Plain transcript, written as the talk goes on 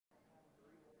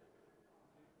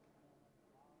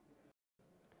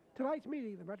Tonight's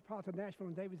meeting, the Metropolitan Nashville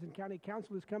and Davidson County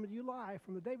Council is coming to you live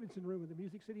from the Davidson room of the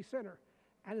Music City Center,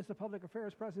 and it's a public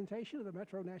affairs presentation of the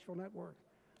Metro Nashville Network.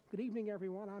 Good evening,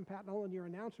 everyone. I'm Pat Nolan, your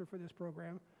announcer for this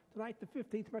program. Tonight, the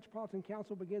 15th Metropolitan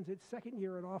Council begins its second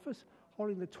year in office,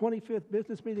 holding the 25th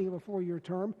business meeting of a four-year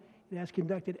term. It has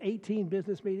conducted 18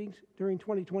 business meetings during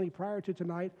 2020 prior to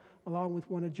tonight, along with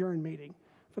one adjourned meeting.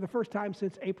 For the first time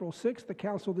since April 6th, the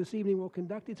Council this evening will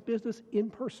conduct its business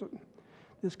in person.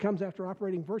 This comes after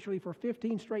operating virtually for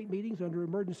 15 straight meetings under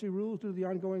emergency rules due to the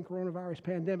ongoing coronavirus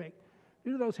pandemic.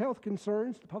 Due to those health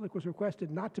concerns, the public was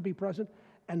requested not to be present,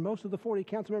 and most of the 40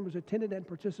 council members attended and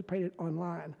participated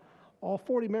online. All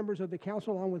 40 members of the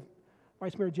council, along with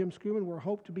Vice Mayor Jim Scruman, were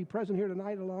hoped to be present here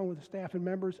tonight, along with the staff and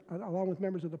members, along with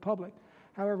members of the public.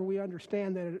 However, we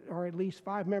understand that there are at least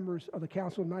 5 members of the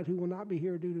council tonight who will not be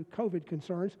here due to COVID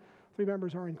concerns. 3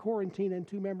 members are in quarantine, and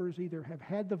 2 members either have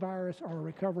had the virus or are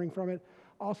recovering from it.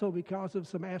 Also, because of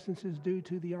some absences due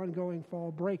to the ongoing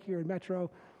fall break here in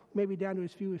Metro, maybe down to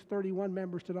as few as 31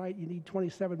 members tonight. You need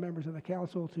 27 members of the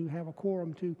council to have a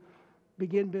quorum to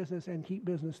begin business and keep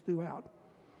business throughout.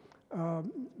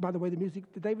 By the way,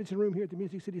 the Davidson room here at the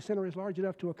Music City Center is large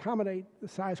enough to accommodate the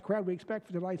size crowd we expect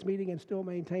for tonight's meeting and still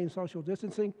maintain social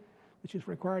distancing, which is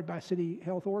required by city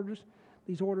health orders.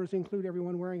 These orders include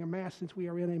everyone wearing a mask since we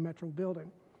are in a Metro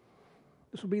building.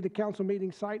 This will be the council meeting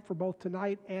site for both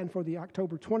tonight and for the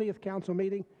October 20th council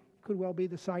meeting. It could well be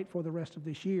the site for the rest of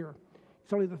this year.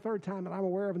 It's only the third time that I'm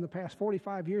aware of in the past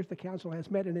 45 years the council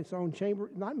has met in its own chamber,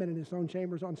 not met in its own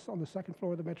chambers on the second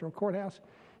floor of the Metro Courthouse.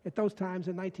 At those times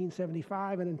in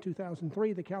 1975 and in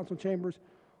 2003, the council chambers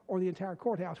or the entire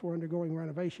courthouse were undergoing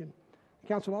renovation. The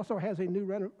council also has a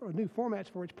new formats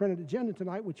for its printed agenda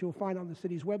tonight, which you'll find on the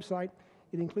city's website.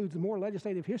 It includes more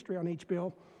legislative history on each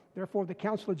bill. Therefore, the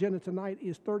council agenda tonight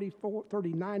is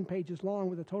 39 pages long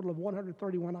with a total of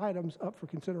 131 items up for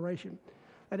consideration.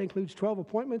 That includes 12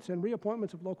 appointments and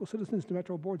reappointments of local citizens to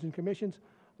Metro boards and commissions,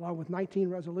 along with 19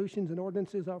 resolutions and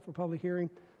ordinances up for public hearing,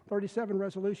 37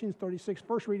 resolutions, 36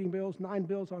 first reading bills, 9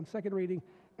 bills on second reading,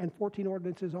 and 14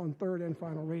 ordinances on third and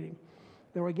final reading.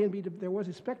 There was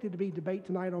expected to be debate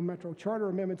tonight on Metro Charter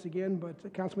amendments again,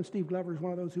 but Councilman Steve Glover is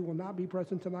one of those who will not be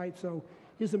present tonight, so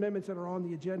his amendments that are on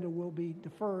the agenda will be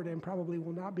deferred and probably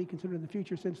will not be considered in the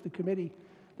future since the committee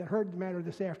that heard the matter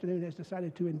this afternoon has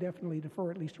decided to indefinitely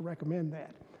defer, at least to recommend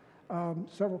that.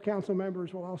 Several council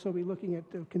members will also be looking at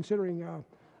considering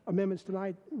amendments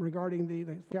tonight regarding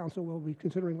the council will be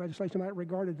considering legislation tonight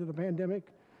regarding to the pandemic.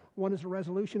 One is a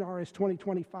resolution, RS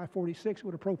 2020-546,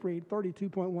 would appropriate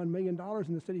 $32.1 million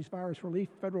in the city's virus relief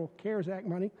federal CARES Act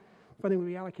money. Funding will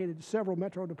be allocated to several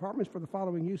Metro departments for the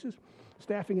following uses: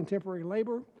 staffing and temporary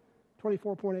labor,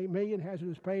 $24.8 million,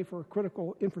 hazardous pay for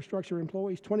critical infrastructure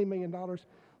employees, $20 million,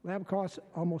 lab costs,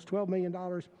 almost $12 million,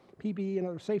 PPE and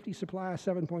other safety supplies,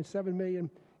 $7.7 million,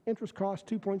 interest costs,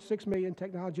 $2.6 million,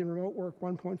 technology and remote work,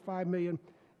 $1.5 million,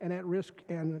 and at-risk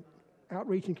and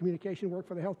outreach and communication work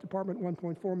for the health department,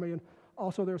 $1.4 million.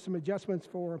 Also, there are some adjustments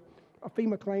for a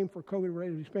FEMA claim for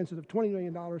COVID-related expenses of $20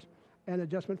 million and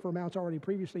adjustment for amounts already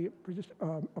previously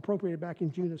appropriated back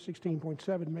in June of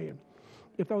 $16.7 million.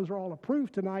 If those are all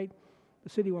approved tonight, the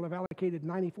city will have allocated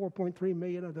 $94.3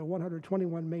 million of the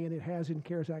 $121 million it has in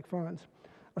CARES Act funds.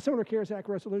 A similar CARES Act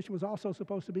resolution was also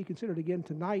supposed to be considered again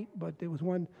tonight, but there was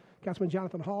one Councilman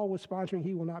Jonathan Hall was sponsoring.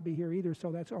 He will not be here either,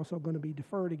 so that's also going to be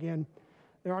deferred again.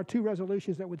 There are 2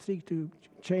 resolutions that would seek to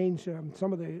change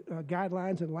some of the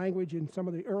guidelines and language in some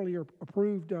of the earlier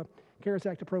approved CARES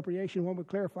Act appropriation. One would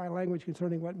clarify language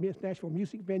concerning what Nashville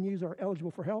music venues are eligible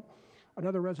for help.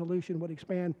 Another resolution would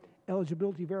expand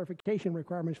eligibility verification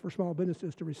requirements for small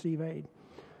businesses to receive aid.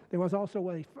 There was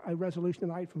also a resolution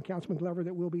tonight from Councilman Glover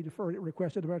that will be deferred. It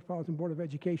requested the Metropolitan Board of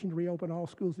Education to reopen all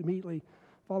schools immediately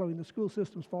following the school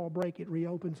system's fall break. It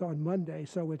reopens on Monday,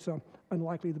 so it's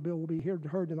unlikely the bill will be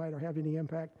heard tonight or have any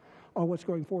impact on what's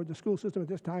going forward. The school system at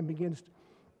this time begins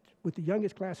with the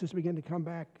youngest classes to begin to come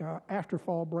back after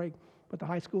fall break, but the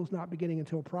high school is not beginning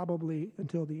until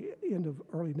the end of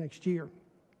early next year.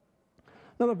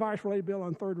 Another virus-related bill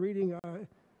on third reading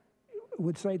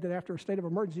would say that after a state of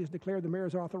emergency is declared, the mayor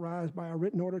is authorized by a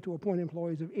written order to appoint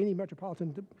employees of any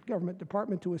metropolitan government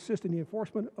department to assist in the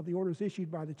enforcement of the orders issued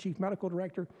by the chief medical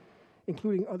director,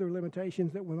 including other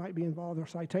limitations that might be involved or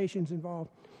citations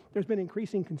involved. There's been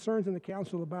increasing concerns in the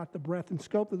council about the breadth and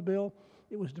scope of the bill.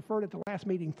 It was deferred at the last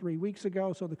meeting 3 weeks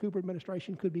ago, so the Cooper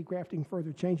administration could be crafting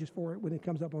further changes for it when it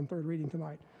comes up on third reading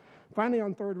tonight. Finally,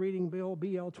 on third reading, Bill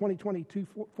BL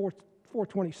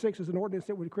 2022-426 is an ordinance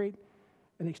that would create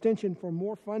an extension for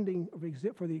more funding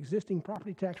for the existing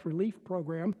property tax relief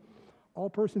program. All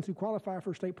persons who qualify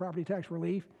for state property tax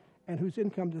relief and whose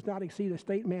income does not exceed a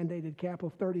state-mandated cap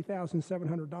of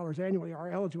 $30,700 annually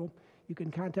are eligible. You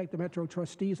can contact the Metro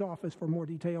Trustee's Office for more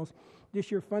details.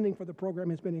 This year, funding for the program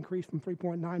has been increased from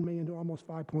 $3.9 million to almost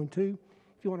 $5.2 million.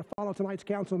 If you want to follow tonight's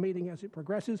council meeting as it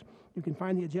progresses, you can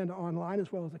find the agenda online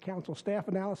as well as the council staff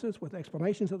analysis with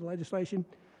explanations of the legislation.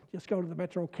 Just go to the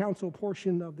Metro Council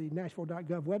portion of the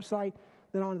Nashville.gov website,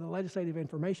 then on to the Legislative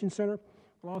Information Center.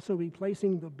 We'll also be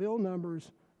placing the bill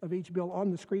numbers of each bill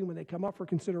on the screen when they come up for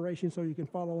consideration so you can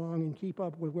follow along and keep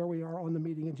up with where we are on the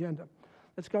meeting agenda.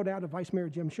 Let's go down to Vice Mayor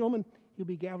Jim Schulman. He'll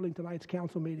be gaveling tonight's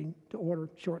council meeting to order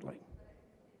shortly.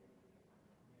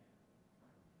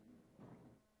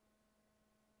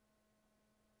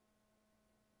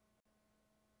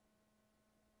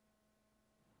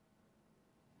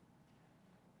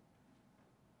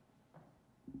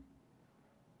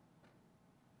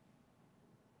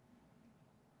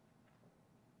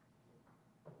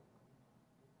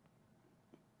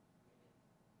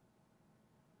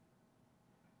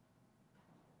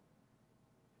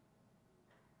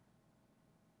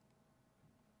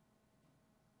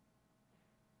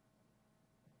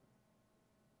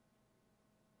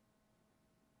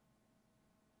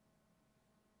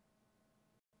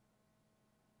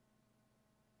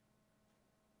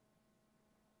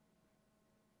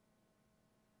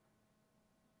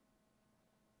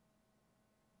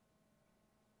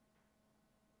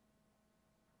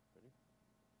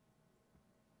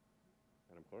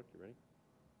 Madam Clerk, you ready?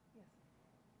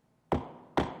 Yes.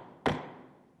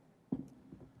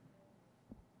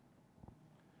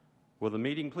 Will the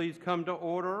meeting please come to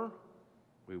order?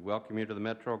 We welcome you to the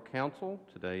Metro Council.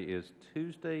 Today is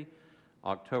Tuesday,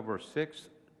 October 6,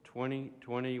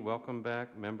 2020. Welcome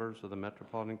back, members of the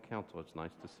Metropolitan Council. It's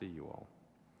nice to see you all.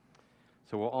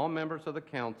 So will all members of the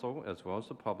Council, as well as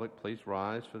the public, please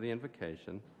rise for the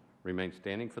invocation, remain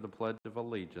standing for the Pledge of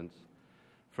Allegiance.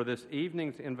 For this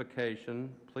evening's invocation,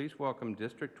 please welcome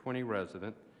District 20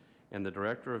 resident and the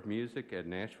Director of Music at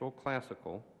Nashville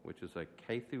Classical, which is a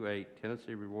K-8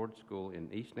 Tennessee Reward School in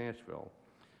East Nashville,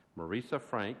 Marisa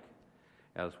Frank,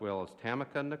 as well as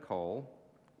Tamika Nicole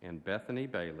and Bethany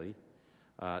Bailey.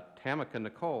 Tamika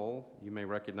Nicole, you may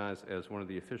recognize as one of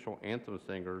the official anthem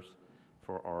singers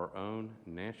for our own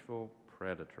Nashville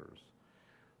Predators.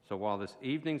 So while this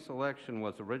evening's selection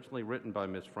was originally written by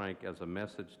Ms. Frank as a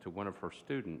message to one of her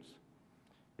students,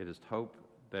 it is hoped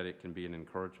that it can be an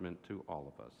encouragement to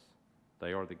all of us.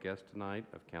 They are the guests tonight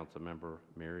of Councilmember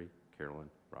Mary Carolyn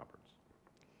Roberts.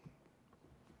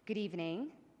 Good evening.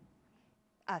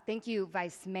 Thank you,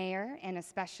 Vice Mayor, and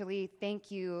especially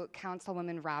thank you,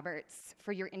 Councilwoman Roberts,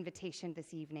 for your invitation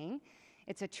this evening.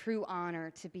 It's a true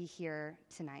honor to be here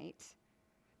tonight.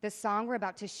 The song we're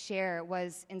about to share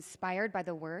was inspired by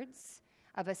the words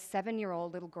of a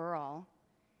 7-year-old little girl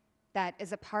that,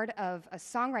 as a part of a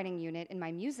songwriting unit in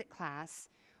my music class,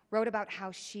 wrote about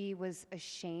how she was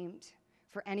ashamed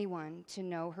for anyone to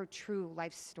know her true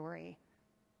life story.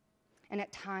 And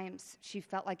at times, she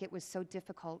felt like it was so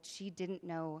difficult, she didn't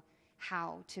know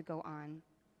how to go on.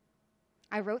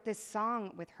 I wrote this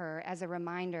song with her as a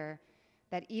reminder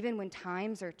that even when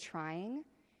times are trying,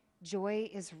 joy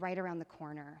is right around the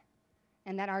corner,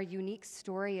 and that our unique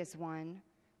story is one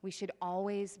we should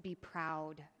always be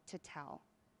proud to tell.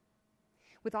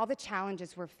 With all the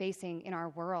challenges we're facing in our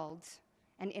world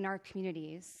and in our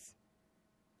communities,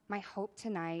 my hope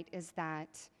tonight is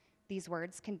that these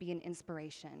words can be an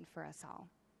inspiration for us all.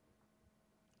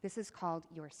 This is called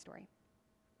Your Story.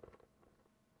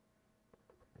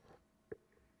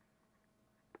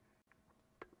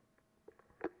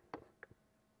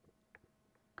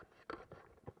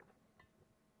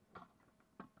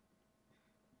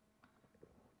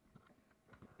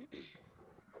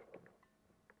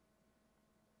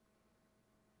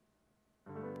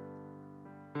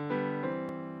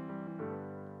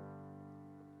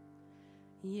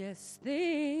 Yes,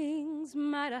 things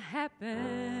might have happened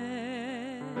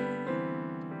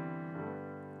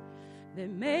that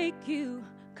make you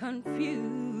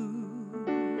confused,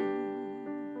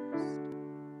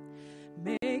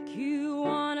 make you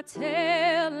want to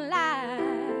tell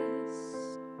lies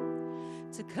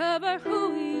to cover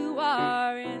who you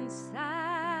are inside.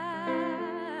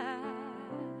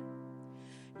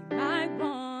 You might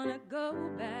want to go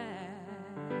back,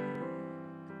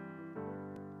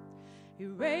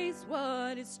 erase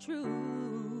what is true,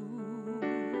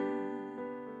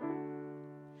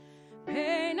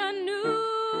 paint a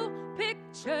new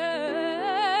picture,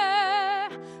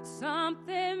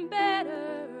 something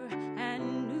better and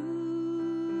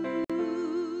new.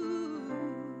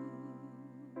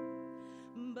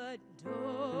 But don't,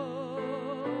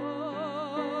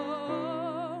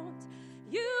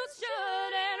 you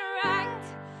shouldn't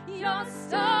your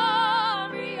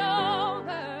story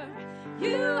over,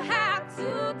 you have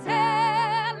to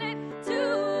tell it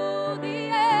to the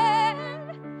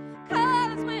end.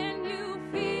 'Cause when you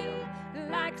feel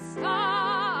like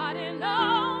starting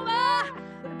over,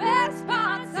 the best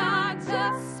parts are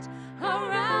just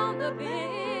around the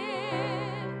bend.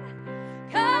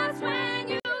 'Cause when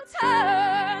you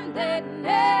turn that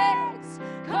next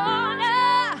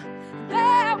corner,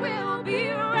 there will be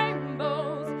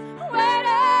rainbows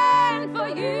waiting for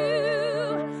you.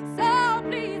 So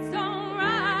please don't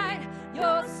write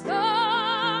your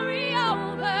story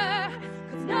over,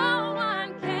 'cause no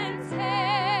one can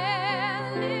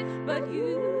tell it but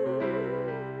you.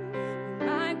 You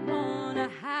might wanna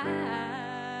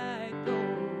hide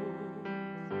those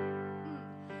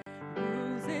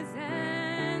bruises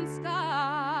and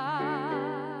scars,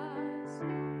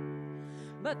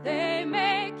 but they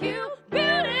make you beautiful.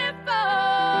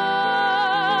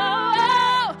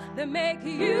 They make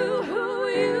you who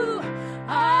you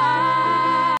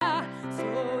are.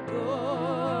 So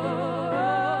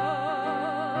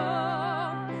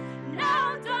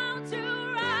don't you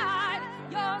write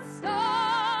your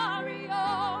story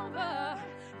over.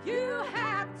 You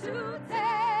have to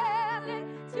tell it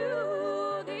to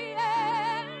the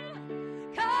end.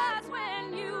 'Cause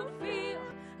when you feel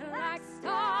like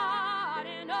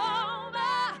starting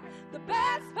over, the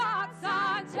best parts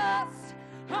are just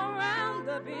around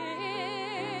the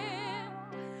bend.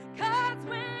 'Cause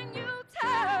when you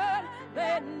turn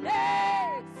the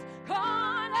next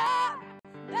corner,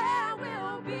 there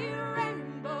will be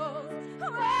rainbows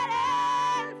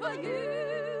waiting for you.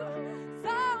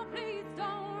 So please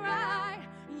don't write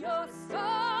your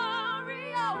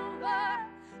story over,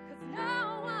 'cause no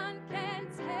one can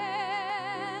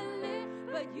tell it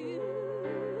but you.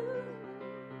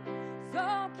 So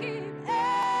keep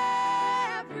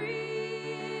every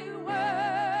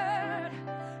word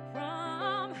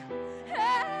from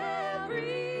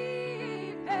every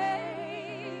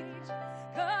page,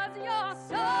 'cause your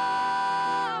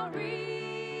story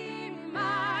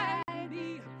might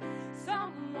be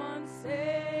someone's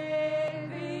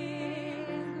saving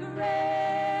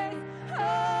grace.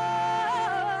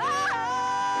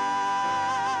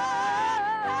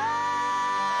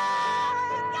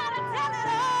 You gotta tell it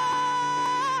all.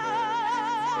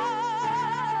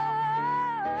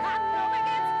 I know it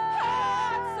gets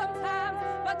hard sometimes,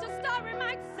 but your story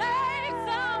might save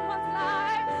someone's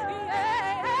life. Yeah,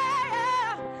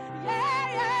 yeah, yeah,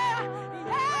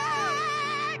 yeah.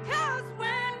 'Cause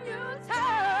when you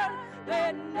turn the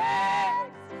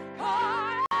next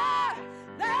corner,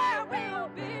 there will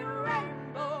be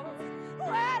rainbows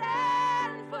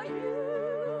waiting for you.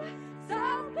 So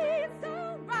please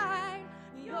don't write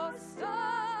your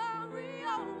story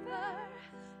over,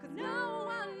 'cause no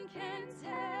one can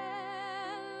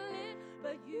tell it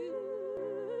but you.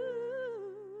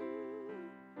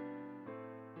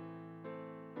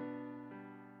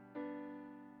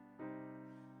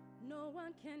 No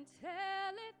one can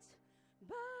tell it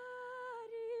but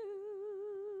you.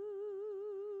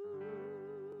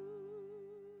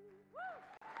 Woo!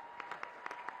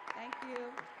 Thank you.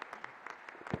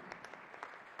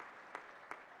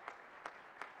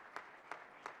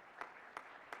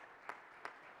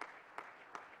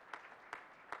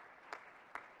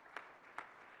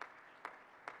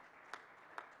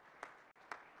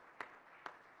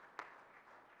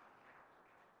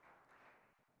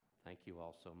 Thank you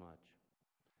all so much.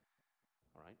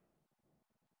 All right.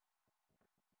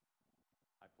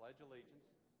 I pledge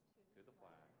allegiance to the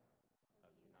flag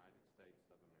of the United States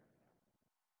of America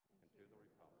and to the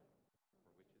republic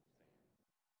for which it stands,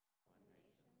 one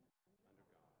nation, under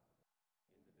God,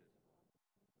 indivisible,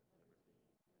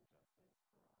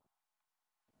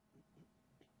 with liberty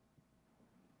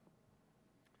and justice for all.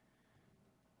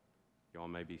 You all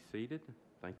may be seated.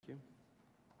 Thank you.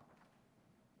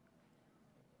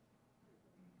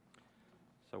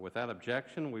 So without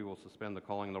objection, we will suspend the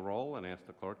calling of the roll and ask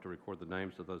the clerk to record the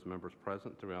names of those members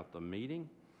present throughout the meeting.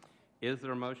 Is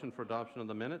there a motion for adoption of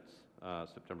the minutes?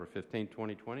 September 15,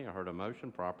 2020. I heard a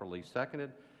motion properly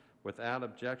seconded. Without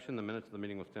objection, the minutes of the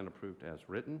meeting will stand approved as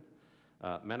written.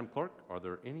 Madam Clerk, are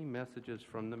there any messages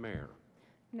from the mayor?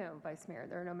 No, Vice Mayor,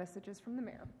 there are no messages from the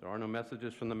mayor. There are no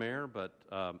messages from the mayor, but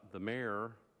the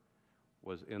mayor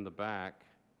was in the back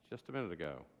just a minute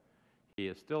ago. He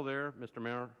is still there, Mr.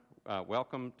 Mayor.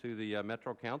 Welcome to the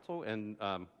Metro Council and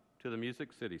to the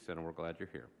Music City Center. We're glad you're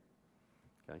here.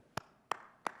 Okay.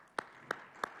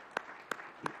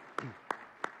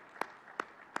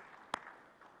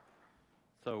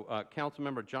 So,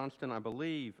 Councilmember Johnston, I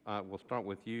believe we'll start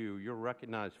with you. You're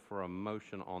recognized for a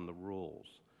motion on the rules.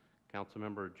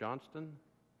 Councilmember Johnston?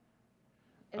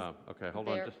 Okay, hold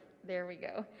on. There we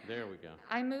go. There we go.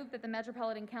 I move that the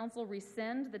Metropolitan Council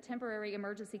rescind the temporary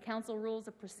emergency council rules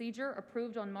of procedure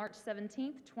approved on March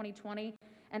 17th, 2020,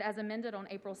 and as amended on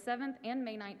April 7th and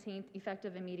May 19th,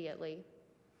 effective immediately.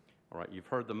 All right, you've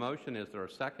heard the motion. Is there a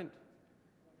second?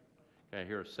 Okay,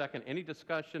 here a second. Any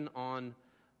discussion on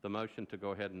the motion to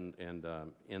go ahead and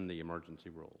end the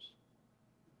emergency rules?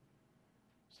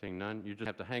 Seeing none, you just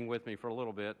have to hang with me for a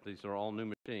little bit. These are all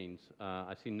new machines.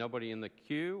 I see nobody in the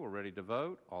queue. We're ready to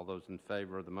vote. All those in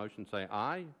favor of the motion say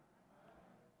aye.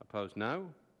 Opposed, no.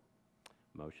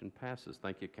 Motion passes.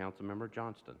 Thank you, Councilmember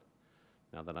Johnston.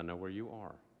 Now that I know where you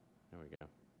are. There we go.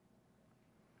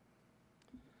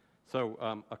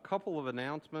 So a couple of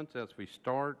announcements as we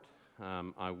start.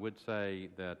 I would say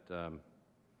that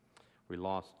we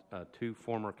lost 2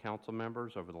 former council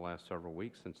members over the last several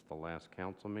weeks since the last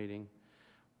council meeting.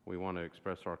 We want to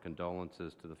express our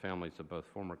condolences to the families of both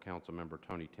former council member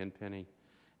Tony Tenpenny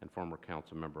and former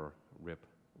council member Rip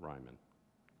Ryman.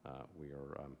 We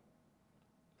are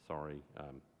sorry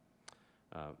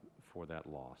for that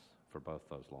loss, for both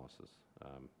those losses,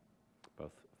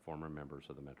 both former members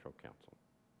of the Metro Council.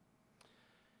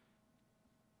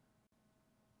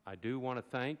 I do want to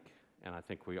thank, and I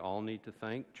think we all need to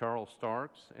thank, Charles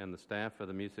Starks and the staff of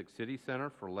the Music City Center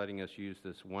for letting us use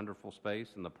this wonderful space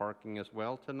and the parking as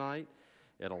well tonight.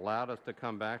 It allowed us to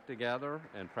come back together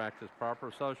and practice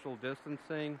proper social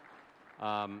distancing.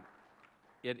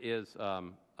 It is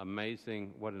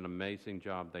amazing, what an amazing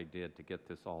job they did to get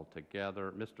this all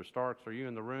together. Mr. Starks, are you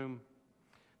in the room?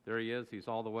 There he is. He's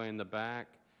all the way in the back.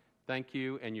 Thank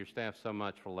you and your staff so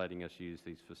much for letting us use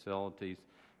these facilities.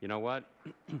 You know what?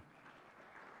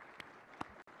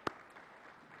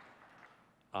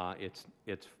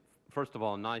 It's first of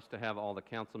all nice to have all the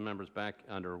council members back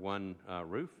under one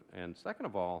roof, and second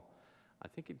of all, I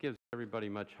think it gives everybody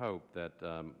much hope that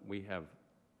we have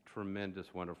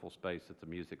tremendous, wonderful space at the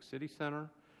Music City Center,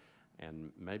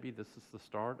 and maybe this is the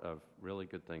start of really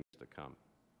good things to come.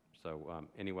 So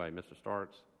anyway, Mr.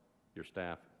 Starks, your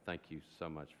staff, thank you so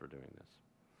much for doing this.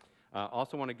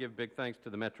 Also want to give big thanks to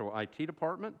the Metro IT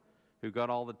department who got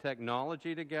all the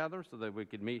technology together so that we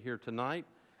could meet here tonight.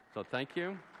 So thank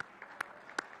you.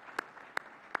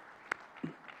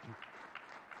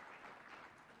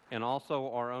 And also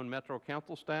our own Metro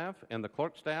Council staff and the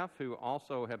clerk staff who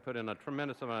also have put in a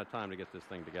tremendous amount of time to get this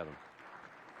thing together.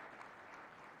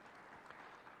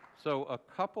 So a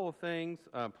couple of things.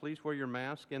 Please wear your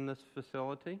mask in this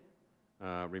facility.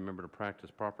 Remember to practice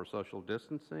proper social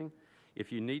distancing. If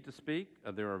you need to speak,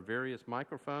 there are various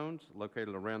microphones located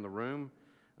around the room.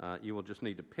 You will just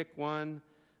need to pick one.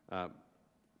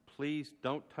 Please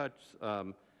don't touch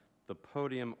the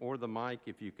podium or the mic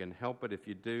if you can help it. If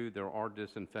you do, there are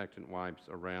disinfectant wipes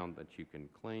around that you can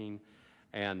clean.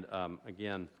 And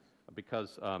again,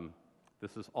 because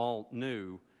this is all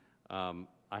new,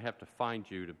 I have to find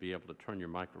you to be able to turn your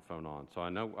microphone on. So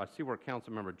I see where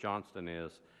Councilmember Johnston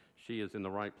is. She is in the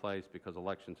right place because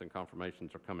elections and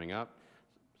confirmations are coming up,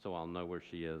 so I'll know where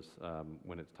she is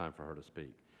when it's time for her to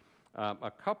speak.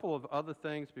 A couple of other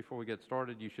things before we get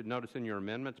started. You should notice in your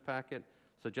amendments packet,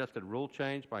 suggested rule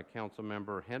change by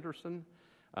Councilmember Henderson.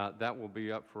 That will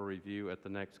be up for review at the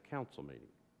next council meeting.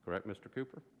 Correct, Mr.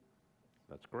 Cooper?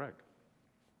 That's correct.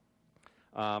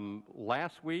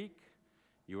 Last week,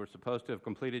 you were supposed to have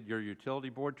completed your utility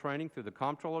board training through the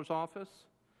comptroller's office.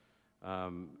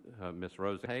 Ms.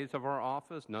 Rose Hayes of our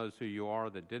office knows who you are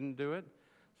that didn't do it,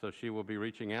 so she will be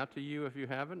reaching out to you if you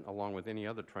haven't, along with any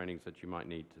other trainings that you might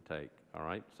need to take, all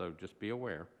right? So just be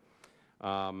aware.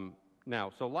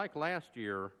 Now, so like last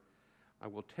year, I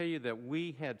will tell you that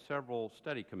we had several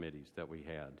study committees that we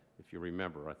had. If you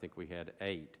remember, I think we had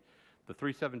 8. The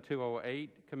 37208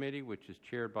 committee, which is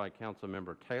chaired by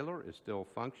Councilmember Taylor, is still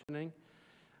functioning.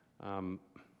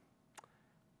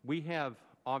 We have,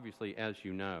 obviously, as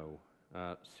you know,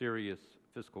 serious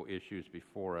fiscal issues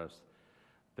before us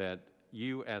that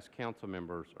you as council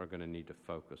members are going to need to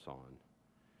focus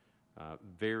on.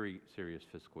 Very serious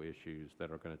fiscal issues that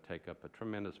are going to take up a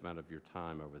tremendous amount of your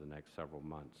time over the next several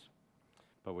months.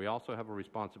 But we also have a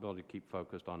responsibility to keep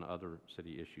focused on other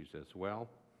city issues as well.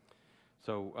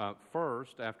 So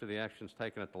first, after the actions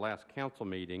taken at the last council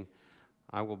meeting,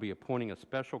 I will be appointing a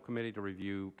special committee to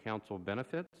review council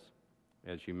benefits.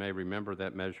 As you may remember,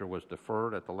 that measure was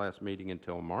deferred at the last meeting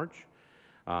until March.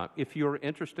 If you're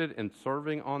interested in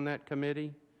serving on that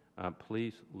committee,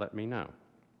 please let me know.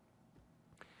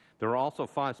 There are also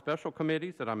 5 special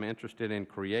committees that I'm interested in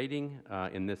creating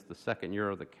in this, the second year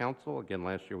of the council. Again,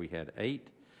 last year we had 8.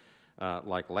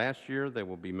 Like last year, they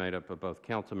will be made up of both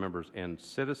council members and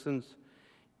citizens.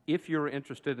 If you're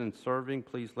interested in serving,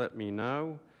 please let me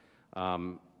know.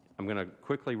 I'm going to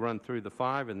quickly run through the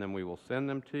 5, and then we will send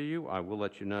them to you. I will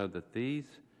let you know that these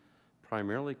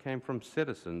primarily came from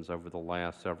citizens over the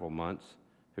last several months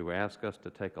who asked us to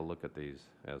take a look at these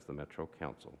as the Metro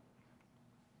Council.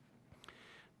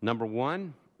 Number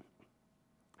 1,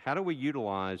 how do we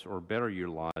utilize or better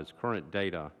utilize current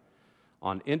data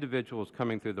on individuals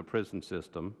coming through the prison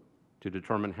system to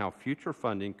determine how future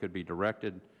funding could be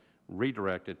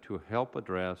redirected to help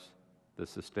address the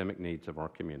systemic needs of our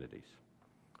communities?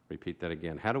 Repeat that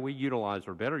again. How do we utilize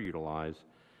or better utilize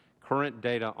current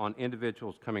data on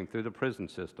individuals coming through the prison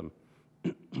system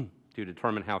to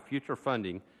determine how future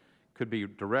funding could be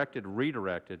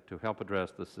redirected to help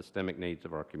address the systemic needs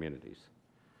of our communities?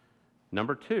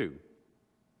 Number 2,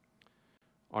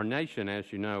 our nation,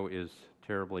 as you know, is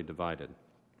terribly divided.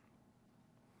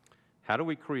 How do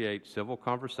we create civil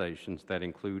conversations that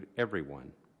include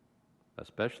everyone,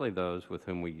 especially those with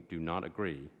whom we do not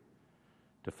agree,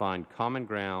 to find common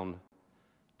ground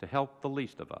to help the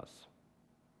least of us?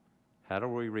 How do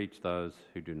we reach those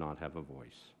who do not have a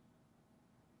voice?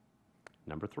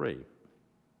 Number 3,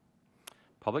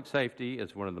 public safety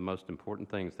is one of the most important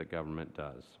things that government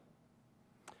does.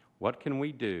 What can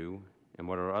we do, and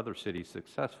what are other cities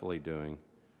successfully doing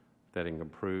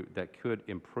that could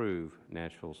improve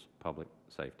Nashville's public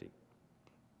safety?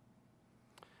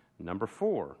 Number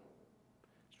 4,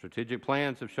 strategic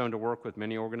plans have shown to work with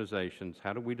many organizations.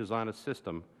 How do we design a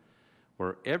system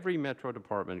where every Metro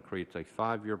department creates a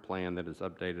 5-year plan that is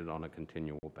updated on a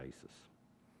continual basis?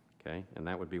 Okay, and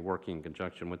that would be working in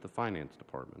conjunction with the finance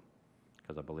department,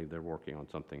 because I believe they're working on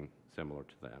something similar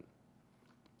to that.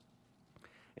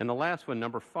 And the last one,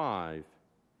 number 5,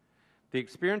 the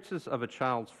experiences of a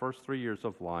child's first 3 years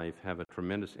of life have a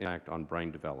tremendous impact on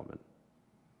brain development.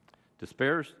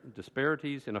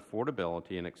 Disparities in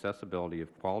affordability and accessibility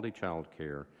of quality child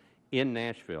care in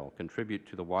Nashville contribute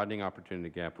to the widening opportunity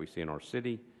gap we see in our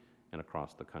city and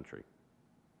across the country.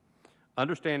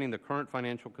 Understanding the current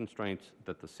financial constraints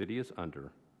that the city is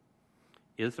under,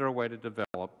 is there a way to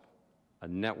develop a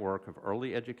network of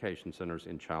early education centers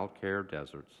in child care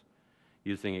deserts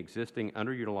using existing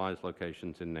underutilized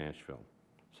locations in Nashville,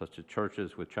 such as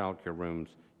churches with child care rooms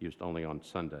used only on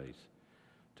Sundays,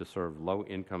 to serve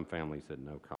low-income families at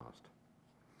no cost?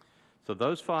 So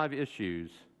those 5 issues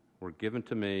were given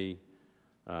to me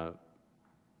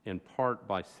in part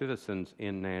by citizens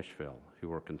in Nashville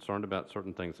who are concerned about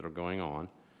certain things that are going on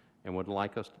and would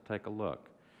like us to take a look.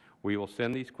 We will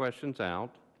send these questions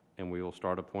out, and we will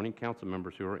start appointing council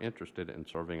members who are interested in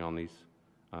serving on these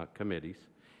committees.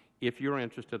 If you're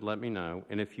interested, let me know.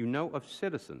 And if you know of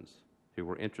citizens who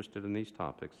are interested in these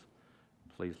topics,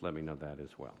 please let me know that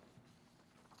as well.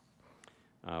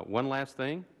 One last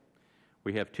thing.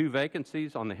 We have 2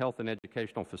 vacancies on the Health and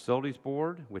Educational Facilities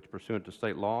Board, which pursuant to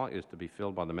state law is to be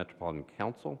filled by the Metropolitan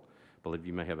Council. I believe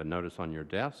you may have a notice on your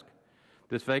desk.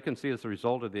 This vacancy is the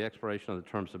result of the expiration of the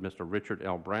terms of Mr. Richard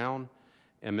L. Brown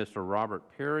and Mr. Robert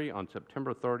Perry on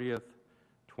September 30th,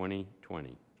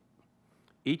 2020.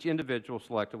 Each individual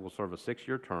selected will serve a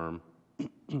 6-year term,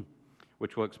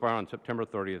 which will expire on September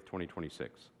 30th,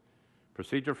 2026.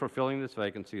 Procedure for filling this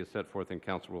vacancy is set forth in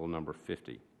Council Rule number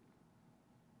 50.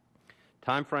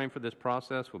 Time frame for this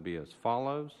process will be as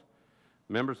follows.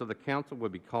 Members of the council will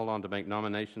be called on to make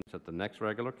nominations at the next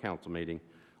regular council meeting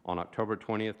on October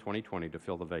 20th, 2020 to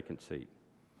fill the vacant seat.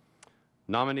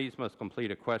 Nominees must complete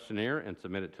a questionnaire and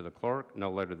submit it to the clerk no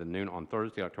later than noon on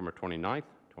Thursday, October 29th,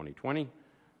 2020.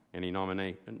 Any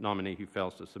nominee who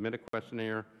fails to submit a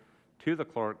questionnaire to the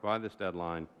clerk by this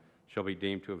deadline shall be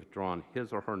deemed to have withdrawn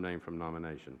his or her name from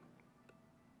nomination.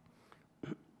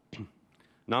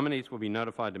 Nominees will be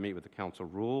notified to meet with the Council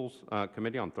Rules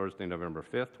Committee on Thursday, November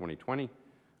 5th, 2020.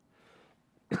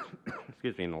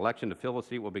 Excuse me, an election to fill a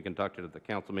seat will be conducted at the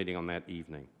council meeting on that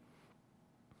evening.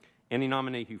 Any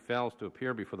nominee who fails to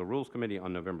appear before the Rules Committee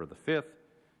on November the 5th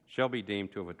shall be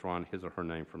deemed to have withdrawn his or her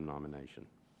name from nomination.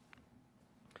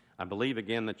 I believe,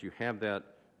 again, that you have that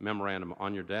memorandum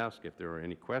on your desk. If there are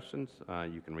any questions,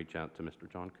 you can reach out to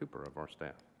Mr. John Cooper of our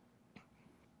staff.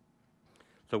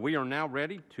 So we are now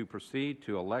ready to proceed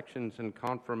to elections and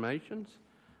confirmations.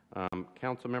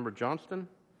 Councilmember Johnston,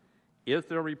 is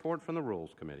there a report from the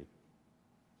Rules Committee?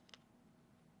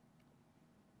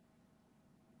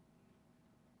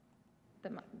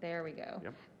 There we go.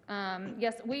 Yep.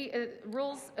 Yes, we,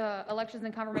 Rules, Elections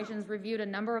and Confirmations reviewed a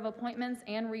number of appointments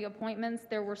and reappointments.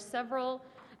 There were several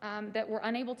that were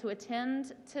unable to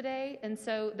attend today, and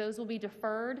so those will be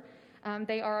deferred.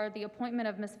 They are the appointment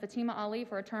of Ms. Fatima Ali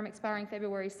for a term expiring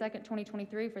February 2nd,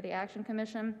 2023 for the Action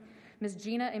Commission, Ms.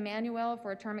 Gina Emanuel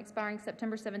for a term expiring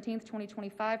September 17th,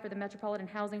 2025 for the Metropolitan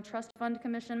Housing Trust Fund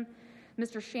Commission,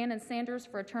 Mr. Shannon Sanders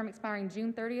for a term expiring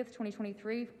June 30th,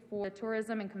 2023 for the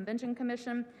Tourism and Convention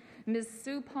Commission, Ms.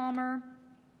 Sue Palmer,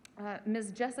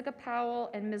 Ms. Jessica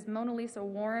Powell, and Ms. Mona Lisa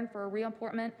Warren for a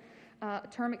reappointment,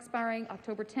 term expiring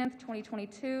October 10th,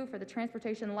 2022 for the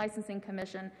Transportation Licensing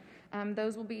Commission.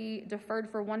 Those will be deferred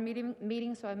for one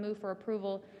meeting, so I move for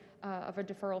approval of a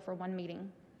deferral for one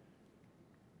meeting.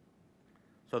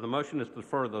 So the motion is to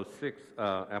defer those 6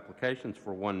 applications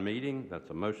for one meeting. That's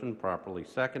a motion properly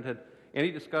seconded. Any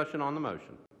discussion on the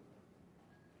motion?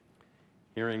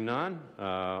 Hearing none,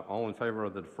 all in favor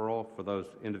of the deferral for those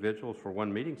individuals for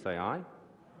one meeting, say aye.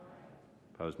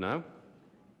 Opposed, no.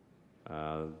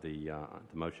 The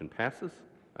motion passes.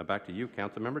 Back to you,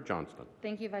 Councilmember Johnston.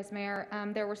 Thank you, Vice Mayor.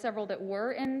 There were several that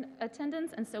were in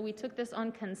attendance, and so we took this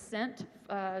on consent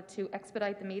to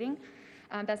expedite the meeting.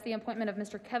 That's the appointment of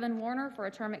Mr. Kevin Warner for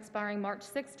a term expiring March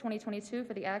 6, 2022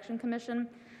 for the Action Commission,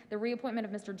 the reappointment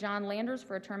of Mr. John Landers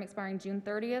for a term expiring June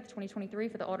 30th, 2023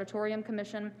 for the Auditorium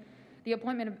Commission, the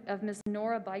appointment of Ms.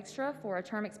 Nora Bykestra for a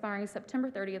term expiring September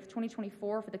 30th,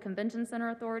 2024 for the Convention Center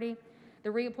Authority,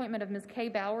 the reappointment of Ms. Kay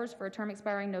Bowers for a term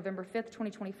expiring November 5th,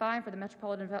 2025 for the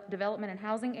Metropolitan Development and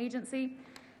Housing Agency,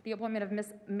 the appointment of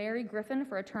Ms. Mary Griffin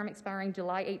for a term expiring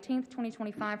July 18th,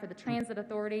 2025 for the Transit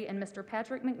Authority, and Mr.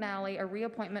 Patrick McNally, a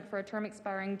reappointment for a term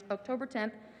expiring October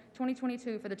 10th,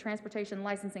 2022 for the Transportation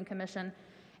Licensing Commission,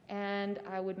 and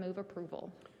I would move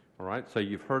approval. All right, so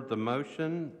you've heard the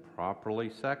motion, properly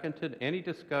seconded. Any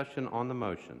discussion on the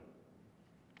motion?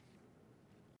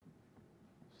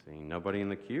 Seeing nobody in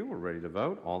the queue, we're ready to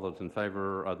vote. All those in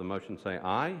favor of the motion say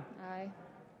aye. Aye.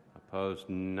 Opposed,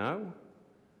 no.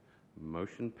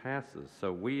 Motion passes.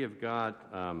 So we have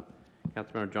got,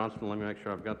 Councilmember Johnston, let me make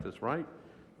sure I've got this right.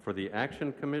 For the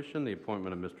Action Commission, the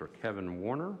appointment of Mr. Kevin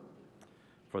Warner.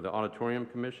 For the Auditorium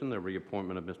Commission, the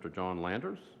reappointment of Mr. John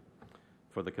Landers.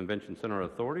 For the Convention Center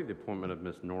Authority, the appointment of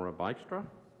Ms. Nora Bykestra.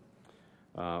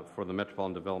 For the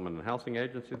Metropolitan Development and Housing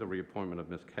Agency, the reappointment of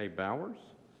Ms. Kay Bowers.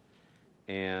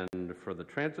 And for the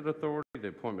Transit Authority, the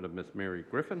appointment of Ms. Mary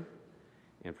Griffin.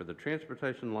 And for the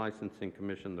Transportation Licensing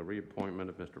Commission, the reappointment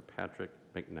of Mr. Patrick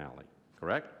McNally.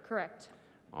 Correct? Correct.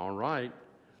 All right.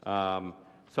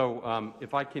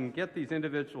 If I can get these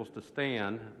individuals to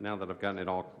stand, now that I've gotten it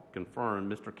all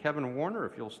confirmed, Mr. Kevin Warner,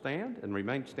 if you'll stand and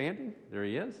remain standing. There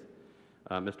he is.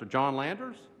 Mr. John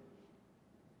Landers.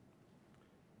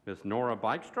 Ms. Nora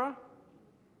Bykestra.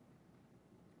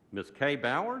 Ms. Kay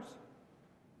Bowers.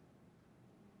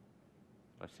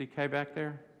 I see Kay back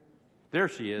there. There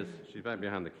she is. She's back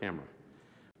behind the camera.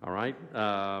 All right.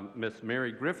 Miss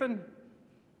Mary Griffin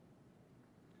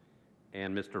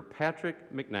and Mr.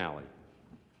 Patrick McNally.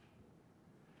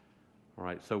 All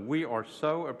right. So we are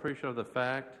so appreciative of the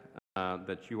fact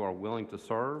that you are willing to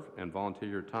serve and volunteer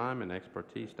your time and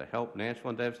expertise to help Nashville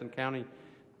and Davidson County.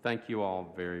 Thank you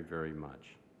all very, very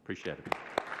much. Appreciate it.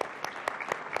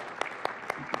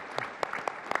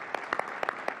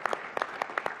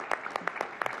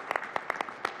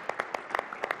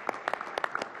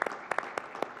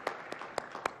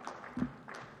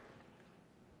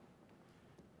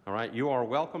 All right, you are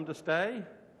welcome to stay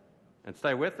and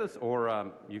stay with us,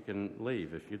 or you can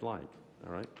leave if you'd like.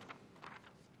 All right.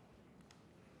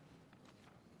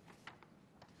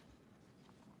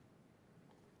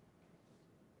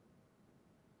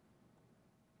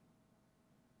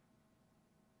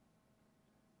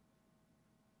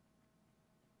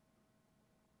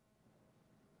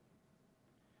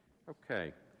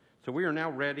 Okay, so we are now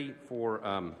ready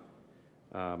for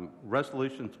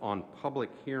resolutions on public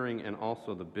hearing and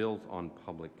also the bills on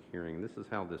public hearing. This is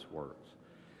how this works.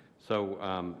 So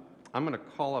I'm going to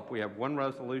call up, we have one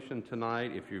resolution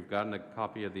tonight. If you've gotten a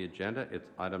copy of the agenda, it's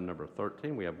item number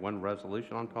 13. We have one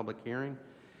resolution on public hearing,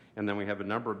 and then we have a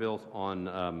number of bills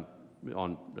on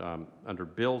under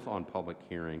bills on public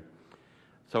hearing.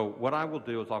 So what I will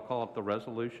do is I'll call up the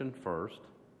resolution first,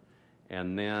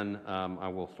 and then I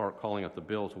will start calling up the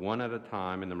bills one at a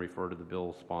time and then refer to the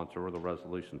bill sponsor or the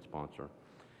resolution sponsor.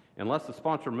 Unless the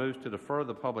sponsor moves to defer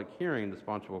the public hearing, the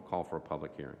sponsor will call for a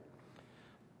public hearing.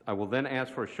 I will then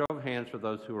ask for a show of hands for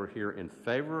those who are here in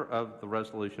favor of the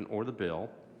resolution or the bill,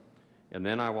 and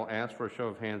then I will ask for a show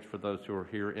of hands for those who are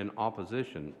here in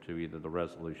opposition to either the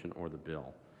resolution or the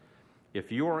bill.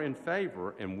 If you are in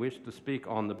favor and wish to speak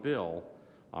on the bill,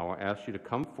 I will ask you to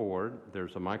come forward.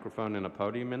 There's a microphone and a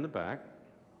podium in the back.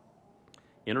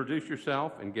 Introduce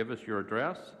yourself and give us your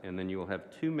address, and then you will have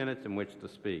 2 minutes in which to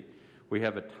speak. We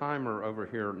have a timer over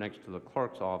here next to the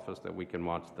clerk's office that we can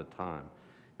watch the time,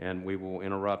 and we will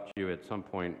interrupt you at some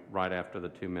point right after the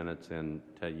 2 minutes and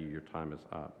tell you your time is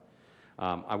up.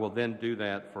 I will then do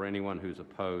that for anyone who's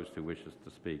opposed who wishes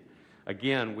to speak.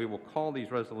 Again, we will call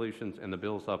these resolutions and the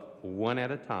bills up one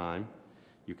at a time.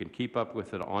 You can keep up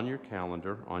with it on your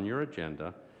calendar, on your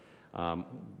agenda.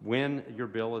 When your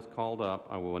bill is called up,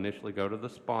 I will initially go to the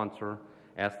sponsor,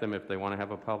 ask them if they want to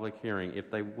have a public hearing. If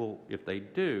they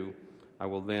do, I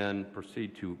will then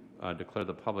proceed to declare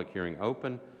the public hearing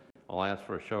open. I'll ask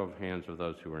for a show of hands of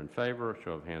those who are in favor, a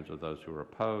show of hands of those who are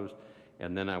opposed,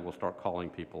 and then I will start calling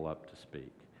people up to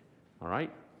speak. All right?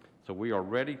 So we are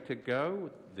ready to go.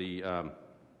 The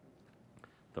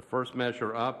first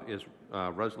measure up is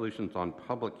resolutions on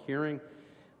public hearing.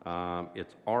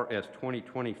 It's RS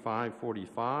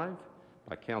 2020-545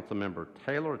 by Councilmember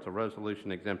Taylor. It's a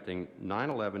resolution exempting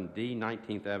 911D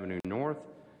 19th Avenue North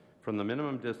from the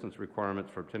minimum distance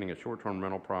requirements for obtaining a short-term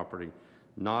rental property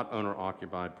not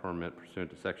owner-occupied permit pursuant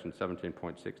to Section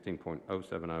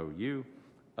 17.16.070U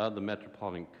of the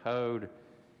Metropolitan Code.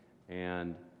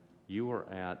 And you are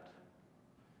at,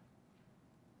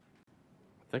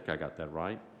 I think I got that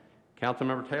right.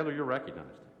 Councilmember Taylor, you're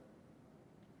recognized.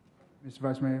 Mr.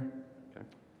 Vice Mayor, Okay.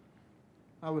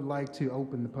 I would like to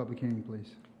open the public hearing,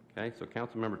 please. Okay, so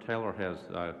Councilmember Taylor has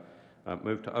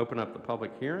moved to open up the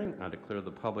public hearing. I declare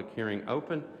the public hearing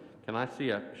open. Can I see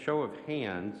a show of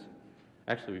hands?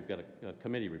 Actually, we've got a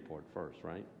committee report first,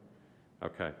 right?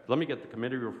 Okay, let me get the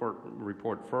committee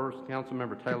report first.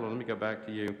 Councilmember Taylor, let me go back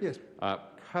to you. Yes.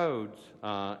 Codes,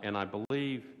 and I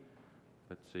believe,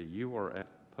 let's see, you are at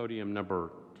podium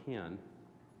number 10.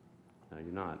 No,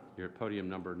 you're not. You're at podium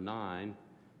number 9.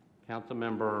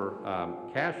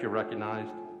 Councilmember Cash, you're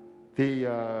recognized.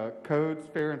 The Codes,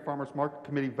 Fair and Farmers Market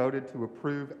Committee voted to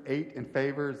approve 8 in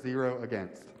favor, 0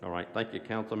 against. All right, thank you,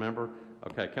 Councilmember.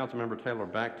 Okay, Councilmember Taylor,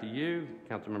 back to you.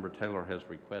 Councilmember Taylor has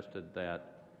requested that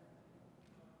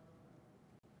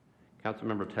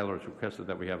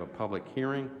we have a public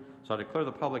hearing. So I declare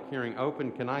the public hearing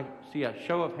open. Can I see a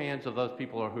show of hands of those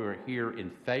people who are here in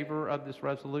favor of this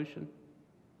resolution?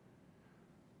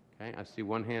 Okay, I see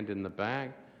one hand in the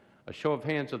back. A show of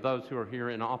hands of those who are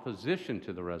here in opposition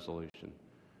to the resolution.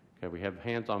 Okay, we have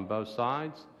hands on both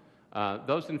sides.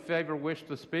 Those in favor wish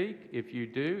to speak. If you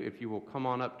do, if you will come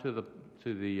on up to the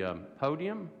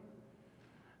podium.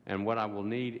 And what I will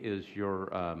need is your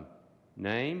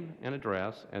name and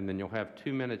address, and then you'll have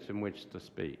 2 minutes in which to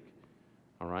speak.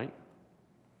 All right?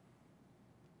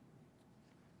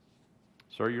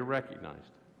 Sir, you're recognized.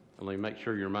 And let me make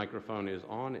sure your microphone is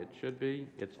on. It should be.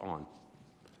 It's on.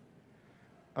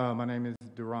 My name is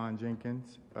Duron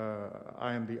Jenkins.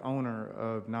 I am the owner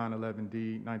of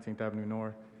 911D 19th Avenue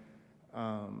North.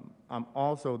 I'm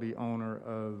also the owner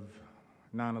of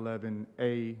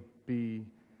 911A, B,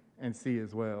 and C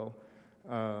as well.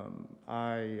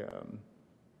 I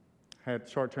had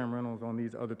short-term rentals on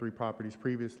these other 3 properties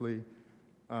previously,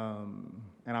 and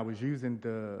I was using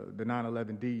the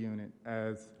 911D unit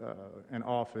as an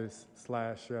office /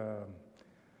 I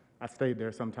stayed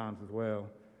there sometimes as well.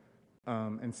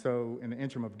 And so in the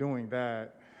interim of doing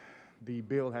that, the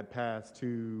bill had passed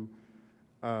to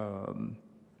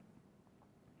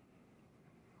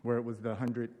where it was the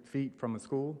 100 feet from a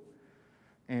school,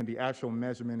 and the actual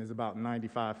measurement is about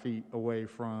 95 feet away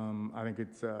from, I think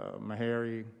it's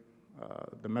Meharry,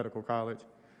 the medical college.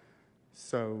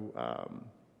 So,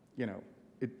 you know,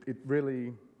 it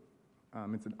really,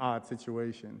 it's an odd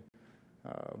situation,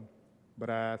 but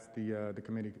I asked the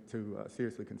committee to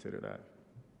seriously consider that.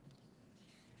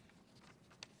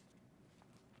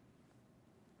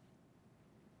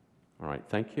 All right,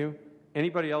 thank you.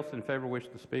 Anybody else in favor wish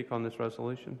to speak on this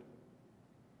resolution?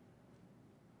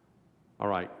 All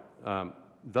right.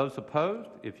 Those opposed,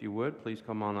 if you would, please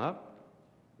come on up.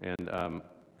 And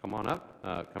come on up.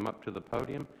 Come up to the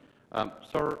podium.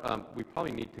 Sir, we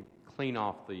probably need to clean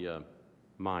off the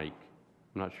mic.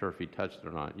 I'm not sure if he touched it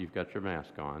or not. You've got your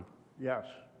mask on. Yes.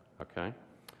 Okay.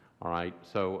 All right.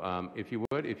 So if you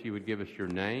would give us your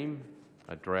name,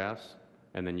 address,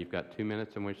 and then you've got 2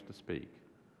 minutes in which to speak.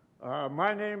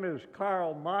 My name is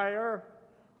Carl Meyer.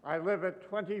 I live at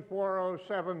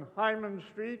 2407 Hyman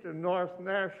Street in North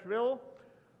Nashville.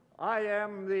 I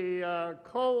am the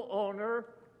co-owner,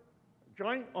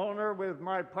 joint owner with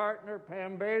my partner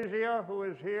Pam Bazia, who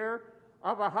is here,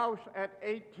 of a house at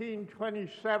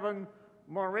 1827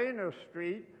 Morena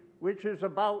Street, which is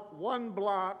about 1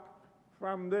 block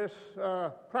from this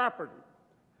property.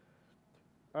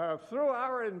 Through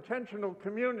our intentional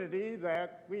community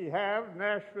that we have,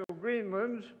 Nashville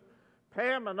Greenlands,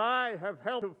 Pam and I have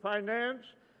helped to finance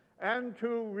and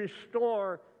to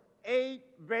restore 8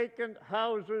 vacant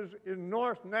houses in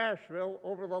North Nashville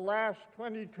over the last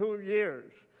 22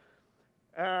 years,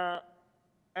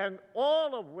 and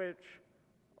all of which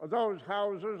those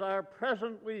houses are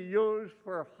presently used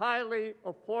for highly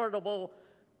affordable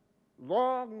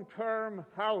long-term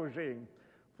housing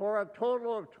for a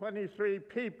total of 23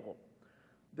 people.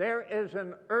 There is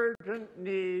an urgent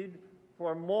need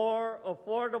for more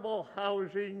affordable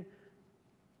housing,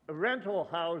 rental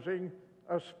housing,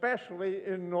 especially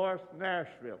in North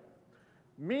Nashville.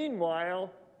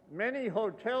 Meanwhile, many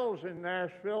hotels in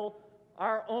Nashville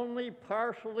are only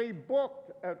partially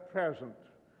booked at present.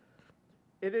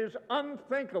 It is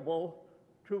unthinkable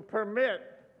to permit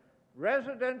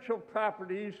residential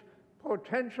properties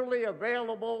potentially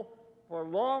available for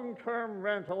long-term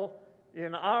rental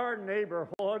in our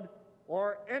neighborhood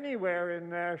or anywhere in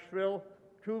Nashville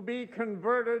to be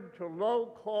converted to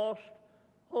low-cost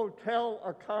hotel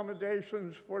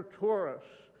accommodations for tourists,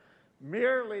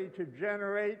 merely to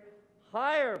generate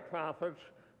higher profits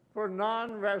for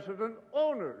non-resident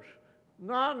owners.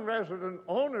 Non-resident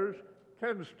owners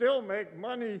can still make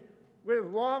money with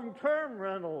long-term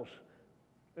rentals.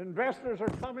 Investors are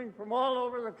coming from all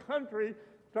over the country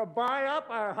to buy up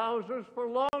our houses for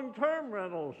long-term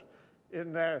rentals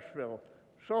in Nashville.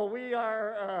 So we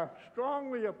are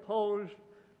strongly opposed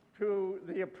to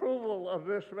the approval of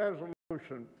this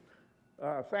resolution.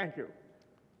 Thank you.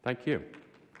 Thank you.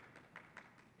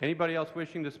 Anybody else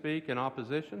wishing to speak in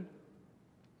opposition?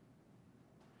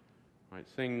 All right,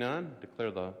 seeing none,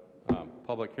 declare the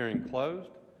public hearing closed.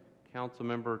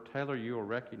 Councilmember Taylor, you are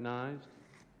recognized.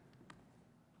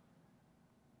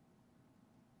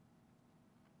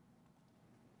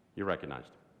 You're recognized.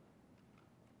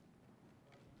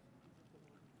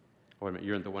 Oh, wait a minute,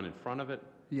 you're the one in front of it?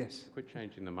 Yes. Quit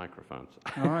changing the microphones.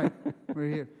 All right, we're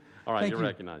here. All right, Thank you're you.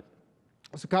 recognized.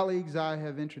 So, colleagues, I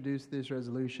have introduced this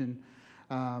resolution.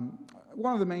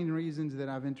 One of the main reasons that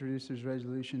I've introduced this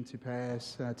resolution to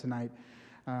pass tonight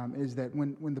is that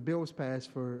when the bill was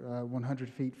passed for 100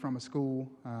 feet from a school,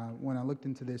 when I looked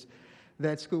into this,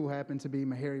 that school happened to be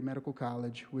Meharry Medical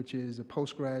College, which is a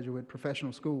postgraduate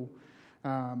professional school.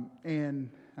 And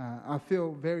I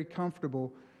feel very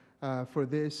comfortable for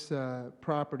this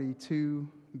property to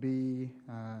be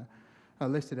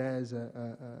listed as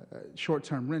a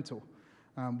short-term rental,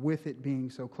 with it being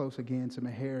so close again to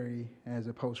Meharry as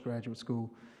a postgraduate school.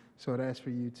 So I'd ask for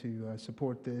you to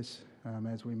support this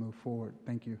as we move forward.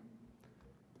 Thank you.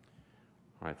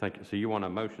 All right, thank you. So you want a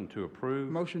motion to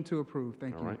approve? Motion to approve.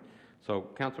 Thank you. All right. So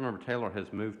Councilmember Taylor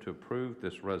has moved to approve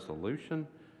this resolution,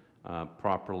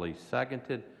 properly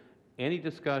seconded. Any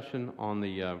discussion on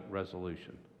the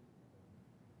resolution?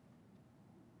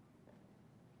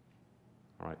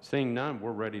 All right, seeing none,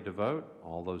 we're ready to vote.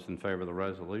 All those in favor of the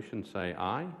resolution say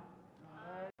aye.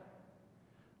 Aye.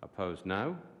 Opposed,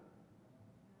 no.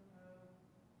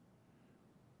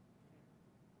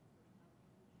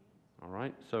 All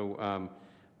right, so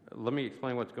let me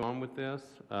explain what's going on with this.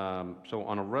 So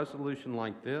on a resolution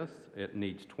like this, it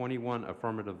needs 21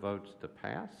 affirmative votes to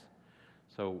pass.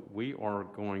 So we are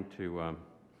going to,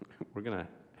 we're going to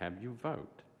have you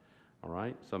vote. All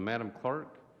right, so Madam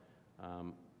Clerk,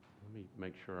 let me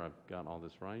make sure I've got all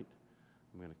this right.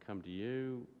 I'm going to come to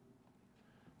you,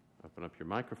 open up your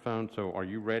microphone. So are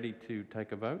you ready to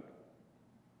take a vote?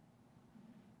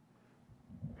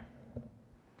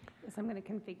 Yes, I'm going to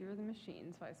configure the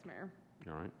machines, Vice Mayor.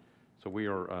 All right. So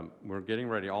we're getting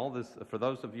ready. All this, for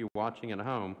those of you watching at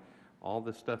home, all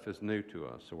this stuff is new to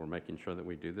us, so we're making sure that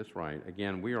we do this right.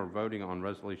 Again, we are voting on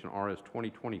Resolution RS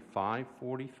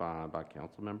 2020-545 by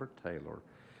Councilmember Taylor.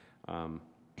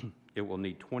 It will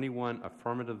need 21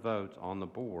 affirmative votes on the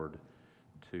board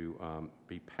to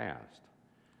be passed.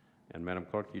 And Madam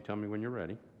Clerk, you tell me when you're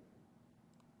ready.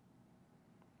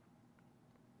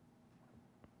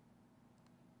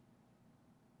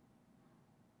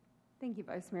 Thank you,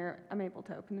 Vice Mayor. I'm able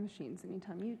to open the machines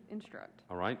anytime you instruct.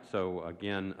 All right. So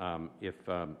again, if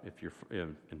you're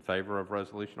in favor of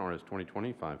Resolution RS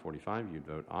 2020-545, you'd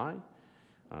vote aye.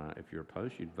 If you're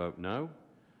opposed, you'd vote no.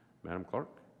 Madam Clerk,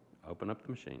 open up the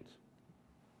machines.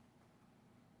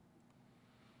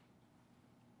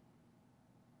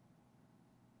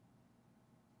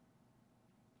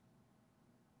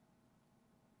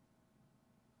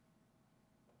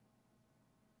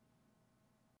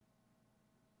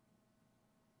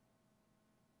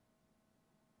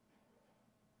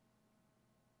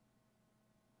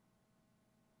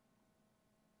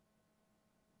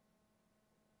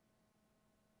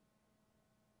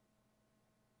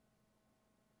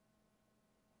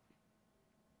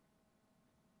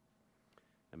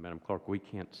 And Madam Clerk, we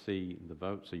can't see the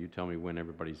vote, so you tell me when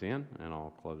everybody's in, and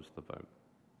I'll close the vote.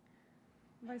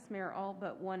 Vice Mayor, all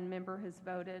but one member has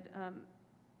voted.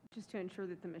 Just to ensure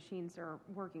that the machines are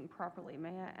working properly,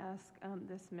 may I ask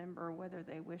this member whether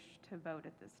they wish to vote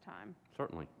at this time?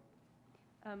 Certainly.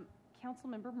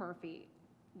 Councilmember Murphy,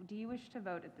 do you wish to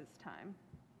vote at this time?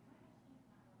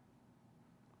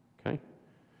 Okay.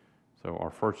 So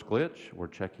our first glitch, we're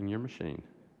checking your machine.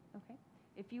 Okay.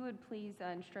 If you would please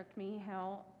instruct me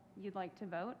how you'd like to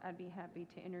vote, I'd be happy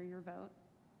to enter your vote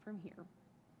from here.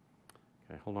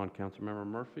 Okay, hold on, Councilmember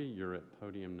Murphy. You're at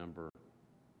podium number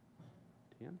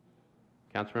 10.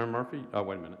 Councilmember Murphy? Oh,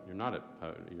 wait a minute. You're not at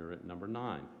podium. You're at number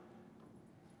 9.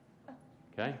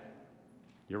 Okay?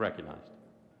 You're recognized.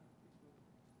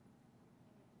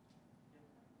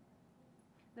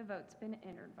 The vote's been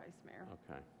entered, Vice Mayor.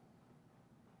 Okay.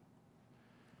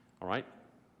 All right.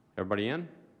 Everybody in?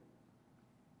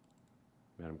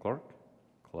 Madam Clerk,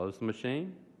 close the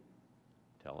machine.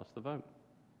 Tell us the vote.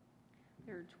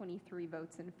 There are 23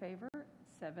 votes in favor,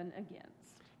 7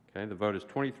 against. Okay, the vote is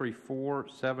 23 for,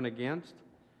 7 against.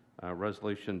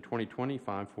 Resolution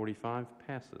 2020-545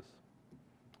 passes.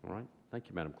 All right. Thank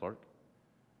you, Madam Clerk.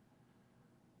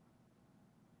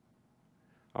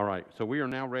 All right, so we are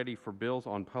now ready for bills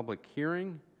on public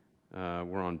hearing.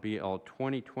 We're on BL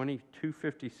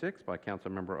 2020-256 by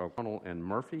Councilmember O'Connell and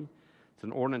Murphy. It's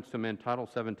an ordinance to amend Title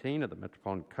 17 of the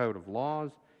Metropolitan Code of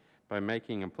Laws by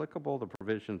making applicable the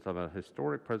provisions of a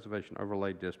historic preservation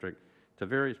overlay district to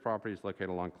various properties located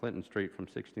along Clinton Street from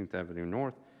 16th Avenue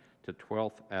North to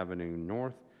 12th Avenue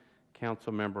North.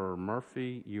 Councilmember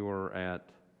Murphy, you are at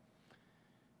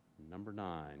number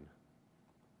 9.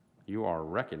 You are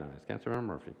recognized. Councilmember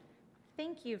Murphy.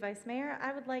 Thank you, Vice Mayor.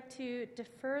 I would like to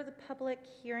defer the public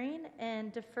hearing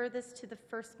and defer this to the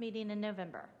first meeting in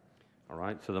November. All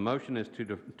right, so the motion is to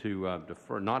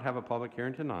defer, not have a public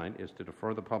hearing tonight, is to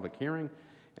defer the public hearing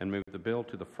and move the bill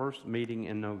to the first meeting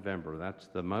in November. That's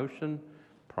the motion,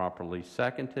 properly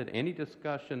seconded. Any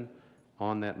discussion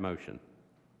on that motion?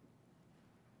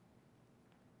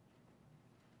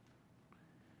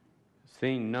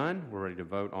 Seeing none, we're ready to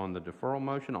vote on the deferral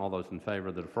motion. All those in favor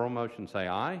of the deferral motion say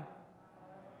aye.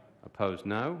 Opposed,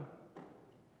 no.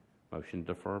 Motion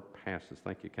to defer passes.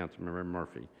 Thank you, Councilmember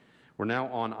Murphy. We're now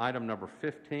on item number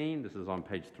 15. This is on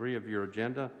page 3 of your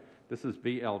agenda. This is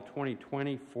BL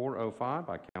 2020-405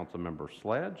 by Councilmember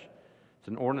Sledge. It's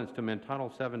an ordinance to amend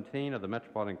Title 17 of the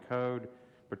Metropolitan Code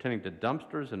pertaining to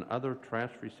dumpsters and other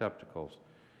trash receptacles.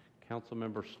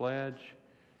 Councilmember Sledge,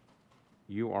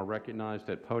 you are recognized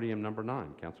at podium number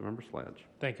 9. Councilmember Sledge.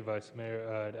 Thank you, Vice Mayor.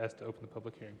 I'd ask to open the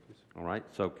public hearing, please. All right,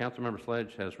 so Councilmember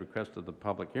Sledge has requested the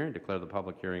public hearing. Declare the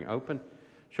public hearing open.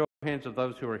 Show of hands of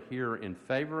those who are here in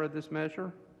favor of this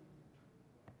measure.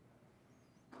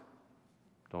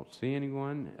 Don't see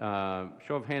anyone.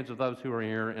 Show of hands of those who are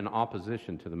here in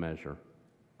opposition to the measure.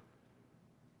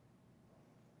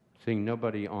 Seeing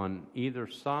nobody on either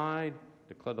side,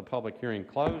 declare the public hearing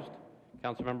closed.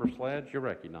 Councilmember Sledge, you're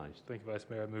recognized. Thank you, Vice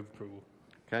Mayor. I move approval.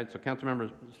 Okay, so Councilmember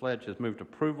Sledge has moved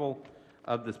approval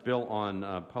of this bill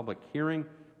on public hearing,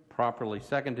 properly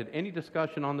seconded. Any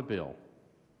discussion on the bill?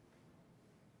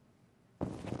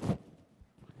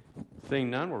 Seeing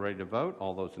none, we're ready to vote.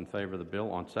 All those in favor of the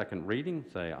bill on second reading,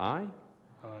 say aye.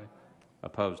 Aye.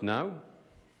 Opposed, no.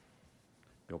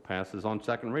 Bill passes on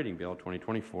second reading, Bill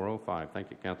 2020-405. Thank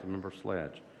you, Councilmember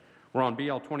Sledge. We're on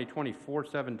BL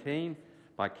 2020-417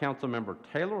 by Councilmember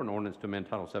Taylor, an ordinance to amend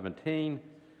Title 17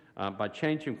 by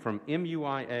changing from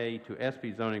MUIA to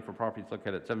SP zoning for properties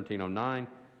located at 1709,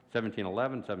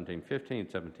 1711, 1715,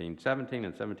 1717,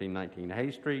 and 1719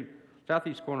 Hay Street,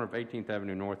 southeast corner of 18th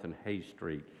Avenue North and Hay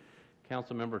Street.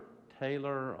 Councilmember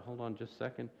Taylor, hold on just a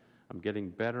second. I'm getting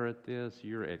better at this.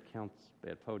 You're at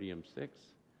podium 6.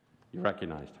 You're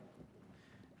recognized.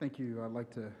 Thank you. I'd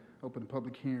like to open the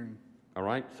public hearing. All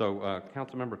right, so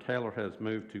Councilmember Taylor has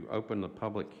moved to open the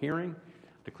public hearing.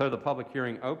 Declare the public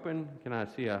hearing open. Can I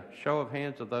see a show of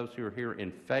hands of those who are here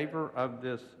in favor of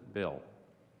this bill?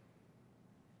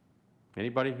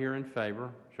 Anybody here in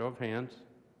favor? Show of hands.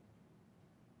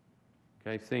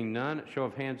 Okay, seeing none, show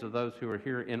of hands of those who are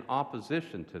here in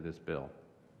opposition to this bill.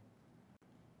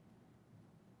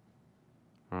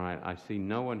 All right, I see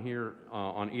no one here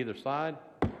on either side.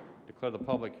 Declare the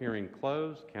public hearing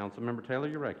closed. Councilmember Taylor,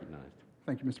 you're recognized.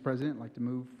 Thank you, Mr. President. I'd like to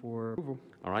move for approval.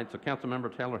 All right, so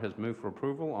Councilmember Taylor has moved for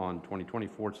approval on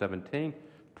 2020-417,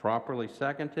 properly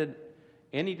seconded.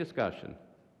 Any discussion?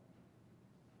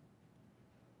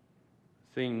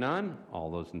 Seeing none, all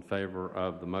those in favor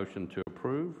of the motion to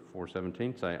approve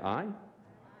 417 say aye.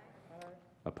 Aye.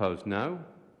 Opposed, no.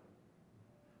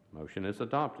 Motion is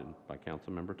adopted by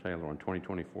Councilmember Taylor on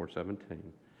 2020-417.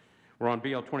 We're on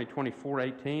BL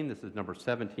 2020-418. This is number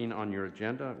 17 on your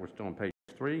agenda. We're still on page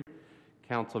 3.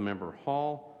 Councilmember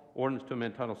Hall, ordinance to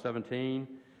amend Title 17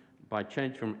 by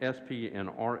change from SP and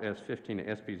RS15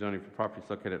 to SP zoning for properties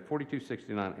located at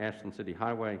 4269 Ashland City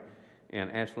Highway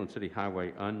and Ashland City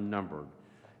Highway unnumbered.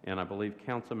 And I believe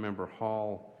Councilmember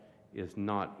Hall is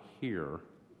not here.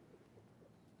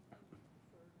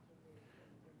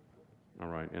 All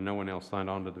right, and no one else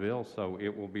signed on to the bill, so it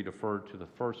will be deferred to the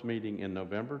first meeting in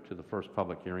November, to the first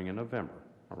public hearing in November.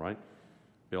 All right?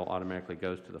 Bill automatically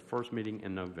goes to the first meeting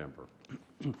in November.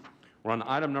 We're on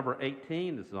item number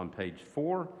 18. This is on page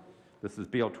 4. This is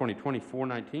BL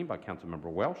 2020-419 by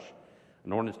Councilmember Welsh.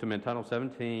 An ordinance to amend Title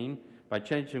 17 by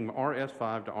changing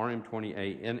RS5 to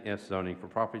RM20A NS zoning for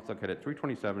properties located at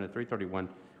 327 and 331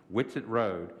 Whitsett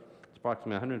Road. It's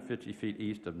approximately 150 feet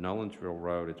east of Nolensville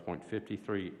Road. It's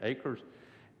 0.53 acres.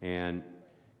 And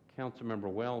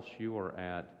Councilmember Welsh, you are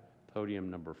at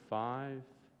podium number 5.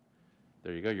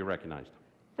 There you go. You're recognized.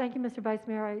 Thank you, Mr. Vice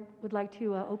Mayor. I would like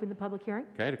to open the public hearing.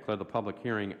 Okay, declare the public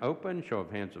hearing open. Show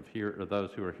of hands of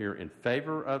those who are here in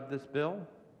favor of this bill.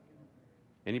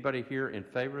 Anybody here in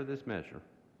favor of this measure?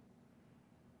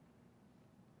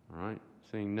 All right,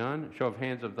 seeing none. Show of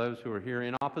hands of those who are here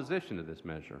in opposition to this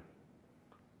measure.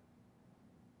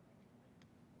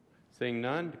 Seeing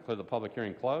none, declare the public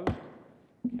hearing closed.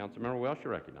 Councilmember Welsh,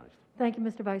 you're recognized. Thank you,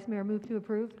 Mr. Vice Mayor. Move to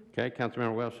approve. Okay,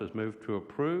 Councilmember Welsh has moved to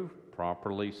approve.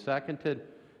 Properly seconded.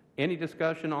 Any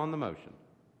discussion on the motion?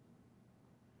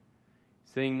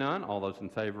 Seeing none, all those in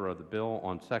favor of the bill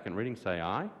on second reading say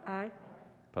aye. Aye.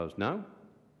 Opposed, no.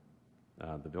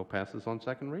 The bill passes on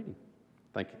second reading.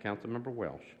 Thank you, Councilmember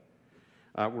Welsh.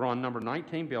 We're on number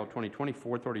 19, Bill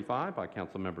 2020-435 by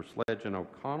Councilmember Sledge and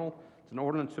O'Connell. It's an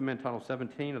ordinance to amend Title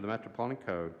 17 of the Metropolitan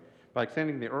Code by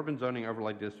extending the urban zoning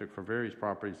overlay district for various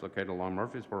properties located along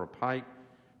Murfreesboro Pike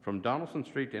from Donaldson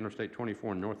Street to Interstate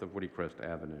 24 north of Woody Crest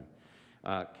Avenue.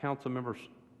 Councilmember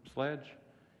Sledge,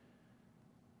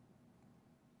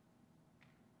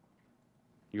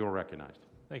 you are recognized.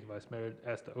 Thank you, Vice Mayor.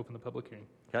 Asked to open the public hearing.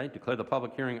 Okay, declare the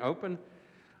public hearing open.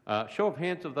 Show of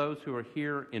hands of those who are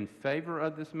here in favor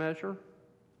of this measure.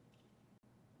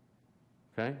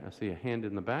 Okay, I see a hand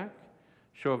in the back.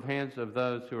 Show of hands of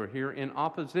those who are here in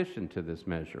opposition to this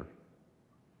measure.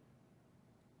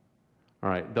 All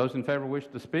right, those in favor wish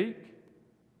to speak?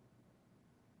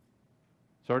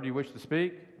 Sir, do you wish to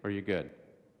speak, or are you good?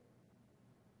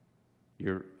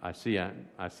 I see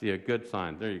a good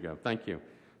sign. There you go. Thank you.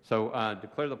 So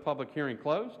declare the public hearing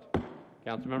closed.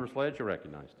 Councilmember Sledge, you're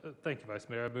recognized. Thank you, Vice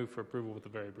Mayor. I move for approval with a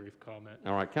very brief comment.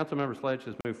 All right, Councilmember Sledge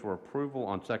has moved for approval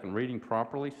on second reading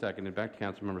properly. Seconded back to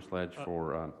Councilmember Sledge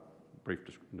for brief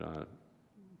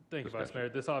Thank you, Vice Mayor.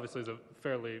 This obviously is you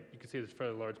can see there's a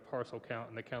fairly large parcel count,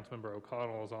 and the Councilmember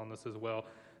O'Connell is on this as well.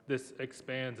 This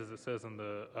expands, as it says in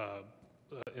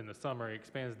the summary,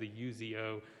 expands the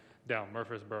UZO down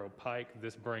Murfreesboro Pike.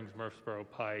 This brings Murfreesboro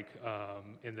Pike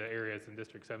in the areas in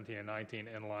District 17 and 19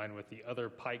 in line with the other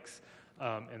pikes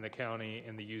in the county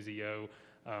in the UZO,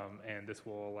 and this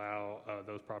will allow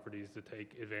those properties to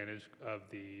take advantage of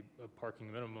the parking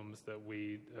minimums that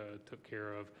we took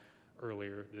care of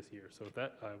earlier this year. So with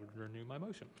that, I would renew my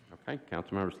motion. Okay,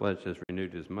 Councilmember Sledge has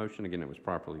renewed his motion. Again, it was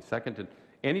properly seconded.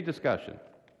 Any discussion?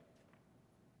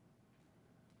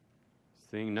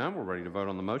 Seeing none, we're ready to vote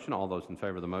on the motion. All those in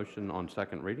favor of the motion on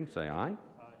second reading say aye.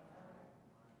 Aye.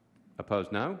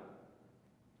 Opposed, no.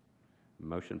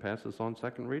 Motion passes on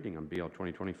second reading on BL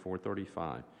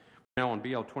 2020-435. Now on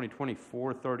BL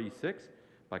 2020-436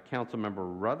 by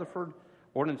Councilmember Rutherford,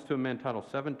 ordinance to amend Title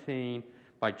 17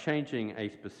 by changing a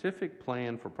specific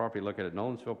plan for property located at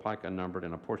Nolensville Pike unnumbered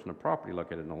and a portion of property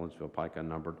located at Nolensville Pike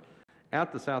unnumbered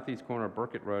at the southeast corner of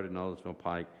Burkett Road and Nolensville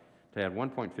Pike to add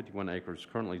 1.51 acres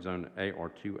currently zoned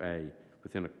A-R2A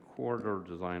within a corridor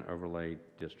design overlay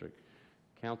district.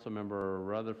 Councilmember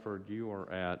Rutherford, you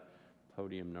are at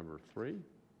podium number 3.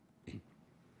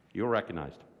 You're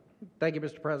recognized. Thank you,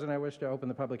 Mr. President. I wish to open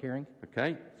the public hearing.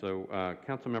 Okay, so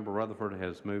Councilmember Rutherford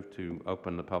has moved to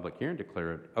open the public hearing,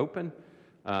 declare it open.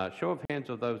 Show of hands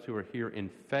of those who are here in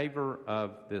favor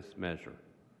of this measure.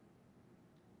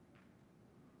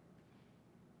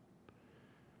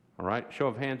 All right, show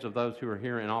of hands of those who are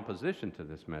here in opposition to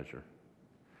this measure.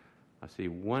 I see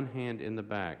one hand in the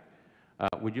back.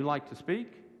 Would you like to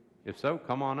speak? If so,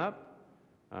 come on up.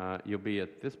 You'll be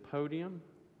at this podium.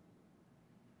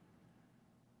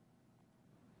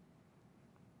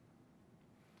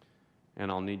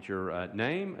 And I'll need your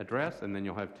name, address, and then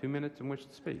you'll have 2 minutes in which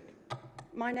to speak.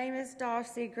 My name is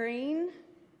Darcy Green.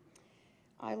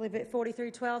 I live at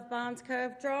 4312 Barnes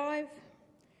Cove Drive,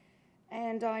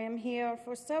 and I am here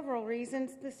for several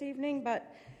reasons this evening,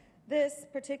 but this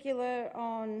particular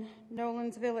on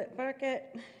Nolensville at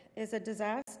Burkett is a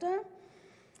disaster.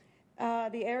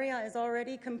 The area is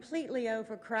already completely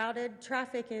overcrowded.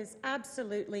 Traffic is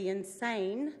absolutely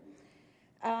insane.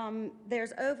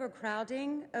 There's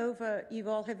overcrowding. You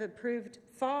all have approved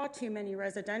far too many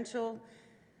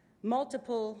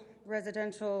multiple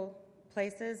residential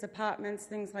places, apartments,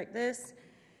 things like this.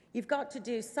 You've got to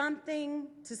do something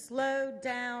to slow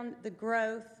down the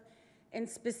growth in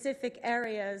specific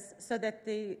areas so that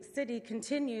the city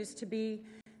continues to be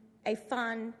a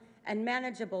fun and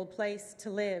manageable place to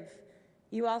live.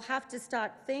 You all have to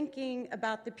start thinking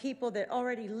about the people that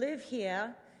already live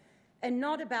here and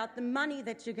not about the money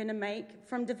that you're going to make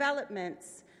from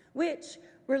developments, which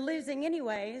we're losing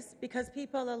anyways because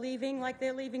people are leaving like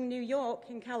they're leaving New York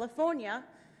and California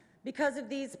because of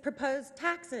these proposed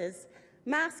taxes,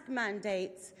 mask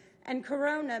mandates, and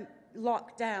corona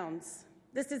lockdowns.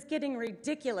 This is getting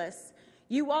ridiculous.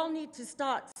 You all need to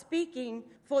start speaking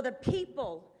for the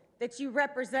people that you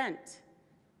represent,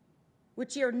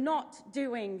 which you're not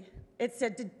doing. It's a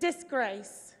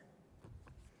disgrace.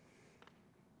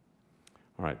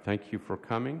 All right, thank you for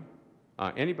coming.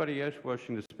 Anybody else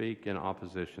wishing to speak in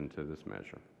opposition to this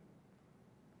measure?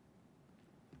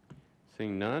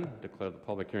 Seeing none, declare the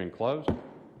public hearing closed.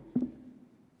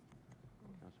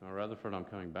 Councilmember Rutherford, I'm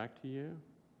coming back to you.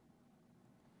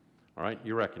 All right,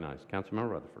 you're recognized.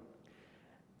 Councilmember Rutherford.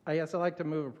 Yes, I'd like to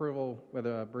move approval with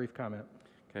a brief comment.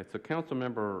 Okay, so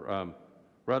Councilmember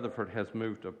Rutherford has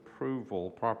moved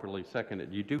approval, properly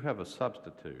seconded. You do have a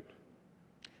substitute.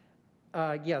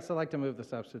 Yes, I'd like to move the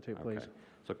substitute, please. Okay.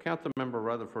 So Councilmember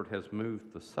Rutherford has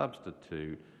moved the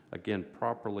substitute, again,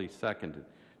 properly seconded.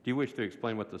 Do you wish to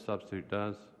explain what the substitute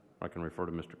does? Or I can refer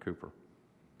to Mr. Cooper.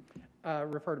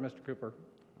 Refer to Mr. Cooper.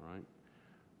 All right.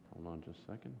 Hold on just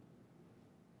a second.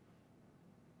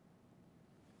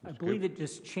 I believe it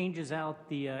just changes out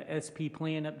the SP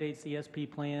plan, updates the SP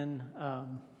plan.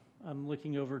 I'm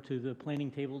looking over to the planning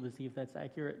table to see if that's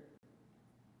accurate.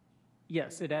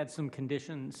 Yes, it adds some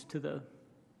conditions to the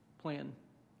plan.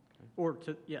 Okay. Or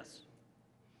to, yes.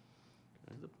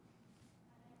 Okay.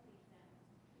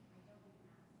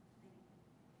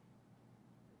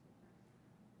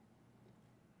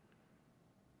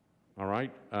 All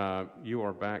right. You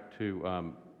are back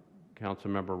to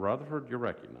Councilmember Rutherford. You're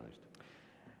recognized.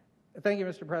 Thank you,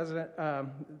 Mr. President.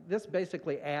 This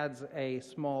basically adds a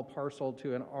small parcel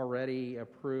to an already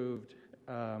approved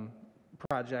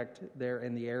project there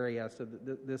in the area, so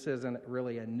this isn't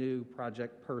really a new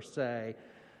project per se,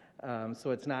 so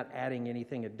it's not adding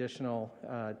anything additional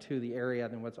to the area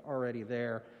than what's already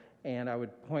there. And I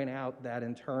would point out that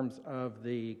in terms of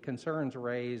the concerns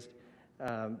raised,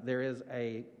 there is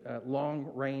a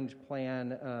long-range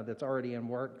plan that's already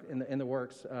in the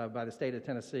works by the state of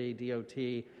Tennessee,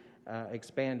 DOT,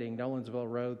 expanding Nolensville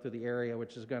Road through the area,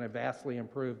 which is going to vastly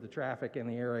improve the traffic in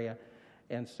the area.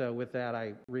 And so with that,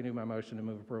 I renew my motion to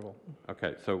move approval.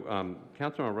 Okay, so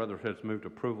Councilmember Rutherford has moved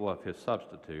approval of his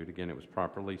substitute. Again, it was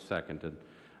properly seconded.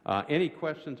 Any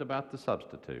questions about the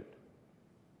substitute?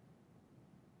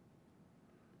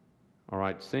 All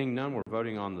right, seeing none, we're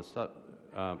voting on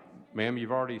the ma'am,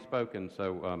 you've already spoken,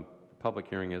 so the public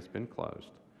hearing has been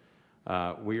closed.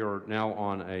 We are now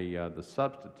on the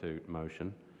substitute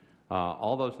motion.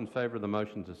 All those in favor of the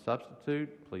motion to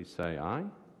substitute, please say aye.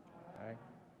 Aye.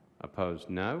 Opposed,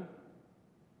 no.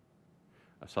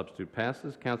 A substitute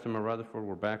passes. Councilmember Rutherford,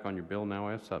 we're back on your bill now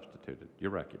as substituted.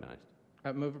 You're recognized.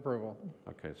 Move approval.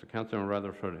 Okay, so Councilmember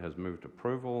Rutherford has moved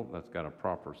approval. That's got a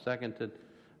proper seconded.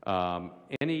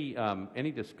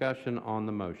 Any discussion on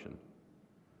the motion?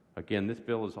 Again, this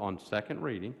bill is on second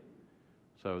reading,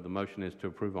 so the motion is to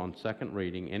approve on second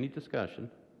reading. Any discussion?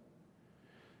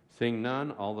 Seeing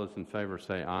none, all those in favor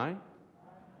say aye.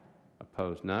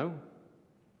 Opposed, no.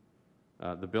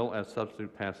 The bill as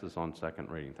substitute passes on second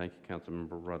reading. Thank you,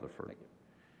 Councilmember Rutherford. Thank you.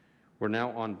 We're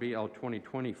now on BL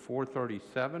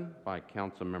 2020-437 by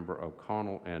Councilmember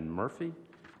O'Connell and Murphy.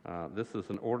 This is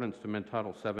an ordinance to amend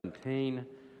Title 17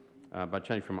 by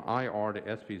changing from IR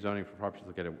to SP zoning for properties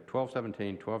located at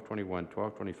 1217, 1221,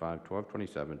 1225,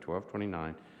 1227,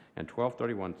 1229, and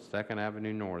 1231 2nd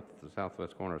Avenue North, the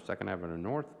southwest corner of 2nd Avenue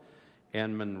North,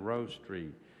 and Monroe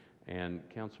Street. And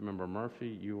Councilmember Murphy,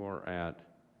 you are at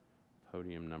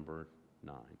podium number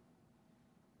 9.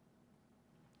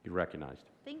 You're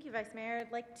recognized. Thank you, Vice Mayor.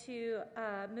 I'd like to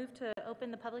move to open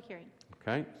the public hearing.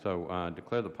 Okay, so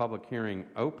declare the public hearing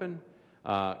open.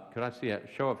 Could I see a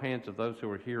show of hands of those who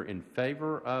are here in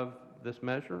favor of this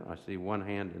measure? I see one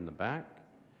hand in the back.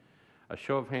 A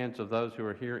show of hands of those who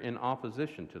are here in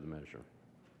opposition to the measure.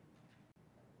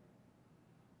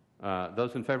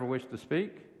 Those in favor wish to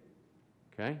speak?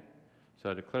 Okay,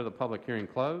 so I declare the public hearing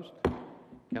closed.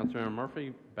 Councilmember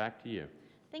Murphy, back to you.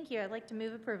 Thank you. I'd like to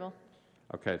move approval.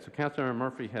 Okay, so Councilmember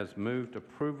Murphy has moved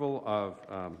approval of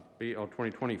BL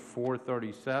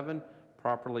 2020-437,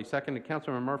 properly seconded.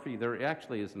 Councilmember Murphy, there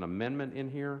actually is an amendment in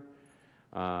here.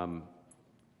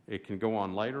 It can go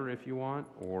on later if you want,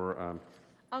 or...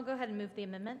 I'll go ahead and move the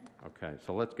amendment. Okay,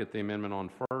 so let's get the amendment on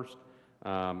first.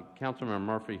 Councilmember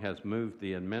Murphy has moved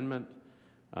the amendment,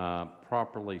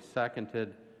 properly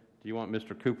seconded. Do you want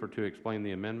Mr. Cooper to explain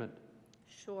the amendment?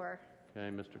 Sure.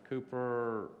 Okay, Mr.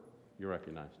 Cooper, you're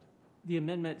recognized. The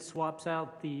amendment swaps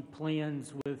out the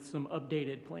plans with some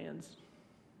updated plans.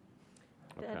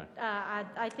 Okay.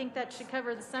 I think that should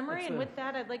cover the summary, and with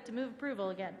that, I'd like to move approval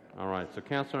again. All right, so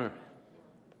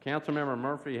Councilmember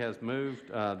Murphy has moved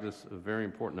this very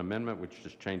important amendment, which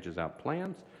just changes out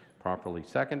plans, properly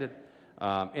seconded.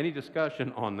 Any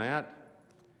discussion on that?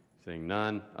 Seeing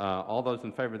none. All those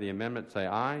in favor of the amendment say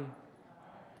aye.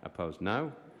 Opposed,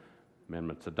 no.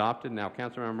 Amendment's adopted. Now,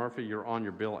 Councilmember Murphy, you're on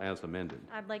your bill as amended.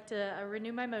 I'd like to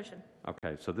renew my motion.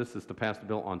 Okay, so this is to pass the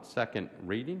bill on second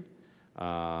reading.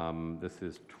 This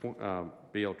is BL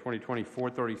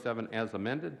 2020-437 as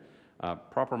amended.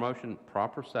 Proper motion,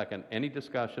 proper second. Any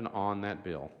discussion on that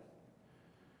bill?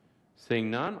 Seeing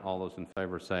none, all those in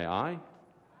favor say aye.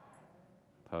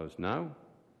 Opposed, no.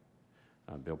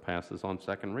 Bill passes on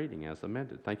second reading as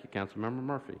amended. Thank you, Councilmember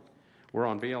Murphy. We're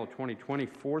on BL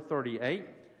 2020-438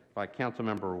 by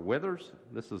Councilmember Withers.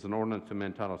 This is an ordinance to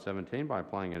amend Title 17 by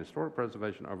applying a historic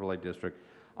preservation overlay district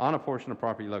on a portion of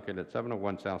property located at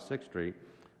 701 South 6th Street,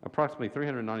 approximately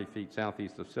 390 feet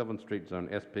southeast of Sylvan Street, Zone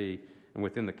SP, and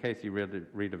within the Casey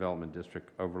Redevelopment District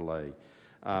overlay.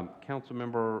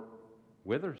 Councilmember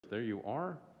Withers, there you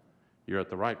are. You're at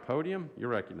the right podium. You're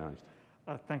recognized.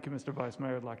 Thank you, Mr. Vice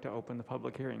Mayor. I'd like to open the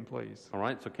public hearing, please. All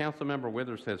right, so Councilmember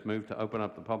Withers has moved to open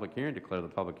up the public hearing, declare the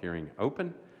public hearing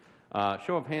open.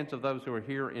 Show of hands of those who are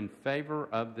here in favor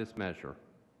of this measure.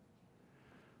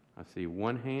 I see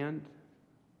one hand.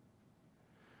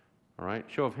 All right,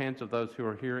 show of hands of those who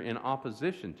are here in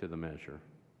opposition to the measure.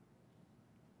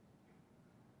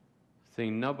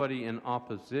 Seeing nobody in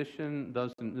opposition,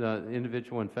 does the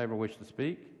individual in favor wish to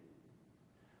speak?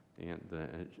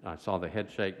 And I saw the head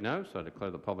shake no, so I declare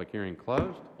the public hearing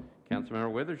closed.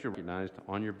 Councilmember Withers, you're recognized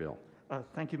on your bill.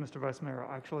 Thank you, Mr. Vice Mayor.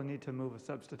 I actually need to move a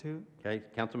substitute. Okay,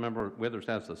 Councilmember Withers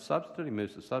has a substitute. He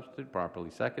moves the substitute, properly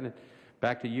seconded.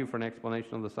 Back to you for an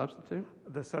explanation of the substitute.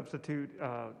 The substitute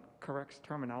corrects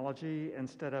terminology.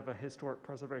 Instead of a historic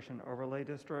preservation overlay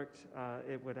district,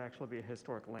 it would actually be a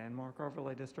historic landmark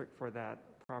overlay district for that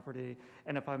property.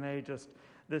 And if I may, just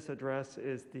this address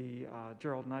is the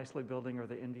Gerald Nicely building, or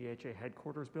the NDHA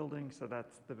headquarters building. So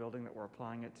that's the building that we're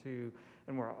applying it to.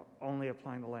 And we're only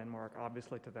applying the landmark,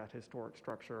 obviously, to that historic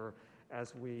structure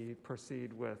as we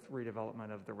proceed with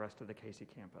redevelopment of the rest of the Casey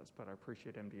campus. But I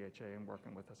appreciate MDHA and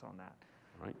working with us on that.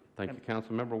 All right. Thank you,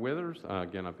 Councilmember Withers.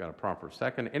 Again, I've got a proper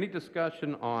second. Any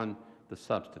discussion on the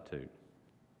substitute?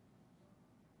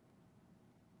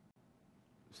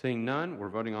 Seeing none, we're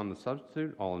voting on the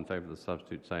substitute. All in favor of the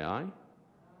substitute say aye.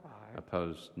 Aye.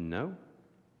 Opposed, no.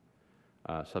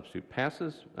 Substitute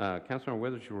passes. Councilmember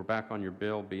Withers, you were back on your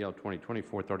bill, BL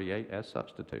 2020-438, as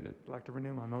substituted. I'd like to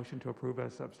renew my motion to approve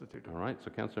as substituted. All right,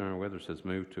 so Councilmember Withers has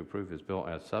moved to approve his bill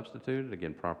as substituted,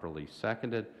 again properly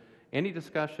seconded. Any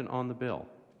discussion on the bill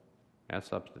as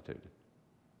substituted?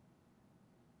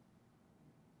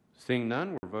 Seeing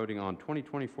none, we're voting on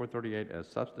 2020-438 as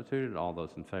substituted. All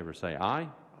those in favor say aye.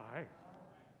 Aye.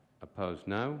 Opposed,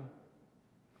 no.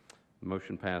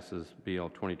 Motion passes. BL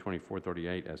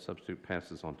 2020-438 as substitute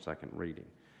passes on second reading.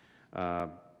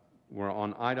 We're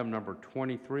on item number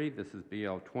 23. This is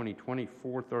BL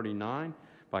 2020-439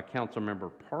 by Councilmember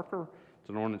Parker. It's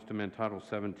an ordinance to amend Title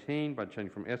 17 by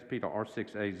changing from SP to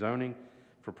R6A zoning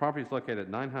for properties located at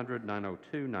 900,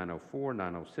 902, 904,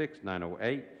 906,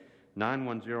 908,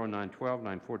 910, 912,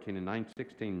 914, and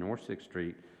 916 North 6th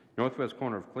Street, northwest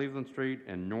corner of Cleveland Street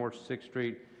and North 6th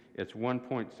Street. It's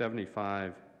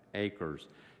 1.75 acres.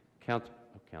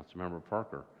 Councilmember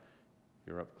Parker,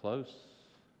 you're up close.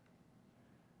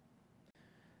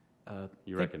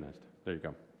 You're recognized. There you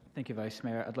go. Thank you, Vice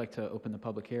Mayor. I'd like to open the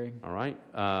public hearing. All right.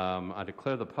 I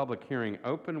declare the public hearing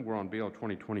open. We're on BL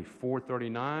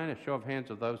 2020-439. A show of hands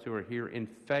of those who are here in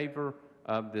favor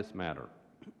of this matter.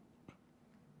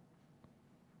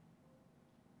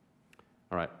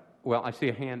 All right. Well, I see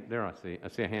a hand there. I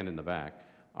see a hand in the back.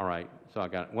 All right. So I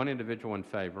got one individual in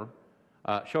favor.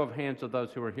 Show of hands of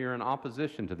those who are here in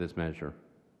opposition to this measure.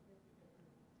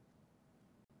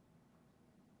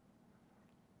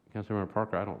 Councilmember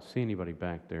Parker, I don't see anybody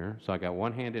back there. So I got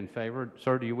one hand in favor.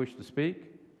 Sir, do you wish to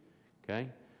speak? Okay.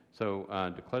 So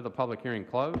declare the public hearing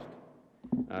closed.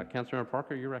 Councilmember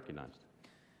Parker, you're recognized.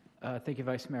 Thank you,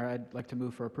 Vice Mayor. I'd like to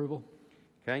move for approval.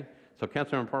 Okay, so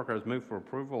Councilmember Parker has moved for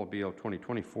approval of BL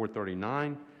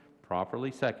 2020-439,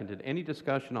 properly seconded. Any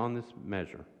discussion on this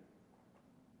measure?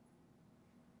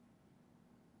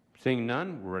 Seeing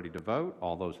none, we're ready to vote.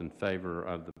 All those in favor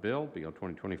of the bill, BL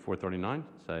 2020-439,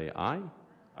 say aye.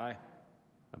 Aye.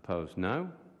 Opposed, no.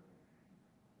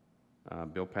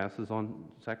 Bill passes on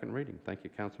second reading. Thank you,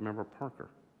 Councilmember Parker.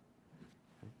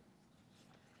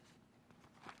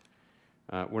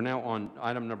 We're now on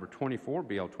item number 24,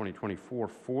 BL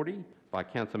 2020-440, by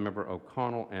Councilmember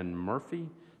O'Connell and Murphy.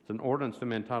 It's an ordinance to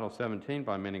amend Title 17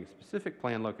 by amending a specific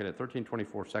plan located at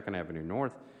 1324 2nd Avenue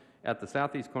North at the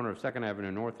southeast corner of 2nd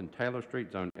Avenue North and Taylor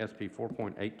Street, zone SP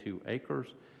 4.82 acres.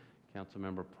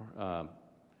 Councilmember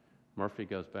Murphy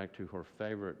goes back to her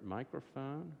favorite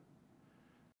microphone.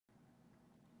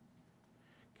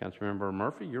 Councilmember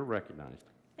Murphy, you're recognized.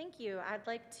 Thank you. I'd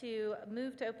like to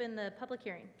move to open the public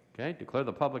hearing. Okay, declare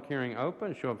the public hearing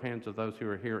open. Show of hands of those who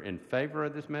are here in favor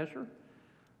of this measure.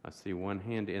 I see one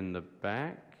hand in the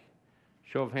back.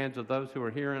 Show of hands of those who are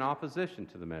here in opposition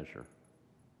to the measure.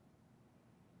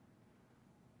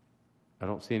 I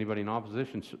don't see anybody in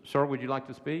opposition. Sir, would you like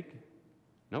to speak?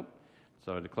 Nope.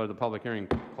 So I declare the public hearing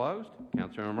closed.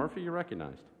 Councilmember Murphy, you're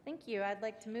recognized. Thank you. I'd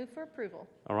like to move for approval.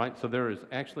 All right, so there is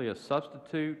actually a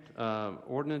substitute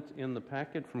ordinance in the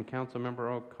packet from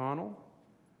Councilmember O'Connell.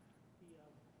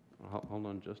 Hold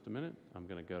on just a minute. I'm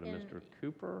going to go to Mr.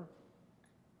 Cooper.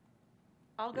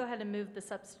 I'll go ahead and move the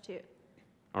substitute.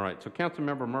 All right, so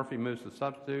Councilmember Murphy moves the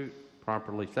substitute,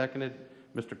 properly seconded.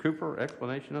 Mr. Cooper,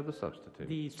 explanation of the substitute.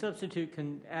 The substitute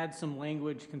can add some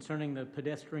language concerning the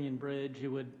pedestrian bridge. It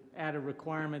would add a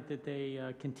requirement that they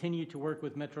continue to work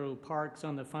with Metro Parks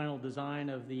on the final design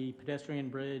of the pedestrian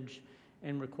bridge,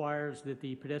 and requires that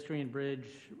the pedestrian bridge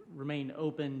remain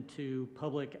open to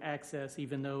public access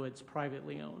even though it's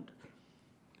privately owned.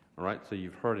 All right, so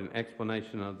you've heard an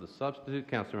explanation of the substitute.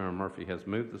 Councilmember Murphy has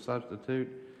moved the substitute.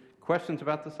 Questions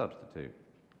about the substitute?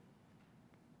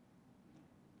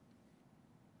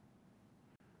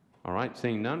 All right,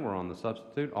 seeing none, we're on the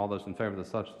substitute. All those in favor of the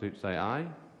substitute say aye.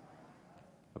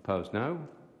 Opposed, no.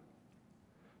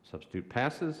 Substitute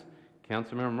passes.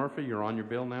 Councilmember Murphy, you're on your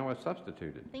bill now as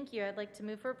substituted. Thank you. I'd like to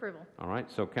move for approval. All right,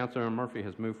 so Councilmember Murphy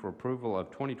has moved for approval of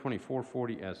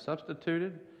 2020-440 as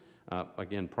substituted.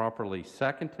 Again, properly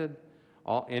seconded.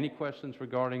 Any questions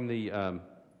regarding the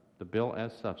bill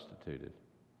as substituted?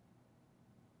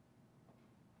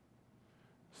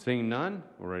 Seeing none,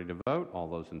 we're ready to vote. All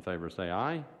those in favor say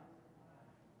aye.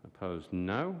 Opposed,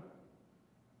 no.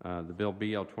 The bill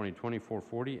BL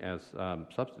 2020-440 as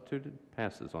substituted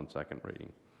passes on second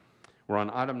reading. We're on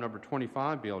item number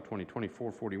 25, BL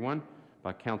 2020-441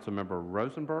 by Councilmember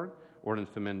Rosenberg. Ordinance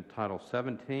to amend Title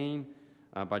 17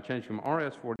 by changing from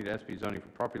RS40 to SP zoning for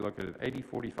property located at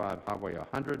 8045 Highway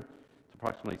 100. It's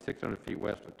approximately 600 feet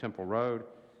west of Temple Road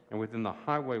and within the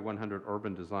Highway 100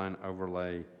 Urban Design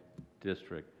Overlay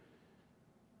District.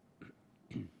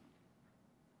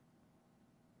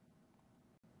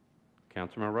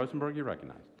 Councilmember Rosenberg, you're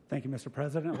recognized. Thank you, Mr.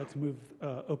 President. Let's move,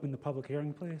 open the public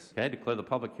hearing, please. Okay, declare the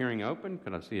public hearing open.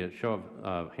 Could I see a show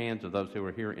of hands of those who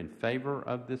are here in favor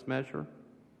of this measure?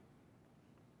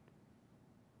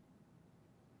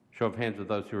 Show of hands of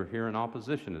those who are here in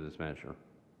opposition to this measure.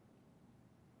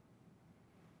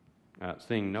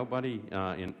 Seeing nobody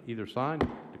in either side,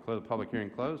 declare the public hearing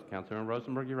closed. Councilmember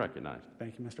Rosenberg, you're recognized.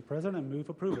 Thank you, Mr. President. Move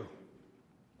approval.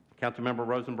 Councilmember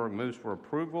Rosenberg moves for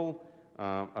approval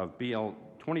of BL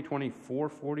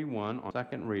 2020-441 on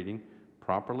second reading,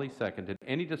 properly seconded.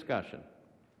 Any discussion?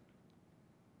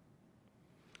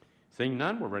 Seeing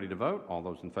none, we're ready to vote. All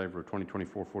those in favor of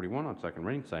 2020-441 on second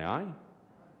reading, say aye.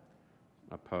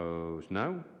 Opposed,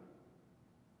 no.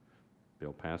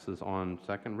 Bill passes on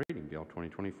second reading, BL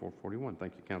 2020-441.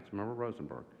 Thank you, Councilmember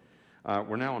Rosenberg.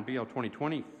 We're now on BL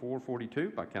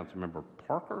 2020-442 by Councilmember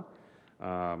Parker.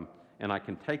 And I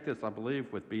can take this, I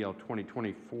believe, with BL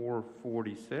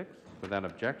 2020-446 without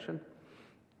objection.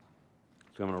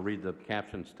 So I'm going to read the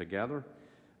captions together.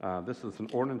 This is an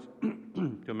ordinance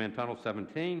to amend Title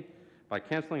 17 by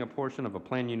canceling a portion of a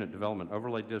Plan Unit Development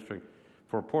Overlay District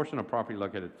for a portion of property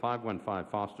located at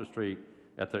 515 Foster Street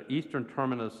at the eastern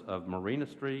terminus of Marina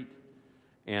Street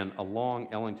and along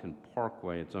Ellington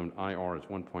Parkway. Its own IR is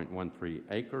 1.13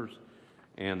 acres.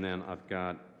 And then I've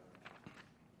got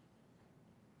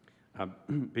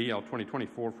BL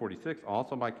 2020-446,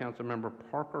 also by Councilmember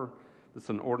Parker. This is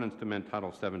an ordinance to amend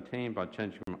Title 17 by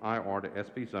changing from IR to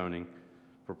SP zoning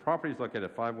for properties located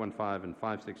at 515 and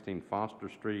 516 Foster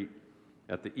Street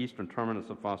at the eastern terminus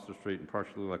of Foster Street and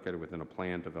partially located within a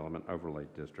planned development overlay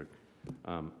district.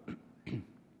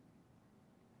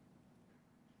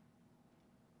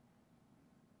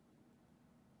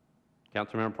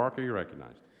 Councilmember Parker, you're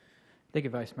recognized. Thank you,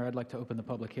 Vice Mayor. I'd like to open the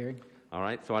public hearing. All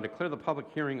right, so I declare the public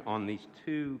hearing on these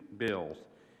two bills.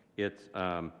 It's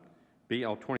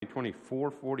BL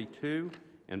 2020-442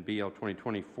 and BL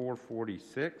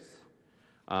 2020-446.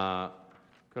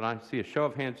 Could I see a show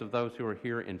of hands of those who are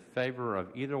here in favor of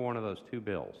either one of those two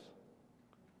bills?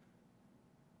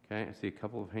 Okay, I see a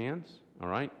couple of hands. All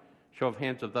right. Show of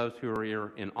hands of those who are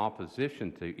here in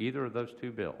opposition to either of those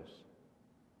two bills.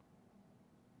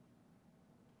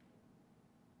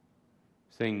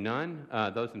 Seeing none,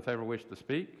 those in favor wish to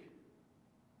speak?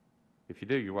 If you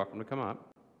do, you're welcome to come up.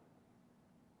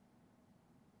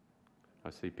 I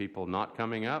see people not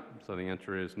coming up, so the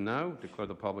answer is no. Declare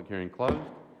the public hearing closed.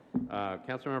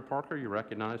 Councilmember Parker, you're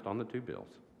recognized on the two bills.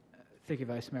 Thank you,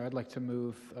 Vice Mayor. I'd like to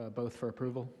move both for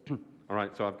approval. All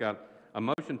right, so I've got a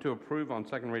motion to approve on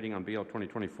second reading on BL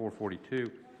 2020-442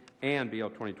 and BL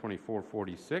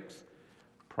 2020-446.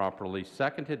 Properly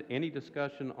seconded. Any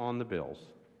discussion on the bills?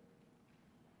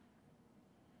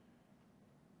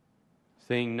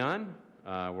 Seeing none,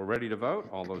 we're ready to vote.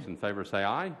 All those in favor say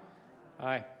aye.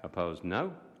 Aye. Opposed,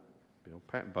 no.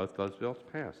 Both those bills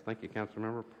pass. Thank you,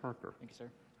 Councilmember Parker. Thank you, sir.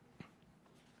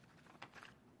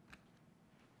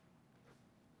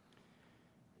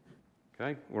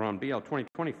 Okay, we're on BL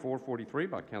 2020-443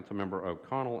 by Councilmember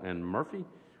O'Connell and Murphy.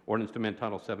 Ordinance to amend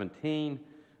Title 17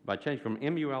 by change from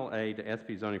MULA to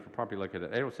SP zoning for property located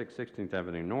at 806 16th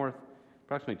Avenue North,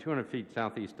 approximately 200 feet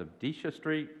southeast of Desha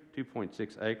Street,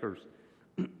 2.6 acres,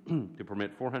 to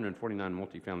permit 449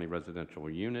 multifamily residential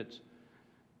units.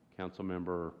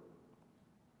 Councilmember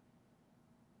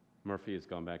Murphy has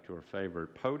gone back to her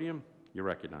favorite podium. You're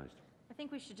recognized. I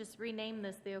think we should just rename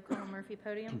this the O'Connell-Murphy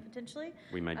Podium, potentially.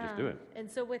 We may just do it. And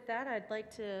so with that, I'd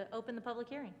like to open the public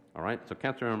hearing. All right, so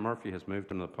Councilmember Murphy has moved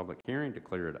into the public hearing.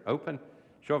 Declare it open.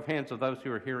 Show of hands of those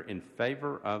who are here in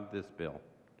favor of this bill.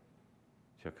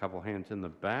 See a couple hands in the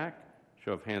back.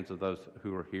 Show of hands of those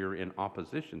who are here in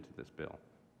opposition to this bill.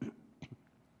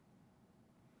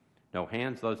 No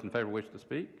hands. Those in favor wish to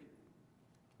speak?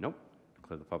 Nope.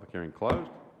 Declare the public hearing closed.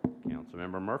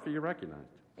 Councilmember Murphy, you're recognized.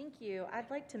 Thank you. I'd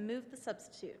like to move the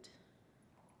substitute.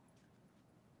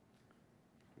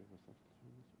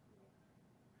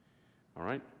 All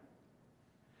right.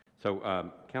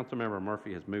 So Councilmember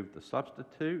Murphy has moved the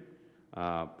substitute,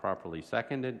 properly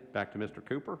seconded. Back to Mr.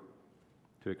 Cooper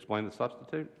to explain the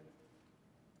substitute.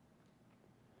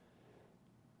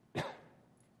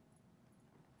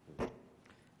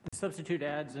 The substitute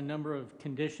adds a number of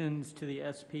conditions to the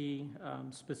SP,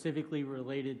 specifically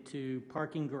related to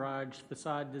parking garage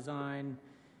facade design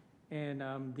and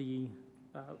the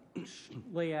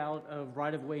layout of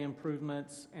right-of-way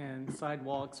improvements and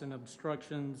sidewalks and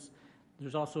obstructions.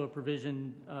 There's also a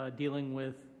provision dealing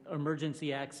with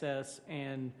emergency access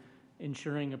and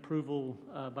ensuring approval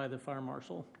by the fire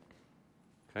marshal.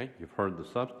 Okay, you've heard the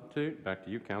substitute. Back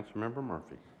to you, Councilmember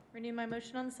Murphy. Renew my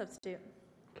motion on the substitute.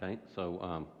 Okay,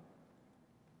 so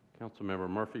Councilmember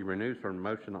Murphy renews her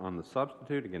motion on the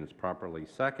substitute. Again, it's properly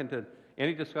seconded.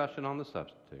 Any discussion on the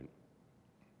substitute?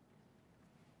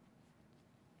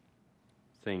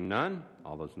 Seeing none,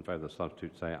 all those in favor of the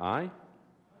substitute say aye.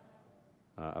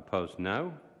 Opposed,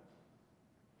 no.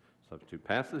 Substitute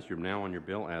passes. You're now on your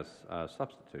bill as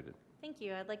substituted. Thank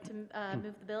you. I'd like to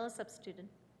move the bill as substituted.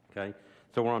 Okay,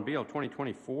 so we're on BL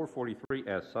 2020-443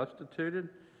 as substituted.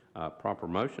 Proper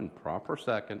motion, proper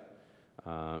second.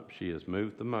 She has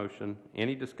moved the motion.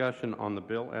 Any discussion on the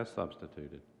bill as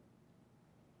substituted?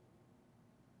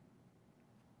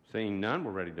 Seeing none,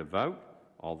 we're ready to vote.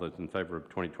 All those in favor of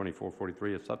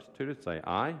 2020-443 as substituted say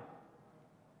aye.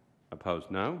 Opposed,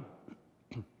 no.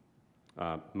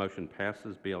 Motion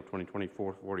passes. BL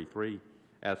 2020-443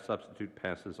 as substitute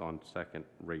passes on second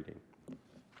reading.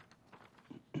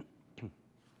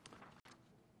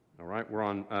 All right, we're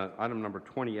on item number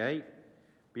 28,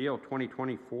 BL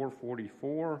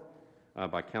 2020-444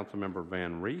 by Councilmember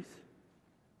Van Rees.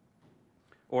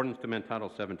 Ordinance to amend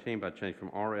Title 17 by change from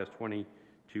RS 20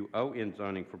 to ON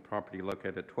zoning for property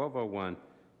located at 1201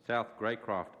 South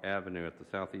Graycroft Avenue at the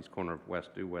southeast corner of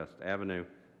West Due West Avenue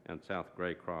and South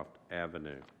Graycroft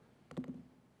Avenue.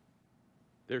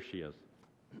 There she is.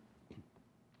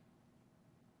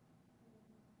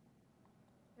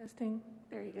 Testing.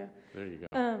 There you go. There you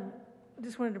go.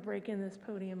 Just wanted to break in this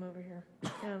podium over here.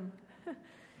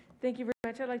 Thank you very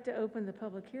much. I'd like to open the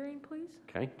public hearing, please.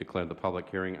 Okay, declare the public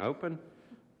hearing open.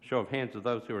 Show of hands of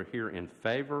those who are here in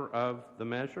favor of the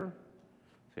measure.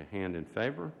 See a hand in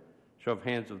favor. Show of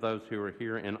hands of those who are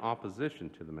here in opposition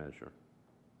to the measure.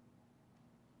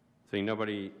 Seeing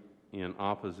nobody in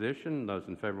opposition, those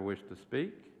in favor wish to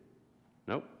speak?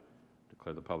 Nope.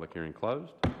 Declare the public hearing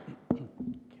closed.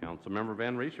 Councilmember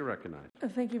Van Rees, you're recognized.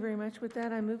 Thank you very much. With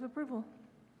that, I move approval.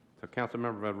 So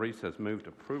Councilmember Van Rees has moved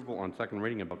approval on second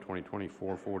reading of Bill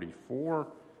 2020-444,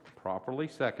 properly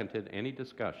seconded. Any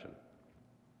discussion?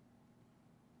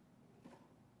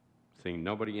 Seeing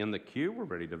nobody in the queue, we're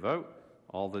ready to vote.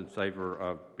 All in favor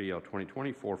of Bill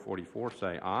 2020-444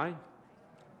 say aye.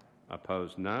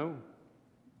 Opposed, no.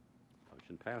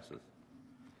 Motion passes.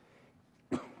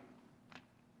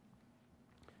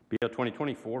 Bill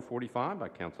 2020-445 by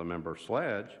Councilmember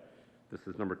Sledge. This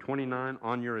is number 29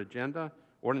 on your agenda.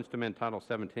 Ordinance to amend Title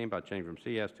 17 by changing from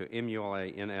CS to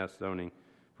MULA-NS zoning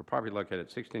for property located at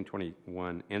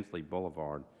 1621 Ensley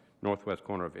Boulevard, northwest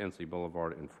corner of Ensley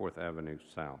Boulevard and 4th Avenue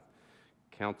South.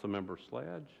 Councilmember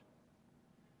Sledge.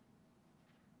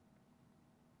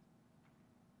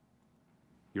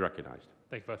 You're recognized.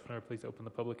 Thank you, Vice Mayor. Please open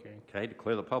the public hearing. Okay,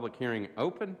 declare the public hearing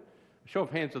open. A show of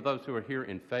hands of those who are here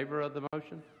in favor of the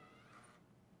motion.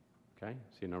 Okay,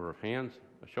 see a number of hands.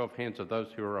 A show of hands of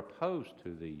those who are opposed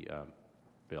to the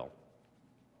bill.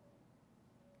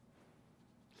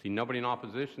 See nobody in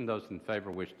opposition. Those in favor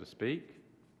wish to speak.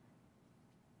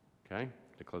 Okay,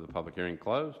 declare the public hearing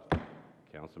closed.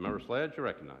 Councilmember Sledge, you're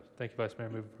recognized. Thank you, Vice Mayor.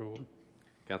 Move approval.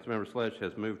 Councilmember Sledge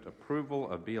has moved approval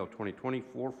of Bill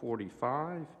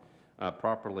 2020-445,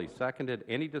 properly seconded.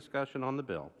 Any discussion on the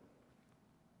bill?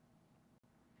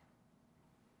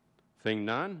 Seeing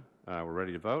none, we're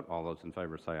ready to vote. All those in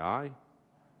favor say aye.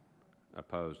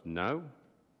 Opposed, no.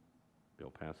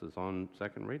 Bill passes on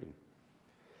second reading.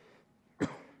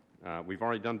 We've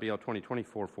already done Bill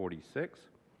 2020-446.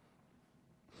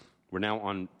 We're now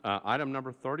on item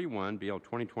number 31, Bill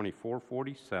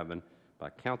 2020-447 by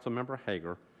Councilmember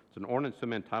Hager. It's an ordinance to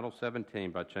amend Title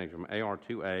 17 by changing from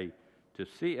AR2A to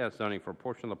CS zoning for a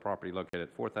portion of the property located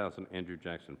at 4000 Andrew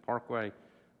Jackson Parkway.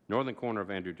 Northern corner of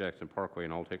Andrew Jackson Parkway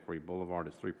and Old Hickory Boulevard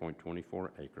is 3.24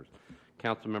 acres.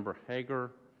 Councilmember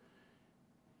Hager,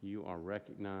 you are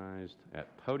recognized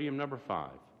at podium number 5.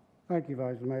 Thank you,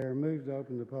 Vice Mayor. Move to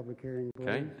open the public hearing, please.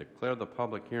 Okay, declare the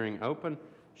public hearing open.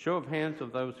 Show of hands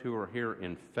of those who are here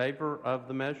in favor of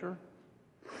the measure.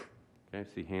 Okay,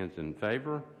 see hands in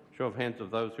favor. Show of hands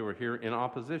of those who are here in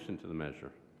opposition to the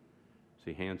measure.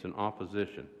 See hands in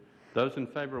opposition. Those in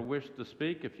favor wish to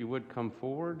speak, if you would come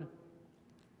forward.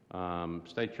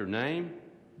 State your name,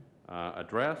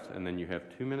 address, and then you have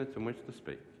 2 minutes in which to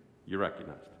speak. You're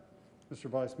recognized. Mr.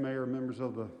 Vice Mayor, members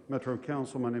of the Metro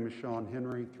Council, my name is Sean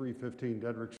Henry, 315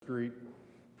 Dedrick Street.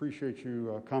 Appreciate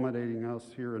you accommodating us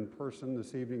here in person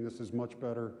this evening. This is much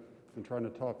better than trying to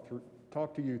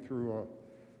talk to you through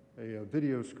a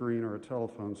video screen or a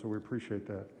telephone, so we appreciate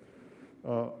that.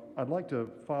 I'd like to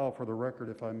file for the record,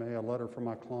 if I may, a letter from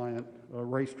my client,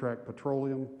 Racetrack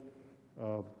Petroleum.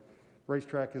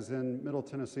 Racetrack is in Middle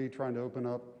Tennessee trying to open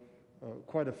up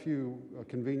quite a few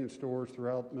convenience stores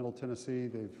throughout Middle Tennessee.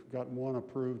 They've got one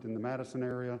approved in the Madison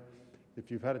area.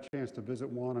 If you've had a chance to visit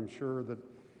one, I'm sure that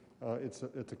it's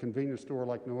a convenience store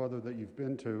like no other that you've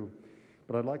been to.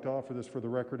 But I'd like to offer this for the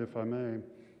record, if I may.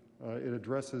 It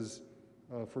addresses,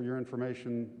 for your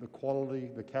information, the quality,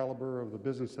 the caliber of the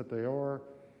business that they are,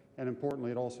 and importantly,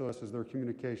 it also addresses their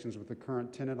communications with the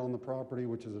current tenant on the property,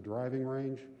 which is a driving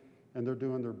range, and they're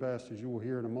doing their best, as you will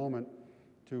hear in a moment,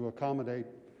 to accommodate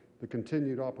the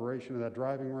continued operation of that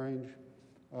driving range.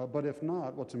 But if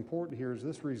not, what's important here is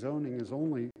this rezoning is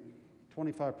only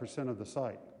 25% of the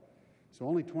site. So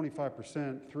only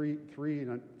 25%, three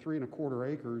and a quarter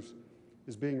acres,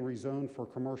 is being rezoned for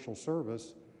commercial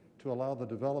service to allow the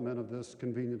development of this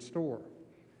convenience store.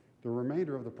 The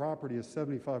remainder of the property is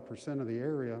 75% of the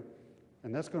area,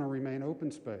 and that's going to remain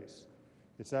open space.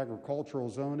 It's agricultural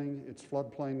zoning, it's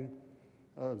floodplain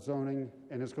zoning,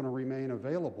 and it's going to remain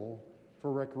available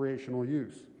for recreational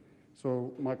use.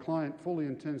 So my client fully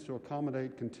intends to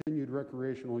accommodate continued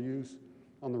recreational use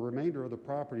on the remainder of the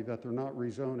property that they're not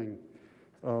rezoning.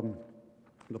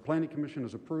 The Planning Commission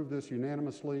has approved this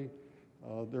unanimously.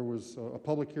 There was a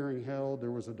public hearing held.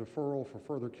 There was a deferral for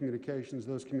further communications.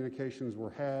 Those communications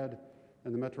were had,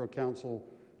 and the Metro Council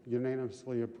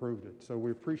unanimously approved it. So we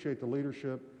appreciate the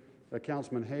leadership that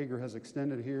Councilman Hager has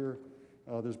extended here.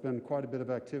 There's been quite a bit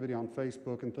of activity on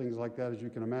Facebook and things like that, as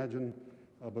you can imagine.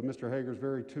 But Mr. Hager's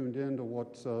very tuned in to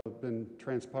what's been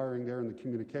transpiring there in the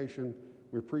communication.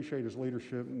 We appreciate his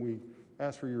leadership, and we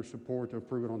ask for your support to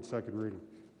approve it on second reading.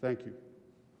 Thank you.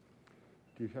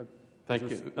 Do you have? Thank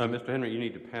you. Mr. Henry, you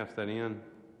need to pass that in.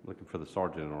 Looking for the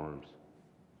sergeant at arms.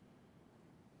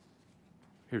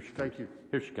 Here she comes. Thank you.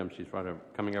 Here she comes. She's right over,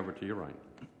 coming over to your right.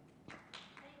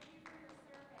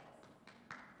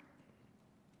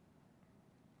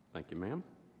 Thank you, ma'am.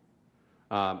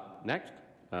 Next,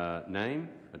 name,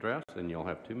 address, and you'll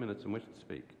have 2 minutes in which to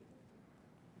speak.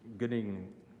 Good evening.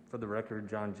 For the record,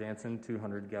 John Jansen,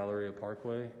 200 Galleria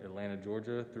Parkway, Atlanta,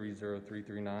 Georgia,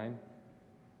 30339.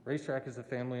 Racetrack is a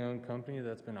family-owned company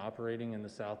that's been operating in the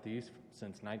Southeast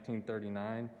since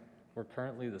 1939. We're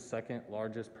currently the second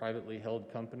largest privately held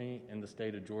company in the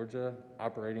state of Georgia,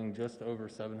 operating just over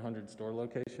 700 store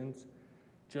locations.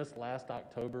 Just last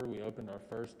October, we opened our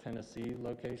first Tennessee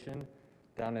location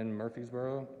down in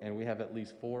Murfreesboro, and we have at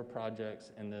least 4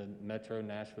 projects in the Metro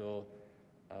Nashville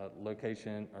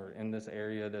location or in this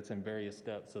area that's in various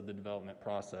steps of the development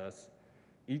process.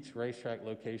 Each racetrack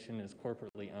location is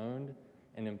corporately owned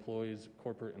and employs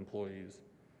corporate employees.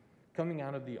 Coming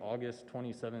out of the August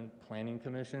 27th Planning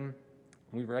Commission,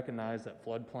 we recognize that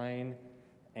floodplain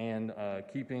and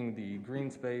keeping the green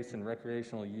space and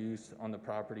recreational use on the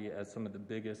property as some of the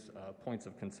biggest points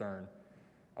of concern.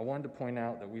 I wanted to point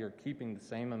out that we are keeping the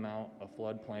same amount of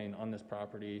floodplain on this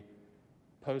property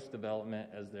post-development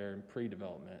as there in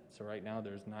pre-development. So right now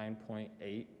there's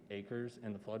 9.8 acres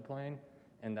in the floodplain,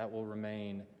 and that will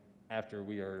remain after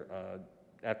we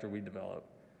develop.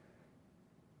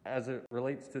 As it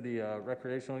relates to the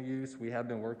recreational use, we have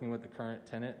been working with the current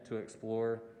tenant to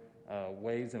explore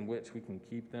ways in which we can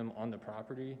keep them on the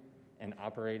property and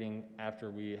operating after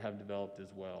we have developed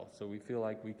as well. So we feel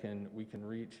like we can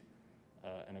reach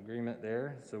an agreement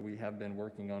there. So we have been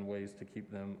working on ways to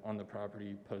keep them on the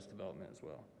property post-development as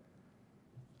well.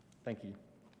 Thank you.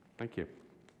 Thank you.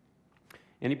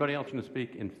 Anybody else want to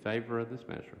speak in favor of this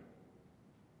measure?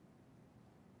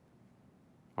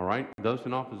 All right, those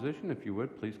in opposition, if you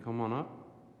would, please come on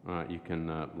up. You can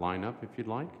line up if you'd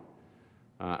like.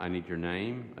 I need your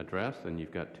name, address, and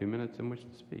you've got 2 minutes in which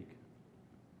to speak.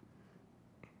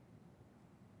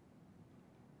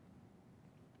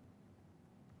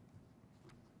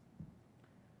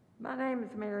 My name is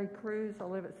Mary Cruz. I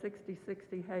live at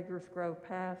 6060 Hagers Grove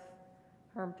Pass,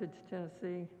 Hermitage,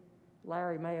 Tennessee.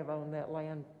 Larry may have owned that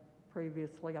land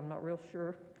previously. I'm not real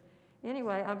sure.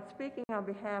 Anyway, I'm speaking on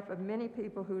behalf of many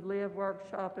people who live, work,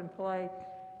 shop, and play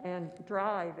and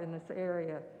drive in this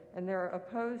area, and they're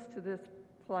opposed to this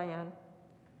plan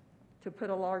to put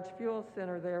a large fuel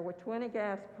center there with 20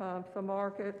 gas pumps, a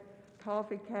market,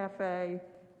 coffee cafe,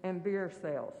 and beer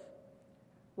sales.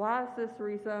 Why is this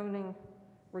rezoning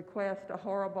request a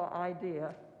horrible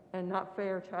idea and not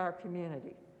fair to our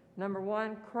community? Number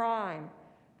one, crime.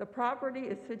 The property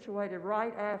is situated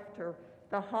right after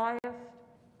the highest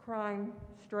crime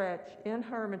stretch in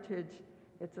Hermitage.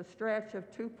 It's a stretch of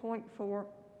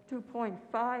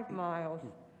 2.5 miles.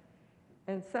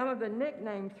 And some of the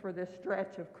nicknames for this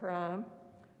stretch of crime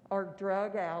are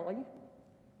Drug Alley,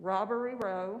 Robbery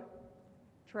Row,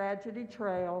 Tragedy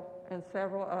Trail, and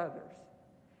several others.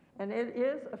 And it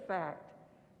is a fact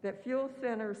that fuel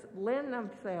centers lend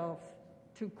themselves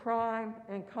to crime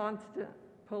and constant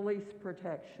police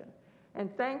protection.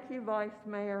 And thank you, Vice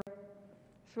Mayor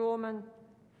Schulman,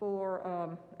 for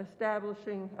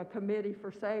establishing a committee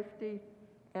for safety,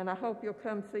 and I hope you'll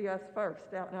come see us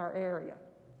first out in our area.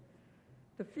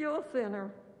 The fuel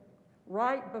center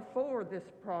right before this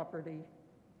property,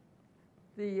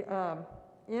 the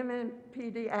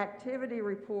MNPD activity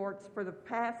reports for the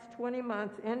past 20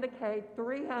 months indicate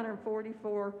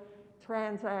 344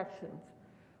 transactions,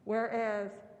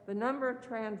 whereas the number of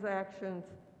transactions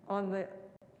on the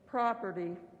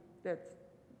property that's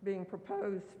being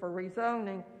proposed for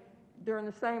rezoning during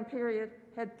the same period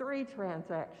had 3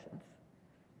 transactions.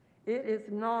 It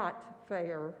is not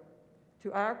fair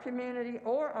to our community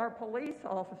or our police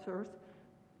officers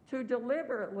to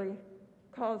deliberately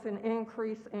cause an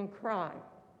increase in crime.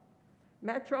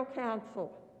 Metro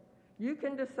Council, you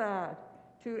can decide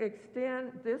to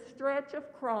extend this stretch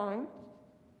of crime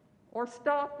or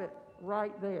stop it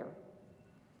right there.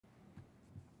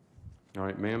 All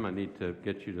right, ma'am, I need to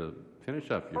get you to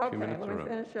finish up. Your 2 minutes are up. Okay, let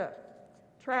me finish up.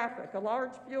 Traffic. A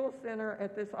large fuel center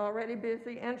at this already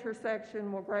busy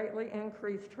intersection will greatly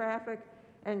increase traffic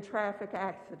and traffic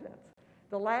accidents.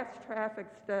 The last traffic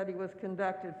study was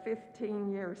conducted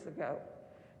 15 years ago.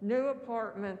 New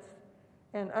apartments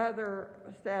and other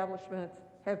establishments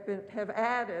have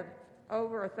added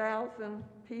over 1,000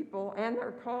 people and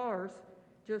their cars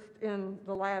just in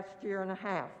the last year and a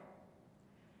half.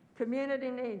 Community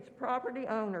needs. Property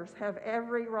owners have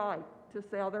every right to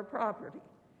sell their property.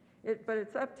 But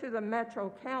it's up to the Metro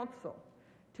Council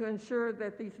to ensure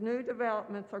that these new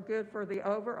developments are good for the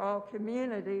overall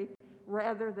community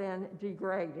rather than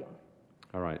degrading.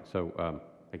 All right, so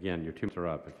again, your 2 minutes are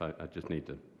up. I just need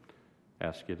to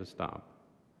ask you to stop.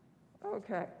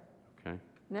 Okay. Okay.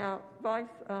 Now, Vice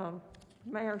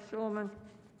Mayor Schulman,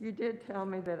 you did tell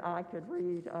me that I could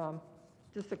read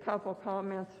just a couple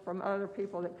comments from other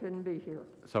people that couldn't be here.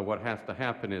 So what has to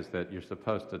happen is that you're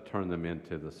supposed to turn them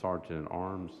into the sergeant at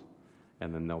arms,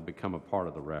 and then they'll become a part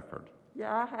of the record.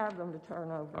 Yeah, I have them to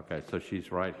turn over. Okay, so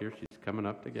she's right here. She's coming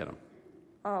up to get them.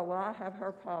 Oh, well, I have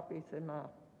her copies in my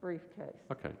briefcase.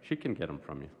 Okay, she can get them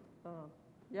from you.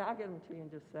 Yeah, I'll get them to you in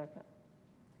just a second.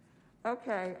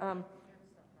 Okay.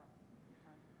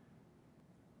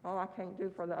 Oh, I can't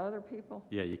do for the other people?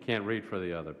 Yeah, you can't read for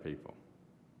the other people.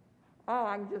 Oh,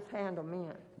 I can just hand them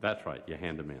in. That's right. You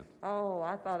hand them in. Oh,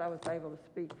 I thought I was able to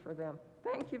speak for them.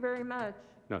 Thank you very much.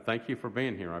 No, thank you for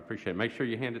being here. I appreciate it. Make sure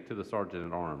you hand it to the sergeant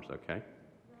at arms, okay?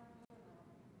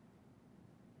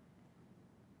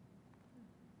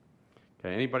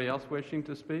 Okay, anybody else wishing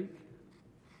to speak?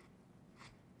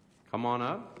 Come on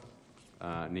up.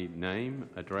 Need name,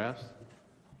 address.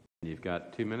 You've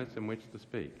got 2 minutes in which to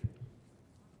speak.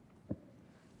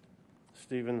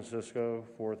 Stephen Cisco,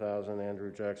 4000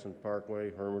 Andrew Jackson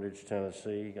Parkway, Hermitage,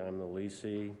 Tennessee. I'm the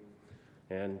leasee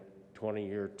and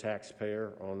 20-year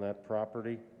taxpayer on that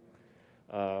property.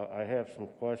 I have some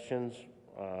questions.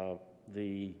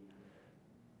 The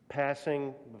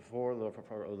passing before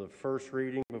the first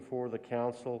reading before the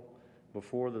council,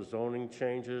 before the zoning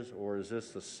changes, or is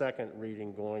this the second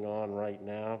reading going on right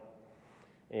now?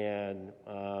 And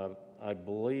I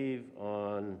believe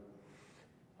on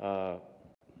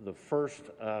the first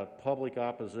public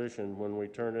opposition, when we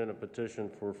turned in a petition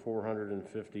for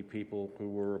 450 people who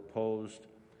were opposed,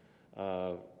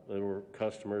 they were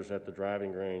customers at the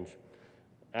driving range.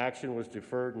 Action was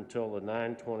deferred until the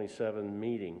 9/27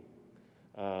 meeting,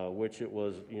 which it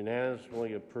was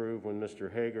unanimously approved when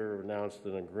Mr. Hager announced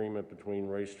an agreement between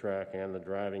racetrack and the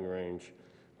driving range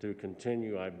to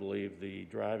continue, I believe, the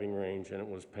driving range, and it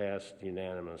was passed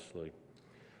unanimously.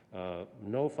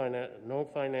 No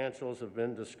financials have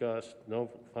been discussed, no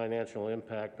financial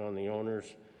impact on the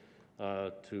owners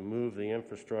to move the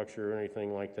infrastructure or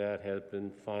anything like that has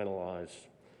been finalized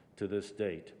to this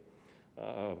date.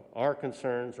 Our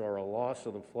concerns are a loss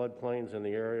of the floodplains in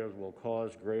the areas will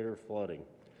cause greater flooding.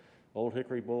 Old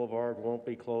Hickory Boulevard won't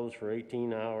be closed for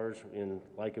 18 hours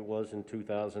like it was in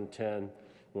 2010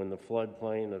 when the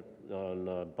floodplain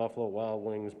on Buffalo Wild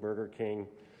Wings, Burger King,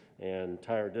 and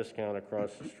Tire Discount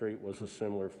across the street was a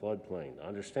similar floodplain. I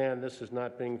understand this is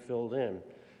not being filled in,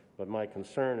 but my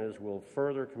concern is will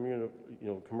further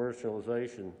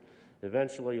commercialization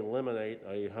eventually eliminate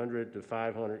a 100 to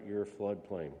 500 year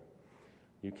floodplain.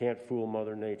 You can't fool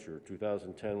Mother Nature.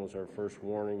 2010 was our first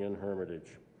warning in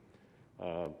Hermitage.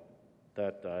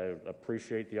 That I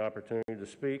appreciate the opportunity to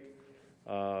speak.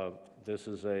 This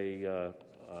is a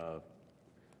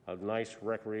nice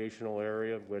recreational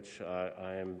area, which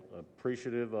I am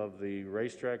appreciative of the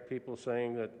racetrack people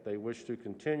saying that they wish to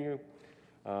continue.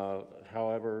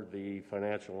 However, the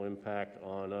financial impact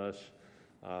on us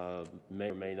may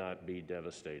or may not be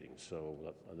devastating. So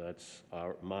that's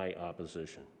my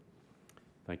opposition.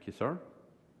 Thank you, sir.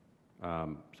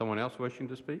 Someone else wishing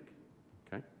to speak?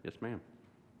 Okay. Yes, ma'am.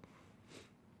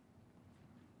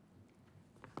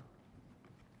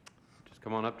 Just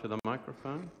come on up to the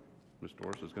microphone. Ms.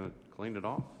 Doris is going to clean it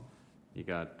off. You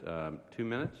got 2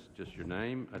 minutes, just your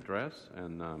name, address,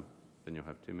 and then you'll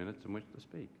have 2 minutes in which to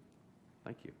speak.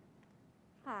 Thank you.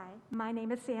 Hi, my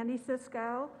name is Sandy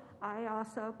Cisco. I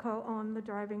also co-own the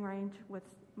driving range with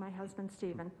my husband,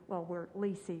 Stephen. Well, we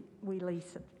lease it,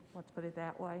 let's put it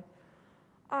that way.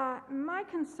 My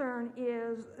concern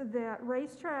is that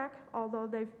racetrack, although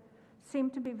they seem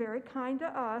to be very kind to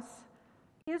us,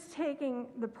 is taking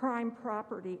the prime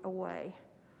property away.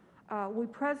 We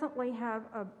presently have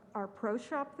our pro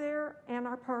shop there and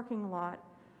our parking lot.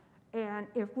 And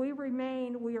if we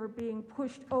remain, we are being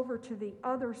pushed over to the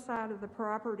other side of the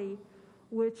property,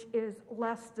 which is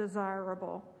less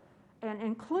desirable. And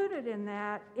included in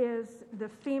that is the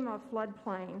FEMA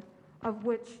floodplain, of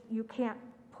which you can't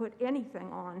put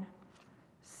anything on.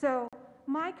 So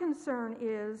my concern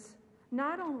is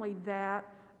not only that,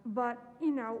 but,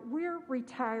 we're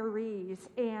retirees,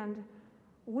 and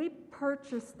we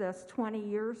purchased this 20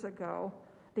 years ago,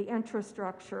 the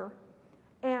infrastructure.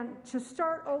 And to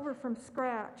start over from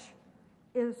scratch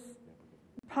is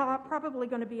probably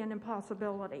going to be an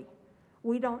impossibility.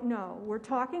 We don't know. We're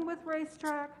talking with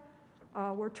racetrack.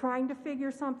 We're trying to figure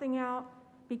something out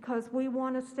because we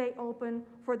want to stay open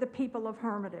for the people of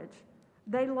Hermitage.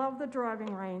 They love the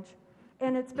driving range,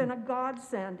 and it's been a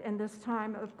godsend in this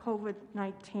time of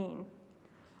COVID-19.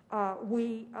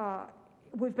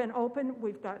 We've been open.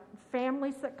 We've got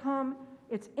families that come.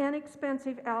 It's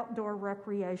inexpensive outdoor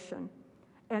recreation.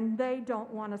 And they don't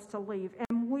want us to leave,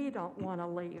 and we don't want to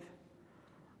leave.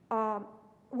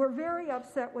 We're very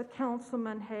upset with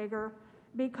Councilman Hager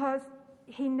because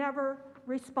he never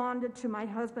responded to my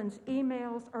husband's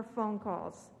emails or phone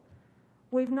calls.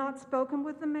 We've not spoken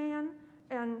with the man,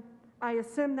 and I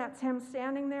assume that's him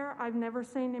standing there. I've never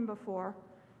seen him before.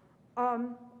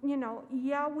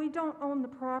 Yeah, we don't own the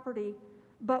property,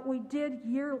 but we did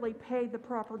yearly pay the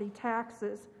property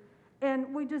taxes,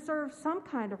 and we deserve some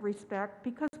kind of respect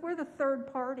because we're the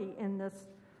third party in this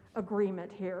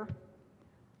agreement here.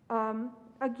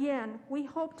 Again, we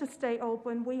hope to stay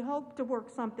open. We hope to work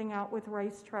something out with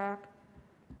Racetrack,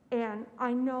 and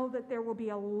I know that there will be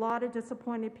a lot of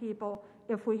disappointed people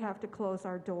if we have to close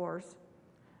our doors.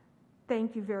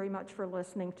 Thank you very much for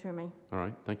listening to me. All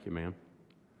right, thank you, ma'am.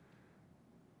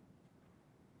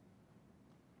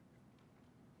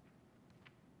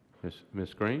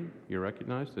 Ms. Green, you're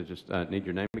recognized. I just need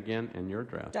your name again and your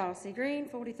address. Darcy Green,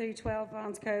 4312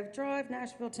 Barnes Cove Drive,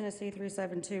 Nashville, Tennessee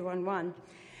 37211.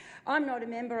 I'm not a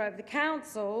member of the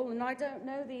council, and I don't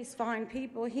know these fine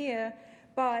people here,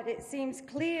 but it seems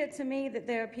clear to me that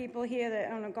there are people here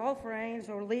that own a golf range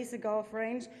or lease a golf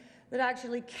range that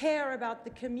actually care about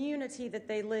the community that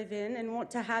they live in and want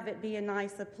to have it be a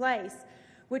nicer place,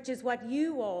 which is what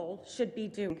you all should be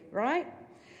doing, right?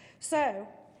 So,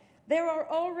 there are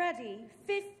already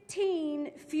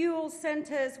 15 fuel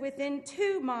centers within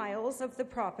 2 miles of the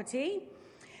property,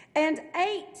 and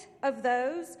 8 of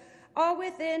those are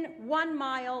within 1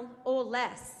 mile or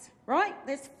less, right?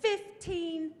 There's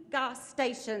 15 gas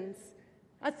stations.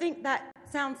 I think that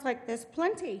sounds like there's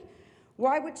plenty.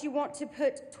 Why would you want to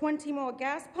put 20 more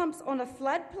gas pumps on a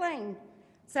floodplain?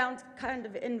 Sounds kind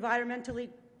of environmentally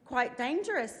quite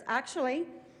dangerous, actually.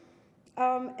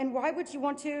 And why would you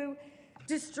want to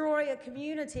destroy a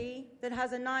community that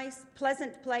has a nice,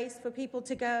 pleasant place for people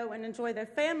to go and enjoy their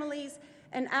families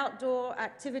and outdoor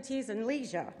activities and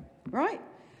leisure, right?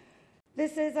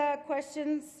 This is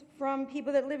questions from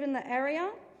people that live in the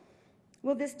area.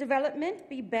 Will this development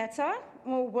be better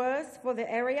or worse for the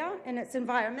area and its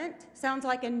environment? Sounds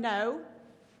like a no.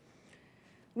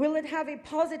 Will it have a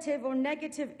positive or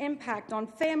negative impact on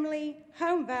family,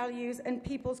 home values, and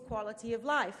people's quality of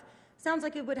life? Sounds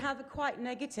like it would have a quite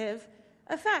negative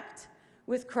effect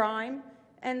with crime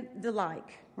and the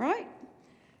like, right?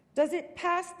 Does it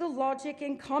pass the logic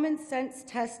and common sense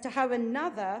test to have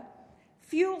another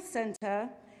fuel center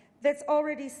that's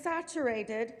already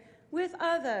saturated with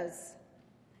others?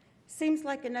 Seems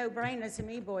like a no-brainer to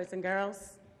me, boys and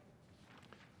girls.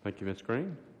 Thank you, Ms.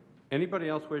 Green. Anybody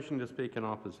else wishing to speak in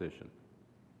opposition?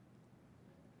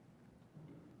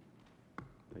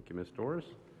 Thank you, Ms. Doris.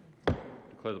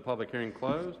 Declare the public hearing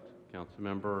closed.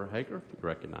 Councilmember Hager, you're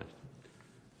recognized.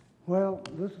 Well,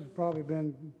 this has probably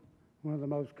been one of the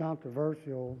most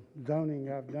controversial zoning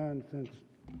I've done since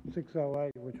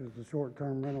 608, which was the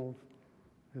short-term rentals,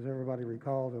 as everybody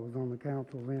recalls. It was on the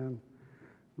council then.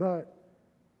 But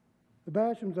the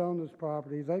Bashams own this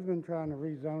property. They've been trying to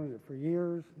rezone it for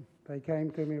years. They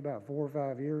came to me about 4 or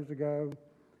 5 years ago,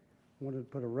 wanted to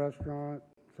put a restaurant,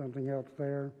 something else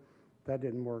there. That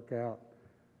didn't work out.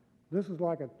 This is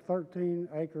like a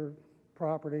 13-acre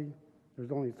property.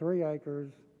 There's only 3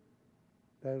 acres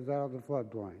that is out of the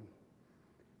floodplain.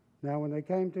 Now, when they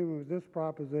came to me with this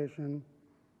proposition,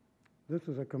 this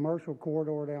is a commercial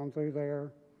corridor down through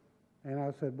there, and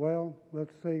I said, well,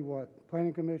 let's see what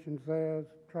Planning Commission says,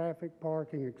 traffic,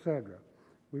 parking, etc.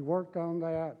 We worked on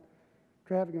that.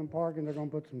 Traffic and parking, they're going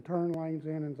to put some turn lanes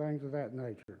in and things of that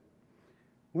nature.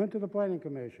 Went to the Planning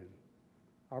Commission.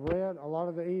 I read a lot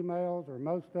of the emails, or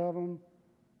most of them.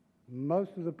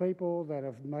 Most of the people that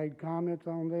have made comments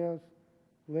on this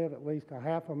live at least a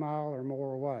half a mile or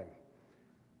more away.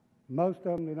 Most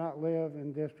of them do not live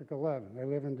in District 11. They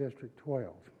live in District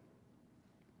 12.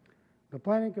 The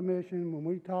Planning Commission, when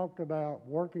we talked about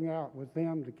working out with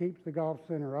them to keep the golf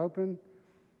center open,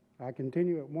 I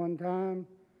continue at one time.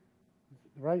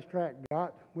 The racetrack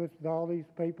got with all these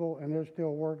people, and they're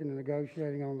still working and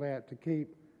negotiating on that to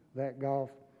keep that golf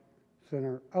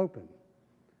center open.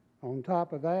 On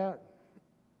top of that,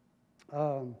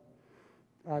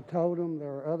 I told them there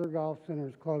are other golf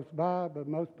centers close by, but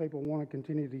most people want to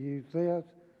continue to use this,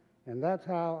 and that's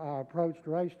how I approached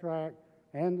Racetrack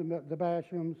and the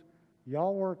Bashams.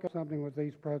 Y'all work out something with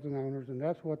these present owners, and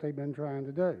that's what they've been trying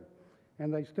to do,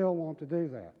 and they still want to do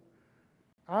that.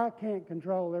 I can't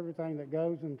control everything that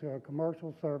goes into a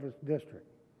commercial service district,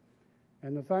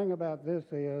 and the thing about this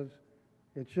is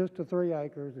it's just a 3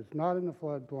 acres, it's not in the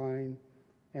floodplain,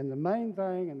 and the main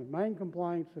thing and the main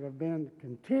complaints that have been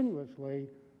continuously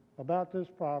about this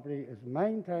property is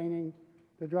maintaining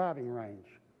the driving range.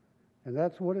 And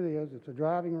that's what it is. It's a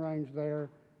driving range there,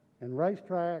 and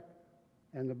Racetrack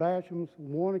and the Bashams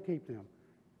want to keep them.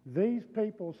 These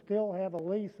people still have a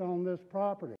lease on this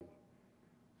property.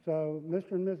 So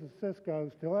Mr. and Mrs.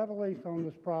 Cisco still have a lease on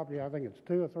this property. I think it's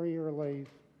 2 or 3 year lease.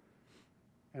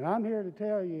 And I'm here to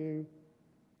tell you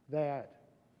that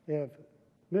if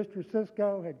Mr.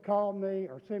 Cisco had called me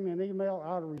or sent me an email,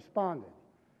 I would have responded.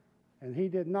 And he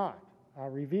did not. I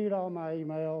reviewed all my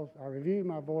emails, I reviewed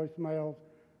my voicemails,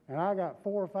 and I got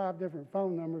 4 or 5 different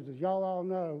phone numbers, as y'all all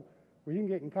know, where you can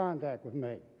get in contact with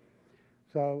me.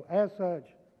 So as such,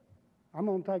 I'm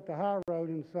going to take the high road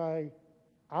and say,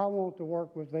 I want to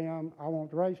work with them, I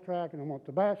want the racetrack, and I want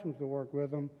the Bashams to work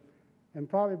with them, and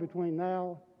probably between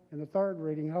now and the 3rd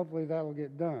reading, hopefully that will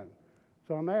get done.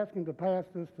 So I'm asking to pass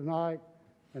this tonight,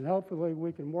 and hopefully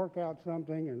we can work out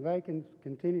something and they can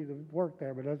continue to work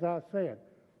there. But as I said,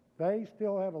 they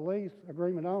still have a lease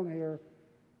agreement on here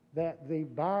that the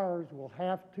buyers will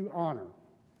have to honor.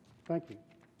 Thank you.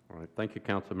 All right, thank you,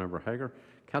 Councilmember Hager.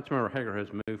 Councilmember Hager has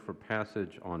moved for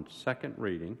passage on 2nd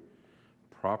reading,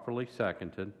 properly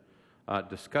seconded.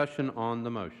 Discussion on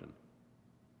the motion.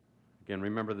 Again,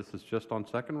 remember this is just on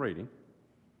 2nd reading.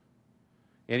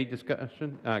 Any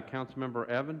discussion? Councilmember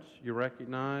Evans, you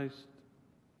recognized.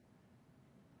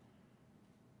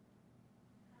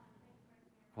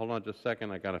 Hold on just a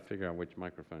second. I got to figure out which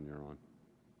microphone you're on.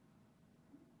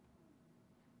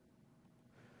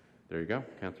 There you go,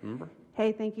 Councilmember.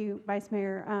 Hey, thank you, Vice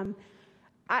Mayor.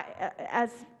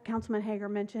 As Councilman Hager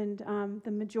mentioned,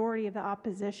 the majority of the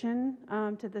opposition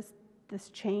to this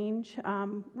change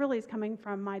really is coming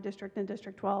from my district and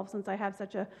District 12, since I have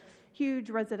such a huge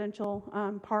residential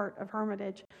part of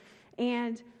Hermitage.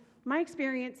 And my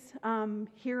experience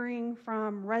hearing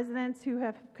from residents who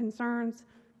have concerns,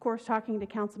 of course, talking to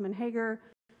Councilman Hager,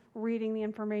 reading the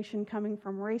information coming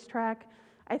from Racetrack,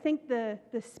 I think the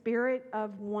spirit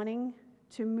of wanting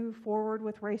to move forward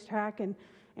with Racetrack and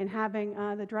having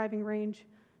the driving range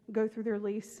go through their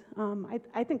lease,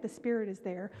 I think the spirit is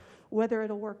there. Whether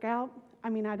it'll work out, I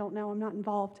mean, I don't know. I'm not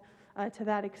involved to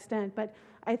that extent. But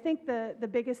I think the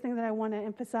biggest thing that I want to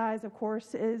emphasize, of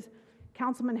course, is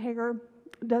Councilman Hager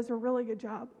does a really good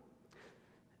job.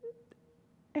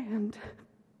 And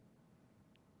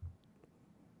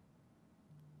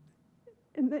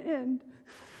in the end,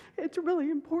 it's really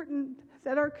important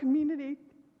that our community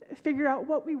figure out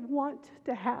what we want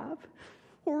to have.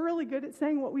 We're really good at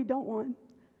saying what we don't want,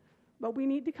 but we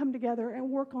need to come together and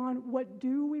work on what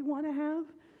do we want to have.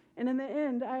 And in the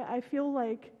end, I feel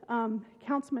like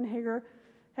Councilman Hager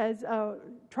has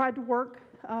tried to work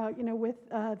with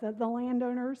the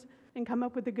landowners and come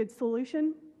up with a good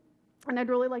solution. And I'd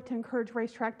really like to encourage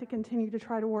Racetrack to continue to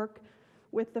try to work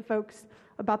with the folks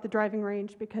about the driving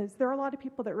range, because there are a lot of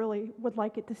people that really would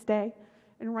like it to stay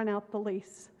and run out the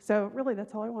lease. So really,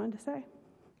 that's all I wanted to say.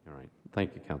 All right.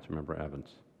 Thank you, Councilmember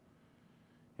Evans.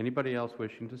 Anybody else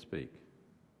wishing to speak?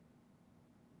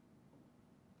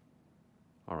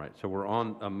 All right, so we're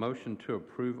on a motion to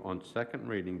approve on 2nd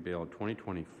reading Bill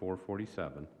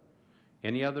 2020-447.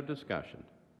 Any other discussion?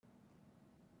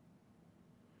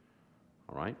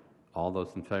 All right, all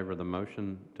those in favor of the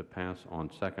motion to pass on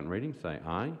 2nd reading say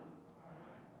aye.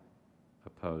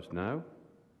 Opposed, no.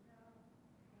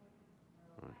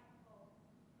 All right.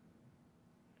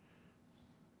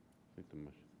 I think the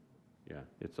motion, yeah,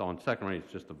 it's on 2nd reading,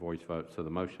 it's just a voice vote, so the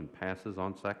motion passes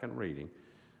on 2nd reading,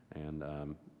 and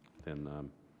then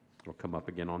we'll come up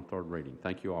again on 3rd reading.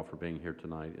 Thank you all for being here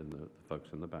tonight and the folks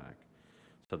in the back.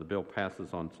 So the bill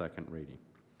passes on 2nd reading.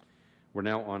 We're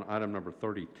now on item number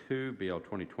 32, Bill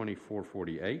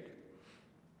 2020-448,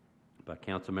 by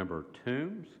Councilmember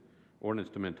Toombs. Ordinance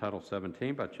to amend Title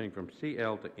 17 by changing from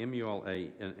CL to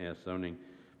MULA-NS zoning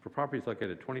for properties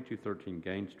located at 2213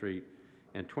 Gain Street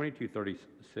and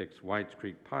 2236 Whites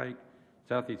Creek Pike,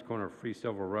 southeast corner of Free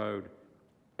Silver Road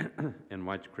and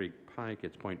Whites Creek Pike.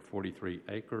 It's 0.43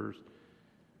 acres.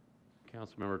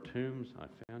 Councilmember Toombs, I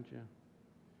found you.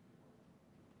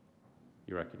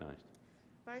 You're recognized.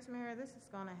 Vice Mayor, this is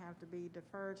going to have to be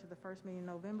deferred to the first meeting in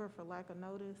November for lack of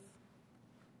notice.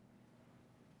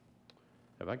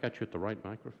 Have I got you at the right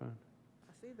microphone?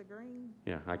 I see the green.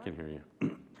 Yeah, I can hear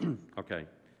you. Okay,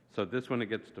 so this one, it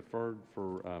gets deferred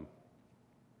for,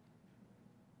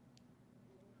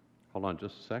 hold on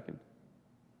just a second.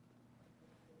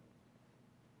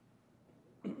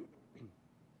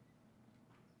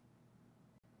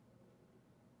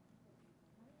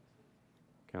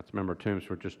 Councilmember Toombs,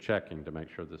 we're just checking to make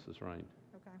sure this is right.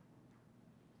 Okay.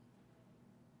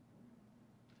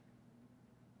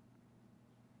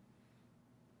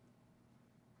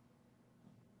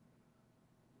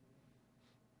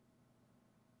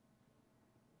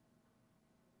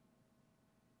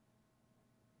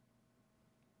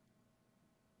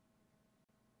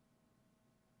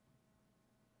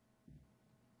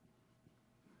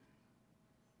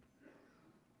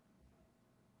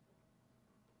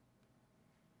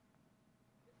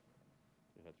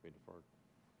 has to be deferred.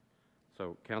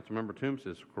 So Councilmember Toombs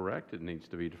is correct. It needs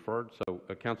to be deferred. So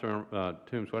Councilmember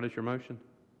Toombs, what is your motion?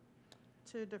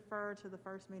 To defer to the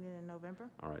first meeting in November.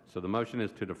 All right. So the motion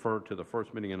is to defer to the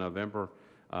first meeting in November.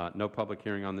 No public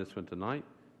hearing on this one tonight.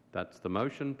 That's the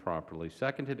motion, properly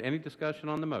seconded. Any discussion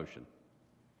on the motion?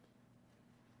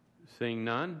 Seeing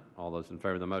none, all those in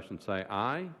favor of the motion say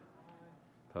aye.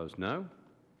 Opposed, no.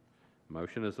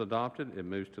 Motion is adopted. It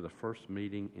moves to the first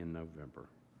meeting in November.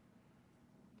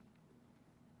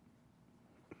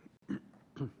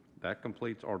 That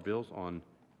completes our bills on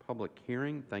public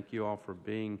hearing. Thank you all for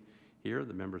being here.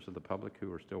 The members of the public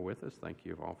who are still with us, thank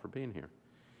you all for being here.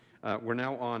 We're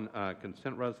now on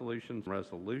consent resolutions.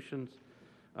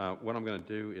 What I'm going to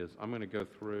do is I'm going to go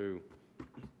through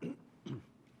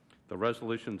the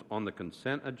resolutions on the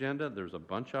consent agenda. There's a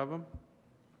bunch of them.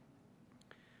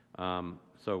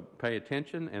 So pay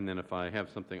attention, and then if I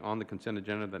have something on the consent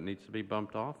agenda that needs to be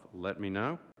bumped off, let me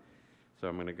know. So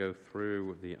I'm going to go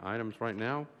through the items right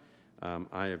now.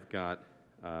 I have got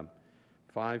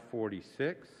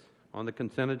 546 on the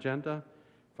consent agenda,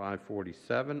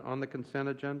 547 on the consent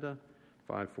agenda,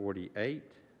 548,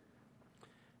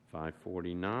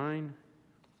 549,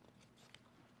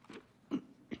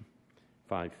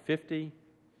 550,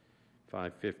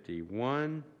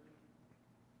 551,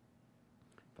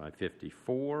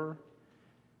 554,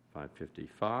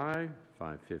 555,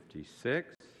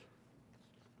 556,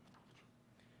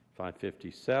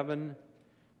 557,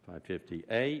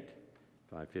 558,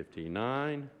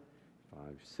 559,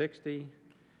 560,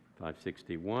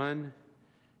 561,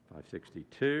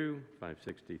 562,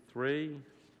 563,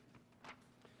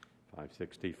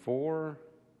 564,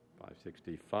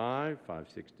 565,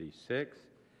 566,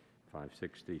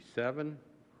 567,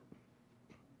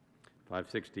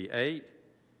 568,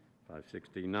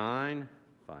 569,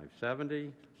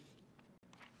 570,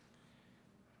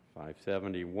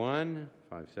 571,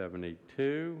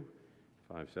 572,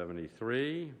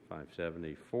 573,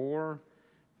 574,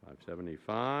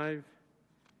 575,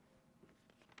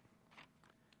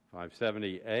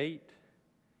 578,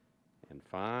 and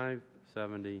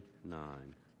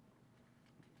 579.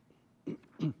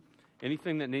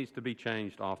 Anything that needs to be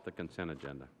changed off the consent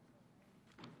agenda?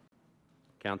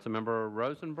 Councilmember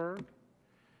Rosenberg,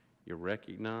 you're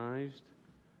recognized.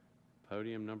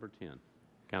 Podium number 10.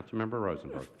 Councilmember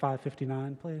Rosenberg.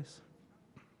 559, please.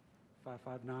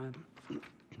 559.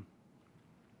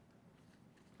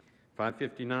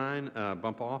 559,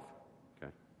 bump off?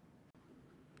 Okay.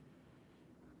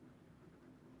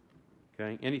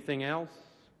 Okay, anything else?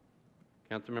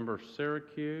 Councilmember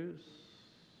Syracuse.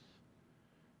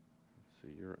 So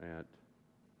you're at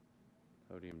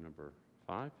podium number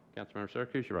 5. Councilmember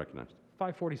Syracuse, you're recognized.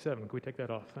 547, can we take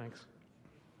that off? Thanks.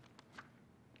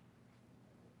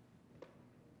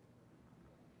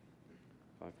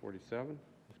 $547 is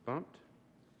bumped.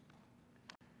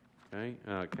 Okay,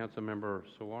 Councilmember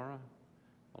Sawara,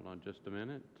 hold on just a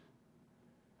minute.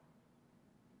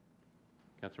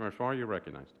 Councilmember Sawara, you're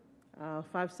recognized.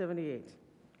 578.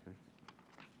 Okay.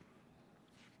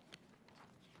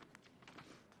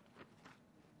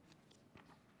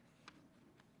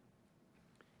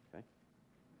 Okay.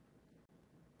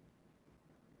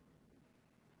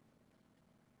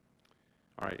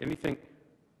 All right, anything?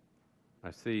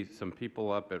 I see some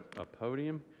people up at a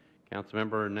podium.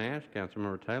 Councilmember Nash,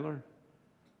 Councilmember Taylor.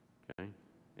 Okay.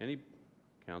 Any?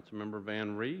 Councilmember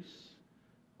Van Reese.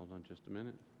 Hold on just a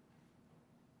minute.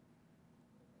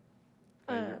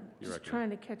 Just trying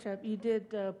to catch up. You did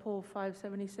pull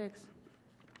 576.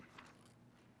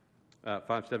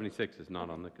 576 is not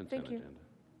on the consent Thank you. agenda.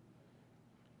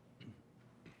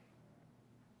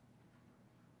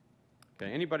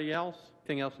 Okay. Anybody else?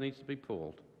 Anything else needs to be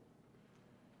pulled?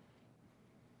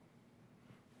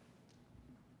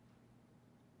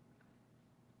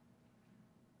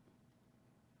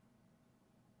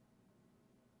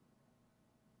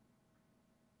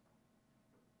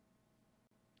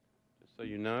 So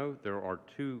you know, there are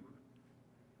 2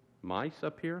 mice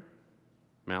up here,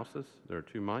 mouses. There are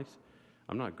 2 mice.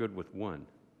 I'm not good with one,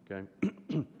 okay?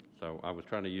 So I was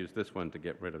trying to use this one to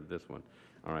get rid of this one.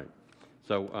 All right.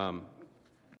 So I'm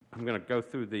going to go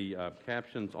through the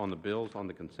captions on the bills on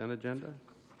the consent agenda.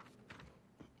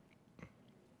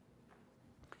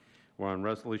 We're on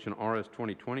Resolution RS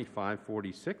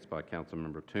 2020-546 by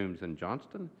Councilmember Toombs and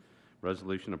Johnston.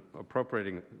 Resolution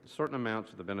appropriating certain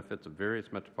amounts for the benefits of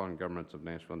various metropolitan governments of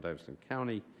Nashville and Davidson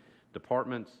County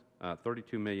departments,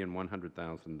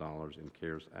 $32,100,000 in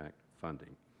CARES Act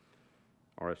funding.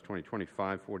 RS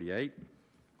 2020-548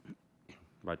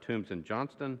 by Toombs and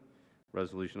Johnston.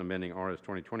 Resolution amending RS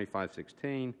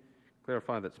 2020-516,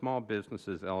 clarify that small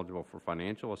businesses eligible for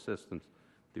financial assistance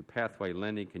through Pathway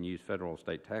Lending can use federal or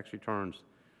state tax returns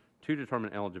to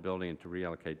determine eligibility and to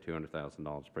reallocate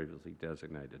 $200,000 previously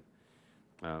designated.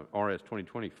 RS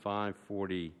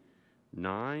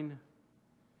 2025-49,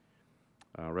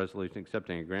 resolution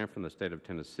accepting a grant from the State of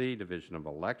Tennessee Division of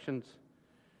Elections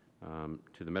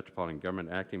to the Metropolitan Government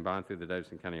acting by and through the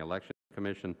Davidson County Election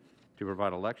Commission to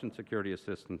provide election security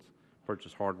assistance,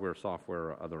 purchase hardware, software,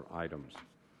 or other items.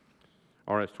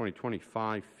 RS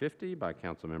 2025-50 by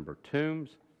Councilmember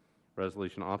Toombs,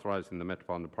 resolution authorizing the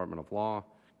Metropolitan Department of Law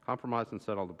compromise and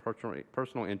settle the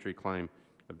personal injury claim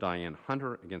of Diane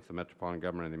Hunter against the Metropolitan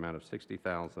Government in the amount of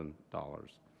 $60,000.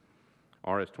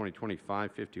 RS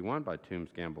 2025-51 by Toombs,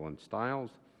 Gamble, and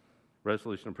Stiles,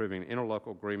 resolution approving an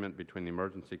interlocal agreement between the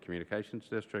Emergency Communications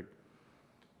District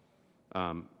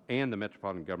and the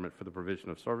Metropolitan Government for the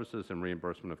provision of services and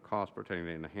reimbursement of costs pertaining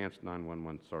to enhanced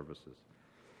 911 services.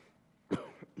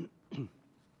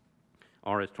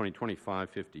 RS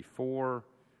 2025-54,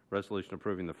 resolution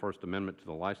approving the First Amendment to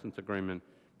the license agreement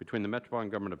between the Metropolitan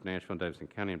Government of Nashville and Davidson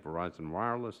County and Verizon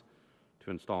Wireless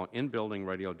to install in-building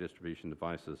radio distribution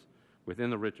devices within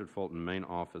the Richard Fulton main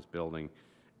office building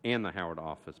and the Howard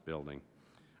office building.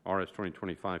 RS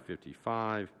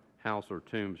 2025-55, Hauser,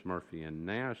 Toombs, Murphy, and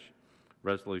Nash,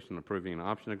 resolution approving an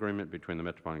option agreement between the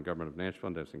Metropolitan Government of Nashville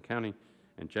and Davidson County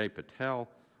and J. Patel,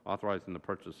 authorizing the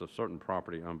purchase of certain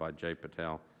property owned by J.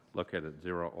 Patel located at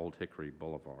 0 Old Hickory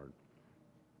Boulevard.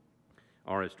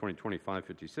 RS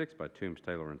 2025-56 by Toombs,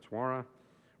 Taylor, and Suara,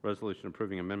 resolution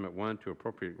approving Amendment 1 to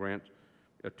appropriate grant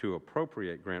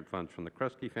funds from the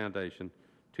Kresge Foundation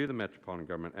to the Metropolitan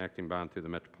Government acting by and through the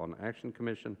Metropolitan Action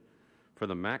Commission for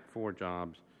the MAC 4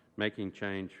 Jobs, Making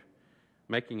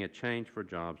a Change for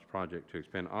Jobs project to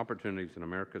expand opportunities in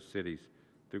America's cities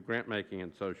through grant making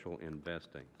and social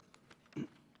investing.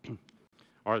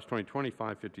 RS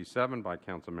 2025-57 by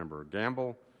Councilmember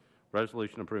Gamble,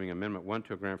 resolution approving Amendment 1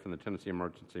 to a grant from the Tennessee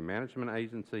Emergency Management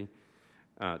Agency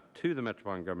to the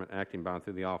Metropolitan Government acting by and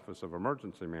through the Office of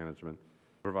Emergency Management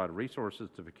to provide resources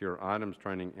to procure items,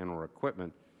 training, and/or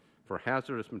equipment for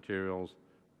hazardous materials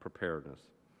preparedness.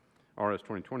 RS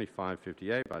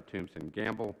 2025-58 by Toombs and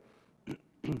Gamble,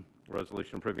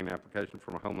 resolution approving an application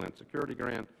from a Homeland Security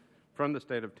grant from the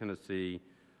State of Tennessee,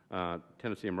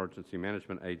 Tennessee Emergency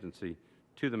Management Agency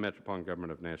to the Metropolitan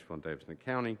Government of Nashville and Davidson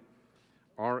County.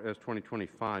 RS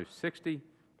 2025-60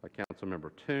 by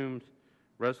Councilmember Toombs,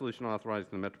 resolution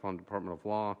authorizing the Metropolitan Department of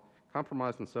Law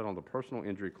compromise and settle the personal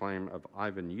injury claim of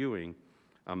Ivan Ewing,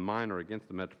 a minor, against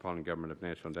the Metropolitan Government of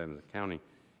Nashville and Davidson County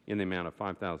in the amount of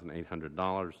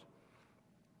 $5,800.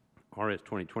 RS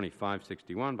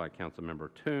 2025-61 by Councilmember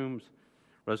Toombs,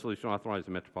 resolution authorizing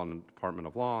the Metropolitan Department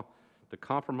of Law to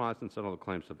compromise and settle the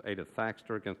claims of Ada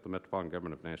Thaxter against the Metropolitan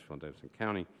Government of Nashville and Davidson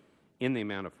County in the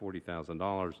amount of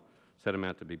 $40,000, said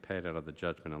amount to be paid out of the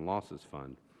Judgment and Losses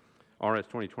Fund. RS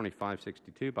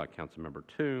 2025-62 by Councilmember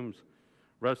Toombs,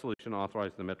 resolution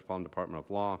authorizing the Metropolitan Department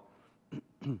of Law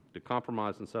to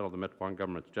compromise and settle the Metropolitan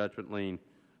Government's judgment lien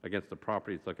against the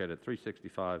properties located at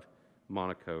 365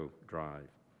 Monaco Drive.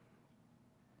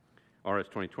 RS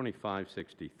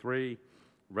 2025-63,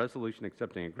 resolution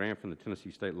accepting a grant from the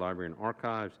Tennessee State Library and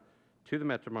Archives to the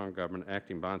Metropolitan Government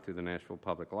acting by and through the Nashville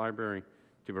Public Library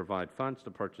to provide funds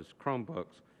to purchase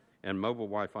Chromebooks and mobile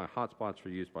Wi-Fi hotspots for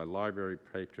use by library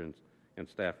patrons and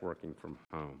staff working from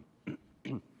home.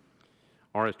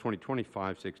 RS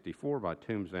 2025-64 by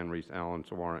Toombs, Van Rees, Allen,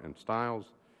 Suara, and Stiles,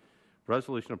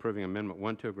 resolution approving Amendment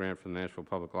 1 to a grant from the Nashville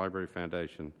Public Library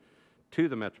Foundation to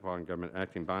the Metropolitan Government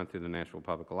acting by and through the Nashville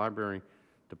Public Library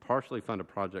to partially fund a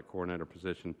project coordinator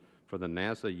position for the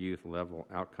NASA Youth Level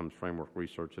Outcomes Framework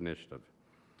Research Initiative.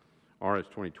 RS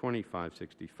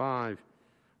 2020-565,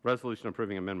 resolution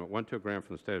approving Amendment 1 to a grant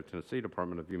from the State of Tennessee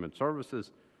Department of Human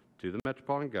Services to the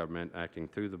Metropolitan Government acting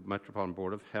through the Metropolitan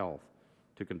Board of Health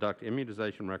to conduct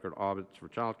immunization record audits for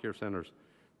child care centers,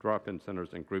 drop-in centers,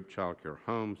 and group child care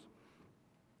homes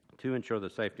to ensure the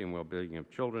safety and well-being of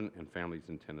children and families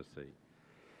in Tennessee.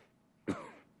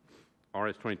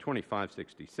 RS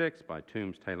 2020-566 by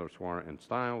Toombs, Taylor, Suara, and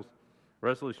Stiles,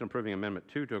 resolution approving Amendment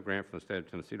 2 to a grant from the State of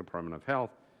Tennessee Department of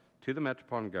Health to the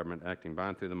Metropolitan Government acting by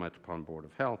and through the Metropolitan Board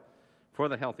of Health for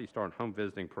the Healthy Start Home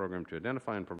Visiting Program to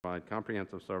identify and provide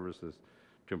comprehensive services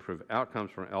to improve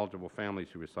outcomes for eligible families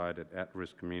who reside at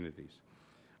at-risk communities.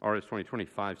 RS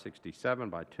 2020-567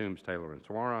 by Toombs, Taylor, and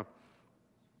Suara,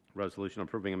 resolution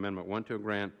approving Amendment 1 to a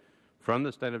grant from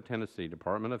the State of Tennessee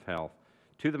Department of Health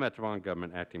to the Metropolitan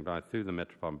Government acting by through the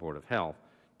Metropolitan Board of Health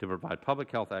to provide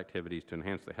public health activities to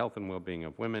enhance the health and well-being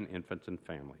of women, infants, and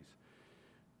families.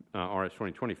 RS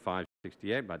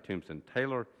 2020-568 by Toombs and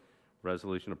Taylor,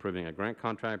 resolution approving a grant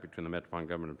contract between the Metropolitan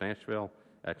Government of Nashville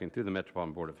acting through the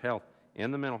Metropolitan Board of Health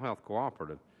and the Mental Health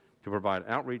Cooperative to provide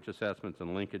outreach assessments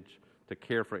and linkage to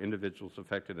care for individuals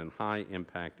affected in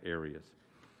high-impact areas.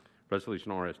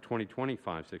 Resolution RS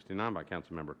 2020-569 by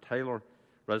Councilmember Taylor.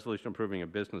 Resolution approving a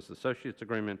business associates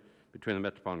agreement between the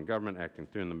Metropolitan Government acting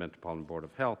through the Metropolitan Board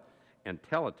of Health and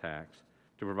Teletax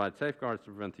to provide safeguards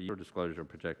to prevent the use or disclosure of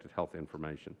projected health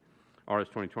information. RS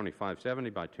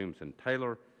 2020-570 by Toombs and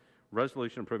Taylor.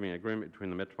 Resolution approving an agreement between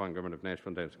the Metropolitan Government of Nashville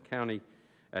and Davidson County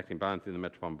acting by and through the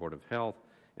Metropolitan Board of Health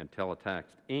and Teletax,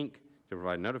 Inc. to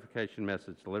provide notification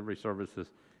message delivery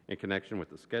services in connection with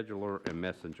the scheduler and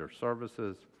messenger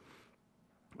services.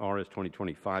 RS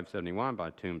 2020-571 by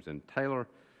Toombs and Taylor.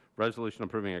 Resolution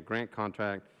approving a grant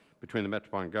contract between the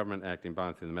Metropolitan Government acting by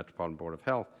and through the Metropolitan Board of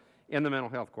Health and the Mental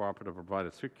Health Cooperative to provide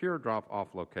a secure drop-off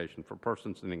location for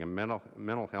persons needing a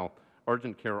mental health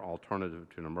urgent care alternative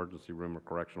to an emergency room or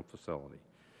correctional facility.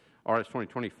 RS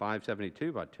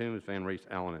 2020-572 by Toombs, Van Reese,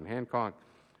 Allen, and Hancock.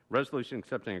 Resolution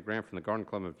accepting a grant from the Garden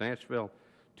Club of Nashville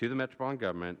to the Metropolitan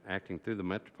Government acting through the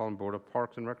Metropolitan Board of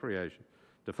Parks and Recreation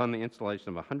to fund the installation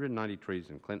of 190 trees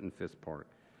in Clinton Fisk Park.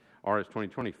 RS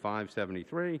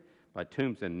 2020-573 by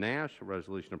Toombs and Nash.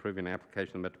 Resolution approving an application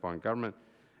of the Metropolitan Government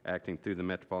acting through the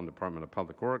Metropolitan Department of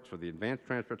Public Works for the Advanced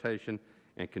Transportation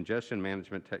and Congestion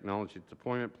Management Technology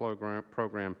Deployment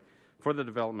Program for the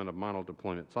development of model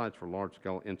deployment sites for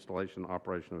large-scale installation and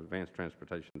operation of advanced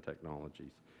transportation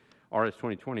technologies. RS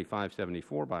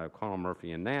 2020-574 by O'Connell,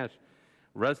 Murphy, and Nash.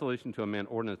 Resolution to amend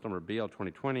ordinance number BL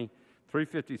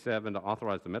 2020-357 to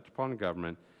authorize the Metropolitan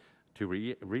Government to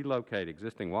relocate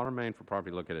existing water main for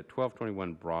property located at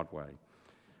 1221 Broadway.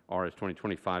 RS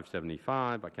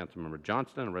 2020-575 by Councilmember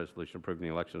Johnston, a resolution approving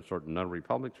the election of certain notary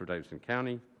publics for Davidson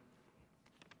County.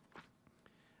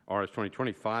 RS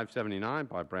 2020-579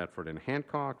 by Bradford and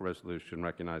Hancock, resolution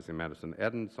recognizing Madison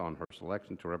Edens on her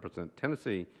selection to represent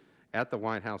Tennessee at the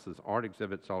White House's art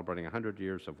exhibit celebrating 100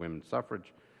 years of women's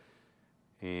suffrage.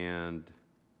 And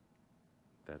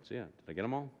that's it. Did I get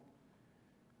them all?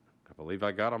 I believe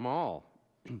I got them all.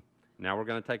 Now we're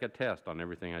going to take a test on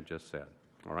everything I just said.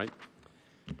 All right?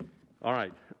 All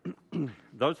right.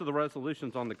 Those are the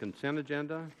resolutions on the consent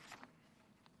agenda.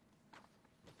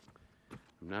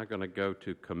 I'm now going to go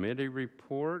to committee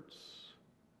reports.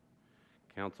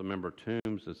 Councilmember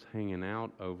Toombs is hanging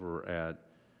out over at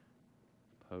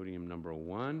podium number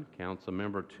 1.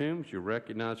 Councilmember Toombs, you're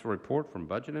recognized for a report from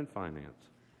Budget and Finance.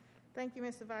 Thank you,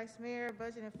 Mr. Vice Mayor.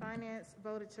 Budget and Finance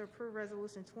voted to approve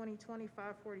Resolution 2020-546,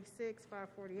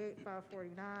 548,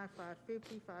 549,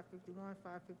 550, 551,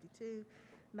 552,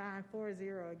 940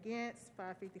 against,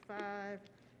 555,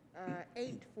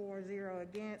 840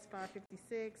 against,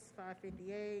 556,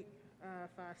 558,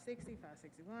 560,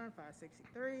 561,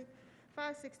 563,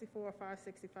 564,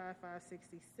 565,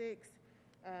 566,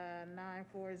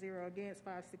 940 against,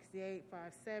 568,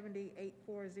 570,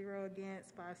 840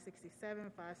 against,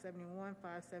 567, 571,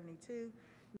 572,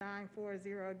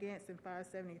 940 against, and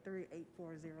 573,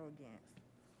 840 against.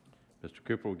 Mr.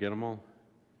 Cooper will get them all?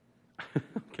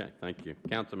 Okay, thank you.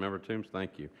 Councilmember Toombs,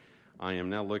 thank you. I am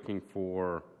now looking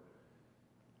for,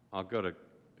 I'll go to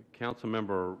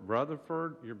Councilmember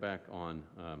Rutherford. You're back on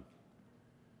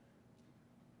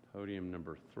podium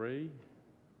number 3.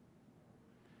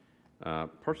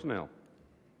 Personnel.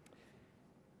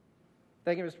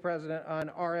 Thank you, Mr. President. On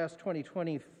RS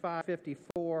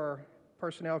 2020-554,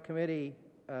 Personnel Committee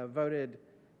voted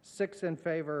 6 in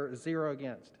favor, 0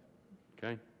 against.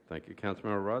 Okay, thank you,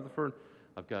 Councilmember Rutherford.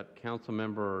 I've got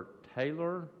Councilmember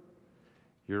Taylor.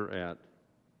 You're at,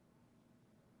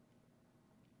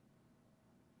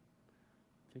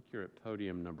 I think you're at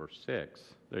podium number 6.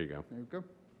 There you go. There we go.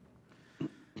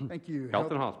 Thank you.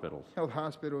 Health and hospitals. Health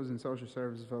hospitals and social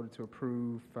services voted to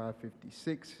approve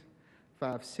 556,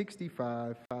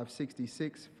 565,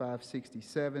 566,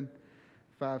 567,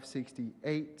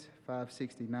 568,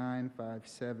 569,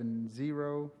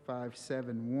 570,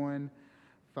 571,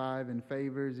 5 in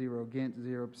favor, 0 against,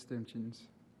 0 abstentions.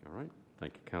 All right.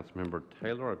 Thank you, Councilmember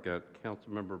Taylor. I've got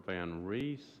Councilmember Van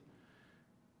Reese,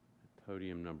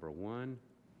 podium number 1.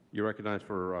 You're recognized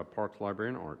for Parks,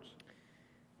 Library, and Arts.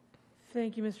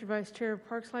 Thank you, Mr. Vice Chair.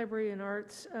 Parks, Library, and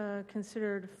Arts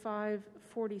considered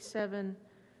 547,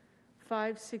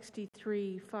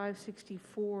 563,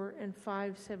 564, and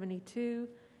 572,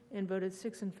 and voted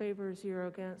 6 in favor, 0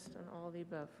 against, and all of the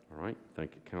above. All right.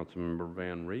 Thank you, Councilmember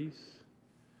Van Reese.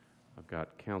 I've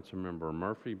got Councilmember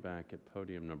Murphy back at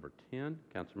podium number 10.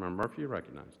 Councilmember Murphy, you're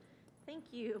recognized. Thank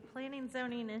you. Planning,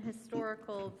 Zoning, and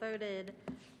Historical voted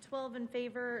 12 in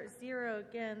favor, 0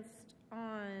 against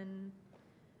on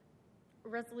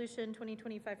Resolution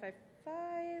 2020-555.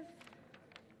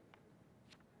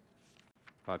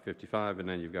 555, and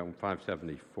then you've got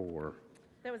 574.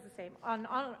 That was the same. On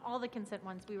all the consent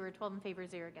ones, we were 12 in favor,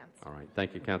 0 against. All right,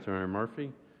 thank you, Councilmember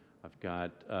Murphy. I've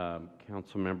got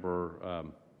Councilmember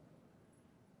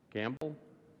Gamble,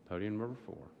 podium number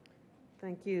 4.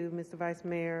 Thank you, Mr. Vice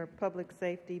Mayor. Public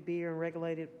safety, beer, and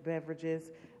regulated beverages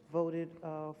voted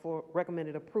for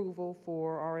recommended approval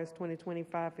for RS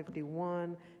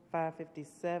 2020-551,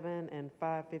 557, and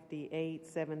 558.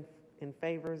 7 in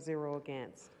favor, 0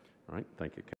 against. All right,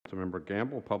 thank you, Councilmember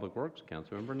Gamble. Public Works,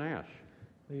 Councilmember Nash.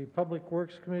 The Public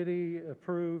Works Committee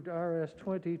approved RS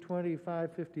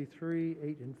 2020-553,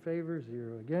 8 in favor,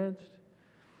 0 against.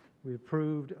 We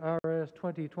approved RS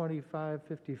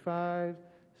 2020-555,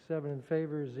 7 in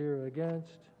favor, 0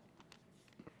 against.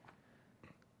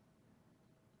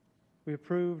 We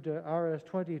approved RS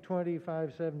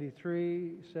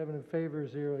 2020-573, 7 in favor,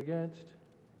 0 against.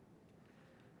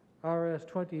 RS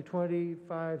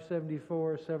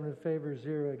 2020-574, 7 in favor,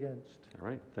 0 against. All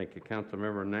right, thank you,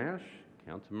 Councilmember Nash.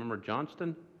 Councilmember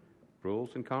Johnston,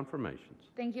 rules and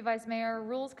confirmations. Thank you, Vice Mayor.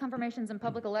 Rules, confirmations, and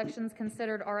public elections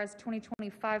considered RS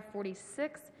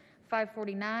 2020-546,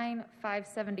 549,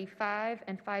 575,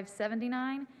 and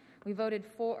 579. We voted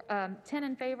 10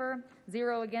 in favor,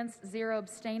 0 against, 0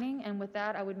 abstaining, and with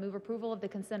that, I would move approval of the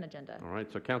consent agenda. All right,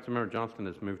 so Councilmember Johnston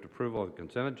has moved approval of the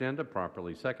consent agenda,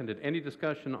 properly seconded. Any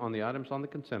discussion on the items on the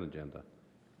consent agenda?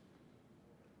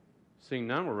 Seeing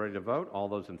none, we're ready to vote. All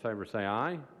those in favor say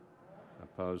aye.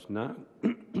 Opposed, no.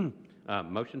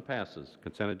 Motion passes.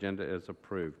 Consent agenda is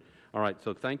approved. All right,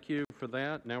 so thank you for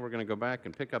that. Now we're going to go back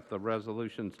and pick up the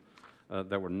resolutions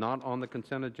that were not on the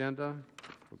consent agenda.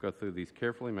 We'll go through these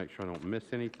carefully, make sure I don't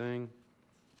miss anything.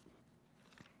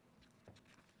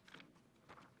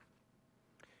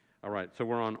 All right, so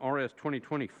we're on RS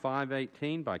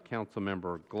 2020-518 by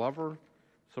Councilmember Glover.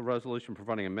 It's a resolution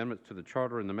providing amendments to the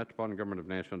charter in the Metropolitan Government of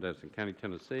Nashville and Davidson County,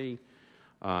 Tennessee,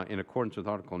 in accordance with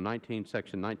Article 19,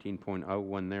 Section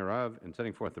 19.01 thereof, and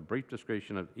setting forth a brief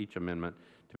description of each amendment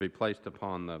to be placed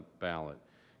upon the ballot.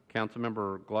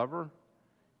 Councilmember Glover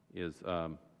is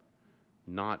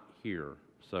not here,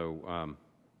 so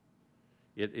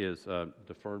it is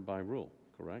deferred by rule,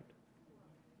 correct?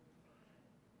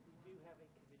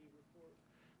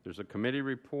 There's a committee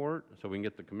report, so we can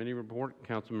get the committee report.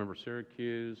 Councilmember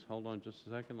Syracuse, hold on just a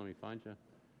second, let me find you.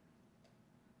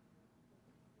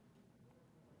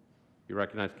 You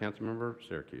recognize Councilmember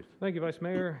Syracuse. Thank you, Vice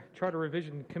Mayor. Charter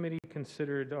Revision Committee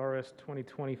considered RS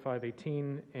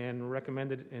 2020-518 and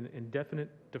recommended an indefinite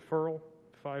deferral,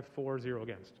 5-4-0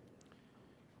 against.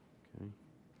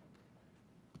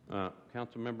 Okay.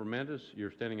 Councilmember Mendes,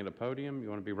 you're standing at a podium. You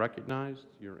want to be recognized?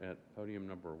 You're at podium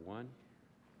number 1.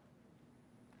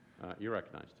 You're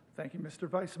recognized. Thank you, Mr.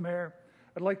 Vice Mayor.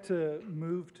 I'd like to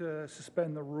move to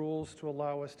suspend the rules to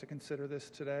allow us to consider this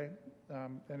today.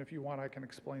 And if you want, I can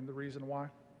explain the reason why.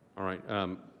 All right.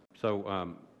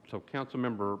 So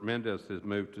Councilmember Mendez has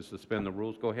moved to suspend the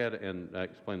rules. Go ahead and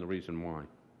explain the reason why.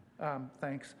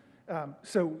 Thanks.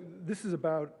 So this is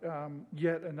about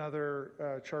yet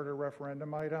another charter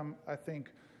referendum item. I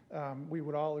think we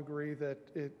would all agree that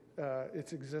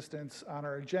its existence on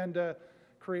our agenda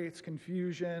creates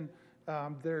confusion.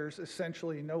 There's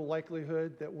essentially no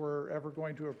likelihood that we're ever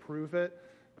going to approve it.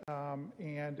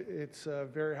 And it's a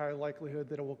very high likelihood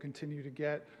that it will continue to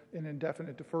get an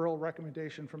indefinite deferral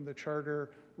recommendation from the Charter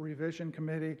Revision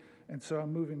Committee. And so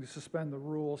I'm moving to suspend the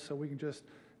rules so we can just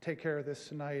take care of this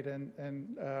tonight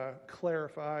and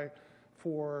clarify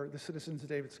for the citizens of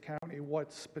Davidson County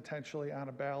what's potentially on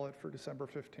a ballot for December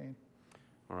 15.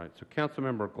 All right, so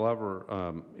Councilmember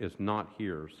Glover is not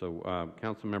here. So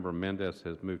Councilmember Mendez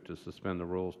has moved to suspend the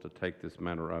rules to take this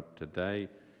matter up today.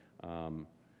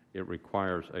 It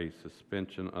requires a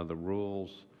suspension of the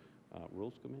rules.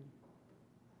 Rules Committee?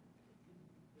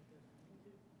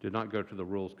 Did not go to the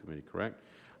Rules Committee, correct?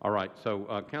 All right, so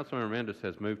Councilmember Mendez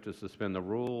has moved to suspend the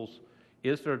rules.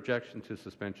 Is there objection to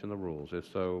suspension of the rules? If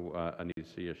so, I need to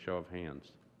see a show of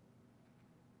hands.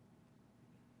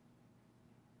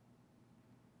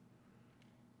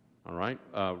 All right,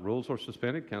 rules are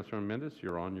suspended. Councilmember Mendez,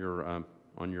 you're on your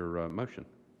motion.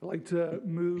 I'd like to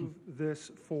move this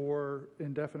for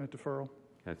indefinite deferral.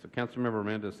 Okay, so Councilmember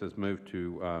Mendez has moved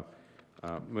to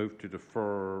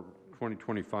defer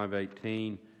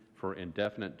 2025-18 for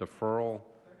indefinite deferral.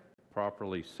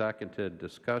 Properly seconded.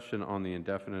 Discussion on the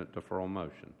indefinite deferral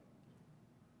motion.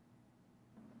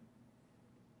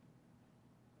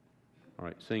 All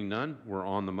right, seeing none, we're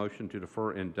on the motion to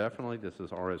defer indefinitely. This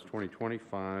is RS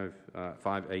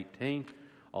 2020-518.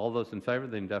 All those in favor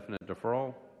of the indefinite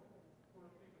deferral?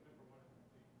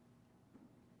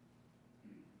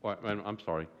 I'm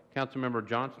sorry. Councilmember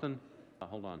Johnston,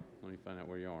 Hold on, let me find out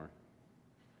where you are.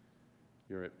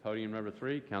 You're at podium number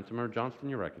 3. Councilmember Johnston,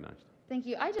 you're recognized. Thank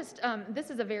you. I just, this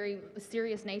is a very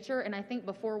serious nature, and I think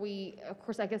before we, of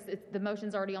course, I guess the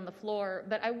motion's already on the floor,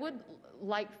 but I would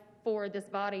like for this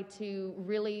body to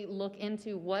really look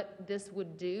into what this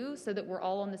would do so that we're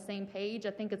all on the same page.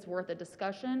 I think it's worth a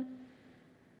discussion.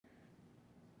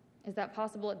 Is that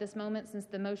possible at this moment, since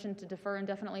the motion to defer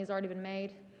indefinitely has already been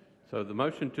made? So the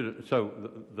motion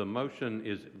the motion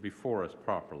is before us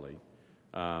properly.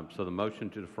 So the motion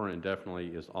to defer indefinitely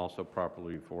is also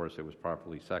properly before us. It was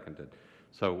properly seconded.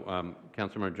 So,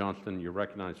 Councilmember Johnston, you're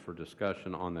recognized for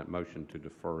discussion on that motion to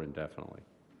defer indefinitely.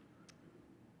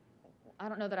 I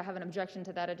don't know that I have an objection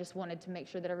to that. I just wanted to make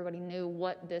sure that everybody knew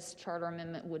what this charter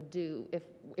amendment would do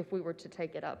if we were to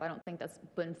take it up. I don't think that's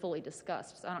been fully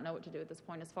discussed, so I don't know what to do at this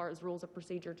point as far as rules of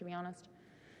procedure, to be honest.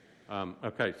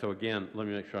 Okay, so again, let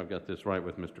me make sure I've got this right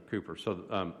with Mr. Cooper.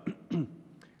 So,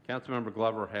 Councilmember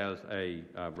Glover has a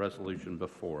resolution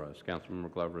before us.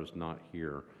 Councilmember Glover is not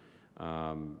here.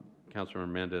 Councilmember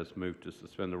Mendez moved to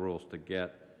suspend the rules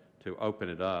to open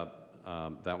it up.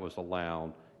 That was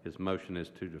allowed. His motion is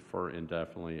to defer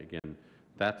indefinitely. Again,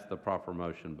 that's the proper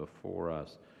motion before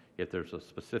us. If there's a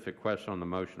specific question on the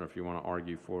motion, or if you want to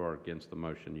argue for or against the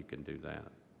motion, you can do that.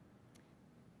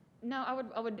 No,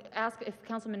 I would ask if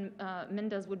Councilman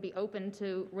Mendez would be open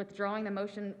to withdrawing the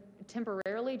motion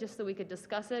temporarily, just so we could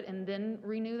discuss it and then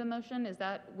renew the motion.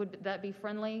 Would that be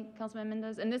friendly, Councilman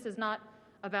Mendez? And this is not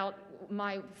about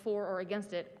my for or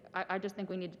against it. I just think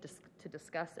we need to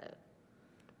discuss it.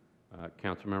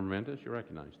 Councilmember Mendez, you're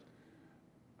recognized.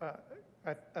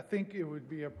 I think it would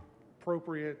be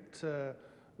appropriate to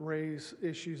raise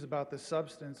issues about the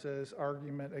substance as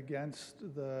argument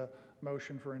against the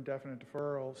motion for indefinite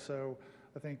deferral. So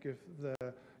I think if the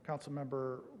council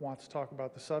member wants to talk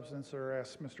about the substance or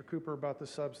ask Mr. Cooper about the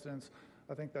substance,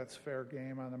 I think that's fair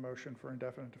game on the motion for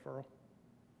indefinite deferral.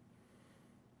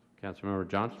 Councilmember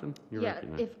Johnston, you're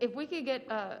recognized. If we could get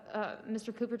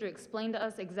Mr. Cooper to explain to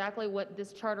us exactly what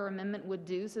this charter amendment would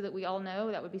do so that we all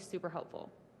know, that would be super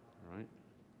helpful. All right.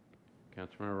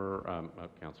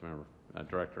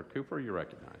 Director Cooper, you're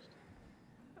recognized.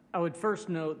 I would first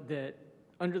note that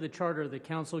under the charter, the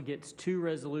council gets 2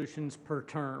 resolutions per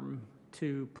term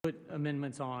to put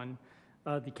amendments on.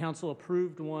 The council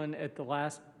approved one at the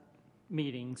last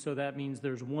meeting, so that means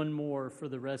there's one more for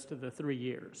the rest of the 3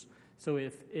 years. So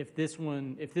if this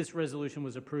resolution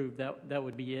was approved, that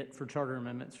would be it for charter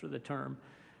amendments for the term.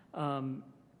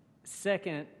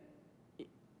 Second,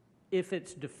 if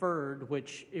it's deferred,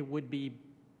 which it would be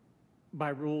by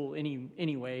rule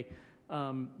anyway,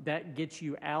 that gets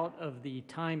you out of the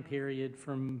time period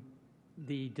from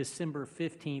the December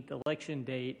 15th election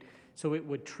date, so it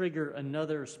would trigger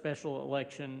another special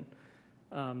election.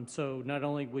 So not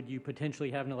only would you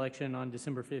potentially have an election on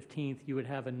December 15th, you would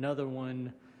have another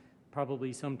one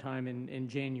probably sometime in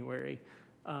January.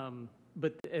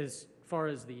 But as far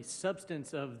as the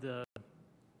substance of the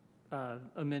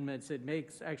amendments, it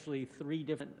makes actually 3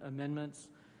 different amendments.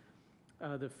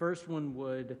 The first one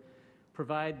would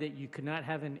provide that you could not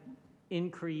have an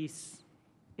increase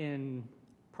in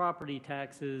property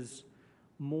taxes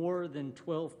more than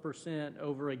 12%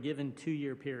 over a given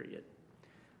 2-year period.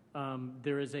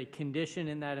 There is a condition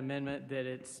in that amendment that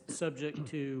it's subject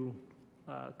to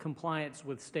compliance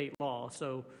with state law.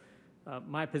 So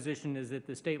my position is that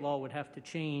the state law would have to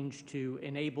change to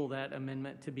enable that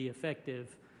amendment to be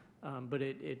effective, but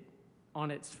it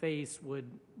on its face would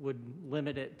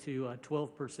limit it to a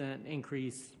 12%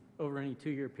 increase over any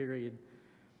 2-year period.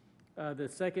 The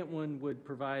second one would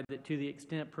provide that to the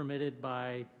extent permitted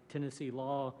by Tennessee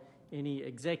law, any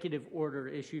executive order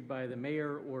issued by the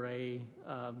mayor or a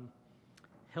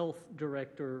health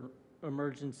director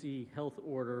emergency health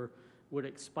order would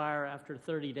expire after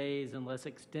 30 days unless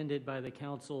extended by the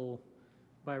council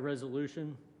by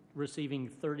resolution, receiving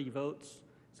 30 votes.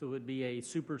 So it would be a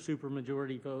super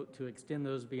majority vote to extend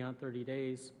those beyond 30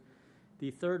 days.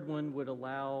 The third one would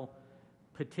allow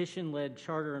petition-led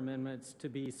charter amendments to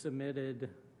be submitted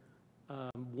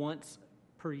once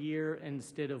per year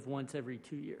instead of once every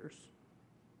 2 years.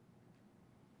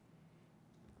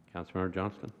 Councilmember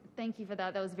Johnston. Thank you for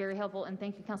that. That was very helpful, and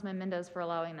thank you, Councilman Mendez, for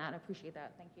allowing that. I appreciate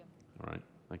that. Thank you. All right,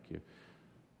 thank you.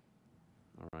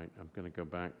 All right, I'm going to go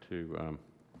back to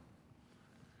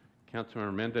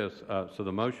Councilmember Mendez. So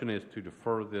the motion is to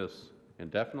defer this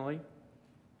indefinitely,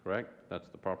 correct? That's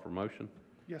the proper motion?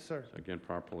 Yes, sir. So again,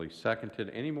 properly seconded.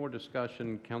 Any more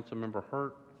discussion? Councilmember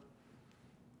Hurt?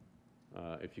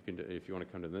 If you want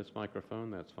to come to this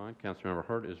microphone, that's fine. Councilmember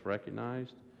Hurt is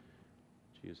recognized.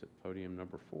 She is at podium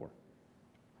number 4.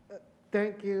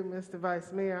 Thank you, Mr.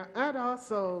 Vice Mayor. I'd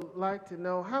also like to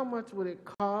know how much would it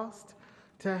cost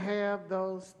to have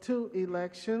those two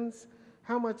elections?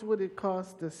 How much would it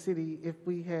cost the city if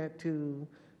we had to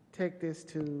take this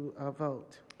to a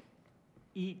vote?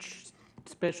 Each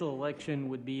special election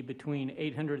would be between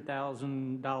 $800,000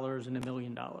 and $1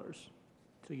 million. So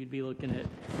you'd be looking at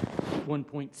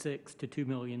 1.6 to 2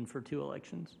 million for two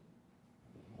elections.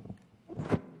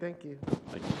 Thank you.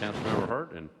 Thank you, Councilmember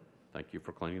Hurt, and thank you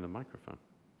for cleaning the microphone.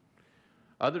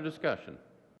 Other discussion?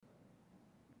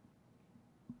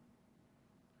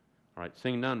 All right,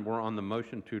 seeing none, we're on the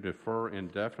motion to defer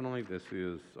indefinitely. This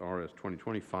is RS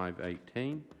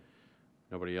 2020-518.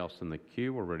 Nobody else in the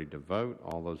queue. We're ready to vote.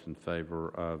 All those in favor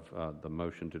of the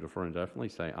motion to defer indefinitely,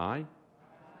 say aye.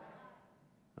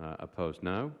 Opposed,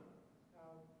 no.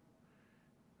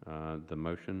 The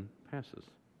motion passes.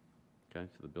 Okay,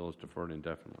 so the bill is deferred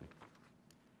indefinitely.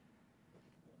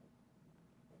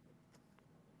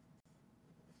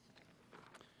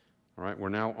 All right, we're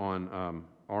now on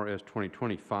RS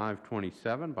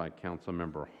 2020-527 by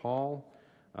Councilmember Hall.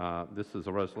 This is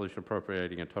a resolution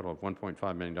appropriating a total of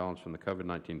 $1.5 million from the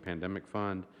COVID-19 Pandemic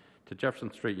Fund to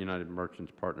Jefferson Street United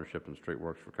Merchants Partnership and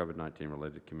Streetworks for COVID-19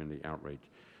 related community outreach.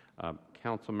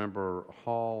 Councilmember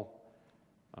Hall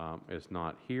is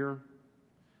not here,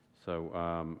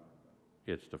 so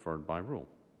it's deferred by rule.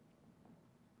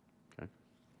 Okay,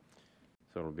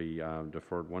 so it'll be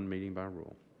deferred one meeting by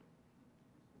rule.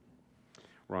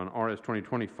 We're on RS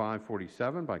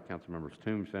 2020-547 by Councilmembers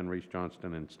Toombs, Van Reese,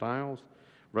 Johnston, and Stiles.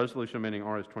 Resolution amending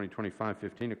RS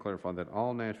 2020-515 to clarify that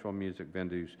all Nashville music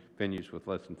venues with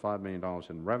less than $5 million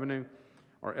in revenue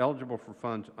are eligible for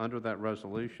funds under that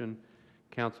resolution.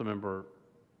 Councilmember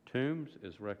Toombs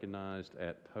is recognized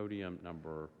at podium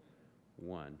number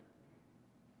 1.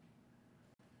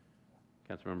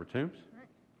 Councilmember Toombs? All right.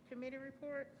 Committee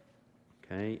report.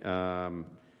 Okay.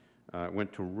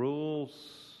 Went to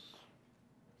rules.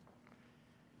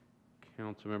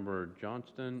 Councilmember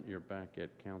Johnston, you're back at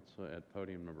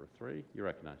podium number 3. You're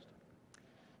recognized.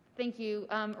 Thank you.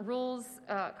 Rules,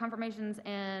 confirmations,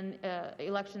 and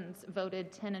elections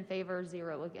voted 10 in favor,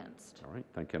 0 against. All right.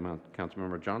 Thank you,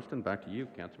 Councilmember Johnston. Back to you,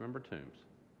 Councilmember Toombs.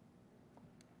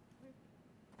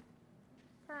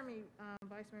 Pardon me,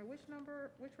 Vice Mayor, which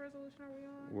resolution are we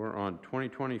on? We're on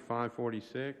 2020-546. Oh,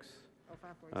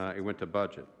 546. It went to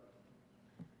budget.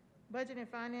 Budget and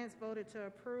Finance voted to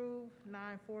approve,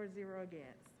 9-4, 0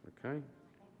 against. Okay.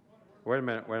 Wait a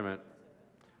minute.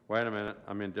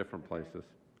 I'm in different places.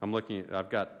 I've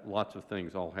got lots of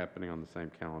things all happening on the same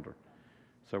calendar.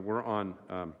 So we're on,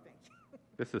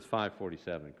 this is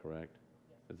 547, correct?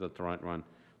 Is that the right one?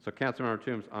 So Councilmember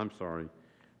Toombs, I'm sorry.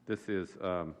 This is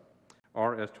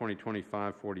RS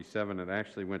 2020-547. It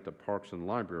actually went to Parks and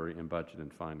Library and Budget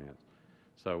and Finance.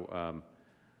 So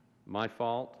my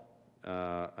fault.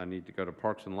 I need to go to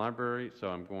Parks and Library, so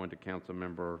I'm going to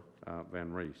Councilmember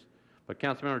Van Reese. But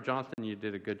Councilmember Johnston, you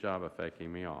did a good job of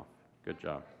faking me off. Good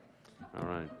job. All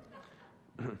right.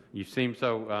 You seem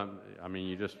so,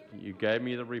 you gave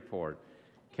me the report.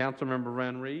 Councilmember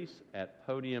Van Reese at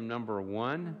podium number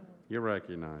 1, you're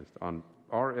recognized on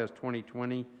RS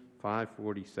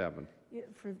 2020-547. Yeah,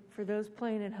 for those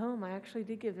playing at home, I actually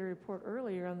did give the report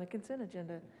earlier on the consent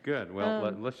agenda. Good.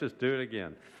 Well, let's just do it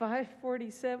again.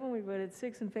 547, we voted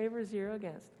 6 in favor, 0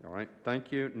 against. All right. Thank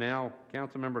you. Now,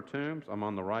 Councilmember Toombs, I'm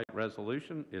on the right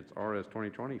resolution. It's RS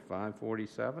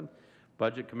 2020-547.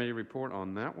 Budget Committee report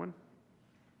on that one.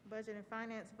 Budget and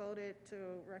Finance voted to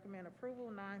recommend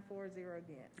approval, 9-4, 0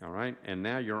 against. All right. And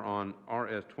now you're on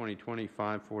RS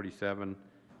 2020-547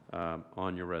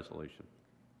 on your resolution.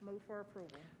 Move for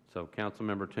approval. So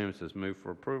Councilmember Toombs has moved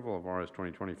for approval of RS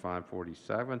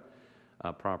 2020-547,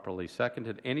 properly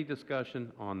seconded. Any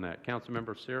discussion on that?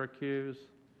 Councilmember Syracuse,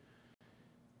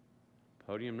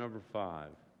 podium number 5.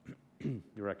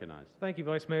 You're recognized. Thank you,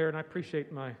 Vice Mayor, and I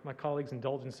appreciate my colleagues'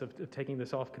 indulgence of taking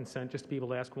this off consent just to be able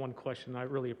to ask one question. I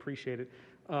really appreciate it.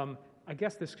 I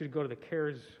guess this could go to the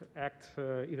CARES Act,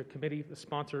 either committee, the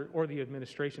sponsor, or the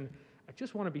administration. I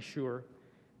just want to be sure.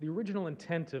 The original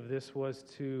intent of this was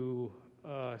to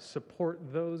support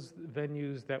those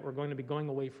venues that were going to be going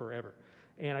away forever.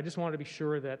 And I just wanted to be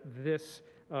sure that this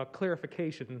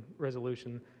clarification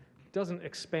resolution doesn't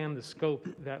expand the scope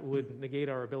that would negate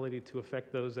our ability to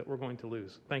affect those that we're going to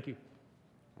lose. Thank you.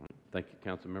 All right. Thank you,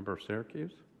 Councilmember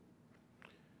Syracuse.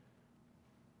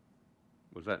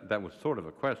 That was sort of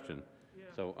a question. Yeah.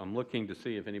 So I'm looking to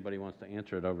see if anybody wants to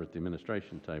answer it over at the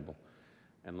administration table.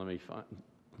 And let me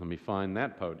find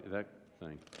that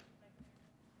thing.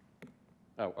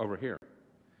 Oh, over here.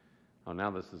 Oh,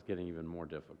 now this is getting even more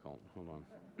difficult. Hold on.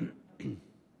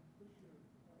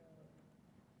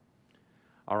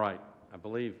 All right, I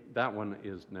believe that one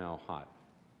is now hot.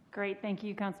 Great, thank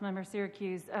you, Councilmember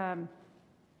Syracuse.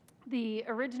 The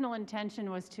original intention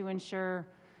was to ensure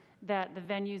that the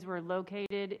venues were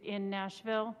located in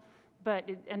Nashville, but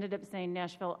it ended up saying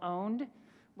Nashville owned,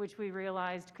 which we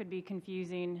realized could be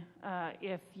confusing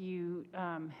if you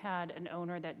had an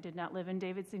owner that did not live in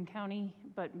Davidson County,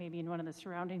 but maybe in one of the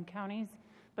surrounding counties,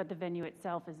 but the venue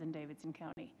itself is in Davidson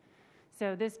County.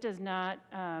 So this does not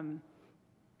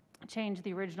change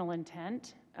the original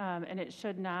intent, and it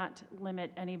should not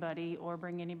limit anybody or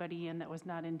bring anybody in that was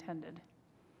not intended.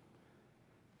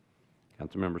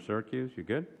 Councilmember Syracuse, you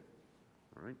good?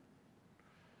 All right.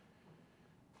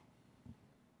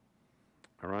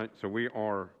 All right, so we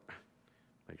are,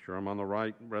 make sure I'm on the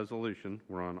right resolution.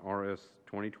 We're on RS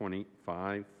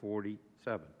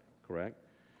 2020-547, correct?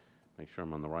 Make sure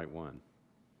I'm on the right one.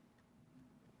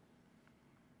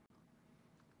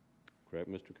 Correct,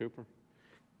 Mr. Cooper?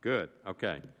 Good,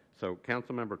 okay. So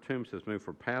Councilmember Toombs has moved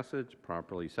for passage,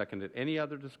 properly seconded. Any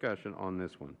other discussion on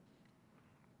this one?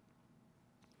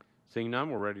 Seeing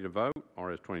none, we're ready to vote.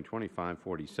 RS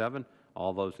 2020-547.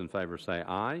 All those in favor say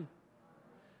aye.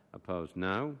 Opposed,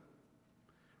 no.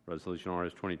 Resolution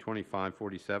RS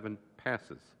 2020-547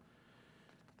 passes.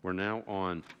 We're now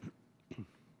on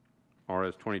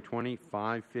RS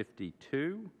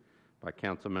 2020-552 by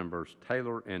Councilmembers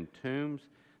Taylor and Toombs.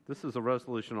 This is a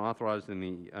resolution authorizing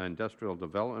the Industrial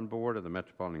Development Board of the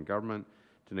Metropolitan Government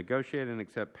to negotiate and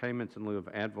accept payments in lieu of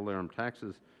ad valorem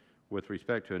taxes with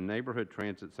respect to a neighborhood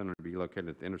transit center to be located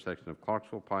at the intersection of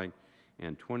Clarksville Pike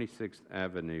and 26th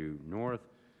Avenue North.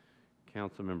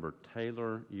 Councilmember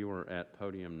Taylor, you are at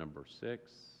podium number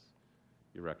 6.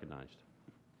 You're recognized.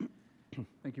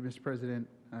 Thank you, Mr. President.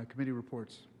 Committee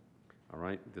reports. All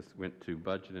right, this went to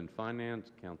Budget and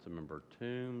Finance. Councilmember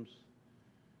Toombs,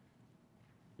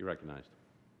 you're recognized.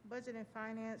 Budget and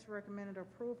Finance recommended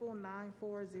approval,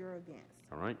 9-4, 0 against.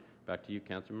 All right, back to you,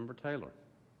 Councilmember Taylor.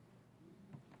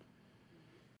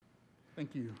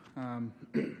 Thank you.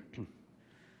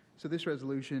 So this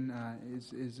resolution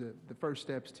is the first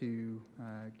steps to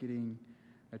getting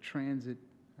a transit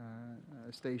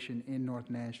station in North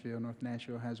Nashville. North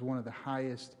Nashville has one of the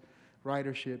highest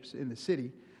riderships in the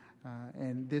city,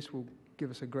 and this will give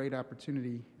us a great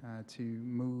opportunity to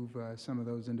move some of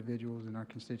those individuals and our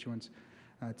constituents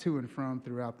to and from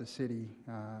throughout the city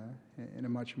in a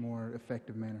much more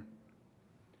effective manner.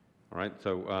 All right,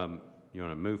 so you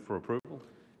want to move for approval?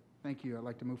 Thank you. I'd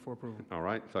like to move for approval. All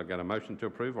right, so I've got a motion to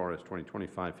approve RS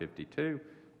 2020-552,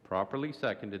 properly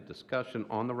seconded. Discussion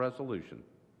on the resolution.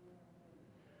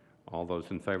 All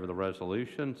those in favor of the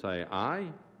resolution say aye.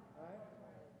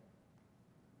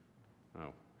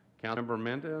 Oh, Councilmember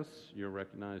Mendez, you're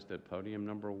recognized at podium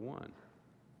number 1.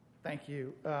 Thank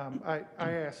you. I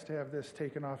asked to have this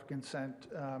taken off consent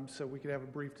so we could have a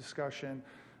brief discussion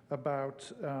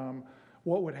about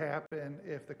what would happen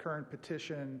if the current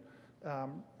petition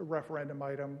referendum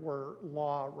item were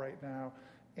law right now.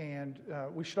 And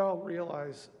we should all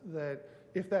realize that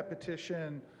if that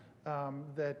petition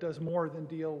that does more than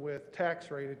deal with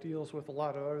tax rate, it deals with a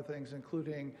lot of other things,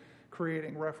 including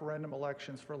creating referendum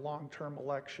elections for long-term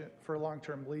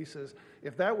leases.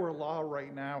 If that were law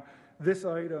right now, this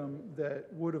item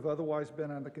that would have otherwise been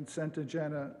on the consent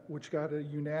agenda, which got a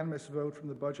unanimous vote from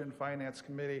the Budget and Finance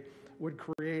Committee, would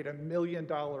create $1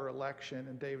 million election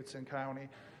in Davidson County,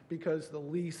 because the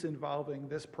lease involving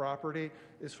this property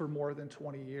is for more than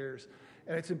 20 years.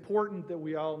 And it's important that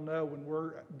we all know when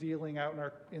we're dealing out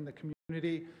in the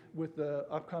community with the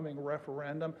upcoming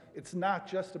referendum, it's not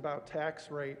just about tax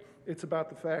rate, it's about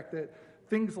the fact that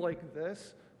things like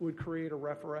this would create a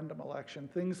referendum election.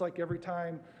 Things like every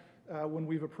time when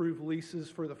we've approved leases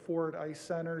for the Ford Ice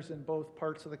Centers in both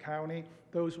parts of the county,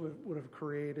 those would have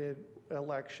created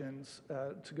elections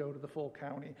to go to the full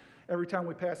county. Every time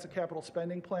we passed the capital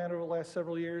spending plan over the last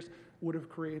several years, would have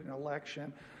created an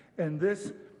election. And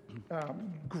this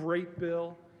great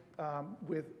bill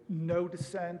with no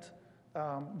dissent,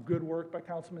 good work by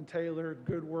Councilman Taylor,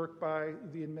 good work by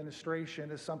the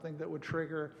administration, is something that would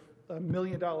trigger a $1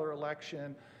 million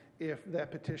election if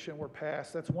that petition were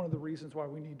passed. That's one of the reasons why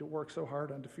we need to work so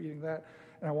hard on defeating that.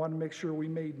 And I want to make sure we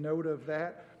made note of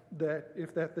that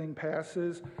if that thing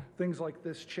passes, things like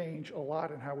this change a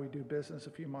lot in how we do business a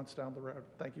few months down the road.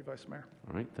 Thank you, Vice Mayor.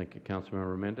 All right, thank you,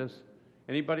 Councilmember Mendez.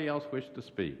 Anybody else wish to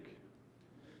speak?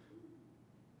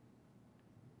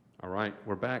 All right,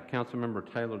 we're back. Councilmember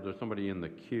Taylor, there's somebody in the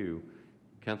queue.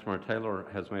 Councilmember Taylor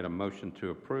has made a motion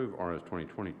to approve RS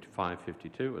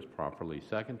 2020-552 as properly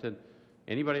seconded.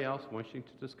 Anybody else wishing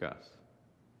to discuss?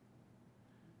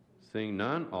 Seeing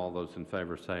none, all those in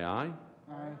favor say aye.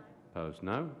 Aye. Opposed,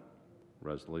 no.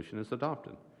 Resolution is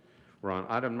adopted. We're on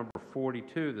item number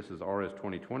 42. This is RS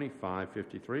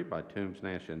 2020-553 by Toombs,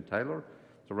 Nash, and Taylor.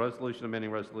 It's a resolution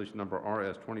amending resolution number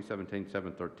RS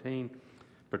 2017-713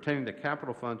 pertaining to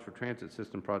capital funds for transit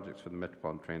system projects for the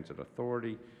Metropolitan Transit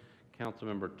Authority.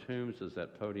 Councilmember Toombs is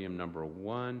at podium number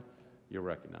 1. You're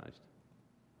recognized.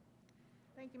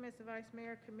 Thank you, Mr. Vice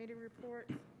Mayor. Committee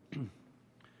reports.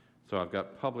 So I've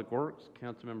got Public Works.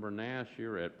 Councilmember Nash,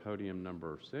 you're at podium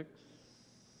number 6.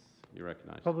 You're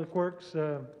recognized. Public Works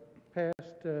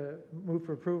passed, move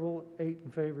for approval, 8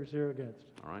 in favor, 0 against.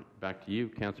 All right, back to you,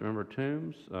 Councilmember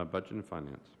Toombs, Budget and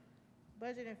Finance.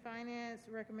 Budget and Finance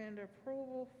recommended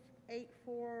approval, 8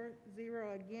 for,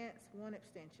 0 against, 1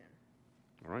 abstention.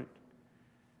 All right.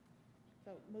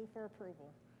 So move for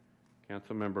approval.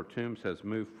 Councilmember Toombs has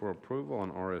moved for approval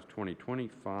on RS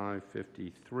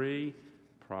 2020-553,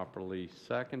 properly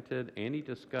seconded. Any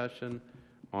discussion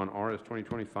on RS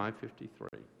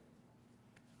 2020-553?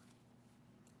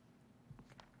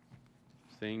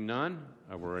 Seeing none,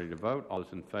 we're ready to vote. All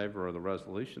those in favor of the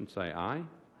resolution say aye.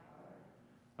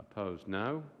 Opposed,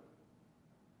 no.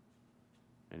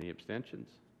 Any abstentions?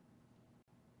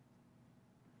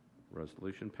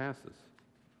 Resolution passes.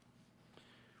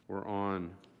 We're on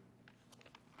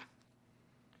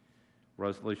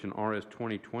Resolution RS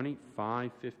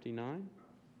 2020-559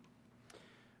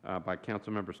 by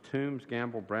Council Members Toombs,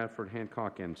 Gamble, Bradford,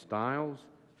 Hancock, and Stiles.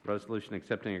 Resolution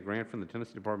accepting a grant from the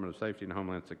Tennessee Department of Safety and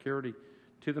Homeland Security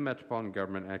to the Metropolitan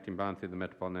Government, acting by and through the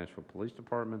Metropolitan Nashville Police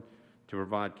Department, to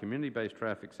provide community-based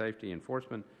traffic safety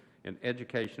enforcement and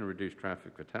education to reduce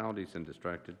traffic fatalities and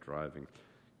distracted driving.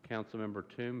 Councilmember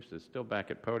Toombs is still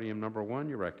back at podium number 1.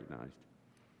 You're recognized.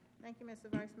 Thank you, Mr.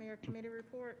 Vice Mayor. Committee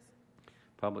reports.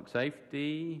 Public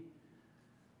Safety.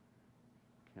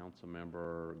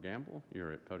 Councilmember Gamble,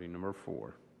 you're at podium number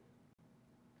 4.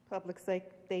 Public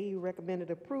Safety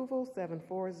recommended approval, 7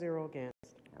 for, 0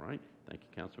 against. All right. Thank you,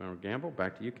 Councilmember Gamble.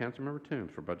 Back to you, Councilmember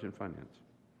Toombs, for Budget and Finance.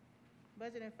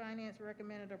 Budget and Finance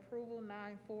recommended approval,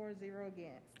 9 for, 0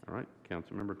 against. All right.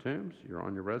 Councilmember Toombs, you're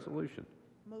on your resolution.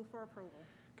 Move for approval.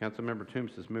 Councilmember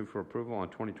Toombs has moved for approval on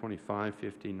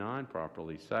 2025-59,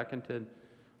 properly seconded.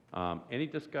 Any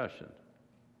discussion?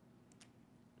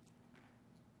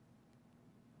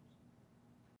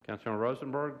 Councilmember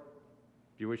Rosenberg,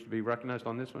 do you wish to be recognized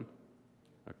on this one?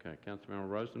 Okay, Councilmember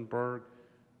Rosenberg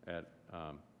at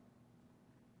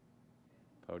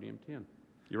podium 10.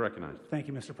 You're recognized. Thank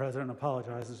you, Mr. President. I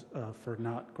apologize for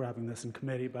not grabbing this in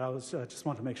committee, but I was just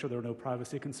wanted to make sure there were no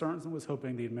privacy concerns and was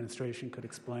hoping the administration could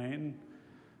explain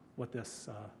what this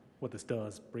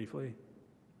does briefly.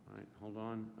 All right, hold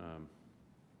on.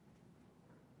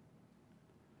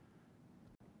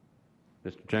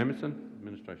 Mr. Jamison,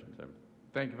 Administration 7.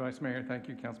 Thank you, Vice Mayor. Thank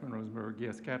you, Councilman Rosenberg.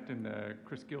 Yes, Captain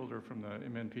Chris Gilder from the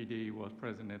MNPD was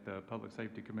present at the Public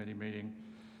Safety Committee meeting.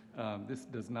 This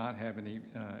does not have any,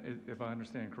 if I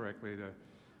understand correctly, the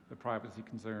privacy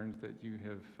concerns that you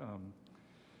have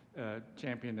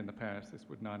championed in the past. This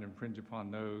would not infringe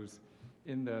upon those.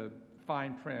 In the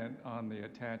fine print on the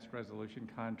attached resolution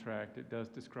contract, it does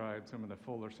describe some of the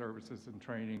fuller services and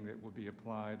training that will be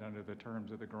applied under the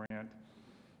terms of the grant.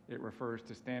 It refers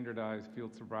to standardized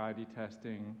field sobriety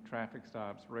testing, traffic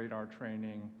stops, radar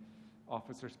training,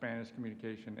 officer Spanish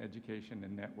communication, education,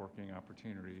 and networking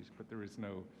opportunities, but there is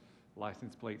no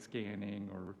license plate scanning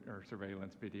or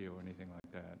surveillance video or anything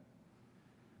like that.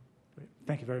 Great.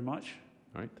 Thank you very much.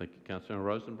 All right, thank you, Councilman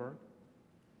Rosenberg.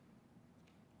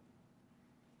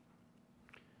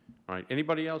 All right,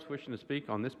 anybody else wishing to speak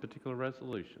on this particular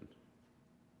resolution?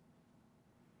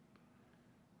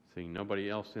 Seeing nobody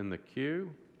else in the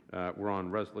queue, we're on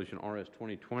Resolution RS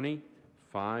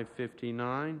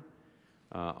 2020-559.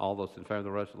 All those in favor of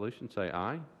the resolution say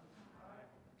aye. Aye.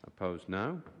 Opposed,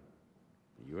 no.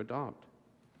 You adopt.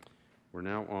 We're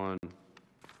now on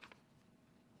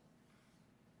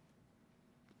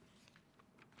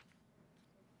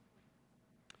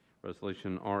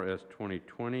Resolution RS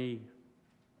 2020.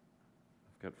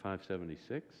 I've got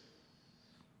 576.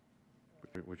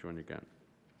 Which one you got?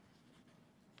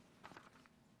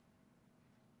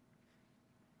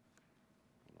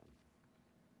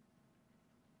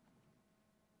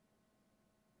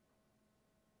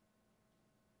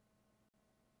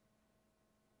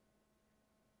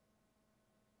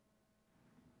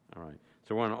 All right.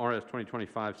 So we're on RS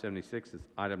 2020-576. It's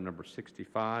item number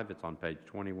 65. It's on page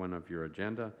 21 of your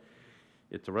agenda.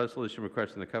 It's a resolution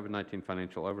requesting the COVID-19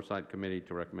 Financial Oversight Committee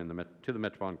to recommend to the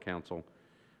Metropolitan Council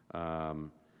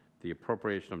the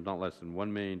appropriation of not less than $1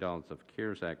 million of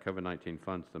CARES Act COVID-19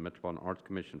 funds to the Metropolitan Arts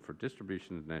Commission for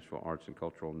distribution to Nashville arts and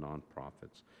cultural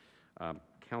nonprofits.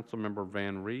 Councilmember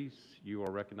Van Rees, you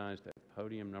are recognized at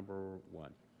podium number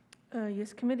 1.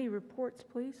 Yes, committee reports,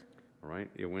 please. All right,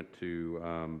 it went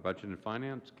to Budget and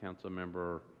Finance.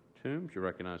 Councilmember Toombs, you're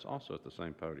recognized also at the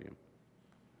same podium.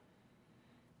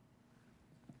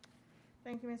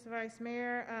 Thank you, Mr. Vice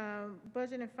Mayor.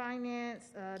 Budget and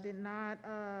Finance did not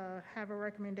have a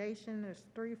recommendation. There's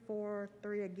 3 for,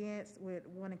 3 against, with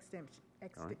 1 abstention.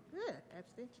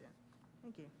 Abstention.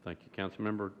 Thank you. Thank you,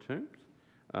 Councilmember Toombs.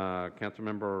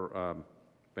 Councilmember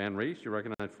Van Rees, you're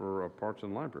recognized for Parks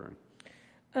and Library.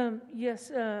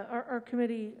 Yes, our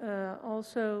committee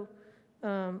also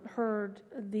heard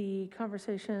the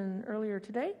conversation earlier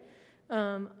today.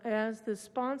 As the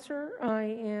sponsor, I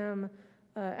am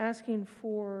asking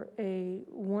for a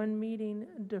 1-meeting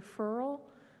deferral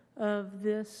of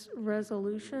this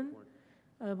resolution.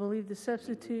 I believe the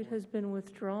substitute has been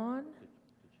withdrawn.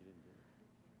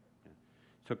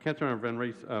 So, Councilmember Van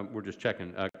Rees, we're just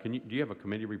checking. Do you have a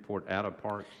committee report out of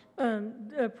Parks?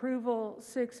 Approval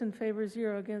 6 in favor,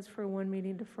 0 against for a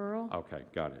 1-meeting deferral. Okay,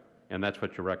 got it. And that's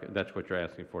what you're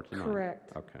asking for tonight?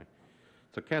 Correct. Okay.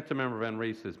 So, Councilmember Van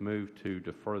Rees has moved to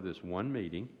defer this 1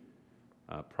 meeting,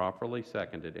 properly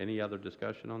seconded. Any other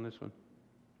discussion on this one?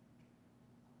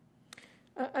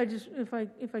 I just, if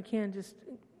I can, just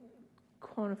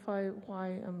quantify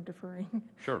why I'm deferring.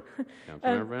 Sure.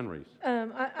 Councilmember Van Rees.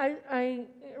 I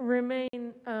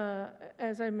remain,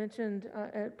 as I mentioned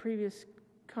at previous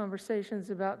conversations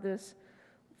about this,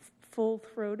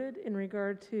 full-throated in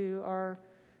regard to our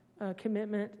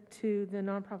commitment to the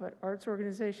nonprofit arts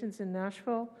organizations in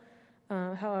Nashville.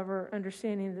 However,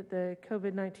 understanding that the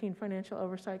COVID-19 Financial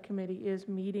Oversight Committee is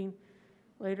meeting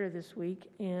later this week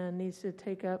and needs to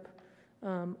take up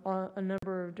a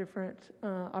number of different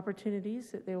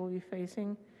opportunities that they will be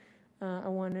facing, I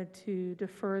wanted to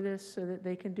defer this so that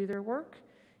they can do their work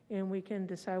and we can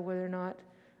decide whether or not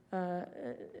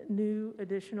new,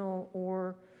 additional,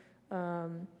 or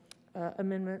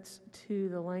amendments to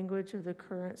the language of the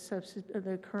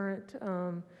current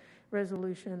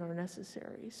resolution are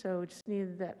necessary. So just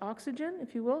needed that oxygen,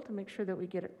 if you will, to make sure that we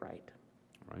get it right.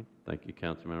 All right. Thank you,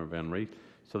 Councilmember Van Rees.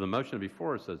 So the motion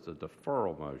before us is a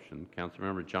deferral motion.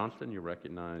 Councilmember Johnston, you're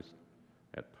recognized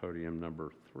at podium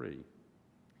number 3.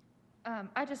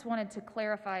 I just wanted to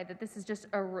clarify that this is just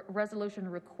a resolution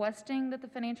requesting that the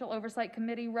Financial Oversight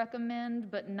Committee recommend,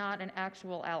 but not an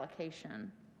actual allocation.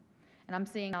 And I'm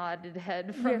seeing nodded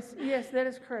head from... Yes, that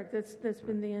is correct. That's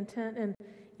been the intent. And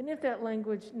if that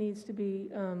language needs to be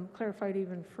clarified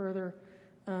even further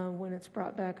when it's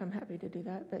brought back, I'm happy to do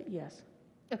that. But yes.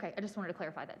 Okay, I just wanted to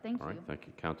clarify that. Thank you. All right, thank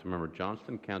you, Councilmember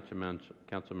Johnston.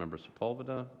 Councilmember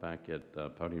Sepulveda, back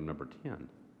at podium number 10.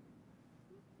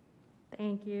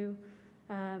 Thank you,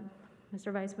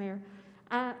 Mr. Vice Mayor.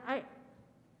 I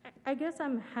guess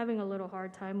I'm having a little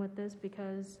hard time with this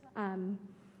because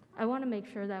I want to make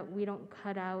sure that we don't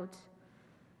cut out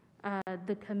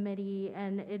the committee,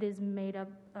 and it is made up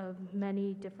of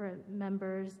many different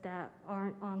members that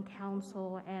aren't on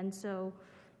council, and so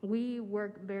we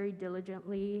work very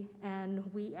diligently and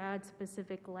we add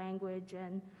specific language,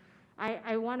 and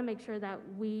I want to make sure that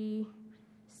we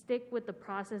stick with the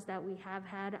process that we have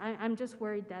had. I'm just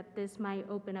worried that this might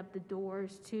open up the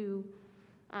doors to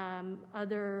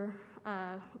other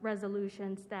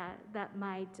resolutions that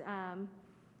might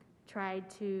try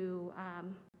to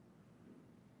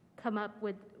come up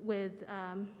with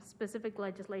specific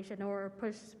legislation or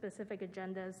push specific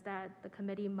agendas that the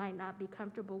committee might not be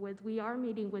comfortable with. We are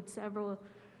meeting with several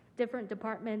different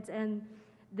departments, and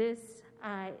this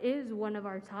is one of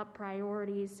our top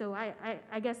priorities. So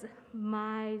I guess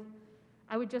I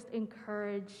would just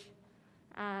encourage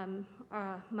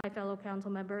my fellow council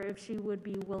member if she would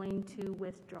be willing to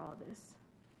withdraw this.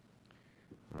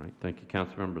 All right, thank you,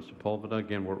 Councilmember Sepulveda.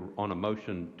 Again, we're on a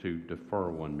motion to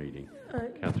defer 1 meeting.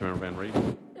 Councilmember Van Rees?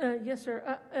 Yes,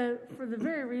 sir. For the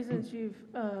very reasons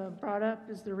you've brought up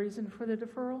is the reason for the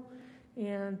deferral,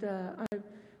 and I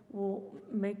will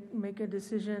make a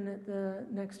decision at the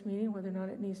next meeting whether or not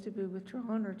it needs to be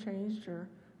withdrawn or changed or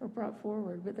brought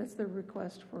forward. But that's the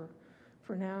request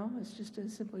for now, is just to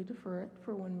simply defer it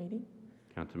for 1 meeting.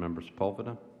 Councilmember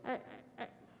Sepulveda?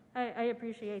 I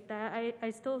appreciate that.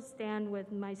 I still stand with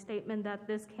my statement that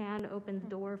this can open the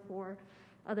door for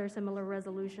other similar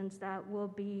resolutions that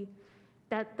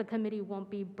the committee won't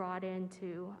be brought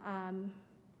into.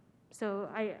 So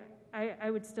I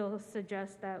would still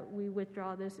suggest that we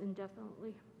withdraw this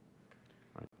indefinitely.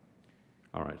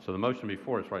 All right, so the motion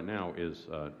before us right now is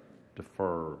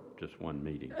defer just 1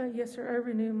 meeting. Yes, sir. I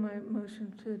renew my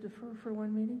motion to defer for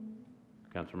 1 meeting.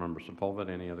 Councilmember Sepulveda,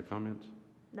 any other comments?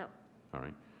 No. All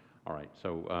right.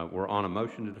 So we're on a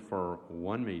motion to defer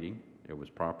 1 meeting. It was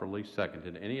properly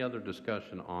seconded. Any other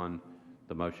discussion on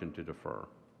the motion to defer?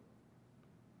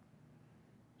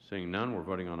 Seeing none, we're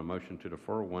voting on a motion to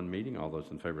defer one meeting. All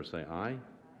those in favor say aye.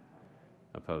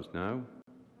 Opposed, no.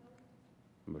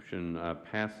 Motion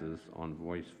passes on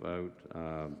voice vote.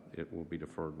 It will be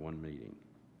deferred one meeting.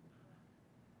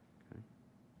 Okay.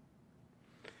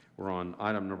 We're on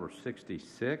item number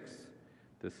 66.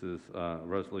 This is a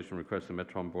resolution requesting the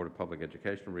Metropolitan Board of Public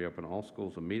Education to reopen all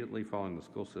schools immediately following the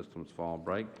school system's fall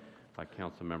break by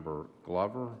Councilmember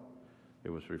Glover. It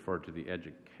was referred to the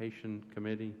Education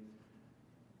Committee.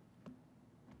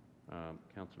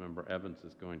 Councilmember Evans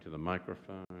is going to the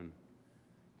microphone.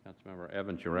 Councilmember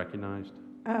Evans, you're recognized.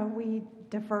 We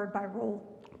deferred by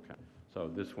rule. Okay, so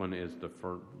this one is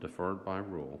deferred by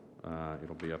rule.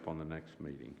 It'll be up on the next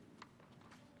meeting.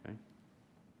 Okay.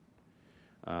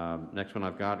 Next one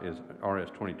I've got is RS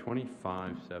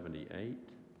 2020-578.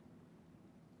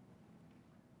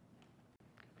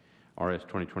 RS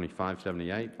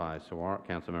 2020-578 by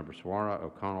Councilmember Suara,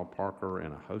 O'Connell, Parker,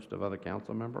 and a host of other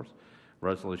council members.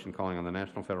 Resolution calling on the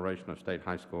National Federation of State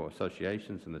High School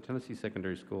Associations and the Tennessee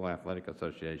Secondary School Athletic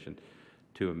Association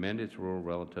to amend its rule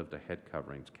relative to head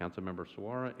coverings. Councilmember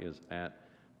Suara is at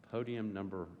podium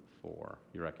number 4.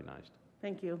 You're recognized.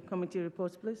 Thank you. Committee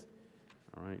reports, please.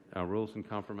 All right. Rules and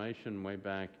confirmation way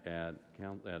back at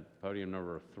podium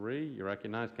number 3. You're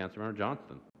recognized. Councilmember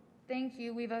Johnston. Thank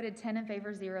you. We voted 10 in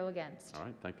favor, 0 against. All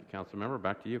right. Thank you, Councilmember.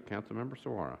 Back to you, Councilmember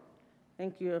Suara.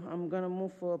 Thank you. I'm going to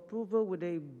move for approval with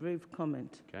a brief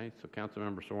comment. Okay, so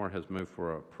Councilmember Suara has moved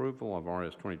for approval of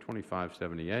RS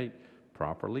 2020-578,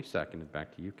 properly seconded.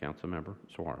 Back to you, Councilmember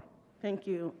Suara. Thank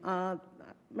you.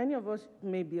 Many of us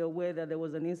may be aware that there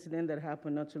was an incident that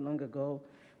happened not too long ago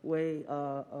where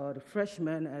the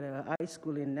freshman at a high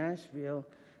school in Nashville,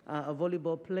 a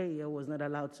volleyball player was not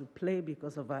allowed to play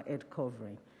because of her head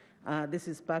covering. This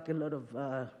has sparked a lot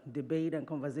of debate and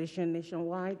conversation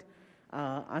nationwide.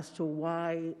 As to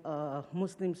why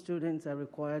Muslim students are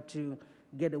required to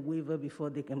get a waiver before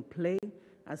they can play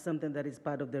as something that is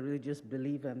part of their religious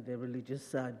belief and their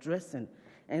religious dressing.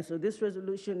 And so this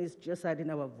resolution is just adding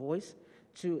our voice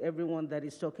to everyone that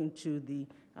is talking to the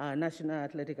National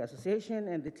Athletic Association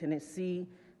and the Tennessee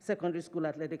Secondary School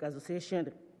Athletic Association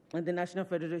and the National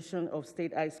Federation of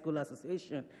State High School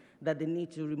Association that they need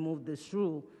to remove this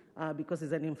rule because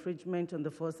it's an infringement on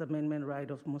the First Amendment right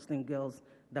of Muslim girls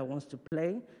that wants to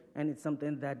play, and it's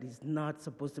something that is not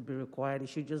supposed to be required. It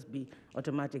should just be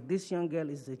automatic. This young girl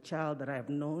is a child that I have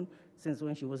known since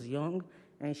when she was young,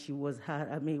 and it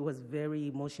was very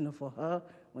emotional for her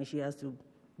when she has to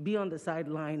be on the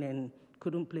sideline and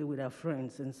couldn't play with her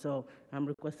friends. And so I'm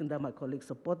requesting that my colleagues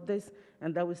support this,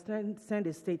 and that we send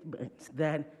a statement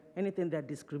that anything that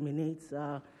discriminates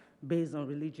based on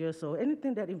religious or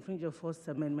anything that infringes your First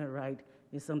Amendment right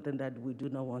is something that we do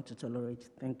not want to tolerate.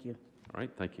 Thank you. All right,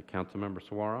 thank you, Councilmember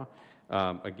Suara.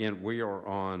 Again, we are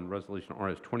on Resolution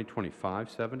RS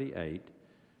 2020-578.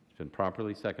 It's been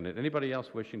properly seconded. Anybody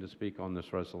else wishing to speak on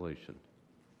this resolution?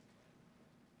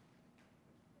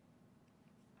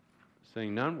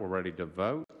 Seeing none, we're ready to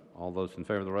vote. All those in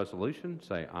favor of the resolution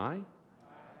say aye. Aye.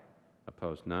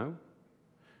 Opposed, no.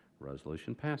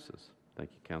 Resolution passes.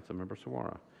 Thank you, Councilmember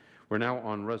Suara. We're now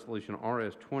on Resolution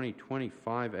RS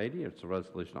 2020-580. It's a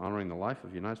resolution honoring the life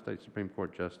of United States Supreme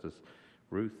Court Justice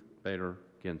Ruth Bader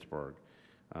Ginsburg.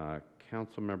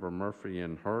 Councilmember Murphy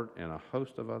and Hurt and a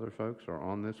host of other folks are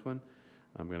on this one.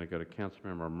 I'm going to go to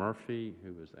Councilmember Murphy,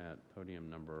 who is at podium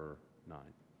number 9.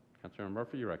 Councilmember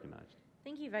Murphy, you're recognized.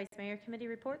 Thank you, Vice Mayor. Committee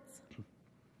reports.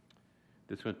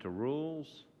 This went to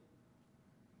rules.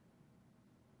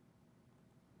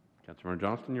 Councilmember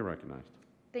Johnston, you're recognized.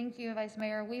 Thank you, Vice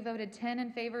Mayor. We voted 10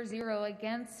 in favor, 0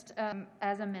 against,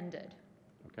 as amended.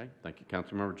 Okay, thank you,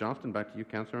 Councilmember Johnston. Back to you,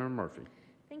 Councilmember Murphy.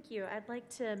 Thank you. I'd like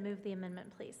to move the amendment,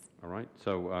 please. All right,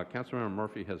 so Councilmember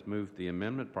Murphy has moved the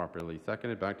amendment, properly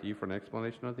seconded. Back to you for an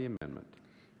explanation of the amendment.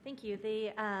 Thank you.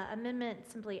 The amendment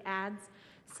simply adds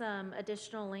some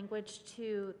additional language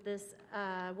to this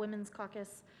Women's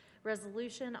Caucus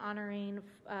resolution honoring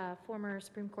former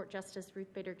Supreme Court Justice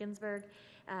Ruth Bader Ginsburg.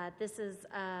 This is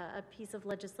a piece of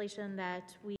legislation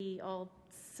that we all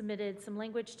submitted some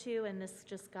language to, and this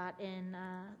just got in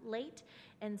late.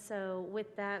 And so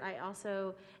with that, I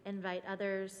also invite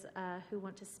others who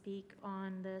want to speak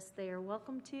on this. They are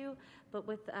welcome to, but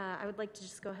with I would like to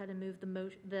just go ahead and move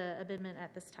the amendment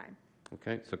at this time.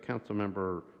 Okay, so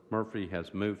Councilmember Murphy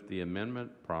has moved the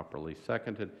amendment, properly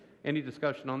seconded. Any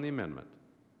discussion on the amendment?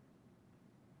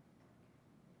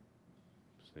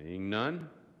 Seeing none.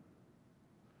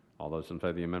 All those in favor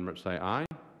of the amendment say aye.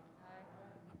 Aye.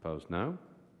 Opposed, no.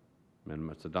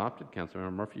 Amendment's adopted.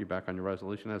 Councilmember Murphy, you back on your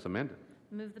resolution as amended.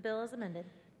 Move the bill as amended.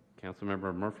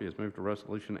 Councilmember Murphy has moved a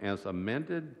resolution as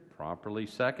amended, properly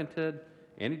seconded.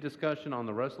 Any discussion on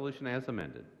the resolution as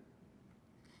amended?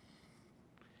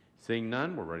 Seeing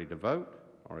none, we're ready to vote.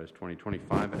 RS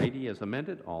 2025-80 as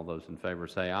amended. All those in favor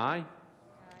say aye. Aye.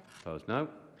 Opposed, no.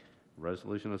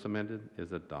 Resolution as amended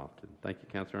is adopted. Thank you,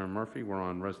 Councilmember Murphy. We're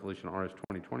on Resolution RS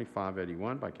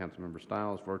 2025-81 by Councilmember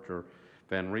Stiles, Vercher,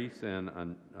 Van Rees, and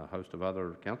a host of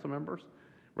other council members.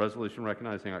 Resolution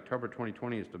recognizing October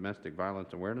 2020 as Domestic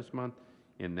Violence Awareness Month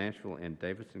in Nashville and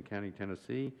Davidson County,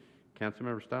 Tennessee.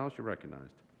 Councilmember Stiles, you're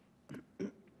recognized.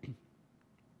 You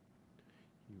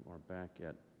are back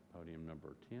at podium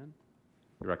number 10.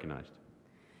 You're recognized.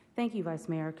 Thank you, Vice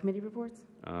Mayor. Committee reports?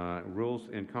 Rules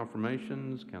and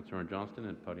confirmations, Councilmember Johnston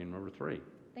at podium number 3.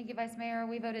 Thank you, Vice Mayor.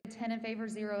 We voted 10 in favor,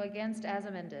 0 against, as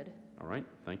amended. All right,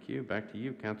 thank you. Back to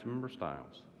you, Councilmember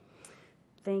Stiles.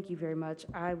 Thank you very much.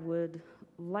 I would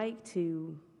like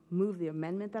to move the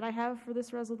amendment that I have for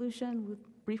this resolution with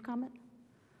brief comment.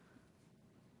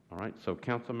 All right, so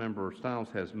Councilmember Stiles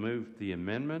has moved the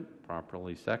amendment,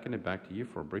 properly seconded. Back to you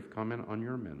for a brief comment on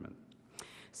your amendment.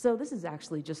 So this is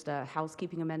actually just a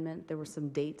housekeeping amendment. There were some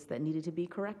dates that needed to be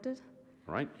corrected.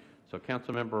 All right, so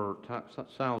Councilmember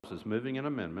Stiles is moving an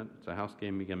amendment. It's a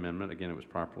housekeeping amendment. Again, it was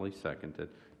properly seconded.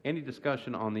 Any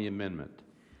discussion on the amendment?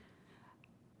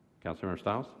 Councilmember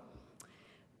Stiles?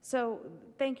 So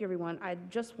thank you, everyone. I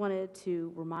just wanted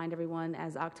to remind everyone,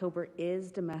 as October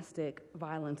is Domestic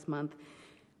Violence Month,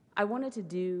 I wanted to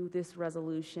do this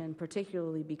resolution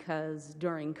particularly because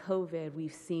during COVID,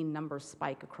 we've seen numbers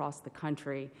spike across the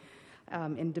country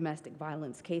in domestic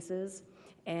violence cases.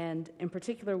 And in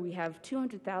particular, we have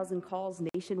 200,000 calls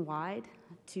nationwide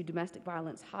to domestic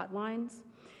violence hotlines.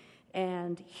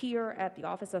 And here at the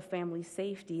Office of Family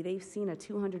Safety, they've seen a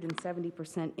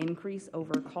 270% increase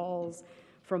over calls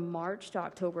from March to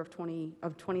October of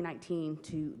 2019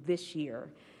 to this year.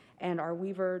 And our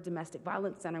Weaver Domestic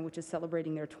Violence Center, which is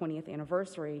celebrating their 20th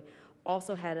anniversary,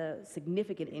 also had a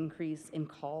significant increase in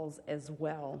calls as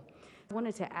well. I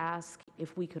wanted to ask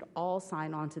if we could all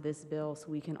sign on to this bill so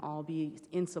we can all be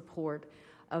in support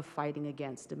of fighting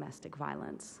against domestic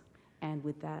violence. And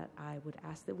with that, I would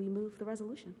ask that we move the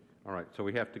resolution. All right, so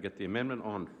we have to get the amendment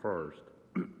on first.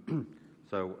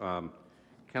 So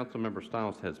Councilmember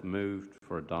Stiles has moved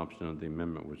for adoption of the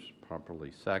amendment, which is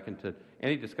properly seconded.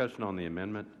 Any discussion on the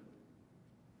amendment?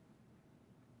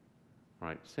 All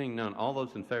right, seeing none, all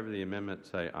those in favor of the amendment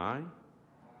say aye.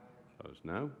 Opposed,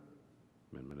 no.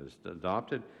 Amendment is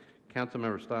adopted.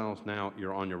 Councilmember Stiles, now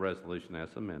you're on your resolution as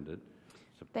amended.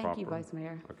 Thank you, Vice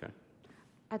Mayor. Okay.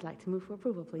 I'd like to move for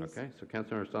approval, please. Okay, so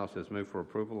Councilmember Stiles has moved for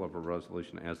approval of a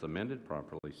resolution as amended,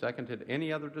 properly seconded.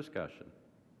 Any other discussion?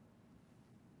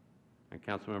 And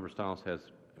Councilmember Stiles has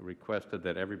requested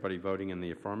that everybody voting in the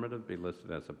affirmative be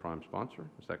listed as a prime sponsor.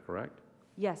 Is that correct?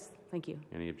 Yes, thank you.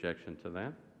 Any objection to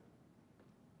that?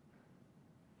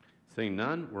 Seeing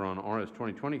none, we're on RS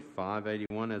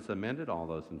 2020-581 as amended. All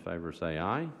those in favor say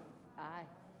aye. Aye.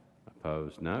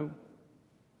 Opposed, no.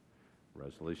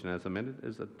 Resolution as amended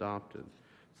is adopted.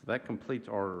 So that completes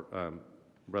our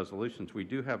resolutions. We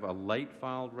do have a late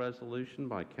filed resolution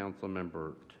by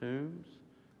Councilmember Toombs.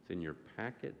 It's in your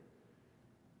packet.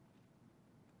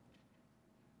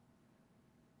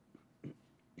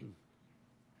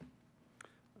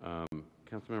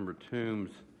 Councilmember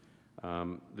Toombs,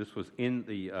 this was in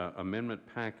the amendment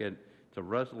packet. It's a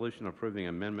resolution approving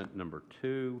amendment number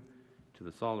 2 to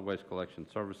the Solid Waste Collection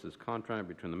Services contract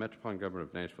between the Metropolitan Government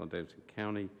of Nashville and Davidson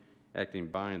County, acting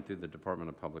by and through the Department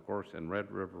of Public Works and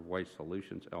Red River Waste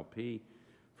Solutions, LP,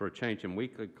 for a change in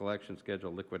weekly collection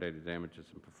schedule, liquidated damages,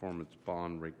 and performance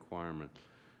bond requirements.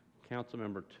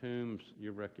 Councilmember Toombs,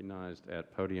 you're recognized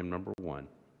at podium number 1.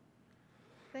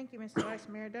 Thank you, Mr. Vice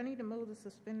Mayor. Do I need to move to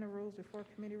suspend the rules before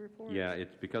committee reports? Yeah,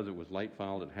 it's because it was late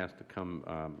filed. It has to come.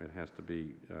 It has to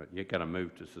be. You got to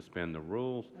move to suspend the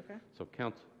rules. Okay. So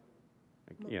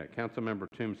Councilmember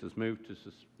Toombs has moved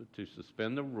to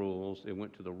suspend the rules. It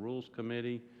went to the Rules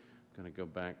Committee. Going to go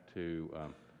back to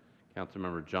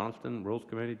Councilmember Johnston, Rules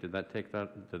Committee. Did they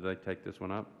take this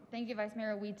one up? Thank you, Vice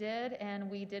Mayor. We did,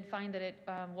 and we did find that it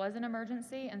was an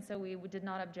emergency, and so we did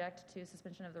not object to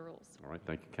suspension of the rules. All right,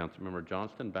 thank you, Councilmember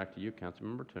Johnston. Back to you,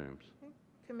 Councilmember Toombs. Okay.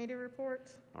 Committee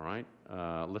reports. All right,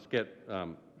 let's get,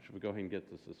 should we go ahead and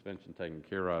get the suspension taken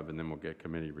care of, and then we'll get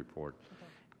committee reports.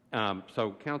 Okay.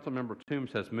 So Councilmember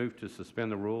Toombs has moved to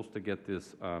suspend the rules to get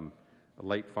this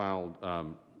late filed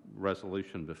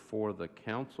resolution before the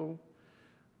council.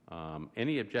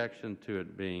 Any objection to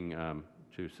it being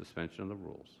to suspension of the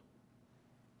rules?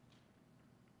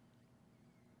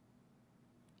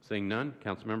 Seeing none,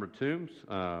 Councilmember Toombs,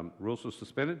 rules are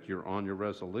suspended. You're on your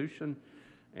resolution,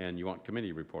 and you want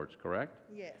committee reports, correct?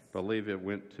 Yes. Believe it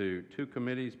went to 2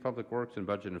 committees, Public Works and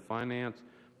Budget and Finance.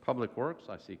 Public Works,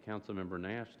 I see Councilmember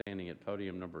Nash standing at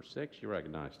podium number 6. You're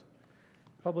recognized.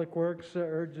 Public Works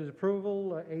urges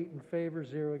approval, 8 in favor,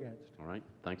 0 against. All right.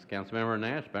 Thanks, Councilmember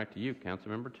Nash. Back to you,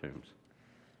 Councilmember Toombs.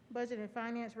 Budget and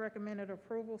Finance recommended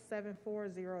approval,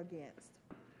 7-4, 0 against.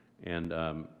 And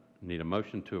need a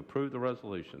motion to approve the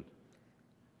resolution.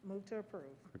 Move to approve.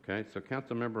 Okay, so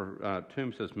Councilmember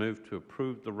Toombs has moved to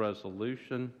approve the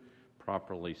resolution,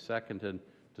 properly seconded.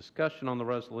 Discussion on the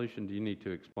resolution. Do you need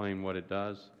to explain what it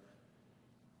does?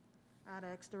 I'd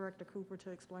ask Director Cooper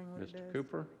to explain what it does. Mr.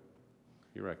 Cooper,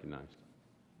 you're recognized.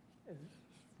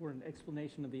 For an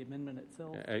explanation of the amendment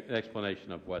itself?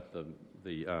 Explanation of what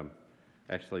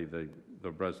actually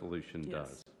the resolution Yes.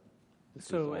 does.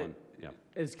 So,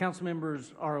 as council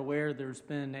members are aware, there's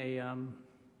been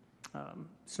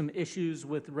some issues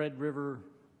with Red River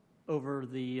over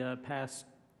the past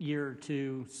year or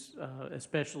two,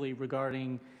 especially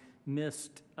regarding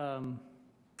missed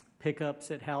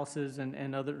pickups at houses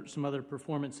and some other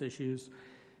performance issues.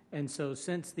 And so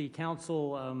since the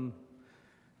council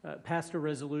passed a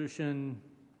resolution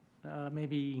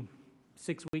maybe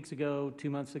 6 weeks ago, 2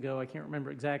 months ago, I can't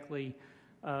remember exactly,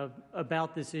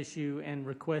 about this issue and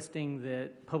requesting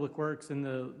that Public Works and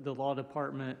the law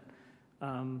department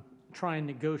try and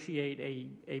negotiate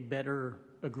a better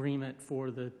agreement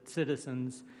for the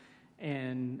citizens.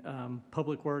 And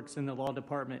Public Works and the law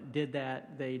department did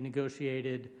that. They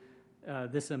negotiated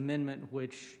this amendment,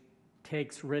 which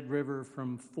takes Red River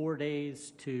from 4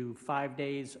 days to 5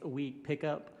 days a week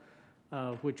pickup,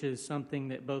 which is something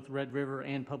that both Red River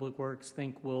and Public Works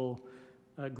think will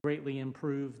greatly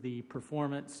improve the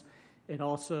performance. It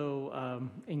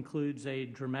also includes a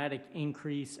dramatic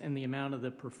increase in the amount of the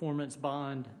performance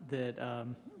bond that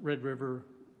Red River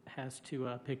has to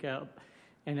pick up,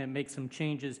 and it makes some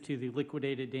changes to the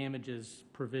liquidated damages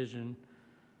provision.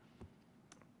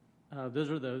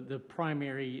 Those are the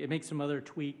primary. It makes some other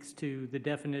tweaks to the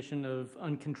definition of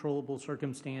uncontrollable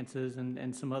circumstances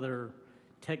and some other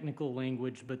technical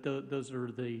language, but those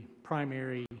are the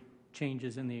primary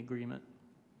changes in the agreement.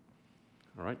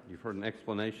 All right, you've heard an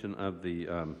explanation of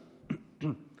the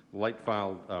late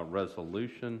filed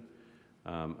resolution.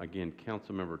 Again,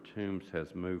 Councilmember Toombs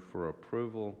has moved for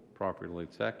approval, properly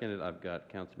seconded. I've got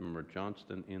Councilmember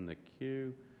Johnston in the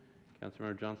queue.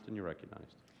 Councilmember Johnston, you're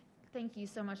recognized. Thank you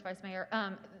so much, Vice Mayor.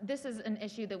 This is an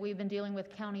issue that we've been dealing with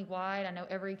countywide. I know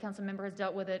every council member has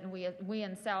dealt with it, and we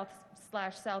in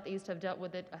South/Southeast have dealt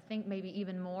with it, I think maybe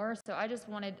even more. So I just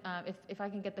wanted, if I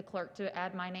can get the clerk to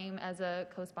add my name as a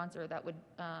co-sponsor, that would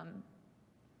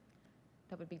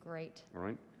be great. All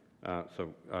right.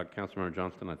 So, Councilmember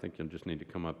Johnston, I think you'll just need to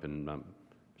come up and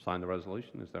sign the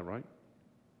resolution. Is that right?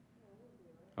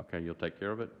 Okay, you'll take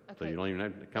care of it? Okay. So you don't even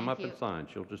have to come Thank up and sign.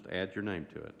 She'll just add your name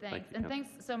to it. Thanks. Thank you, And thanks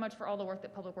so much for all the work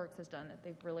that Public Works has done, that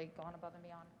they've really gone above and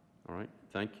beyond. All right,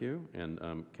 thank you. And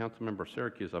Councilmember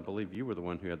Syracuse, I believe you were the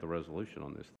one who had the resolution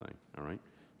on this thing. All right,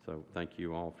 so thank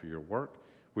you all for your work.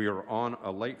 We are on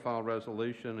a late file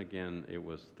resolution. Again,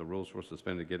 the rules were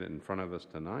suspended to get it in front of us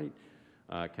tonight.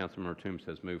 Councilmember Toombs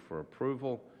has moved for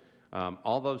approval.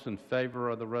 All those in favor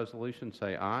of the resolution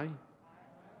say aye. Aye.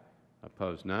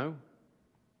 Opposed, no.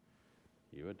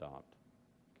 You adopt.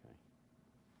 Okay,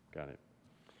 got it.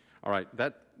 All right,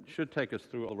 that should take us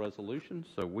through all the resolutions.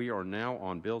 So we are now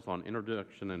on bills on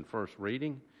introduction and first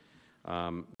reading.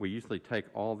 We usually take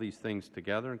all these things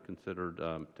together and considered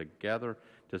together.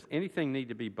 Does anything need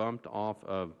to be bumped off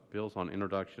of bills on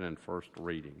introduction and first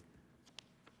reading?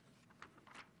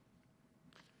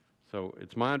 So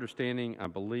it's my understanding, I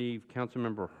believe,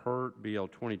 Councilmember Hurt, BL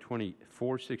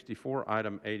 2020-464,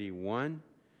 item 81,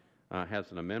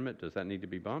 has an amendment. Does that need to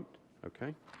be bumped?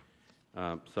 Okay.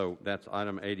 So that's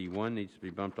item 81, needs to be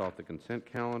bumped off the consent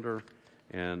calendar.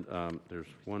 And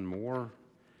there's one more.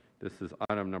 This is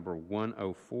item number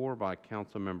 104 by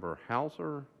Councilmember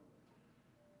Hauser.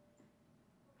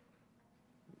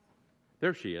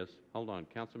 There she is. Hold on.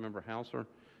 Councilmember Hauser,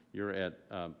 you're at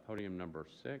podium number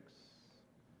 6.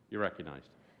 You're recognized.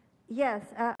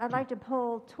 Yes, I'd like to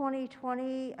pull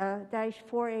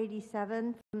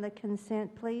 2020-487 from the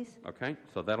consent, please. Okay,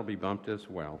 so that'll be bumped as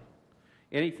well.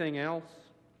 Anything else?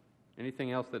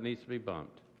 Anything else that needs to be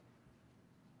bumped?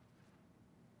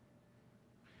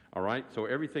 All right, so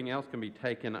everything else can be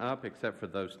taken up except for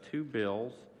those two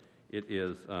bills. It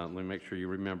is, let me make sure you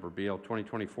remember, BL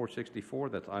 2020-464,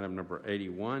 that's item number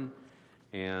 81,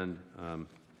 and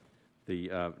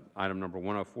the item number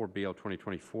 104, BL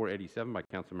 2020-487 by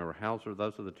Councilmember Hauser.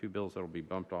 Those are the two bills that will be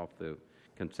bumped off the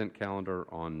consent calendar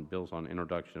on bills on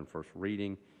introduction and first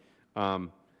reading.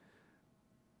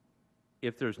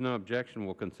 If there's no objection,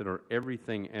 we'll consider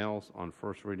everything else on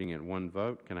first reading at one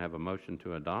vote. Can I have a motion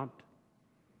to adopt?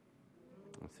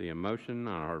 I see a motion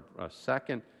or a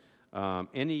second.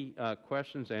 Any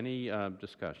questions, any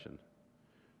discussion?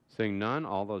 Seeing none,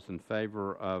 all those in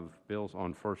favor of bills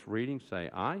on first reading say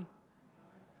aye.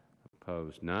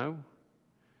 Opposed, no.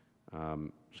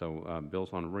 Bills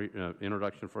on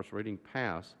introduction and first reading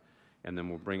pass, and then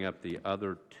we'll bring up the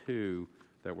other two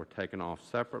that were taken off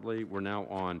separately. We're now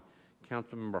on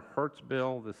Councilmember Hurt's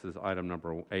bill. This is item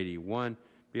number 81,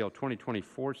 Bill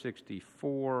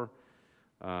 2020-464.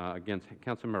 Against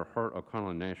Councilmember Hurt, O'Connell,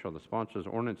 and Nashville, the sponsors,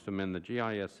 ordinance to amend the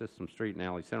GIS system street and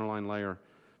alley centerline layer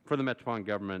for the Metropolitan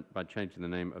government by changing the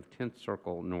name of 10th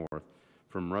Circle North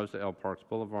from Rosa L. Parks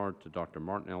Boulevard to Dr.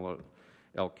 Martin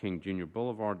L. King Jr.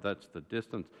 Boulevard. That's the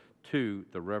distance to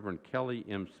the Reverend Kelly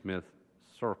M. Smith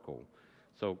Circle.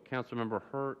 So, Councilmember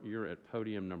Hurt, you're at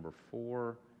podium number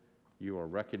 4. You are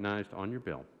recognized on your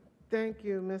bill. Thank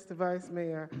you, Mr. Vice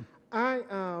Mayor. I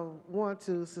want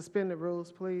to suspend the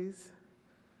rules, please,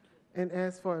 and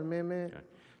ask for amendment. Okay.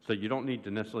 So you don't need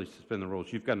to necessarily suspend the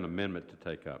rules. You've got an amendment to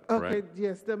take up, correct? Okay,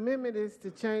 yes. The amendment is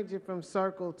to change it from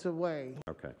circle to way.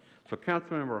 Okay. So,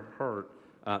 Councilmember Hurt,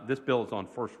 this bill is on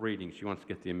first reading. She wants to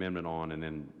get the amendment on and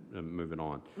then move it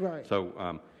on. Right.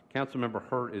 So, Councilmember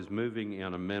Hurt is moving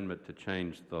an amendment to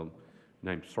change the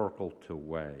name circle to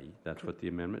way. That's what the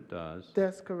amendment does.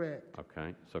 That's correct.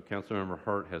 Okay. So, Councilmember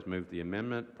Hurt has moved the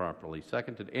amendment, properly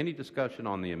seconded. Any discussion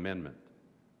on the amendment?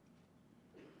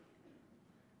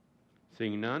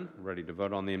 Seeing none, ready to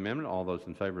vote on the amendment. All those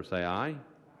in favor say aye.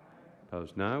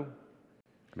 Opposed, no.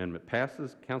 Amendment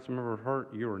passes. Councilmember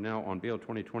Hurt, you are now on Bill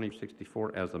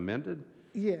 2020-64 as amended.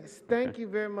 Yes, thank you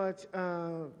very much,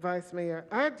 Vice Mayor.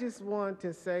 I just want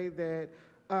to say that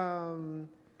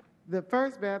the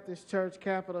First Baptist Church,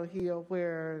 Capitol Hill,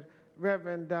 where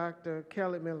Reverend Dr.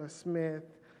 Kelly Miller Smith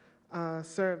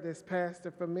served as pastor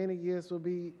for many years, will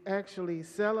be actually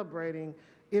celebrating,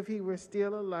 if he were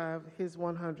still alive, his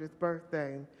 100th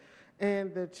birthday.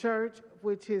 And the church,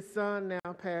 which his son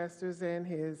now pastors, and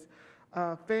his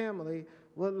family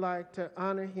would like to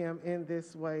honor him in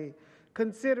this way.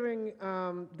 Considering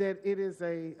that it is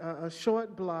a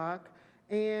short block,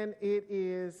 and it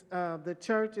is the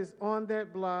church is on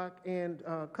that block, and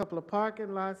a couple of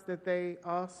parking lots that they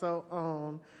also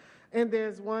own, and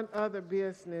there's one other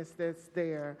business that's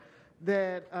there,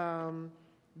 that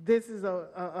this is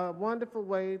a wonderful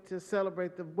way to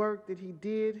celebrate the work that he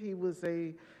did. He was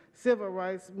a civil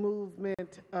rights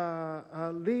movement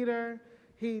leader.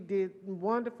 He did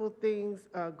wonderful things,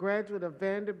 graduate of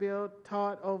Vanderbilt,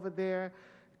 taught over there,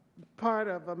 part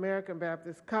of American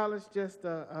Baptist College, just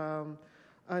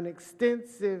an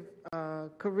extensive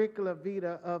curricula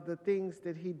vitae of the things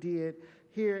that he did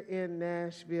here in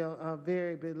Nashville, a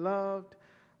very beloved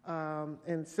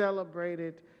and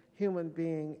celebrated human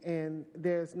being, and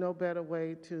there's no better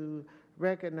way to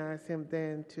recognize him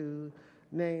than to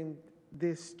name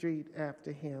this street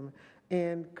after him.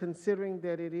 And considering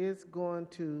that it is going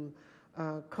to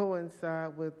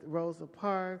coincide with Rosa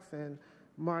Parks and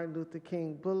Martin Luther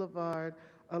King Boulevard,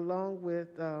 along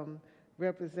with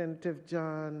Representative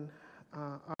John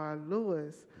R.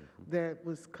 Lewis that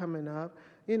was coming up,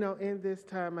 you know, in this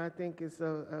time, I think it's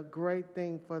a great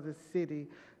thing for the city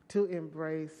to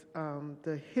embrace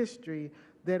the history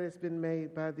that has been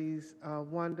made by these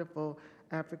wonderful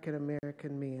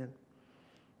African-American men.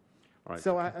 All right.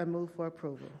 So I move for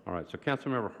approval. All right. So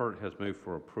Councilmember Hurt has moved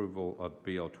for approval of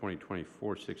Bill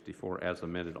 2020-464 as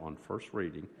amended on first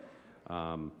reading.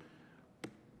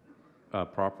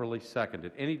 Properly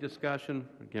seconded. Any discussion?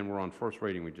 Again, we're on first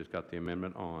reading. We just got the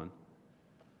amendment on.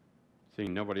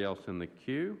 Seeing nobody else in the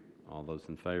queue, all those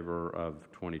in favor of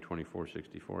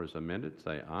 2020-464 as amended,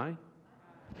 say aye.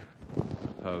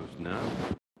 Opposed, no.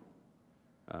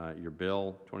 Your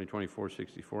bill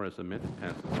 2020-464 as amended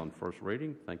passes on first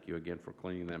reading. Thank you again for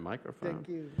cleaning that microphone. Thank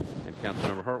you. And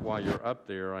Councilmember Hurt, while you're up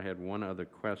there, I had one other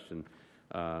question,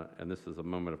 and this is a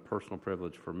moment of personal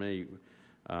privilege for me.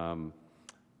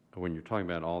 When you're talking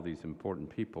about all these important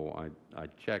people, I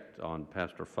checked on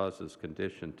Pastor Fuzz's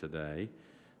condition today.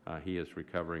 He is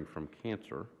recovering from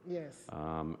cancer. Yes.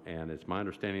 And it's my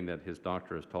understanding that his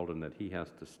doctor has told him that he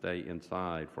has to stay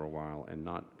inside for a while and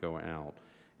not go out.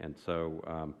 And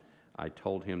so I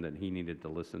told him that he needed to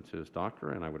listen to his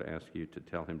doctor, and I would ask you to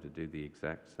tell him to do the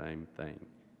exact same thing.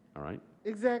 All right?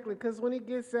 Exactly, because when he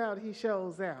gets out, he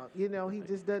shows out. You know, he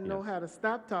just doesn't know how to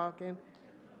stop talking.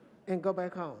 and go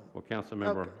back home. Well,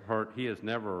 Councilmember Hurt, he has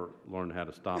never learned how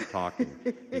to stop talking.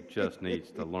 He just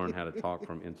needs to learn how to talk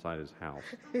from inside his house.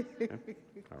 Okay?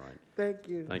 All right. Thank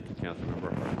you. Thank you,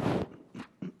 Councilmember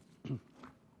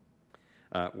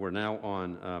Hurt. We're now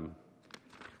on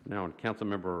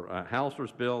Councilmember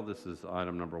Hauser's bill. This is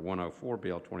item number 104, BL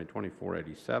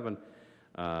 2020-487.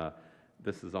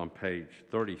 This is on page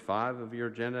 35 of your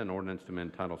agenda, an ordinance to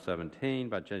amend Title 17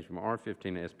 by changing from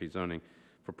R15 to SP zoning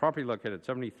for property located at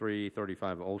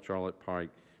 7335 Old Charlotte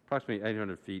Pike, approximately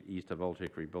 800 feet east of Old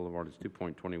Hickory Boulevard. It's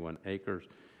 2.21 acres.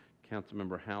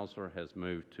 Councilmember Hauser has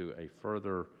moved to a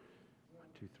further,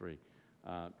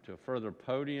 to a further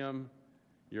podium.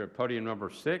 You're at podium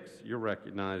number 6. You're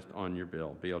recognized on your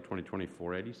bill, BL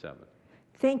 2020-487.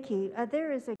 Thank you.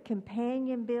 There is a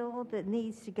companion bill that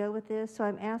needs to go with this, so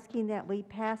I'm asking that we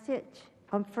pass it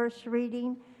on first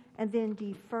reading and then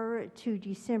defer it to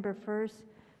December 1st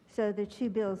so the two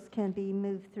bills can be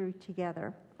moved through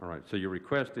together. All right, so your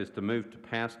request is to move to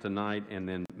pass tonight and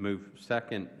then move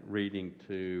second reading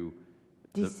to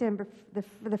December, the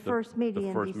first meeting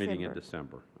in December. The first meeting in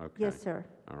December, okay. Yes, sir.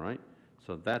 All right,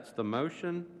 so that's the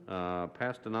motion,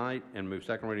 pass tonight and move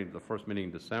second reading to the first meeting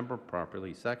in December,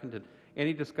 properly seconded.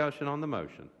 Any discussion on the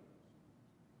motion?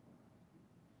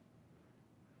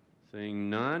 Seeing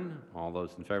none, all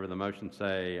those in favor of the motion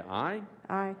say aye.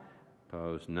 Aye.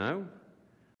 Opposed, no.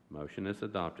 Motion is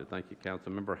adopted. Thank you,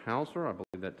 Councilmember Hauser. I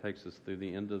believe that takes us through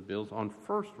the end of the bills on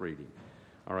first reading.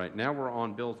 All right, now we're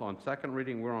on bills on second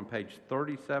reading. We're on page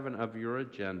 37 of your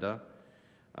agenda.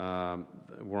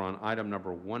 We're on item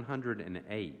number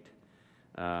 108.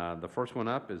 The first one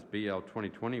up is BL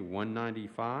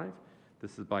 2020-195.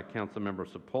 This is by Councilmember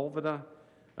Sepulveda.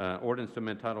 Ordinance to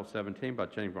amend Title 17 by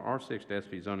changing from R6 to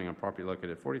SP zoning on property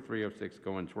located at 4306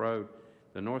 Goins Road,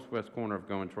 the northwest corner of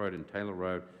Goins Road and Taylor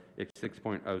Road. It's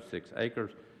 6.06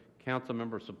 acres.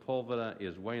 Councilmember Sepulveda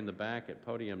is way in the back at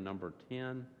podium number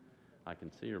 10. I can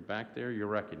see her back there. You're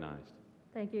recognized.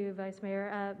 Thank you, Vice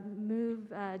Mayor.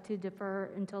 Move to defer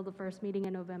until the first meeting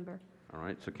in November. All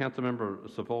right, so Councilmember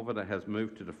Sepulveda has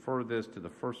moved to defer this to the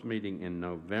first meeting in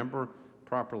November,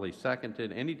 properly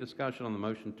seconded. Any discussion on the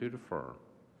motion to defer?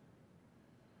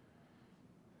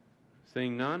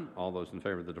 Seeing none, all those in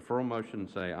favor of the deferral motion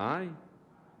say aye.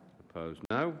 Opposed,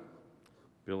 no.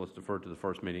 Bill is deferred to the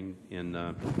first meeting in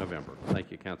November. Thank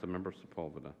you, Councilmember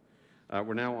Sepulveda.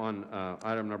 We're now on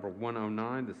item number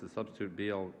 109. This is substitute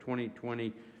BL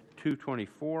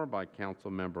 2020-224 by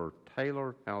Councilmember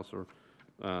Taylor, Hauser,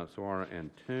 Suara,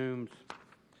 and Toombs.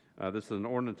 This is an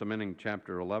ordinance amending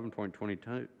Chapter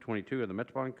 11.22 of the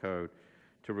Metropolitan Code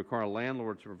to require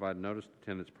landlords to provide notice to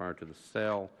tenants prior to the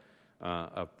sale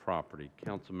of property.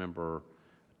 Councilmember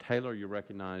Taylor, you're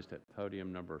recognized at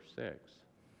podium number 6.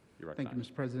 Thank you,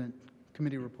 Mr. President.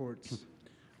 Committee reports.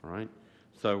 All right.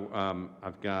 So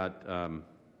I've got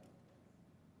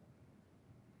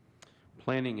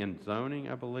Planning and Zoning,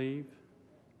 I believe.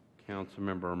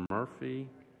 Councilmember Murphy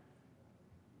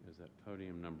is at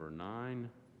podium number 9.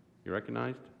 You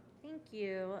recognized? Thank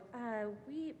you.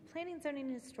 We, Planning,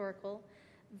 Zoning, and Historical,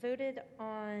 voted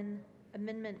on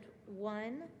Amendment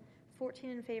 1, 14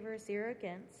 in favor, 0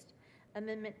 against.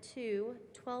 Amendment 2,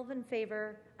 2 in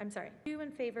favor,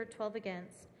 12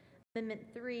 against. Amendment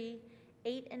 3,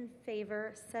 8 in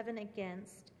favor, 7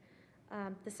 against.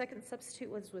 The second substitute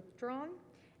was withdrawn,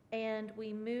 and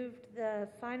we moved the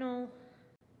final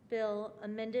bill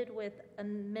amended with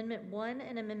Amendment 1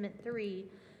 and Amendment 3,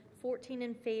 14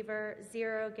 in favor,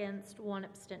 0 against, 1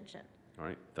 abstention. All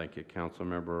right. Thank you,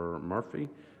 Councilmember Murphy.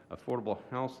 Affordable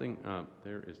housing,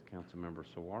 there is Councilmember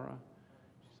Suara.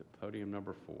 She's at podium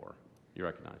number 4. You're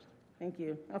recognized. Thank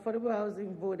you. Affordable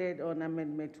housing voted on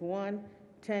Amendment 1,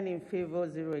 10 in favor,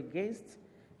 0 against.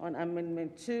 On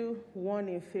Amendment 2, 1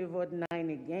 in favor, 9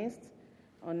 against.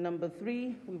 On number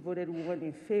 3, we voted 1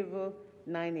 in favor,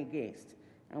 9 against.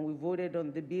 And we voted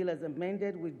on the bill as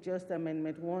amended with just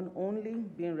Amendment 1 only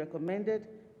being recommended,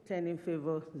 10 in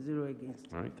favor, 0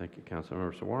 against. All right. Thank you,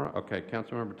 Councilmember Suara. Okay,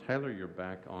 Councilmember Taylor, you're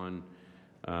back on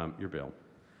your bill.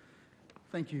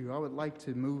 Thank you. I would like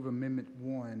to move Amendment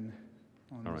 1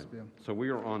 on All this right. bill. So we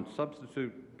are on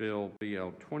substitute bill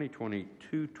BL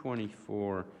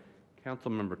 2020-224.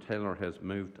 Councilmember Taylor has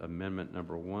moved amendment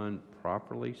number 1,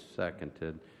 properly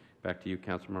seconded. Back to you,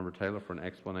 Councilmember Taylor, for an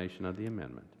explanation of the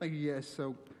amendment. Thank you. Yes.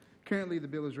 So currently the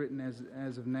bill is written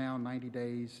as of now 90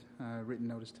 days written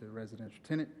notice to a residential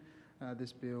tenant.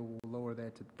 This bill will lower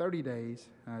that to 30 days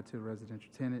to a residential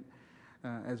tenant.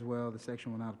 As well, the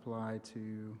section will not apply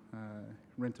to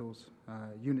rentals,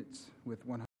 units with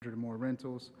 100 or more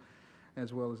rentals.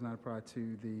 as well as not apply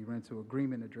to the rental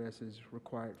agreement addresses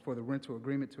required for the rental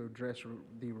agreement to address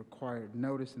the required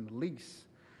notice in the lease.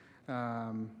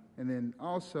 And then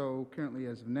also, currently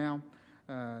as of now,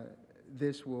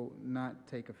 this will not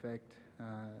take effect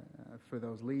for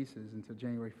those leases until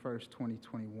January 1st,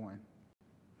 2021.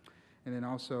 And then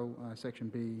also, Section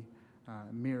B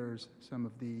mirrors some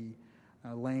of the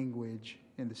language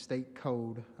in the state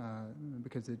code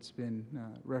because it's been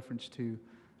referenced to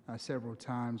several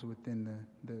times within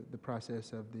the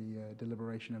process of the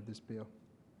deliberation of this bill.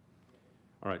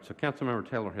 All right, so Councilmember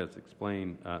Taylor has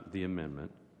explained the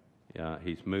amendment.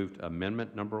 He's moved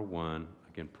amendment number 1,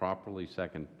 again, properly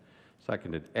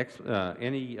seconded.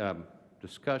 Any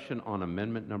discussion on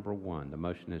amendment number 1? The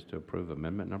motion is to approve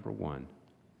amendment number 1.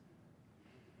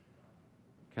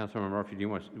 Councilmember Murphy, do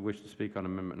you wish to speak on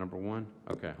amendment number 1?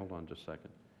 Okay, hold on just a second.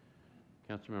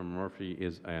 Councilmember Murphy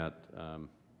is at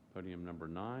podium number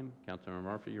 9. Councilmember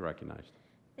Murphy, you're recognized.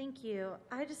 Thank you.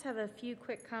 I just have a few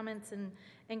quick comments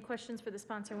and questions for the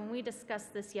sponsor. When we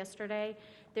discussed this yesterday,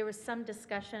 there was some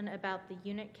discussion about the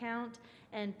unit count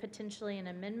and potentially an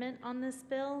amendment on this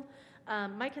bill.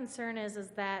 My concern is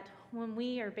that when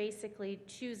we are basically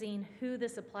choosing who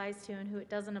this applies to and who it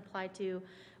doesn't apply to,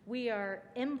 we are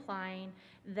implying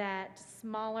that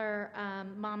smaller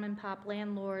mom and pop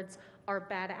landlords are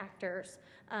bad actors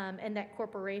and that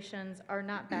corporations are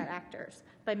not bad actors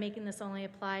by making this only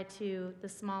apply to the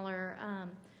smaller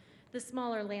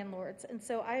landlords. And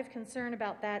so I have concern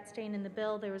about that staying in the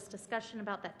bill. There was discussion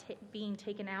about that being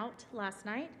taken out last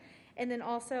night. And then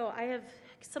also I have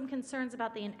some concerns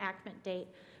about the enactment date.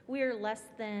 We are less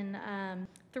than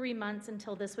 3 months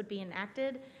until this would be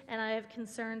enacted, and I have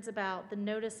concerns about the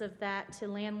notice of that to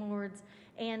landlords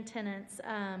and tenants,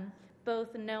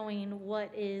 both knowing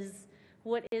what is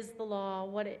the law,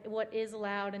 what is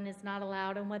allowed and is not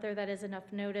allowed, and whether that is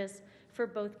enough notice for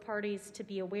both parties to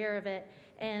be aware of it.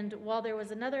 And while there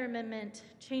was another amendment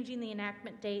changing the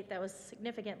enactment date that was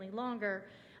significantly longer,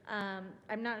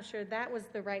 I'm not sure that was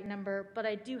the right number, but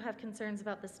I do have concerns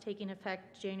about this taking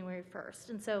effect January 1st.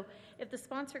 And so if the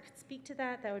sponsor could speak to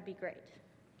that, that would be great.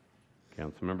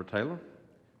 Councilmember Taylor.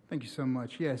 Thank you so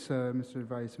much. Yes, Mr.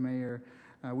 Vice Mayor,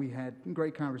 we had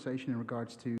great conversation in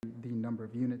regards to the number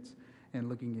of units and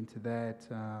looking into that.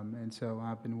 And so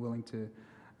I've been willing to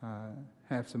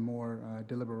have some more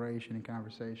deliberation and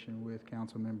conversation with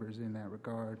council members in that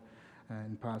regard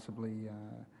and possibly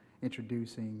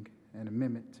introducing an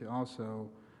amendment to also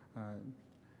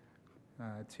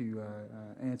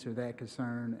answer that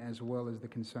concern as well as the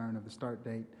concern of the start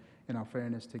date, in all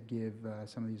fairness, to give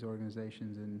some of these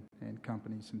organizations and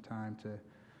companies some time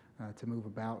to move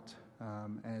about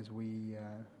as we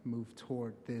move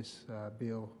toward this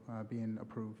bill being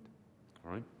approved.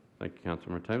 All right. Thank you,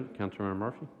 Councilmember Taylor. Councilmember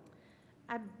Murphy.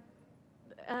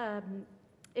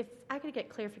 If I could get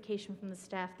clarification from the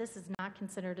staff, this is not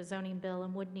considered a zoning bill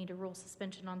and would need a rule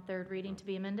suspension on third reading to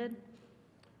be amended?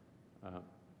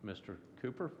 Mr.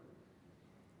 Cooper?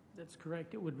 That's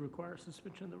correct. It would require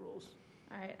suspension of the rules.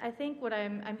 All right. I think what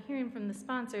I'm hearing from the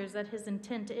sponsor is that his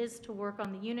intent is to work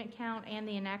on the unit count and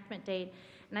the enactment date.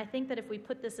 And I think that if we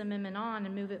put this amendment on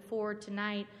and move it forward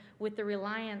tonight with the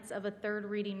reliance of a third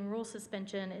reading rule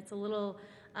suspension, it's a little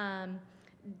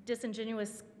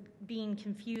disingenuous, being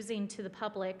confusing to the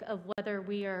public of whether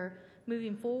we are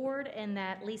moving forward and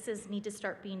that leases need to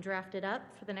start being drafted up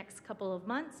for the next couple of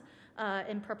months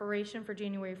in preparation for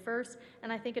January 1st.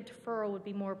 And I think a deferral would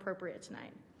be more appropriate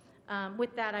tonight.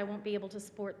 With that, I won't be able to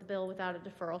support the bill without a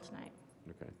deferral tonight.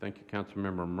 Okay. Thank you,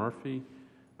 Councilmember Murphy.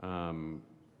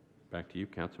 Back to you,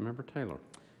 Councilmember Taylor.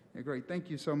 Yeah, great. Thank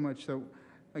you so much. So,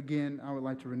 again, I would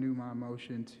like to renew my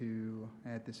motion to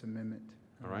add this amendment.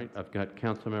 All right. I've got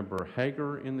Councilmember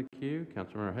Hager in the queue.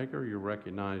 Councilmember Hager, you're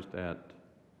recognized at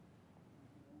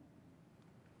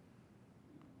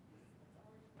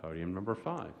podium number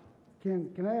 5.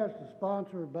 Can I ask the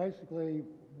sponsor basically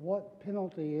what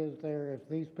penalty is there if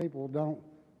these people don't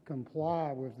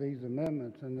comply with these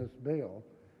amendments in this bill?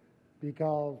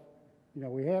 Because, you know,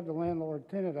 we have the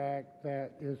Landlord-Tenant Act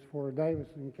that is for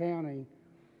Davidson County,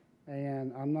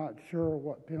 and I'm not sure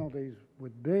what penalties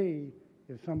would be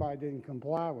if somebody didn't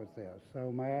comply with this.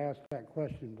 So may I ask that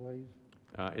question, please?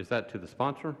 Is that to the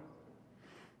sponsor?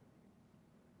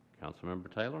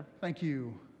 Councilmember Taylor? Thank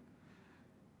you.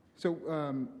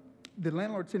 So the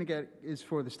Landlord-Tenant Act is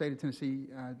for the state of Tennessee,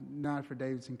 not for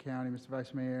Davidson County, Mr.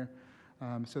 Vice Mayor.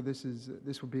 So this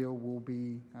bill will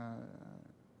be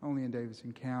only in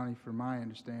Davidson County, for my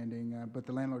understanding. But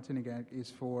the Landlord-Tenant Act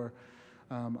is for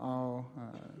all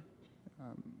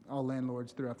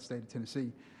landlords throughout the state of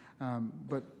Tennessee.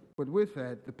 But with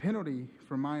that, the penalty,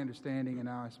 from my understanding, and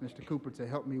I'll ask Mr. Cooper to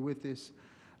help me with this,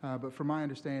 but from my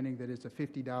understanding that it's a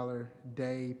 $50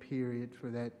 day period for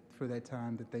that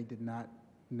time that they did not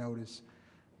notice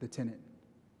the tenant.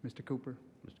 Mr. Cooper?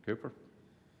 Mr. Cooper?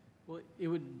 Well, it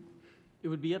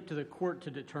would be up to the court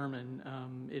to determine.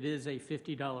 It is a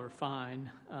 $50 fine.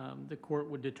 The court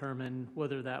would determine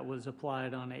whether that was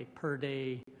applied on a per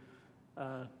day,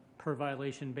 per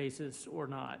violation basis or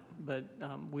not. But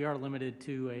we are limited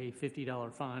to a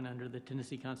 $50 fine under the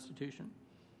Tennessee Constitution.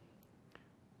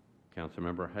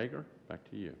 Councilmember Hager, back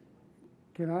to you.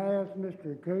 Can I ask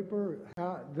Mr. Cooper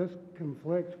how this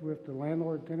conflicts with the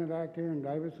Landlord-Tenant Act here in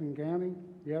Davidson County?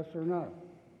 Yes or no?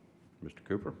 Mr.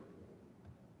 Cooper?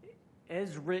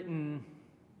 As written,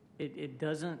 it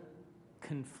doesn't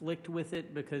conflict with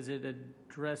it because it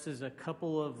addresses a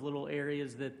couple of little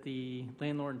areas that the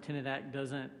Landlord and Tenant Act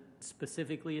doesn't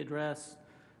specifically address.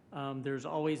 There's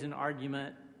always an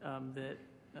argument that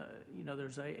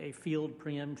there's a field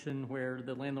preemption where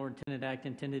the Landlord and Tenant Act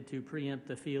intended to preempt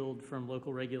the field from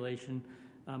local regulation,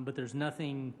 but there's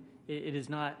nothing. It is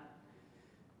not,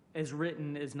 as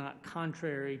written, is not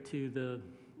contrary to the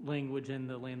language in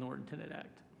the Landlord and Tenant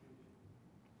Act.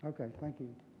 Okay, thank you.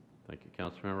 Thank you,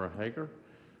 Councilmember Hager.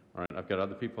 All right, I've got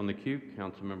other people in the queue.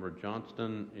 Councilmember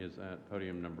Johnston is at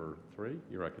podium number 3.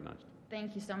 You're recognized.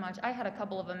 Thank you so much. I had a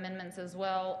couple of amendments as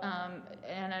well,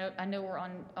 and I know we're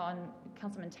on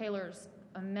Councilman Taylor's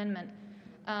amendment.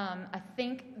 I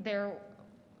think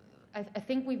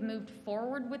we've moved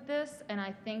forward with this, and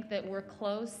I think that we're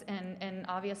close, and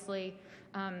obviously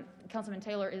Councilman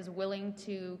Taylor is willing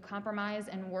to compromise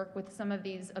and work with some of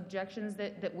these objections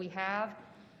that we have.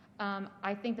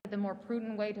 I think that the more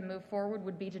prudent way to move forward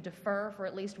would be to defer for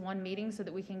at least one meeting so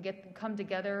that we can come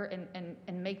together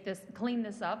and make this, clean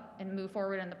this up and move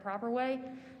forward in the proper way.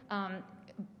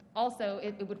 Also,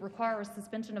 it would require a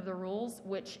suspension of the rules,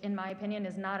 which in my opinion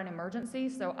is not an emergency,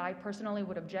 so I personally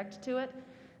would object to it.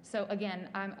 So again,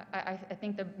 I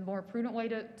think the more prudent way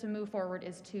to move forward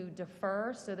is to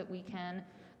defer so that we can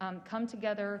come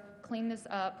together, clean this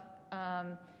up,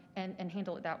 and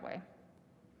handle it that way.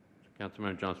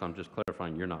 Councilmember Johnson, I'm just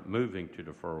clarifying, you're not moving to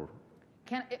defer.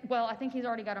 Well, I think he's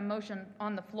already got a motion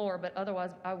on the floor, but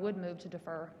otherwise I would move to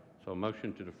defer. So a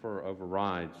motion to defer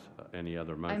overrides any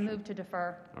other motion? I move to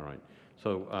defer. All right.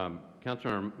 So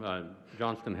Councilmember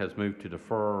Johnston has moved to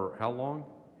defer how long?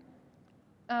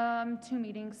 2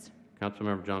 meetings.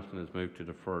 Councilmember Johnston has moved to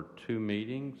defer 2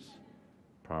 meetings,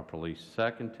 properly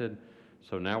seconded.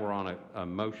 So now we're on a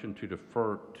motion to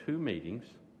defer 2 meetings.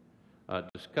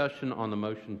 Discussion on the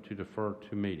motion to defer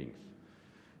 2 meetings.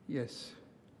 Yes.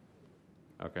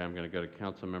 Okay, I'm going to go to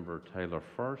Councilmember Taylor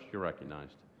first. You're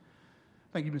recognized.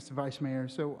 Thank you, Mr. Vice Mayor.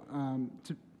 So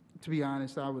to be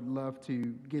honest, I would love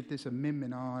to get this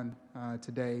amendment on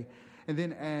today and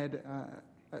then add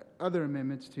other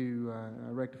amendments to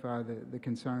rectify the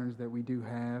concerns that we do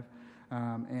have.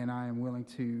 And I am willing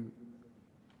to,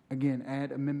 again,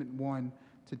 add Amendment 1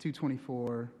 to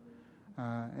 224,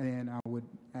 and then I would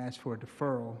ask for a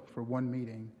deferral for 1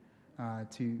 meeting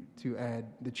to add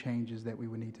the changes that we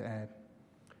would need to add.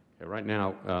 Okay, right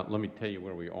now, let me tell you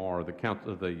where we are.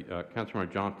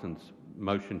 Councilmember Johnston's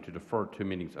motion to defer 2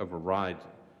 meetings overrides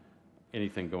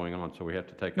anything going on, so we have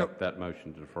to take up that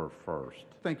motion to defer first.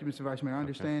 Thank you, Mr. Vice Mayor. I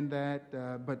understand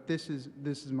that, but this is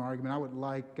my argument. I would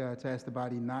like to ask the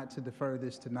body not to defer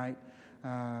this tonight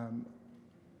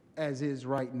as is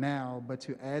right now, but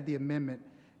to add the amendment,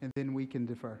 and then we can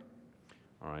defer.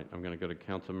 All right, I'm going to go to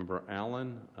Councilmember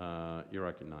Allen. You're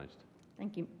recognized.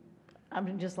 Thank you. I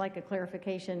would just like a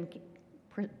clarification.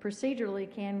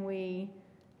 Procedurally, can we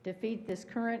defeat this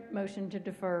current motion to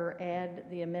defer, add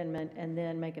the amendment, and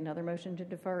then make another motion to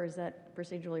defer? Is that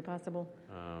procedurally possible?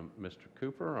 Mr.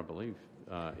 Cooper, I believe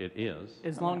it is.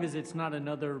 As long as it's not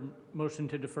another motion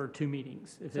to defer 2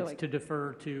 meetings. If So it's to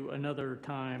defer to another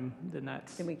time, then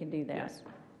that's... Then we can do that. Yes.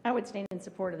 I would stand in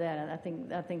support of that. And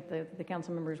I think the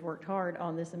council members worked hard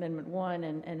on this Amendment 1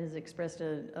 and has expressed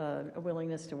a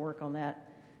willingness to work on that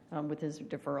with his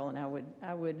deferral. And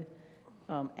I would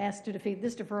ask to defeat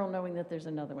this deferral, knowing that there's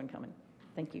another one coming.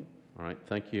 Thank you. All right,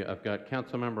 thank you. I've got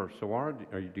Councilmember Sawar.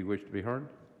 Do you wish to be heard?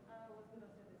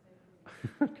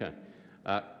 Okay.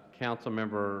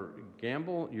 Councilmember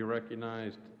Gamble, you're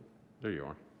recognized. There you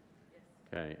are.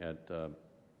 Okay, at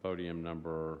podium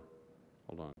number,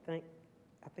 hold on.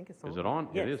 I think it's on. Is it on?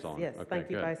 Yes, it is on. Yes, Okay, thank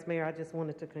you, good. Vice Mayor. I just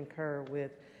wanted to concur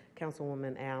with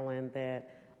Councilwoman Allen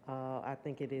that I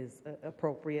think it is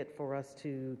appropriate for us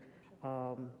to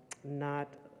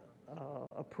not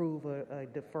approve a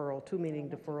deferral, 2-meeting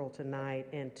deferral tonight,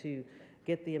 and to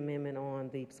get the amendment on.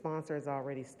 The sponsor has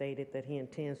already stated that he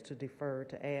intends to defer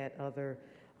to add other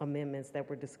amendments that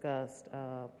were discussed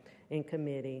in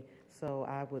committee. So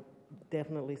I would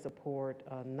definitely support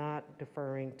not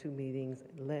deferring 2 meetings,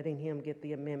 letting him get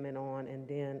the amendment on, and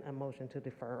then a motion to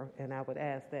defer. And I would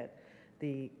ask that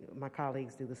my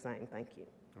colleagues do the same. Thank you.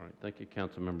 All right, thank you,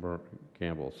 Councilmember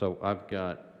Campbell. So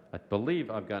I believe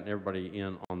I've gotten everybody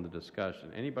in on the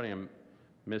discussion. Anybody I'm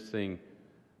missing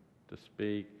to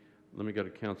speak? Let me go to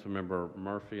Councilmember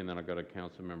Murphy, and then I'll go to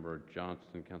Councilmember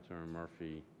Johnston. Councilmember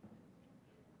Murphy,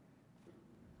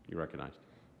 you recognized.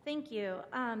 Thank you.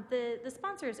 The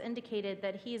sponsor has indicated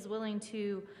that he is willing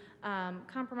to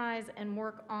compromise and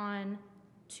work on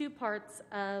 2 parts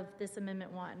of this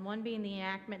Amendment 1, one being the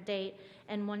enactment date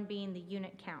and one being the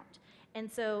unit count. And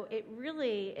so it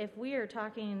really, if we are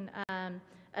talking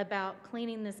about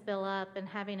cleaning this bill up and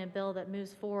having a bill that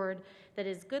moves forward that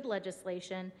is good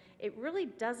legislation, it really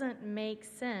doesn't make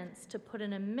sense to put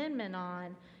an amendment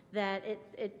on that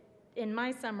in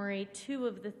my summary, 2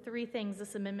 of the 3 things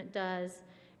this amendment does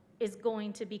is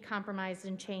going to be compromised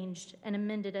and changed and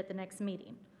amended at the next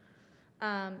meeting.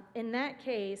 In that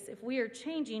case, if we are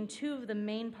changing 2 of the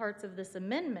main parts of this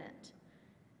amendment,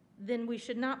 then we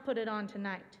should not put it on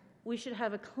tonight. We should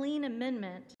have a clean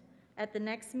amendment at the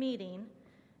next meeting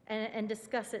and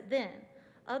discuss it then.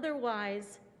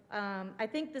 Otherwise, I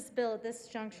think this bill at this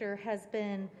juncture has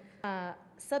been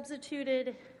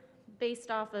substituted based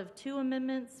off of 2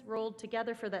 amendments rolled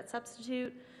together for that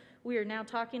substitute. We are now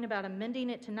talking about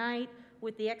amending it tonight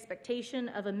with the expectation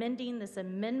of amending this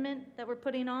amendment that we're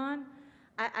putting on.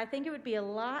 I think it would be a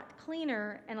lot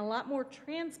cleaner and a lot more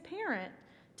transparent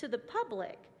to the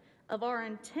public of our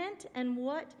intent and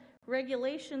what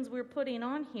regulations we're putting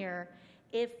on here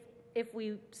if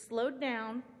we slowed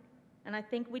down, and I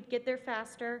think we'd get there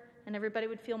faster and everybody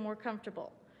would feel more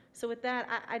comfortable. So with that,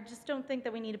 I just don't think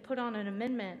that we need to put on an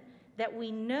amendment that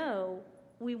we know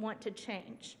we want to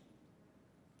change.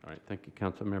 All right, thank you,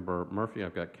 Councilmember Murphy.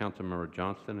 I've got Councilmember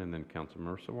Johnston and then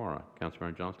Councilmember Sawara.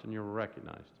 Councilmember Johnston, you're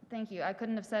recognized. Thank you. I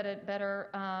couldn't have said it better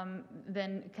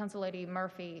than Councillady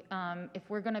Murphy. If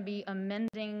we're going to be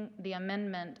amending the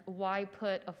amendment, why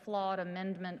put a flawed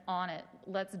amendment on it?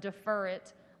 Let's defer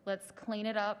it, let's clean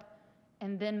it up,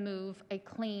 and then move a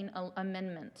clean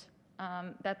amendment.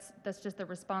 That's just the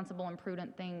responsible and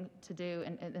prudent thing to do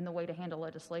and the way to handle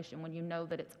legislation when you know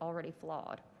that it's already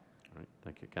flawed. All right,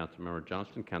 thank you, Councilmember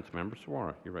Johnston. Councilmember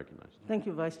Sawara, you're recognized. Thank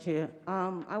you, Vice Chair.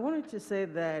 I wanted to say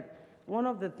that one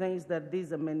of the things that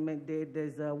this amendment did,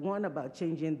 there's one about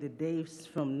changing the days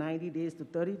from 90 days to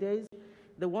 30 days.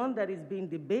 The one that is being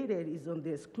debated is on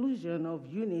the exclusion of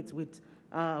units with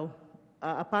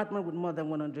apartment with more than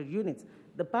 100 units.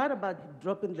 The part about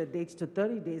dropping the dates to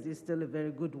 30 days is still a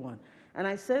very good one. And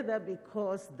I say that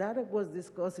because that was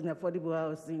discussed in affordable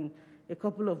housing a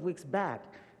couple of weeks back.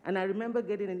 And I remember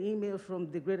getting an email from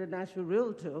the Greater Nashville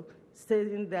Realtor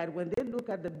stating that when they look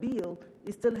at the bill,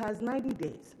 it still has 90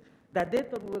 days, that they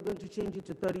thought we were going to change it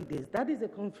to 30 days. That is a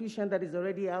confusion that is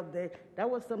already out there. That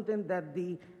was something that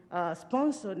the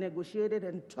sponsor negotiated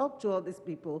and talked to all these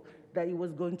people that he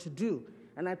was going to do.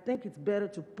 And I think it's better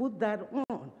to put that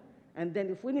on. And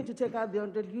then if we need to take out the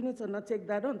 100 units or not take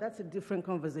that on, that's a different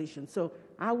conversation. So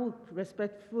I would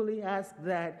respectfully ask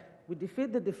that we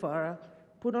defeat the deferral,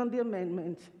 put on the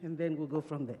amendment, and then we'll go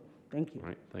from there. Thank you. All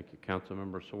right, thank you,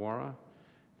 Councilmember Sawara.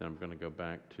 Then I'm going to go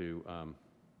back to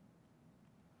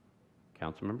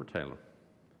Councilmember Taylor.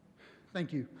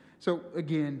 Thank you. So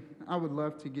again, I would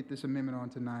love to get this amendment on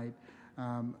tonight.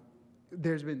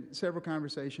 There's been several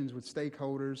conversations with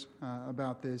stakeholders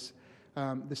about this.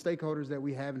 The stakeholders that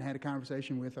we haven't had a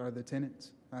conversation with are the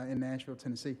tenants in Nashville,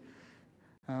 Tennessee.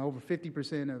 Over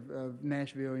 50% of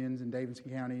Nashvillians and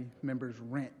Davidson County members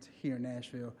rent here in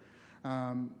Nashville.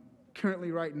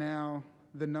 Currently, right now,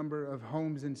 the number of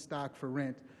homes in stock for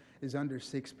rent is under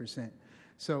 6%.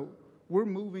 So we're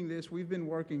moving this. We've been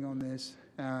working on this,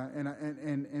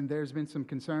 and there's been some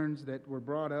concerns that were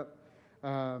brought up,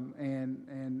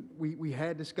 and we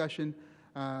had discussion.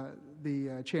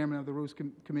 The chairman of the Rules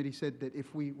Committee said that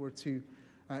if we were to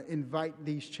invite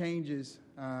these changes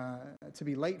to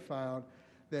be late filed,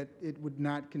 that it would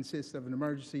not consist of an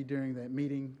emergency during that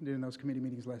meeting, during those committee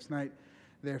meetings last night.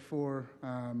 Therefore,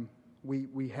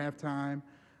 we have time,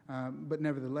 but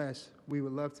nevertheless, we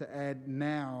would love to add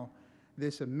now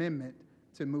this amendment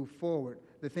to move forward.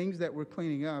 The things that we're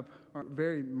cleaning up are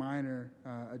very minor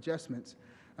adjustments.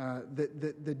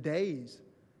 The days,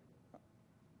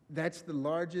 that's the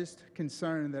largest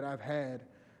concern that I've had.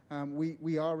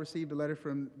 We all received a letter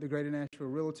from the Greater Nashville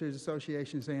Realtors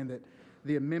Association saying that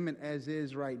the amendment as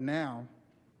is right now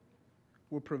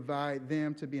will provide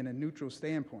them to be in a neutral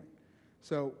standpoint.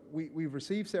 So we've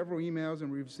received several emails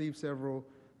and we've received several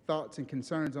thoughts and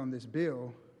concerns on this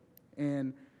bill,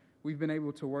 and we've been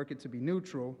able to work it to be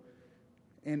neutral.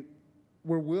 And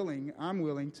I'm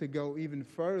willing to go even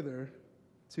further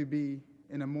to be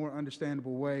in a more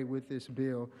understandable way with this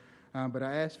bill. But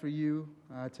I ask for you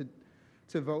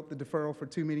to vote the deferral for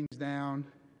 2 meetings down,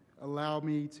 allow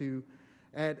me to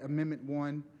add Amendment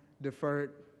 1, defer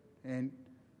it, and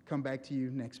come back to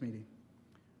you next meeting.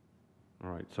 All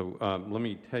right, so let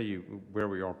me tell you where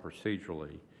we are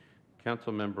procedurally.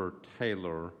 Councilmember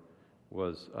Taylor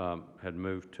had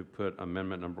moved to put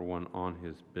Amendment number 1 on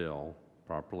his bill,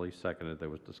 properly seconded. There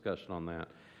was discussion on that.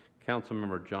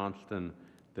 Councilmember Johnston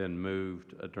then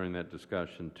moved during that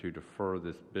discussion to defer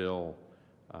this bill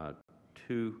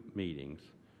 2 meetings.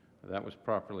 That was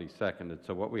properly seconded.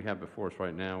 So what we have before us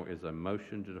right now is a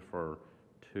motion to defer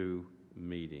 2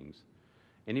 meetings.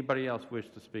 Anybody else wish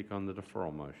to speak on the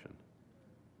deferral motion?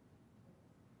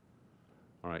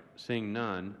 All right, seeing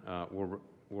none,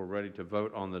 we're ready to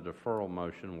vote on the deferral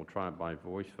motion. We'll try it by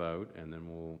voice vote, and then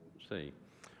we'll see.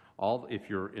 If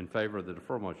you're in favor of the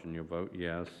deferral motion, you'll vote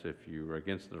yes. If you're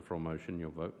against the deferral motion,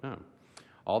 you'll vote no.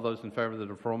 All those in favor of the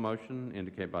deferral motion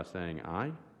indicate by saying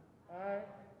aye. Aye.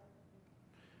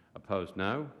 Opposed,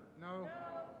 no. No.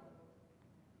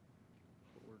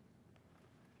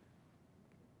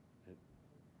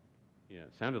 Yeah,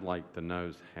 it sounded like the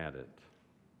noes had it.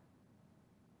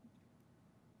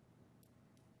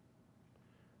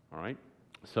 All right.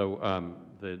 So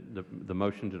the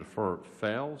motion to defer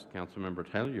fails. Councilmember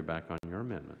Taylor, you're back on your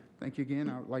amendment. Thank you again.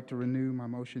 I would like to renew my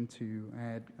motion to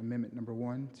add Amendment number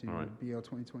 1 to All right. BL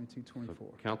 2022-24.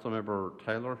 So Councilmember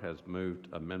Taylor has moved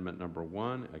Amendment number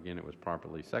 1. Again, it was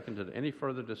properly seconded. Any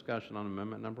further discussion on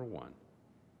Amendment number 1?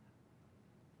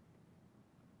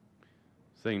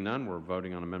 Seeing none, we're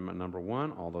voting on Amendment number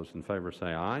 1. All those in favor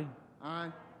say aye.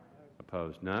 Aye.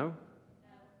 Opposed, no.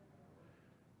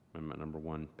 Amendment number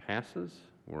 1 passes.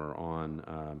 We're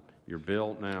on your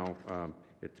bill now.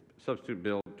 It's Substitute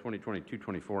Bill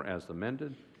 2022-24 as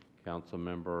amended.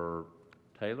 Councilmember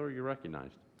Taylor, you're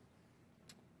recognized.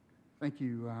 Thank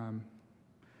you.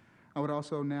 I would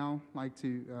also now like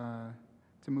to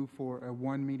move for a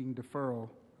 1-meeting deferral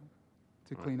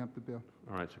to clean up the bill.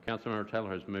 All right, so Councilmember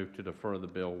Taylor has moved to defer the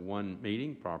bill 1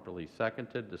 meeting, properly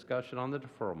seconded. Discussion on the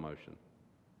deferral motion.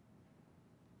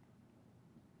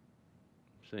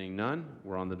 Seeing none,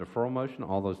 we're on the deferral motion.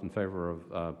 All those in favor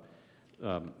of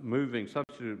moving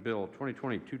Substitute Bill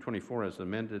 2022-24 as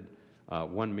amended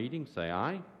 1 meeting, say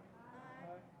aye. Aye.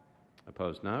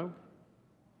 Opposed, no.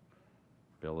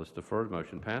 Bill is deferred.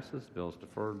 Motion passes. Bill is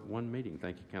deferred 1 meeting.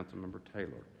 Thank you, Councilmember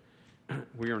Taylor.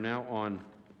 We are now on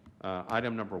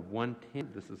item number 110.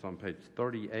 This is on page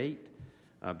 38.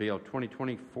 BL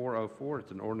 2020-404.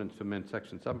 It's an ordinance to amend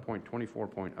Section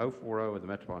 7.24.040 of the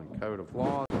Metropolitan Code of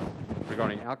Laws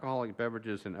regarding alcoholic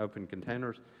beverages in open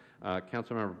containers.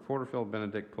 Councilmember Porterfield,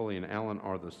 Benedict, Pulley, and Allen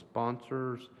are the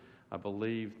sponsors. I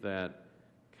believe that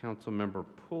Councilmember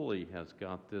Pulley has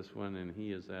got this one, and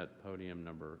he is at podium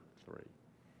number 3.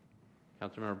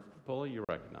 Councilmember Pulley, you're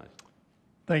recognized.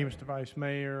 Thank you, Mr. Vice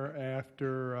Mayor.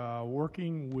 After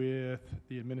working with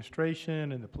the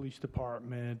administration and the police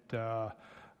department,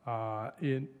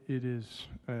 it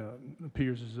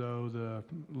appears as though the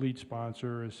lead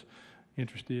sponsor is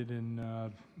interested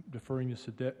in deferring this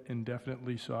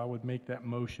indefinitely, so I would make that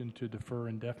motion to defer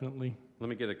indefinitely. Let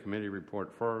me get a committee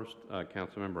report first.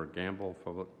 Councilmember Gamble,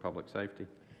 Public Safety.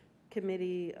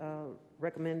 Committee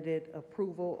recommended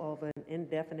approval of an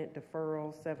indefinite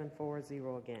deferral, 740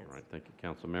 against. All right, thank you,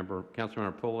 Councilmember.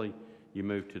 Councilmember Pulley, you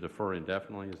moved to defer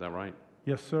indefinitely, is that right?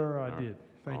 Yes, sir, I did.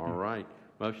 Thank you. All right.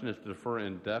 Motion is to defer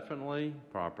indefinitely,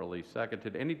 properly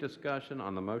seconded. Any discussion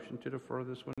on the motion to defer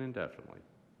this one indefinitely?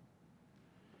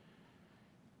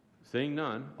 Seeing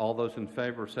none, all those in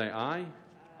favor say aye. Aye.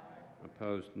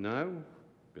 Opposed, no.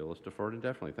 Bill is deferred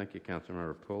indefinitely. Thank you,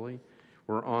 Councilmember Pulley.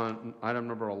 We're on item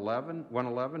number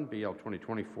 111, BL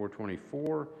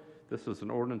 2020-424. This is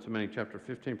an ordinance amending Chapter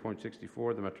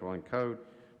 15.64 of the Metropolitan Code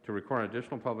to require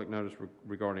additional public notice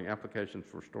regarding applications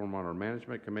for stormwater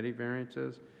management committee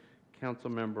variances.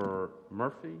 Councilmember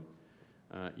Murphy,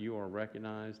 you are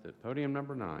recognized at podium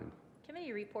number 9.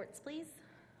 Committee reports, please.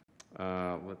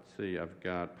 Let's see, I've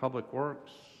got Public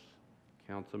Works,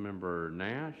 Councilmember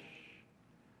Nash.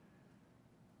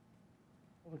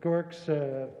 Public Works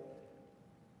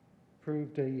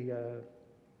approved a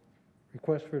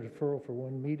request for deferral for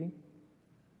 1 meeting.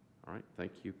 All right,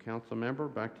 thank you,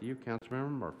 Councilmember. Back to you, Councilmember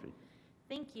Murphy.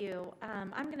 Thank you.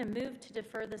 I'm going to move to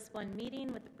defer this one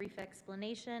meeting with a brief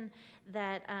explanation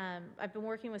that I've been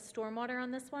working with Stormwater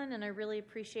on this one, and I really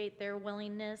appreciate their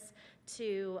willingness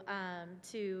to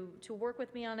work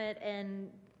with me on it and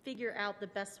figure out the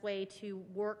best way to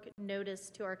work notice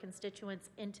to our constituents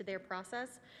into their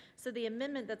process. So the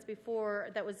amendment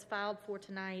that was filed for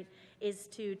tonight is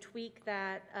to tweak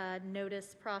that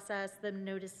notice process, the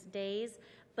notice days.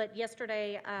 But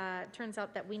yesterday, turns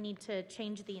out that we need to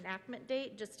change the enactment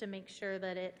date just to make sure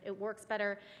that it works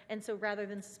better. And so rather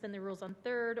than suspend the rules on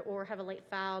third or have a late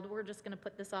filed, we're just going to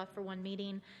put this off for one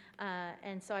meeting.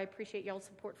 And so I appreciate y'all's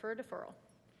support for a deferral.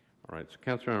 All right, so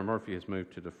Councilmember Murphy has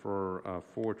moved to defer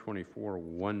 424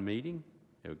 one meeting.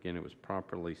 Again, it was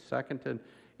properly seconded.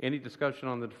 Any discussion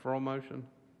on the deferral motion?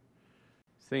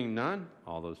 Seeing none,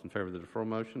 all those in favor of the deferral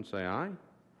motion say aye.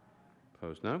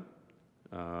 Opposed, no.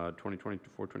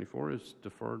 2020-424 is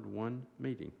deferred one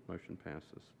meeting. Motion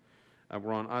passes.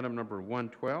 We're on item number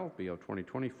 112, BL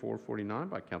 2020-449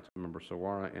 by Councilmember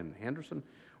Sawara and Henderson.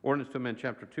 Ordinance to amend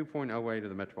Chapter 2.08 of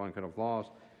the Metropolitan Code of Laws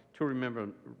to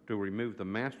remove the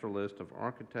master list of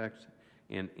architects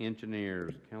and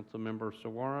engineers. Councilmember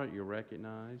Sawara, you're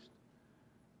recognized.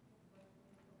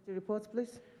 The reports,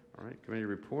 please. All right, committee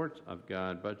reports. I've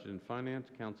got Budget and Finance.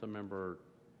 Councilmember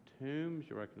Toombs,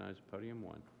 you recognize podium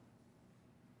 1.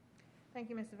 Thank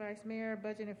you, Mr. Vice Mayor.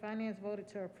 Budget and Finance voted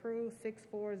to approve,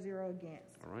 6-4, 0 against.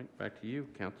 All right, back to you,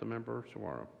 Councilmember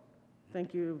Saguaro.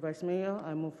 Thank you, Vice Mayor.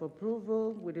 I move for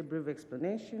approval with a brief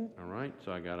explanation. All right,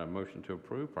 so I got a motion to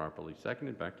approve, properly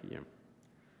seconded. Back to you.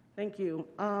 Thank you.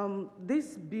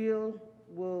 This bill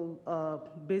will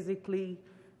basically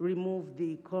remove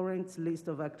the current list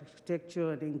of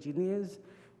architecture and engineers.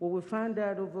 What we found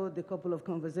out over the couple of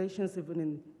conversations, even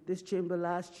in this chamber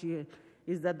last year,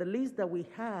 is that the list that we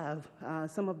have,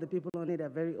 some of the people on it are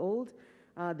very old.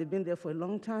 They've been there for a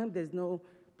long time. There's no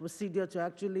procedure to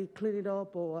actually clean it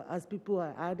up or as people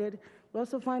are added. We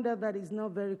also find out that it's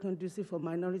not very conducive for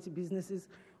minority businesses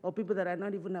or people that are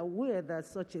not even aware that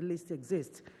such a list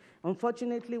exists.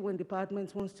 Unfortunately, when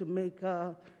departments want to make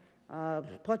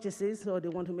purchases or they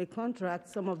want to make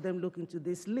contracts, some of them look into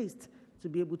this list to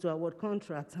be able to award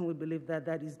contracts, and we believe that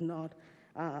that is not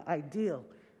ideal.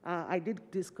 I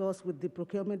did discuss with the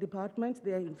procurement department.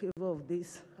 They are in favor of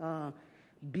this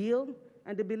bill,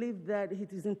 and they believe that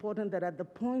it is important that at the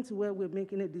point where we're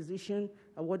making a decision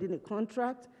awarding a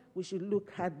contract, we should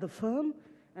look at the firm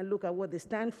and look at what they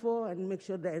stand for and make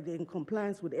sure that they're in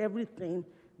compliance with everything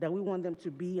that we want them to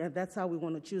be, and that's how we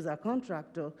want to choose our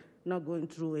contractor, not going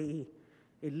through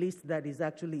a list that is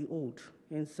actually old.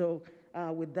 And so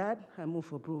with that, I move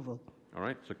for approval. All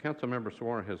right, so Councilmember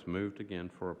Saguaro has moved again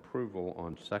for approval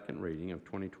on second reading of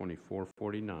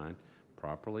 2020-449,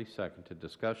 properly seconded.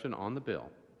 Discussion on the bill.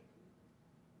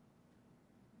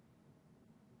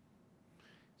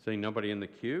 Seeing nobody in the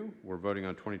queue, we're voting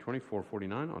on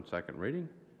 2020-449 on second reading.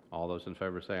 All those in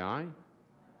favor say aye.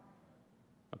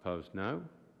 Opposed, no.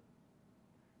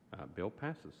 Bill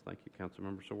passes. Thank you,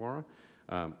 Councilmember Saguaro.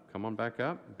 Come on back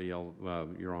up.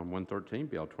 You're on 113,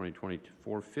 BL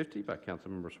 2020-450 by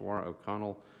Councilmember Saguaro,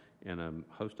 O'Connell, and a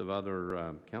host of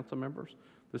other council members.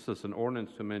 This is an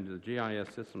ordinance to amend the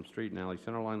GIS system street and alley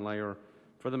centerline layer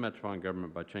for the Metropolitan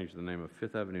government by changing the name of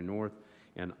 5th Avenue North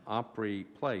and Opry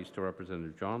Place to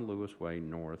Representative John Lewis Way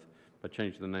North, by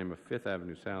changing the name of 5th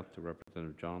Avenue South to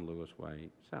Representative John Lewis Way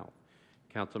South.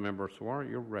 Councilmember Saguaro,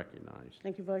 you're recognized.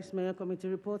 Thank you, Vice Mayor. Committee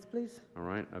reports, please. All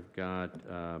right, I've got,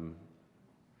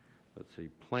 let's see,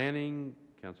 planning.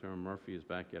 Councilmember Murphy is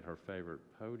back at her favorite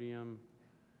podium.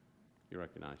 You're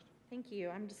recognized. Thank you.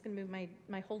 I'm just going to move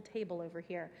my whole table over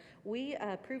here. We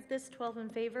approved this 12 in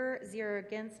favor, 0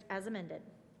 against, as amended.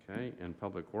 Okay, and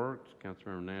Public Works,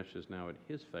 Councilmember Nash is now at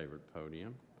his favorite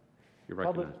podium. You're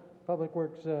recognized. Public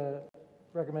Works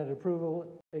recommended approval,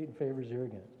 8 in favor, 0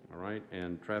 against. All right,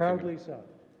 and traffic. Proudly so.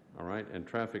 All right, and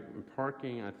traffic and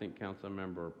parking, I think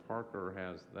Councilmember Parker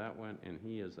has that one, and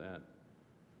he is at.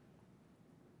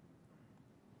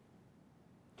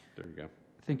 There you go.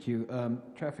 Thank you.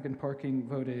 Traffic and parking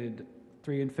voted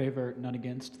 3 in favor, none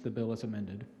against. The bill is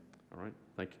amended. All right.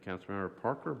 Thank you, Councilmember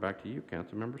Parker. Back to you,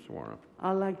 Councilmember Saguaro.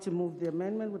 I'd like to move the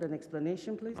amendment with an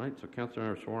explanation, please. All right. So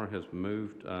Councilmember Saguaro has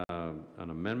moved an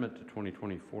amendment to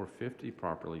 2020-450,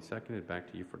 properly seconded. Back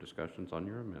to you for discussions on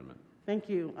your amendment. Thank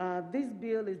you. This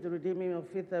bill is the redeeming of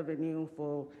 5th Avenue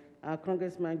for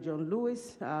Congressman John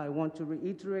Lewis. I want to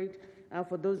reiterate,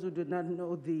 for those who do not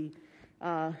know the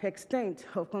extent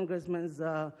of Congressman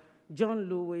John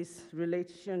Lewis'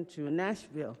 relation to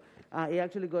Nashville. He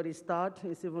actually got his start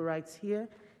in civil rights here,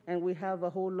 and we have a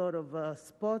whole lot of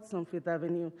spots on 5th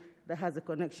Avenue that has a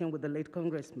connection with the late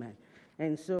congressman.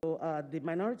 And so the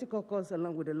Minority Caucus,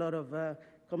 along with a lot of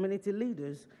community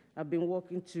leaders, have been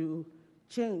working to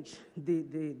change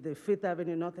the Fifth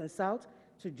Avenue North and South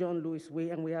to John Lewis Way,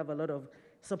 and we have a lot of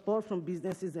support from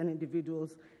businesses and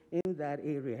individuals in that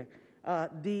area.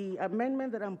 The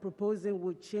amendment that I'm proposing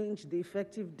would change the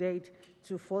effective date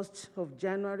to 1st of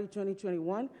January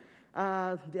 2021.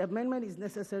 The amendment is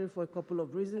necessary for a couple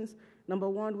of reasons. Number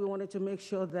one, we wanted to make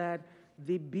sure that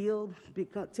the bill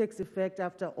takes effect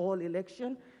after all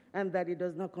election and that it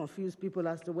does not confuse people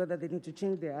as to whether they need to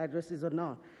change their addresses or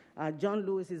not. John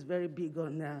Lewis is very big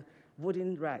on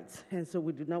voting rights, and so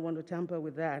we do not want to tamper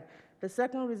with that. The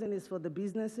second reason is for the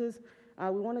businesses.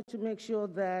 We wanted to make sure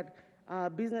that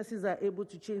businesses are able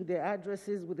to change their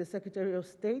addresses with the Secretary of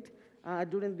State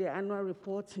during their annual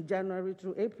reports, January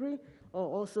through April, or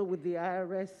also with the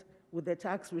IRS with their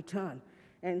tax return.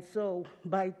 And so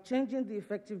by changing the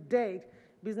effective date,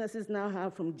 businesses now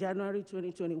have from January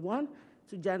 2021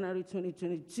 to January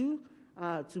 2022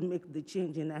 to make the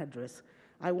change in address.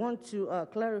 I want to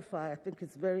clarify, I think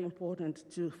it's very important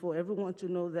for everyone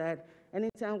to know that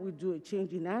anytime we do a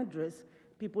change in address,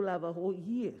 people have a whole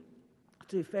year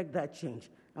to effect that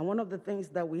change. And one of the things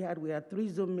that we had 3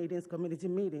 Zoom meetings, community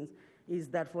meetings, is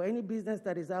that for any business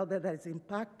that is out there that is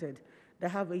impacted, they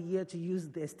have a year to use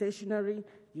their stationery,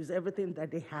 use everything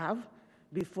that they have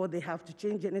before they have to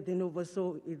change anything over,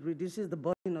 so it reduces the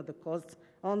burden of the cost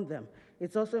on them.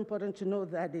 It's also important to know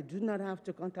that they do not have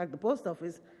to contact the post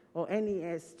office or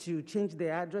NES to change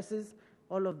their addresses.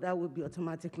 All of that will be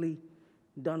automatically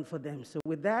done for them. So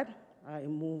with that, I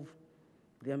move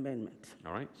the amendment.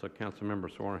 All right, so Councilmember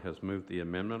Suarez has moved the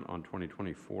amendment on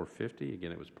 2020-450.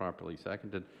 Again, it was properly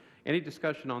seconded. Any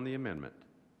discussion on the amendment?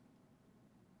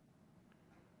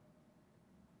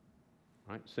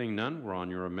 All right, seeing none, we're on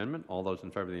your amendment. All those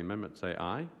in favor of the amendment say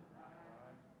aye.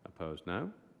 Opposed, no.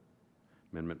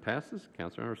 Amendment passes.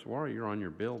 Councilmember Suarez, you're on your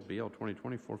bill, BL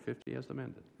 2020-450 as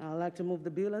amended. I'd like to move the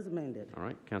bill as amended. All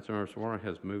right, Councilmember Suarez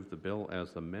has moved the bill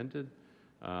as amended.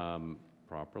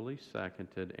 Properly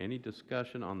seconded. Any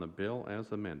discussion on the bill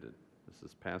as amended? This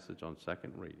is passage on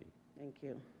second reading. Thank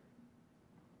you.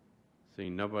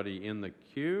 Seeing nobody in the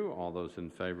queue, all those in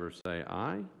favor say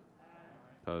aye.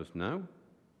 Opposed, no.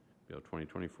 Bill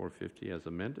 2020-450 as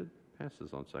amended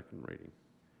passes on second reading.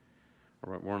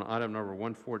 All right, we're on item number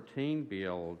 114,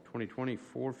 BL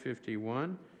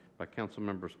 2020-451 by Council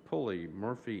Members Pulley,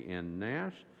 Murphy, and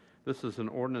Nash. This is an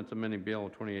ordinance amending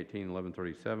Bill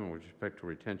 2018-1137 with respect to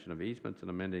retention of easements and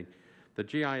amending the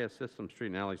GIS system street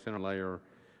and alley center layer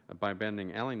by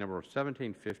amending alley number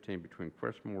 1715 between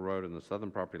Crestmore Road and the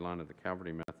southern property line of the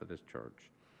Calvary Methodist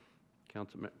Church.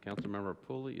 Councilmember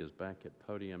Pulley is back at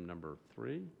podium number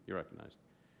 3. You're recognized.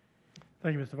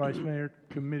 Thank you, Mr. Vice Mayor.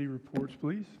 Committee reports,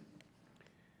 please.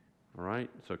 All right,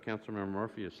 so Councilmember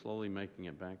Murphy is slowly making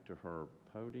it back to her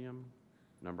podium.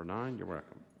 Number 9, you're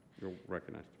welcome. You're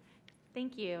recognized.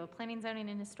 Thank you. Planning, Zoning,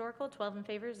 and Historical, 12 in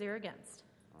favor, 0 against.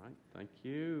 All right, thank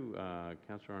you.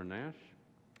 Councilor Nash,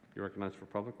 you're recognized for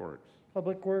Public Works.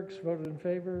 Public Works voted in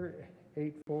favor,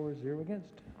 8 for, 0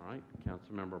 against. All right,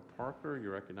 Councilmember Parker,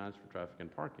 you're recognized for Traffic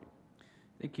and Parking.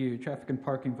 Thank you. Traffic and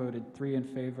Parking voted 3 in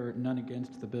favor, none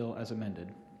against the bill as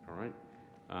amended. All right,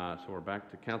 so we're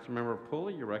back to Councilmember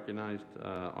Pulley. You're recognized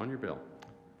on your bill.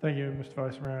 Thank you, Mr.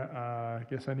 Vice Mayor. I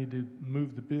guess I need to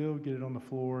move the bill, get it on the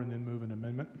floor, and then move an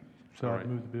amendment. So All I'll right.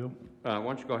 move the bill. Why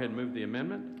don't you go ahead and move the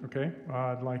amendment? Okay.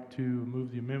 I'd like to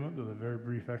move the amendment with a very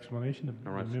brief explanation. The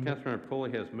All right, so amendment- Councilmember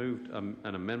Pulley has moved an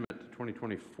amendment to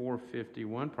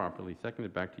 2020-451, properly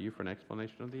seconded. Back to you for an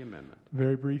explanation of the amendment.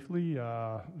 Very briefly,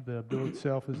 the bill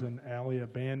itself is an alley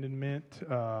abandonment.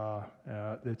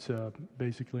 It's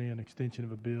basically an extension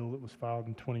of a bill that was filed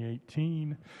in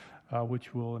 2018,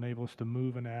 which will enable us to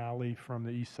move an alley from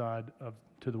the east side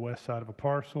to the west side of a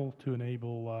parcel to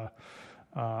enable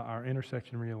our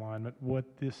intersection realignment. What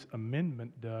this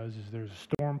amendment does is there's a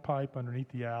storm pipe underneath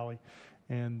the alley,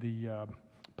 and the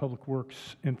Public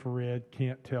Works infrared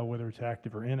can't tell whether it's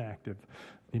active or inactive.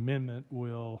 The amendment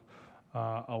will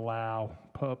allow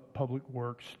Public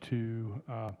Works to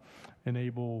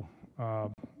enables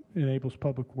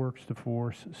Public Works to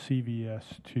force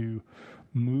CVS to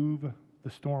move the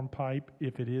storm pipe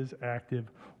if it is active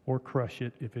or crush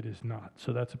it if it is not.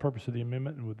 So that's the purpose of the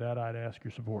amendment, and with that, I'd ask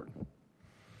your support.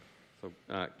 So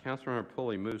Councilmember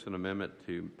Pulley moves an amendment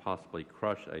to possibly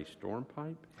crush a storm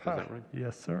pipe. Is that right?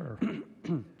 Yes, sir.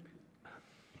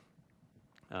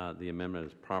 The amendment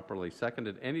is properly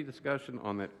seconded. Any discussion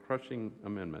on that crushing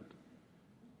amendment?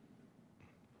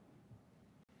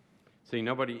 Seeing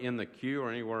nobody in the queue or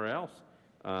anywhere else,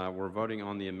 we're voting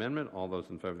on the amendment. All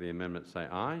those in favor of the amendment say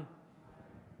aye.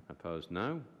 Opposed,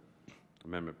 no.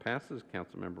 Amendment passes.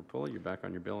 Councilmember Pulley, you're back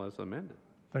on your bill as amended.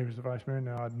 Thank you, Mr. Vice Mayor.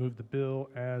 Now I'd move the bill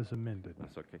as amended.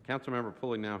 That's okay. Councilmember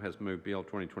Pulley now has moved Bill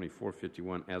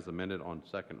 2024-51 as amended on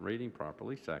second reading,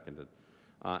 properly seconded.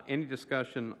 Any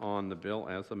discussion on the bill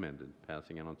as amended,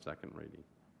 passing it on second reading?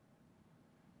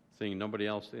 Seeing nobody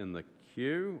else in the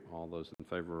queue, all those in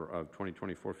favor of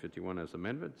 2024-51 as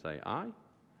amended, say aye.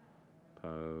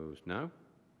 Opposed, no.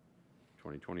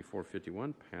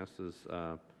 2024-51 passes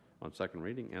on second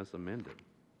reading as amended.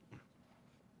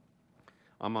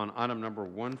 I'm on item number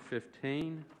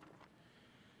 115,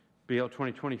 BL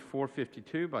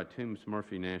 2024-52 by Toombs,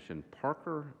 Murphy, Nash, and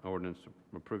Parker, ordinance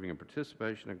approving a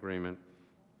participation agreement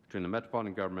between the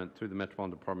Metropolitan Government through the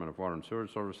Metropolitan Department of Water and Sewer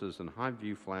Services and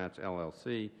Highview Flats,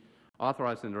 LLC,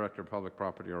 authorizing the Director of Public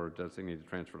Property or designated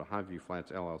transfer to Highview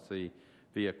Flats, LLC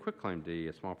via quitclaim deed,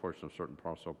 a small portion of certain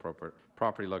parcel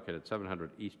property located at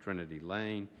 700 East Trinity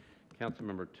Lane.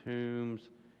 Councilmember Toombs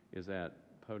is at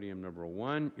podium number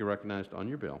 1. You're recognized on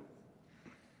your bill.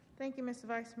 Thank you, Mr.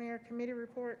 Vice Mayor. Committee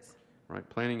reports. All right,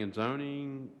 Planning and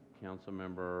Zoning,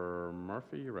 Councilmember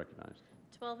Murphy, you're recognized.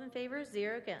 12 in favor,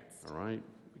 0 against. All right,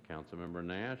 Councilmember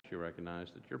Nash, you're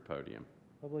recognized at your podium.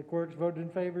 Public Works voted in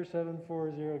favor,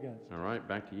 7-4-0 against. All right,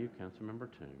 back to you, Councilmember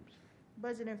Toombs.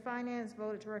 Budget and Finance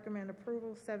voted to recommend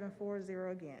approval,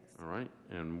 7-4-0 against. All right,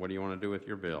 and what do you want to do with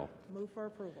your bill? Move for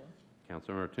approval.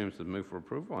 Councilmember Toombs has moved for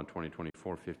approval on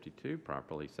 2024-52,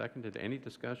 properly seconded. Any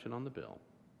discussion on the bill?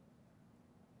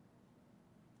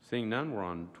 Seeing none, we're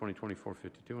on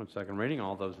 2024-52 on second reading.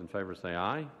 All those in favor say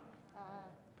aye. Aye.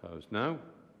 Opposed, no.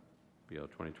 Bill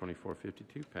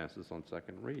 2024-52 passes on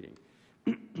second reading.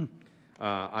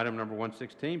 Item number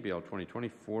 116, BL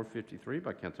 2024-53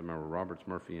 by Councilmember Roberts,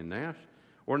 Murphy, and Nash.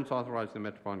 Ordinance authorizing the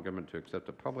Metropolitan Government to accept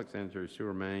a public sanitary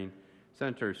sewer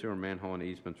manhole and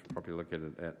easements for property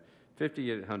located at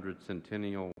 5800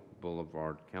 Centennial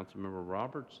Boulevard. Councilmember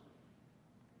Roberts?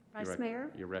 Vice Mayor?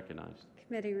 You're recognized.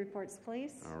 Committee reports,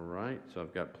 please. All right, so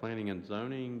I've got Planning and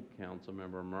Zoning.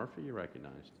 Councilmember Murphy, you're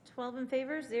recognized. 12 in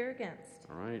favor, 0 against.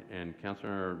 All right, and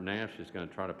Councilmember Nash is going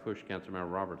to try to push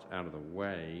Councilmember Roberts out of the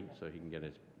way so he can get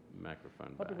his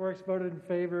microphone back. Public Works voted in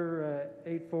favor,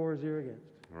 8-4-0 against.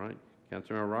 All right,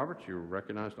 Councilmember Roberts, you're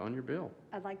recognized on your bill.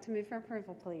 I'd like to move for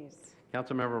approval, please.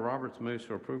 Councilmember Roberts moves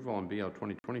for approval on BL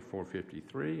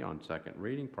 2024-53 on second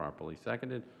reading, properly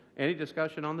seconded. Any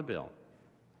discussion on the bill?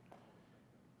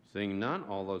 Seeing none,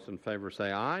 all those in favor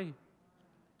say aye.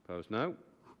 Opposed, no.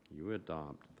 You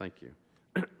adopt. Thank you.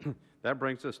 That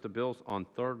brings us to bills on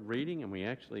third reading, and we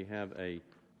actually have a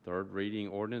third reading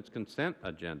ordinance consent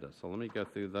agenda. So let me go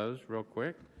through those real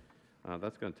quick.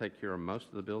 That's going to take care of most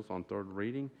of the bills on third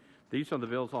reading. These are the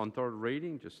bills on third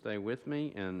reading. Just stay with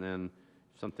me, and then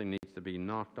if something needs to be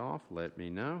knocked off, let me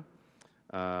know.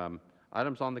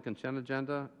 Items on the consent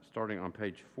agenda, starting on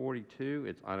page 42,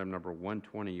 it's item number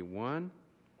 121.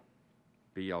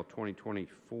 BL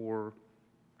 2024-23,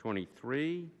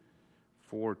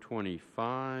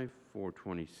 425,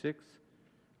 426,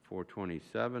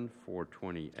 427,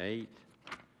 428,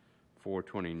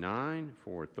 429,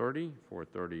 430,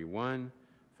 431,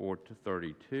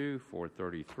 432,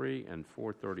 433, and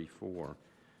 434.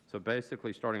 So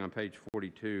basically, starting on page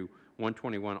 42,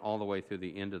 121 all the way through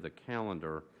the end of the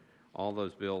calendar, all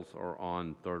those bills are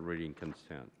on third reading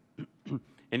consent.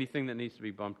 Anything that needs to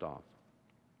be bumped off?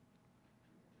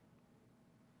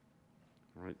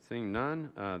 All right, seeing none,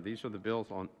 these are the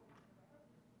bills on.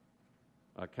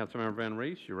 Councilmember Van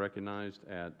Rees, you're recognized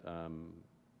at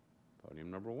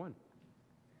podium number 1.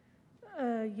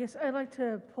 Yes, I'd like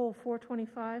to pull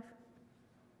 425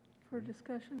 for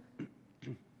discussion. All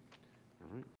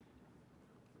right.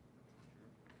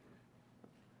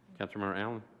 Councilmember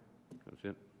Allen, that's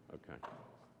it? Okay.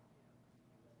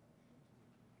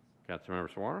 Councilmember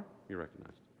Suara, you're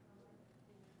recognized.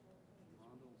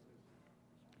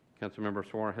 Councilmember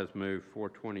Suara has moved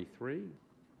 423. Okay.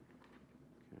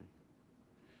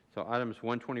 So items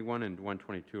 121 and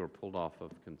 122 are pulled off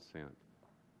of consent.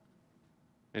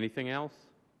 Anything else?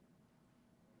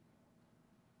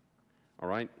 All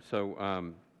right,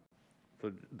 so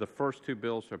the first two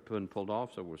bills have been pulled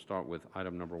off, so we'll start with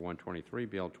item number 123,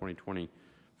 BL 2024-26.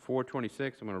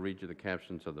 I'm going to read you the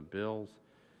captions of the bills.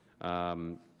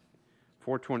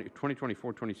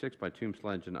 2024-26 by Toombs,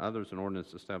 Sledge, and others, an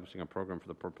ordinance establishing a program for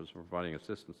the purpose of providing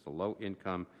assistance to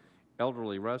low-income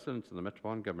elderly residents in the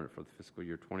Metropolitan Government for the fiscal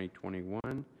year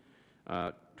 2021.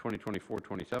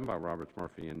 2024-27 by Roberts,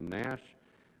 Murphy, and Nash.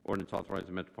 Ordinance authorizing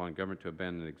the Metropolitan Government to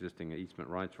abandon existing easement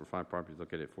rights for 5 properties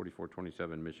located at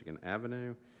 4427 Michigan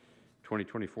Avenue.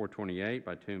 2024-28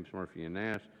 by Toombs, Murphy, and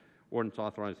Nash. Ordinance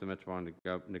authorizing the Metropolitan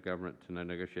Government to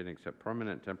negotiate and accept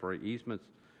permanent and temporary easements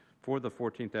for the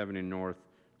 14th Avenue North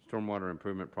Stormwater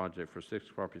Improvement Project for 6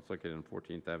 properties located on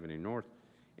 14th Avenue North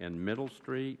and Middle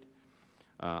Street.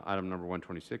 Item number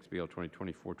 126, BL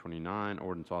 2020-429,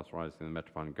 ordinance authorizing the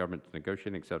Metropolitan Government to negotiate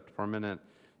and accept permanent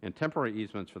and temporary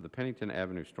easements for the Pennington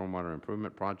Avenue Stormwater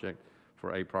Improvement Project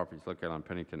for 8 properties located on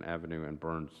Pennington Avenue and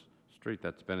Burns Street.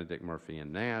 That's Benedict, Murphy,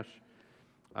 and Nash.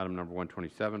 Item number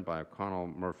 127 by O'Connell,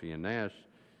 Murphy, and Nash.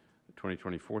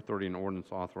 2020-430, an ordinance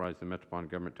authorizing the Metropolitan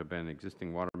Government to abandon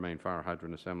existing water main, fire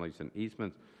hydrant assemblies, and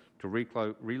easements to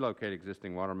relocate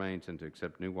existing water mains and to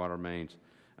accept new water mains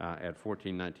at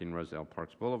 1419 Roselle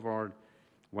Parks Boulevard.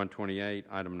 128,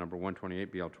 item number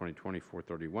 128, BL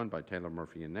 2020-431 by Taylor,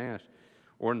 Murphy, and Nash.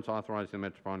 Ordinance authorizing the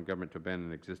Metropolitan Government to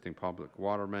abandon existing public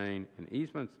water main and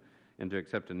easements and to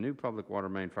accept a new public water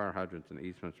main, fire hydrants, and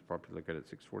easements for property located at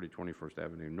 640 21st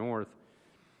Avenue North.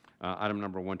 Item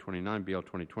number 129, BL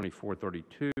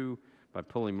 2020-432 by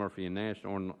Pulley, Murphy, and Nash.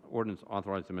 Ordinance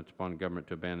authorizing the Metropolitan Government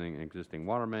to abandon existing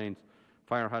water mains,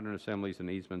 fire hydrant assemblies, and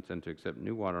easements, and to accept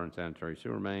new water and sanitary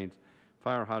sewer mains,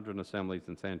 fire hydrant assemblies,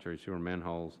 and sanitary sewer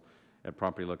manholes at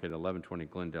property located at 1120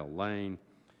 Glendale Lane.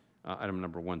 Item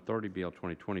number 130, BL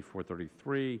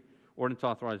 2020-433. Ordinance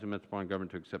authorizing the Metropolitan Government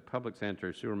to accept public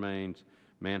sanitary sewer mains,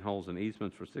 manholes, and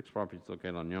easements for 6 properties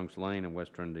located on Youngs Lane and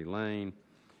West Trinity Lane.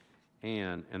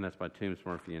 And that's by Toombs,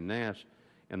 Murphy, and Nash.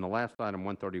 And the last item,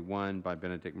 131, by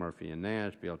Benedict, Murphy, and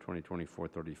Nash, BL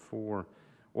 2020-434.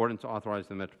 Ordinance authorizing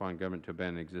the Metropolitan Government to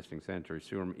abandon existing sanitary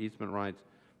sewer easement rights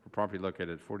for property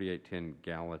located at 4810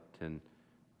 Gallatin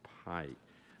Pike.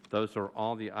 Those are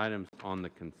all the items on the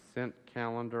consent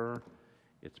calendar.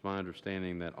 It's my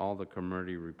understanding that all the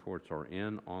committee reports are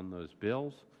in on those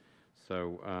bills.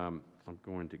 So I'm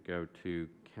going to go to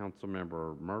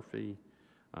Councilmember Murphy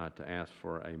to ask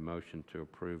for a motion to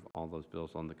approve all those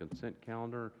bills on the consent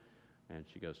calendar. And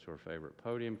she goes to her favorite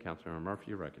podium. Councilmember Murphy,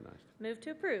 you're recognized. Move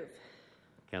to approve.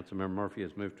 Councilmember Murphy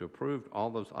has moved to approve all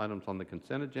those items on the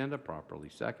consent agenda, properly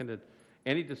seconded.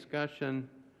 Any discussion?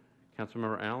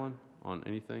 Councilmember Allen on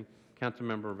anything?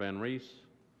 Councilmember Van Rees?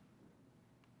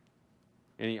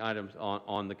 Any items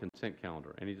on the consent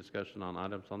calendar? Any discussion on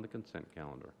items on the consent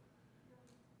calendar?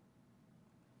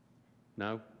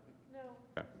 No? No.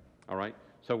 Okay. All right.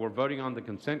 So we're voting on the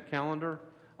consent calendar.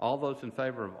 All those in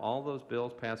favor of all those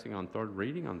bills passing on third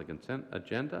reading on the consent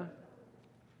agenda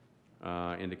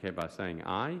indicate by saying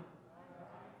aye.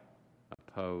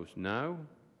 Opposed, no.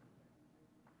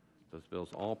 Those bills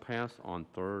all pass on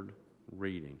third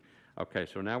reading. Okay,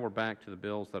 so now we're back to the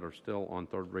bills that are still on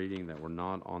third reading that were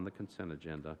not on the consent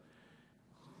agenda.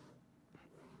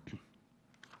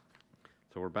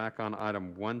 So we're back on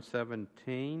item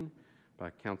 117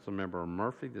 by Councilmember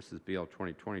Murphy. This is BL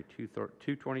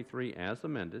 2020-223 as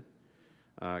amended.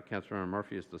 Councilmember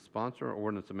Murphy is the sponsor.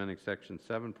 Ordinance amending Section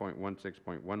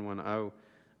 7.16.110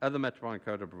 of the Metropolitan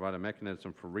Code to provide a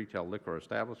mechanism for retail liquor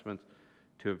establishments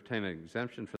to obtain an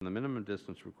exemption from the minimum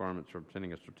distance requirements for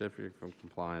obtaining a certificate of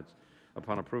compliance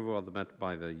upon approval of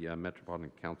by the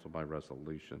Metropolitan Council by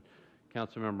resolution.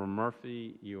 Councilmember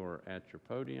Murphy, you are at your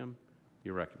podium.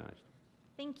 You're recognized.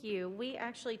 Thank you. We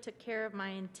actually took care of my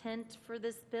intent for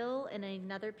this bill in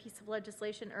another piece of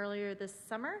legislation earlier this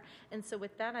summer, and so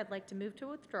with that, I'd like to move to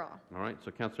withdraw. All right,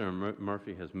 so Councilmember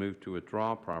Murphy has moved to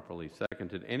withdraw, properly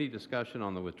seconded. Any discussion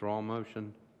on the withdrawal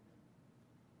motion?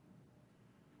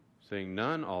 Seeing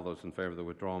none, all those in favor of the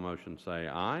withdrawal motion say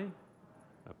aye.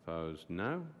 Opposed,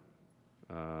 no.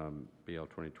 BL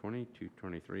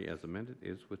 2020-223 as amended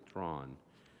is withdrawn.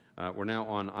 We're now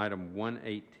on item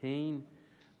 118.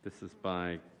 This is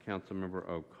by Councilmember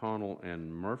O'Connell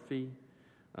and Murphy.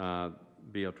 BL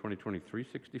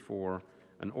 2020-364,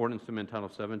 an ordinance to amend Title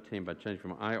 17 by changing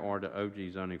from IR to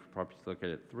OG zoning for properties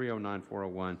located at 309,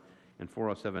 401, and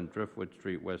 407 Driftwood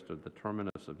Street west of the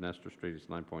terminus of Nestor Street. Is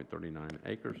 9.39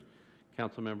 acres.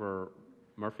 Councilmember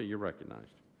Murphy, you're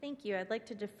recognized. Thank you. I'd like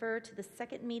to defer to the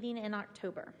second meeting in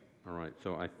October. All right,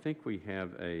 so I think we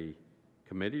have a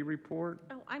committee report.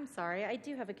 Oh, I'm sorry. I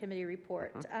do have a committee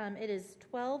report. It is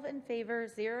 12 in favor,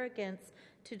 0 against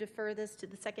to defer this to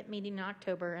the second meeting in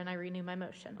October, and I renew my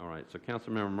motion. All right, so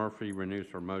Councilmember Murphy renews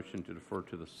her motion to defer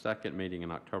to the second meeting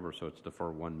in October, so it's defer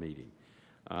one meeting.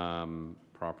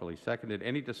 Properly seconded.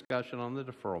 Any discussion on the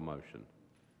deferral motion?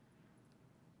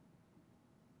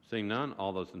 Seeing none,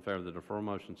 all those in favor of the deferral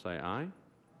motion say aye.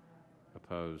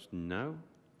 Opposed, no.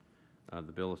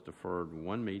 The bill is deferred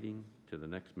one meeting to the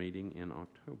next meeting in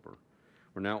October.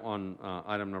 We're now on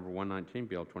item number 119,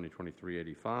 BL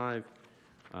 2020-385.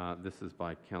 This is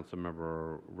by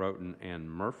Councilmember Roten and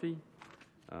Murphy.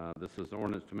 This is an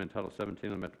ordinance to amend Title 17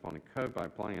 of the Metropolitan Code by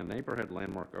applying a neighborhood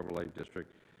landmark overlay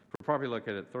district for property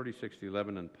located at 3060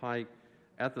 Lebanon Pike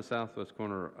at the southwest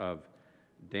corner of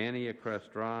Dania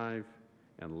Crest Drive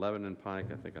and Lebanon Pike.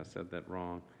 I think I said that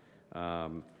wrong.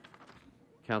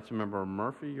 Councilmember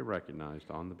Murphy, you're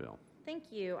recognized on the bill.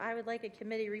 Thank you. I would like a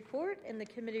committee report, and the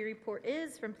committee report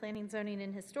is from Planning, Zoning,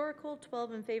 and Historical,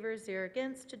 12 in favor, 0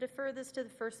 against, to defer this to the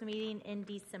first meeting in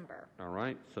December. All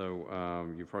right, so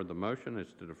you've heard the motion.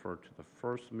 It's to defer to the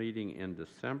first meeting in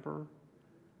December.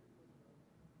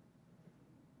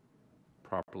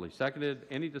 Properly seconded.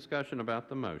 Any discussion about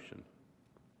the motion?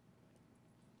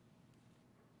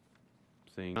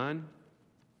 Seeing none,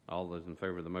 all those in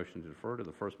favor of the motion to defer to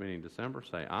the first meeting in December,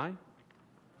 say aye.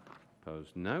 Opposed,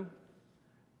 no.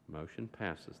 Motion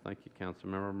passes. Thank you,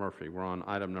 Councilmember Murphy. We're on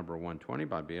item number 120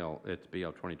 by BL. It's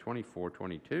BL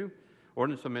 2020-422.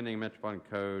 Ordinance amending Metropolitan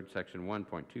Code Section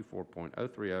 1.24.030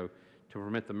 to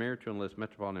permit the mayor to enlist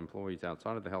Metropolitan employees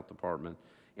outside of the Health Department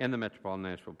and the Metropolitan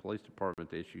Nashville Police Department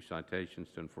to issue citations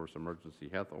to enforce emergency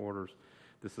health orders.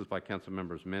 This is by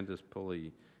Councilmembers Mendez,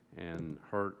 Pulley, and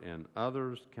Hurt, and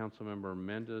others. Councilmember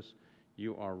Mendez,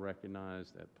 you are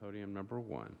recognized at podium number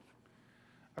 1.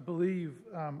 I believe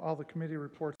all the committee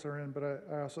reports are in, but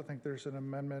I also think there's an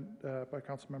amendment by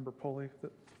Councilmember Pulley.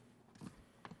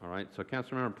 All right, so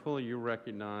Councilmember Pulley, you're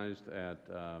recognized at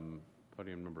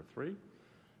podium number 3.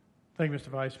 Thank you, Mr.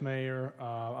 Vice Mayor.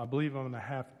 I believe I'm going to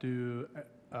have to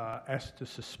ask to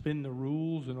suspend the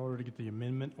rules in order to get the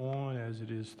amendment on, as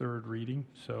it is third reading.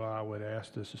 So I would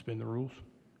ask to suspend the rules.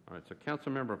 All right, so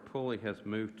Councilmember Pulley has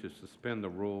moved to suspend the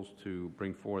rules to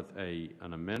bring forth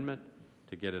an amendment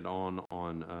to get it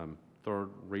on third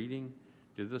reading.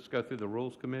 Did this go through the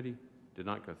Rules Committee? Did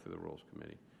not go through the Rules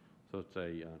Committee. So it's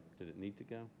a, did it need to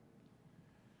go?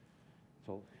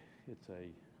 So it's a,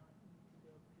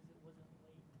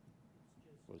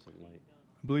 wasn't late.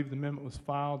 I believe the amendment was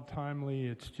filed timely.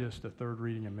 It's just a third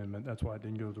reading amendment. That's why it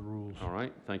didn't go to the rules. All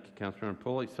right, thank you, Councilmember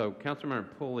Pulley. So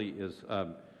Councilmember Pulley is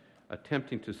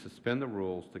attempting to suspend the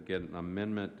rules to get an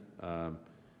amendment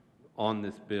on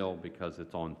this bill because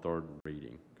it's on third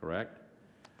reading, correct?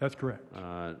 That's correct.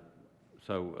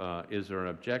 So is there an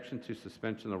objection to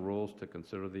suspension of the rules to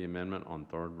consider the amendment on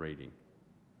third reading?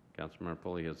 Councilmember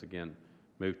Pulley has again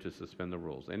moved to suspend the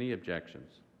rules. Any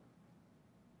objections?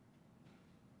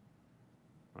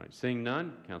 All right, seeing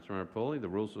none, Councilmember Pulley, the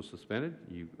rules are suspended.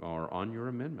 You are on your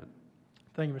amendment.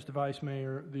 Thank you, Mr. Vice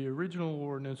Mayor. The original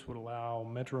ordinance would allow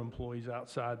Metro employees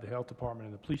outside the Health Department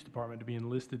and the Police Department to be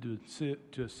enlisted to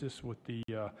assist with the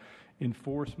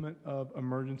enforcement of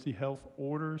emergency health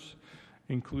orders,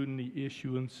 including the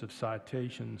issuance of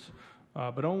citations,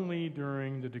 but only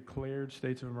during the declared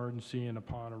states of emergency and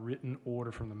upon a written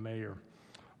order from the mayor.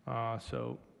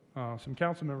 Some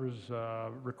council members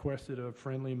requested a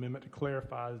friendly amendment to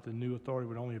clarify that the new authority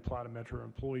would only apply to Metro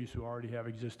employees who already have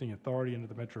existing authority under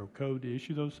the Metro Code to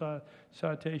issue those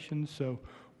citations. So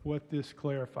what this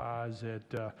clarifies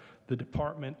that the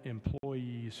department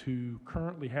employees who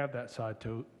currently have that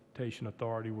citation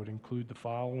authority would include the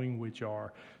following, which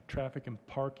are traffic and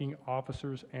parking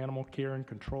officers, animal care and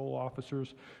control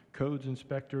officers, codes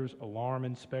inspectors, alarm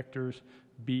inspectors,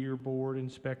 beer board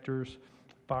inspectors,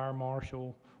 fire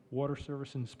marshal, water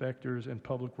service inspectors, and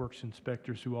public works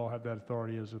inspectors, who all have that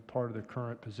authority as a part of their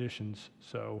current positions.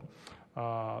 So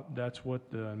that's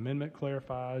what the amendment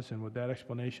clarifies, and with that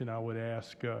explanation, I would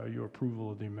ask your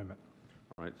approval of the amendment.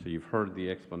 All right, so you've heard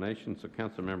the explanation. So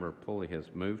Councilmember Pulley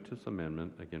has moved to this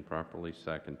amendment, again properly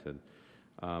seconded.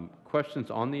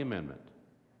 Questions on the amendment?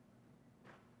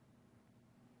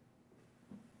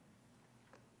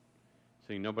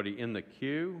 Seeing nobody in the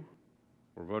queue,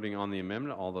 we're voting on the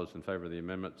amendment. All those in favor of the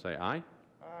amendment say aye.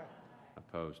 Aye.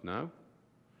 Opposed, no.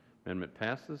 Amendment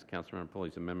passes. Councilmember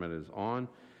Pulley's amendment is on.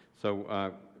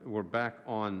 So we're back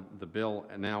on the bill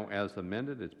now as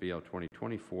amended. It's BL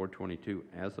 2020-422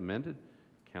 as amended.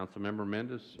 Councilmember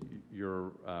Mendez,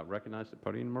 you're recognized at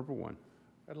podium number 1.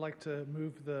 I'd like to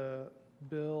move the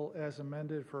bill as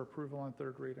amended for approval on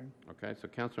third reading. Okay, so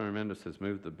Councilmember Mendez has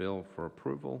moved the bill for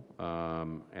approval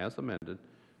as amended,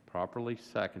 properly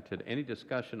seconded. Any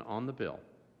discussion on the bill?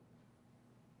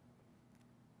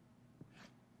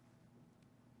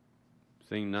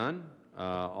 Seeing none,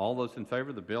 all those in favor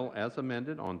of the bill as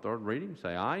amended on third reading,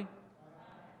 say aye. Aye.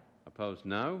 Opposed,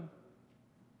 no.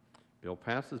 Bill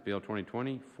passes. Bill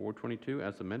 2020-422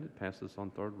 as amended passes on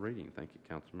third reading. Thank you,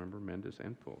 Councilmember Mendez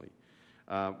and Pulley.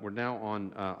 We're now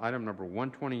on item number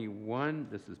 121.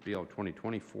 This is Bill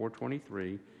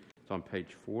 2020-423. It's on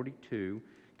page 42.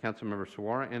 Councilmember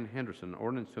Suara and Henderson,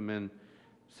 ordinance to amend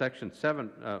section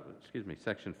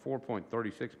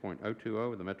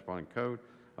 4.36.020 of the Metropolitan Code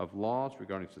of Laws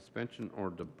regarding suspension or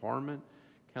debarment.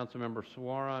 Councilmember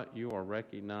Suara, you are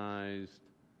recognized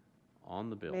on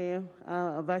the bill. Mayor,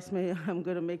 Vice Mayor, I'm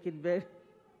going to make it very.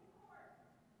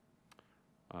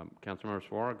 Councilmember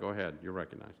Suara, go ahead. You're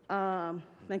recognized.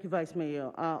 Thank you, Vice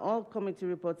Mayor. All committee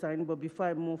reports are in, but before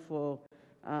I move for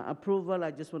approval,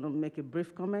 I just want to make a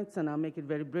brief comments, and I'll make it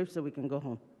very brief so we can go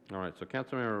home. All right, so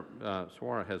Councilmember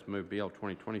Suara has moved BL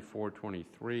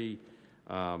 2024-23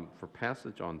 for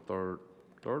passage on third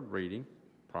reading,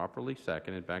 properly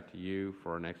seconded. Back to you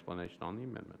for an explanation on the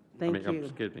amendment. Thank you.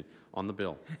 Excuse me, on the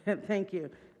bill. Thank you.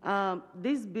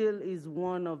 This bill is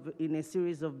one in a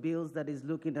series of bills that is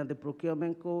looking at the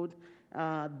procurement code.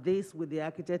 This with the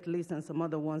architect list and some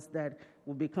other ones that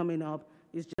will be coming up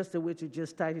is just a way to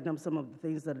just tighten up some of the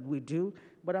things that we do.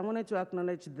 But I wanted to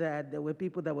acknowledge that there were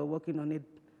people that were working on it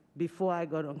before I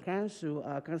got on council.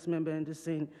 Councilmember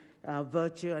Anderson,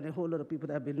 Virtue, and a whole lot of people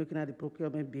that have been looking at the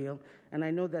procurement bill. And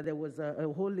I know that there was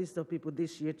a whole list of people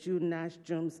this year too, Nash,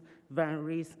 Jones, Van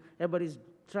Rees. Everybody's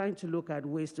trying to look at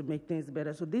ways to make things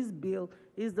better. So this bill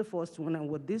is the first one, and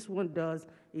what this one does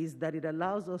is that it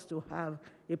allows us to have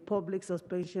a public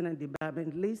suspension and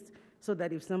debarment list so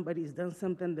that if somebody's done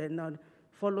something they're not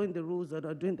following the rules or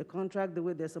not doing the contract the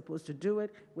way they're supposed to do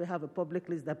it, we have a public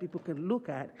list that people can look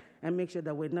at and make sure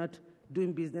that we're not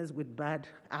doing business with bad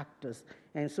actors.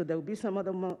 And so there will be some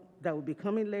other that will be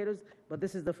coming later, but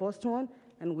this is the first one.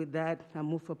 And with that, I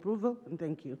move for approval, and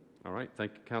thank you. All right,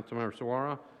 thank you, Councilmember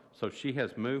Suara. So she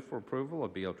has moved for approval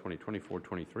of BL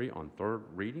 2024-23 on third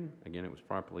reading. Again, it was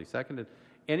properly seconded.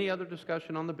 Any other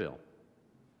discussion on the bill?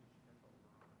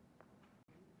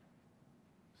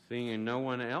 Seeing no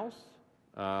one else,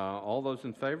 all those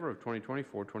in favor of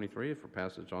 2024-23 for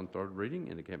passage on third reading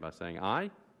indicate by saying aye.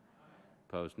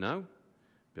 Opposed, no.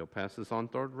 Bill passes on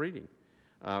third reading.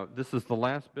 This is the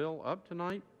last bill up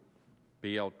tonight.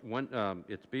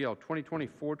 It's BL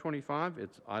 2024-25.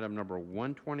 It's item number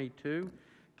 122.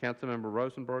 Councilmember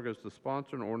Rosenberg is the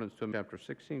sponsor, and ordinance to amend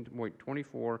Chapter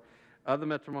 16.24 of the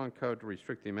Metropolitan Code to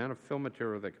restrict the amount of fill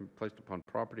material that can be placed upon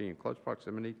property in close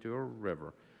proximity to a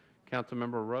river.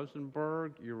 Councilmember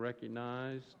Rosenberg, you're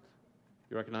recognized.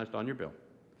 You're recognized on your bill.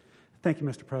 Thank you,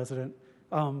 Mr. President.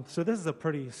 So this is a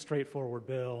pretty straightforward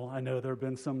bill. I know there have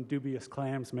been some dubious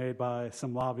claims made by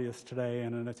some lobbyists today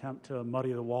in an attempt to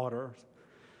muddy the waters.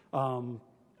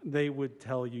 They would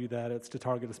tell you that it's to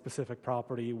target a specific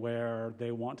property where they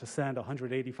want to send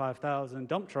 185,000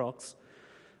 dump trucks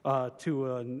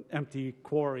to an empty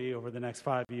quarry over the next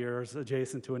 5 years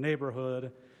adjacent to a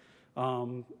neighborhood.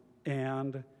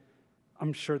 And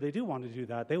I'm sure they do want to do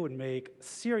that. They would make a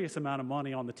serious amount of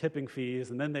money on the tipping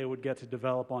fees, and then they would get to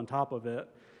develop on top of it.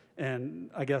 And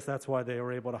I guess that's why they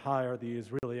were able to hire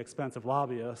these really expensive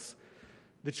lobbyists.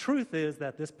 The truth is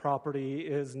that this property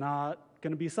is not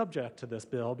going to be subject to this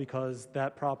bill because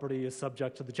that property is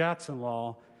subject to the Jackson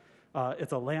law.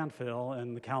 It's a landfill,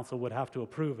 and the council would have to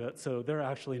approve it, so they're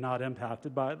actually not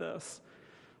impacted by this.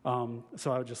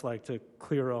 So I would just like to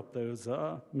clear up those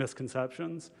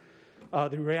misconceptions.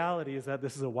 The reality is that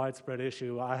this is a widespread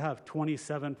issue. I have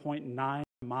 27.9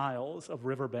 miles of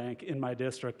riverbank in my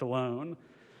district alone,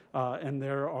 and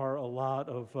there are a lot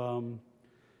of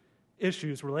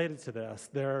issues related to this.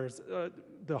 There's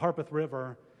the Harpeth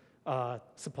River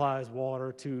supplies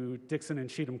water to Dixon and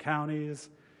Cheatham counties.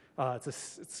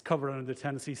 It's covered under the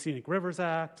Tennessee Scenic Rivers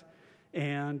Act,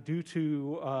 and due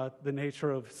to the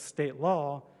nature of state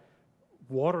law,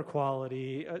 water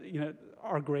quality,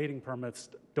 our grading permits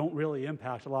don't really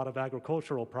impact a lot of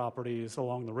agricultural properties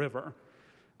along the river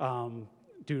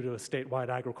due to a statewide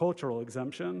agricultural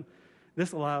exemption.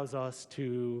 This allows us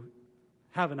to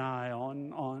have an eye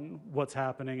on what's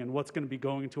happening and what's going to be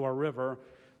going to our river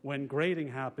when grading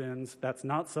happens that's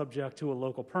not subject to a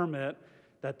local permit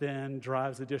that then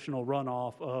drives additional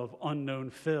runoff of unknown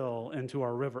fill into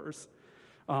our rivers.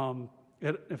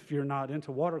 If you're not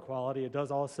into water quality, it does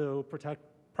also protect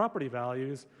property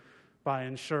values by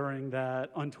ensuring that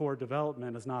untoward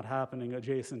development is not happening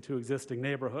adjacent to existing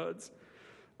neighborhoods.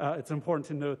 It's important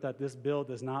to note that this bill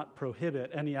does not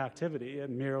prohibit any activity. It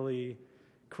merely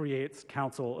creates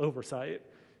council oversight.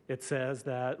 It says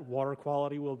that water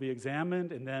quality will be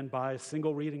examined, and then by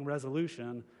single reading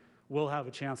resolution, we'll have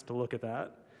a chance to look at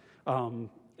that.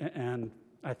 And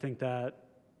I think that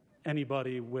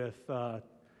anybody with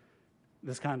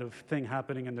this kind of thing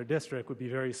happening in their district would be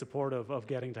very supportive of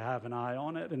getting to have an eye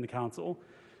on it in the council.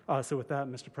 So with that,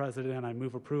 Mr. President, I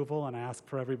move approval and ask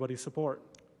for everybody's support.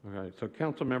 Okay, so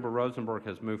Councilmember Rosenberg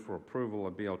has moved for approval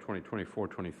of BL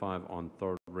 2024-25 on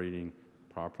third reading,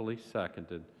 properly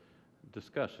seconded.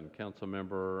 Discussion.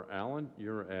 Councilmember Allen,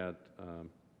 you're at,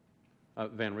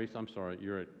 Van Rees, I'm sorry,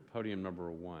 you're at podium number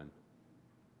 1.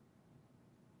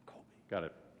 Got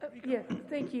it. Yeah,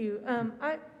 thank you.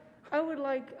 I would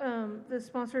like the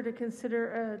sponsor to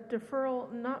consider a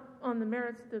deferral, not on the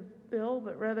merits of the bill,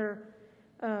 but rather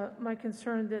my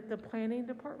concern that the planning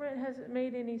department hasn't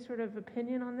made any sort of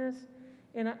opinion on this.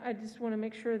 And I just want to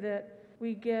make sure that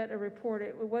we get a report.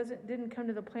 It didn't come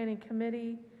to the planning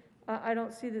committee. I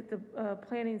don't see that the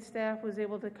planning staff was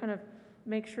able to kind of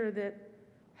make sure that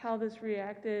how this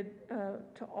reacted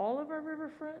to all of our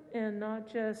riverfront and not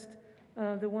just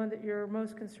the one that you're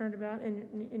most concerned about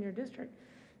in your district.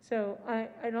 So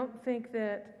I don't think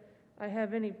that I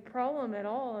have any problem at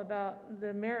all about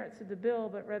the merits of the bill,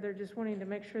 but rather just wanting to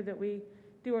make sure that we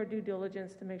do our due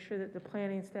diligence to make sure that the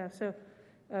planning staff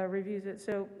reviews it.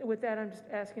 So with that, I'm just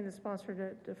asking the sponsor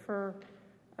to defer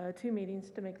 2 meetings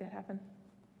to make that happen.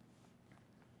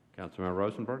 Councilmember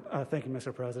Rosenberg. Thank you,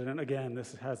 Mr. President. Again,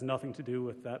 this has nothing to do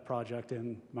with that project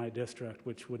in my district,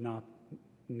 which would not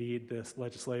need this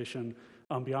legislation.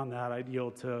 Beyond that, I'd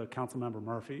yield to Councilmember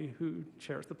Murphy, who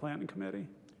chairs the Planning Committee.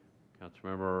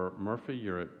 Councilmember Murphy,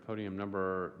 you're at podium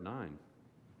number 9.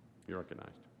 You're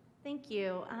recognized. Thank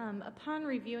you. Upon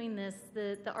reviewing this,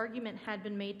 the argument had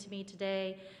been made to me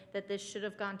today that this should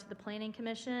have gone to the Planning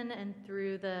Commission and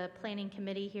through the Planning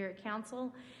Committee here at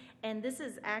Council. And this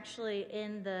is actually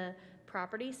in the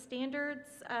property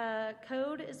standards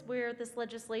code is where this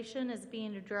legislation is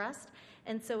being addressed.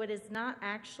 And so it is not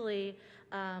actually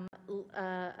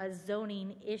a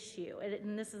zoning issue.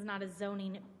 And this is not a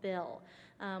zoning bill.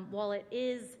 While it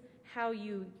is how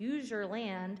you use your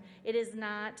land, it is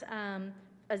not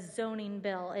a zoning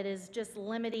bill. It is just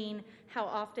limiting how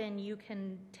often you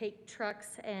can take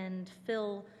trucks and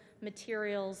fill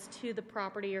materials to the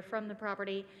property or from the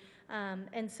property.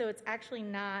 And so it's actually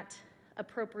not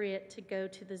appropriate to go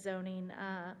to the zoning,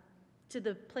 to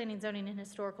the Planning, Zoning, and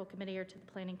Historical Committee or to the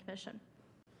Planning Commission.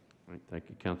 All right, thank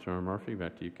you, Councilmember Murphy.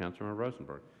 Back to you, Councilmember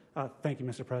Rosenberg. Thank you,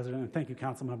 Mr. President, and thank you,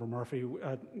 Councilmember Murphy.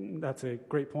 That's a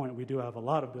great point. We do have a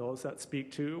lot of bills that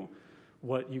speak to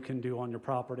what you can do on your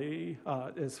property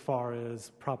as far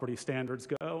as property standards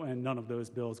go, and none of those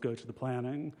bills go to the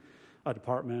planning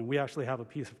department. We actually have a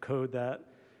piece of code that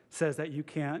says that you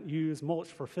can't use mulch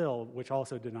for fill, which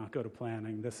also did not go to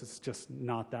planning. This is just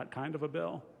not that kind of a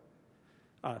bill.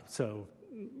 So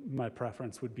my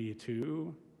preference would be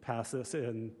to pass this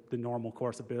in the normal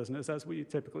course of business as we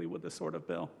typically would this sort of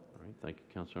bill. All right, thank you,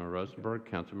 Councilmember Rosenberg.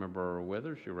 Councilmember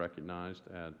Withers, you're recognized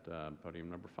at podium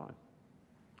number 5.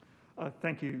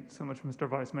 Thank you so much, Mr.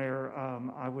 Vice Mayor.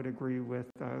 I would agree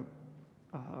with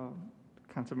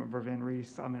Councilmember Van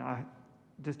Rees. I mean,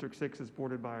 District 6 is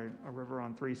bordered by a river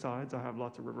on 3 sides. I have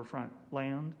lots of riverfront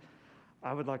land.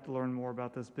 I would like to learn more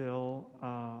about this bill.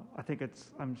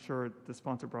 I'm sure the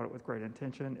sponsor brought it with great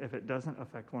intention. If it doesn't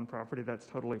affect one property, that's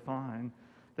totally fine.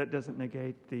 That doesn't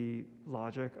negate the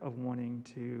logic of wanting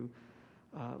to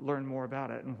learn more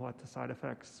about it and what the side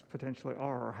effects potentially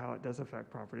are or how it does affect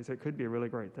properties. It could be a really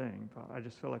great thing, but I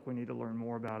just feel like we need to learn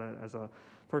more about it as a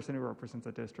person who represents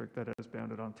a district that is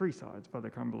bounded on 3 sides by the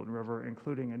Cumberland River,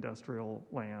 including industrial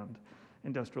land,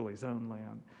 industrially zoned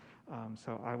land.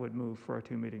 So I would move for a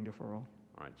 2-meeting deferral.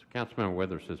 All right, so Councilmember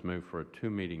Withers has moved for a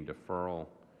 2-meeting deferral,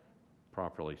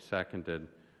 properly seconded.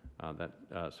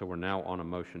 So we're now on a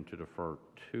motion to defer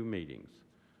 2 meetings.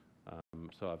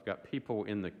 So I've got people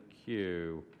in the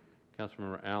queue.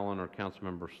 Councilmember Allen or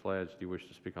Councilmember Sledge, do you wish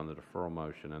to speak on the deferral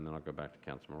motion? And then I'll go back to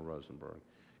Councilmember Rosenberg.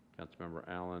 Councilmember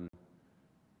Allen,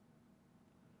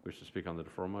 wish to speak on the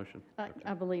deferral motion? Okay.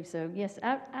 I believe so. Yes,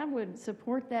 I would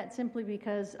support that simply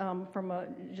because from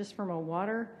a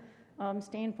water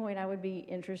standpoint, I would be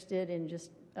interested in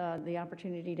just the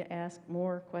opportunity to ask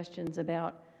more questions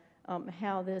about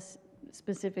how this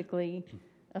specifically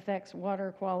affects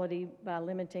water quality by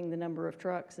limiting the number of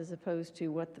trucks as opposed to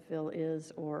what the fill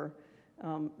is, or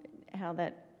how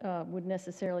that would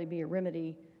necessarily be a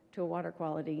remedy to a water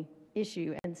quality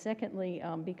issue. And secondly,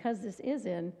 because this is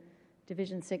in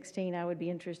Division 16, I would be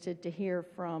interested to hear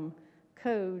from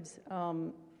codes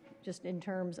just in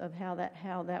terms of how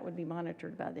that would be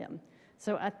monitored by them.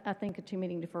 So I think a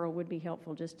 2-meeting deferral would be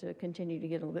helpful just to continue to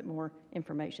get a little bit more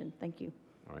information. Thank you.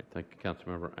 All right, thank you,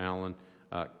 Councilmember Allen.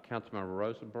 Councilmember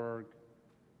Rosenberg,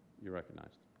 you're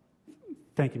recognized.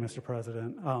 Thank you, Mr.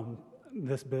 President.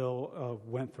 This bill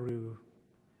went through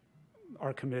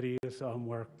our committees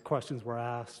where questions were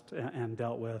asked and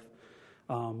dealt with.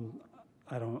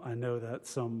 I know that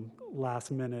some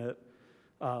last-minute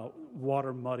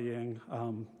water muddying,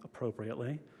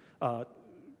 appropriately,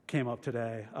 came up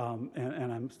today,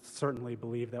 and I certainly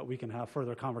believe that we can have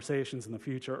further conversations in the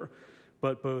future.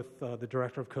 But both the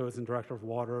Director of Codes and Director of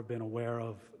Water have been aware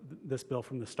of this bill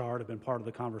from the start, have been part of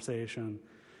the conversation,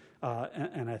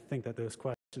 and I think that those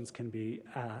questions can be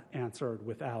answered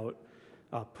without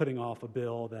putting off a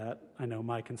bill that I know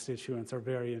my constituents are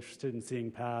very interested in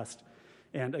seeing passed.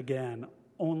 And again,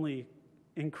 only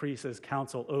increases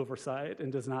council oversight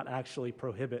and does not actually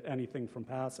prohibit anything from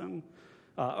passing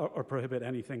or prohibit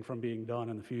anything from being done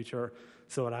in the future.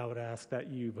 So I would ask that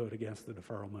you vote against the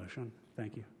deferral motion.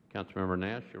 Thank you. Councilmember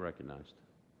Nash, you're recognized.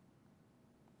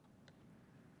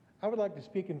 I would like to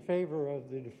speak in favor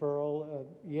of the deferral.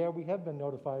 Yeah, we have been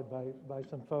notified by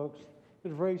some folks that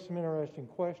have raised some interesting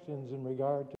questions in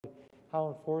regard to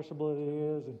how enforceable it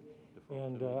is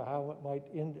and how it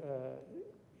might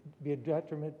be a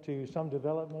detriment to some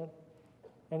development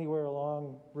anywhere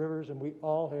along rivers, and we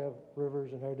all have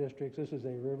rivers in our districts. This is a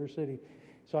river city.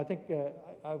 So I think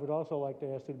I would also like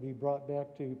to ask that it be brought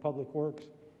back to Public Works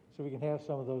so we can have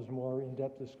some of those more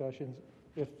in-depth discussions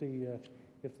if the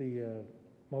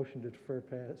motion to defer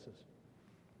passes.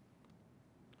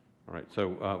 All right,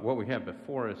 so what we have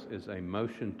before us is a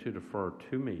motion to defer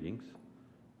 2 meetings.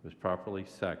 It was properly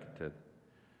seconded.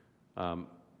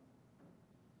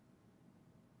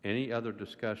 Any other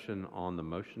discussion on the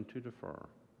motion to defer?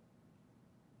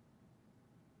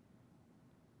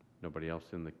 Nobody else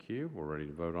in the queue? We're ready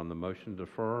to vote on the motion to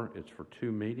defer. It's for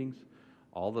 2 meetings.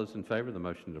 All those in favor of the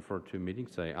motion to defer 2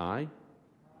 meetings, say aye.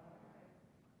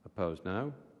 Opposed,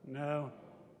 no? No.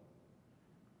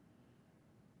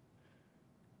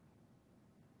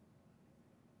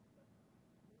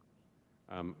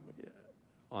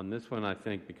 On this one, I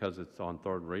think because it's on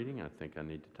 3rd reading, I think I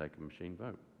need to take a machine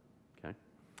vote. Okay.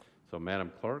 So,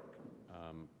 Madam Clerk,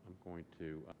 I'm going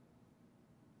to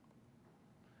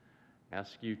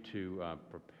ask you to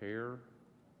prepare.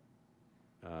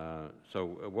 So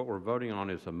what we're voting on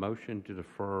is a motion to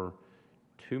defer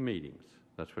 2 meetings.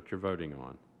 That's what you're voting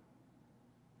on.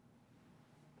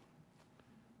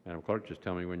 Madam Clerk, just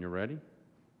tell me when you're ready.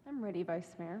 I'm ready,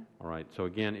 Vice Mayor. All right. So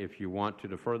again, if you want to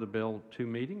defer the bill 2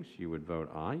 meetings, you would vote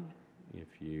aye.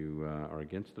 If you are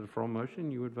against the deferral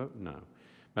motion, you would vote no.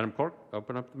 Madam Clerk,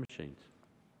 open up the machines.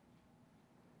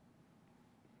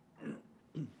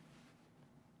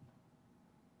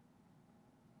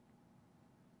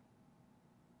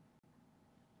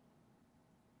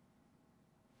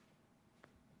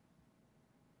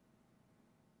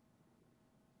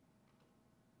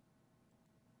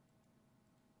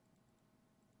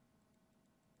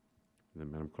 And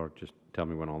then, Madam Clerk, just tell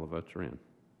me when all the votes are in.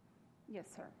 Yes,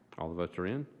 sir. All the votes are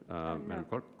in. Madam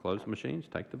Clerk, close the machines,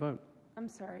 take the vote. I'm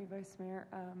sorry, Vice Mayor.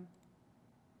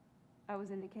 I was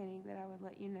indicating that I would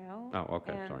let you know. Oh,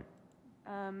 okay, And, sorry.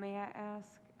 May I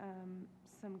ask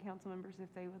some council members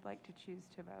if they would like to choose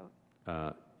to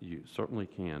vote? You certainly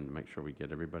can. Make sure we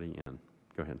get everybody in.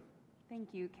 Go ahead.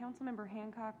 Thank you. Councilmember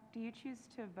Hancock, do you choose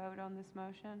to vote on this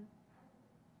motion?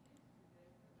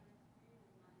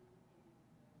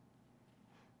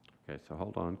 Okay, so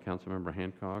hold on. Councilmember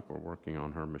Hancock, we're working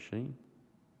on her machine.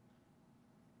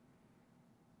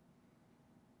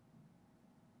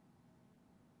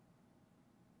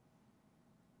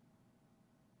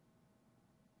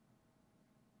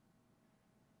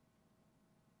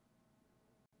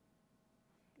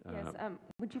 Yes.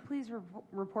 Would you please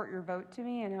report your vote to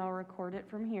me, and I'll record it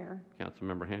from here?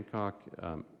 Councilmember Hancock,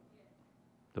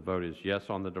 the vote is yes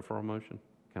on the deferral motion.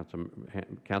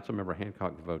 Councilmember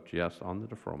Hancock votes yes on the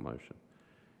deferral motion.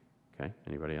 Okay,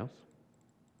 anybody else?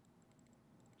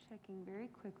 Checking very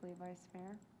quickly, Vice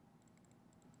Mayor.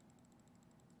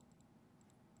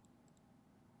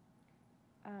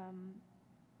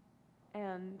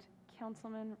 And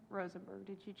Councilman Rosenberg,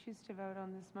 did you choose to vote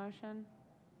on this motion?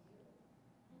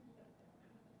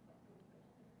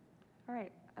 All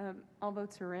right, all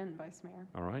votes are in, Vice Mayor.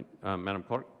 All right, Madam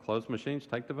Clerk, close machines,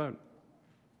 take the vote.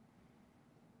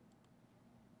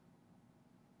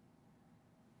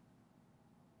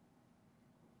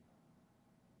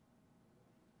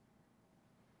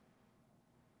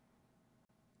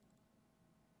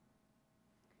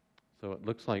 So it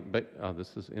looks like,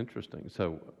 this is interesting.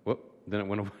 So, then it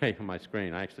went away on my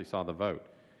screen. I actually saw the vote.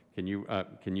 Can you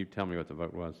tell me what the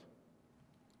vote was?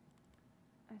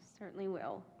 I certainly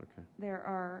will. Okay. There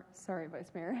are, sorry,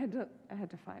 Vice Mayor, I had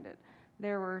to find it.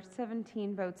 There were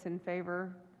 17 votes in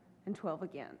favor and 12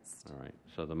 against. All right.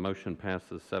 So the motion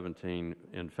passes 17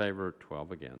 in favor,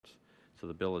 12 against. So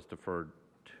the bill is deferred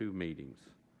 2 meetings.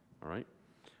 All right.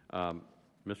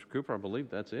 Mr. Cooper, I believe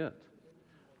that's it.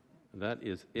 That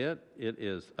is it. It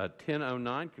is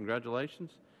 10:09.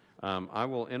 Congratulations. I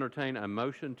will entertain a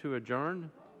motion to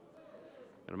adjourn.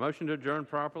 And a motion to adjourn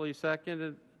properly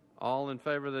seconded. All in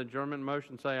favor of the adjournment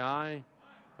motion say aye.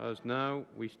 Opposed, no.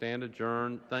 We stand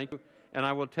adjourned. Thank you. And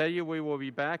I will tell you, we will be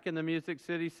back in the Music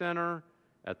City Center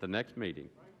at the next meeting.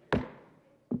 You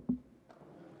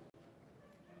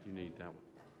need that one.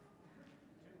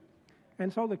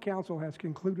 And so the council has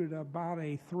concluded about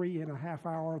a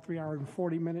 3.5-hour and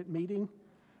 40-minute meeting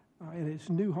in its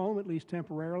new home, at least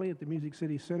temporarily, at the Music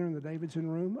City Center in the Davidson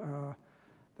room.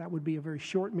 That would be a very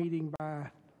short meeting by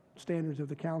standards of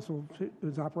the council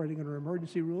is operating under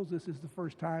emergency rules. This is the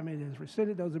first time it has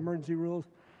rescinded those emergency rules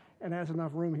and has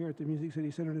enough room here at the Music City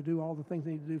Center to do all the things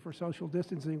they need to do for social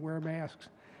distancing, wear masks,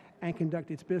 and conduct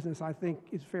its business. I think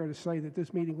it's fair to say that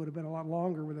this meeting would have been a lot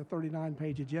longer with a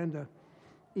 39-page agenda,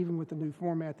 even with the new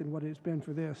format, than what it's been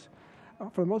for this.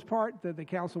 For the most part, the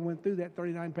council went through that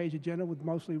 39-page agenda with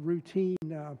mostly routine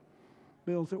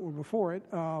bills that were before it.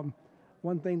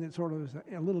 One thing that sort of is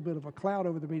a little bit of a cloud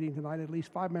over the meeting tonight, at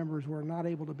least 5 members were not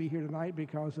able to be here tonight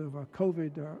because of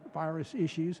COVID virus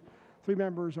issues. 3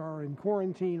 members are in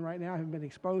quarantine right now, have been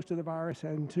exposed to the virus,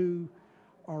 and 2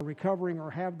 are recovering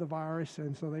or have the virus,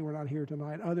 and so they were not here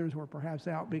tonight. Others were perhaps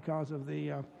out because of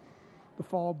the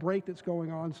fall break that's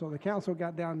going on. So the council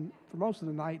got down for most of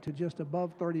the night to just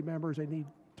above 30 members. They need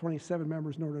 27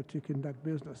 members in order to conduct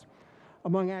business.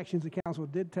 Among actions the council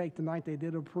did take tonight, they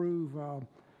did approve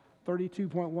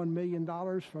 $32.1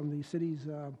 million from the city's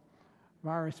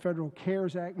virus Federal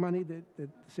CARES Act money that the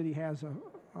city has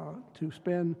to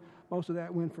spend. Most of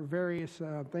that went for various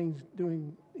things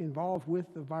involved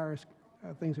with the virus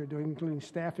things they're doing, including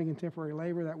staffing and temporary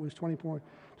labor. That was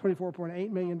 $24.8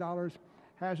 million.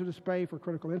 Hazardous pay for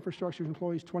critical infrastructure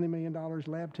employees, $20 million.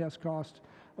 Lab test costs,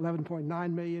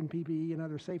 $11.9 million. PPE and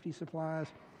other safety supplies,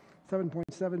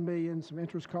 $7.7 million. Some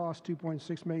interest costs,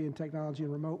 $2.6 million. Technology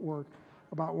and remote work,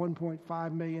 about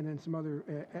 $1.5 million, and some other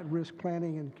at-risk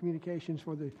planning and communications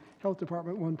for the health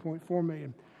department, $1.4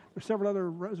 million. There's several other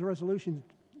resolutions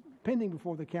pending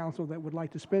before the council that would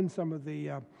like to spend some of the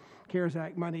CARES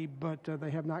Act money, but they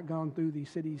have not gone through the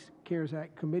city's CARES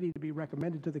Act committee to be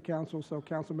recommended to the council, so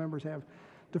council members have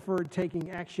deferred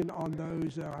taking action on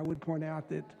those. I would point out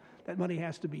that that money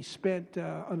has to be spent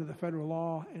under the federal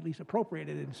law, at least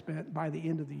appropriated and spent by the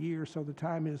end of the year, so the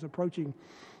time is approaching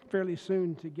fairly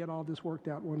soon to get all this worked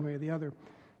out one way or the other.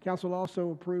 Council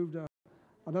also approved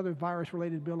another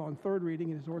virus-related bill on third reading.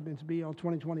 It is Ordinance BL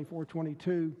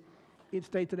 2024-22. It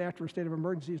states that after a state of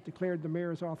emergency is declared, the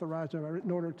mayor is authorized in a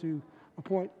written order to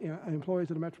appoint employees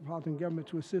of the Metropolitan government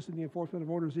to assist in the enforcement of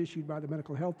orders issued by the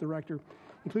medical health director,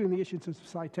 including the issuance of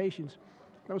citations.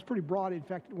 That was pretty broad. In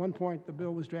fact, at one point the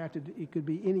bill was drafted, it could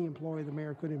be any employee the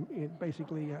mayor could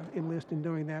basically enlist in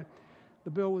doing that.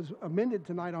 The bill was amended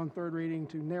tonight on third reading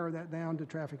to narrow that down to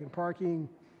traffic and parking,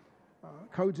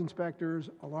 codes inspectors,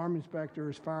 alarm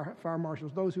inspectors, fire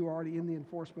marshals, those who are already in the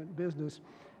enforcement business,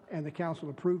 and the council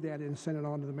approved that and sent it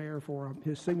on to the mayor for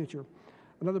his signature.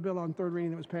 Another bill on third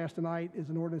reading that was passed tonight is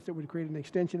an ordinance that would create an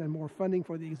extension and more funding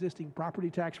for the existing property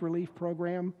tax relief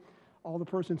program. All the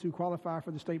persons who qualify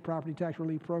for the state property tax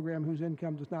relief program whose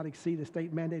income does not exceed a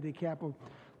state mandated cap of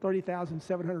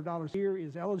 $30,700 a year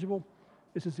is eligible.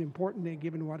 This is important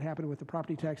given what happened with the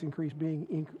property taxes being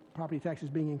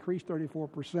increased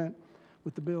 34%,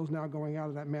 with the bills now going out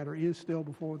of that matter is still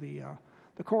before the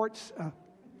courts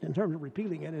in terms of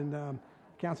repealing it. And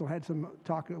council had some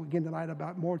talk again tonight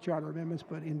about more charter amendments,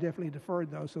 but indefinitely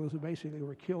deferred those. So those basically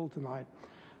were killed tonight.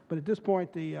 But at this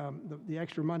point, the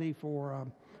extra money for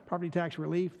property tax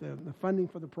relief, the funding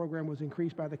for the program was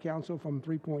increased by the council from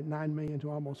 $3.9 million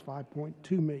to almost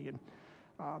 $5.2 million.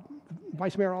 The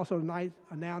Vice Mayor also tonight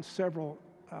announced several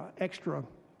extra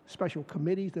special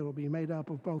committees that will be made up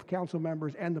of both council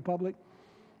members and the public.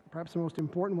 Perhaps the most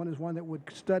important one is one that would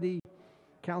study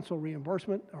council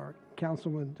reimbursement, or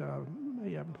councilman,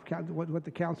 what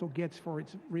the council gets for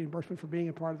its reimbursement for being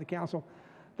a part of the council.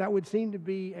 That would seem to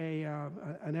be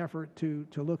an effort to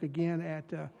look again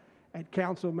at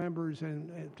council members and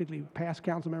particularly past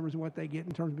council members and what they get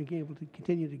in terms of being able to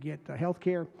continue to get health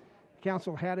care.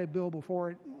 Council had a bill before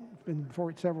it, been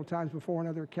before it several times before in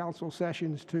other council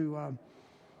sessions to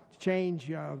change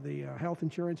the health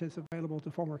insurance that's available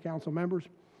to former council members.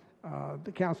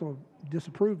 The council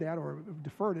disapproved that or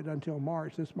deferred it until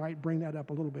March. This might bring that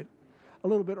up a little bit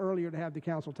earlier to have the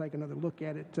council take another look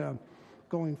at it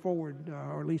going forward,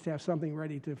 or at least have something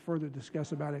ready to further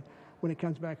discuss about it when it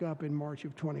comes back up in March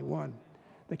of 21.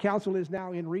 The council is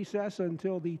now in recess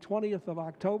until the 20th of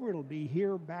October. It'll be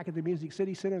here back at the Music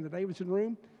City Center in the Davidson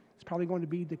room. It's probably going to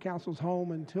be the council's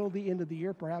home until the end of the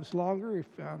year, perhaps longer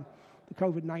if the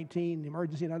COVID-19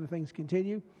 emergency and other things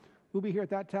continue. We'll be here at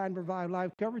that time to provide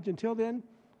live coverage. Until then,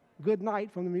 good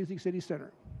night from the Music City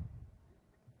Center.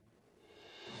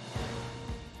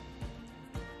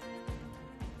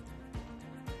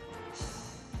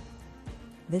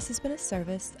 This has been a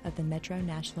service of the Metro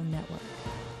Nashville Network.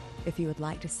 If you would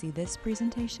like to see this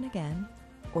presentation again,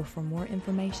 or for more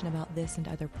information about this and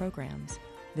other programs,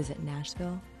 Visit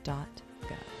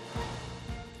nashville.gov.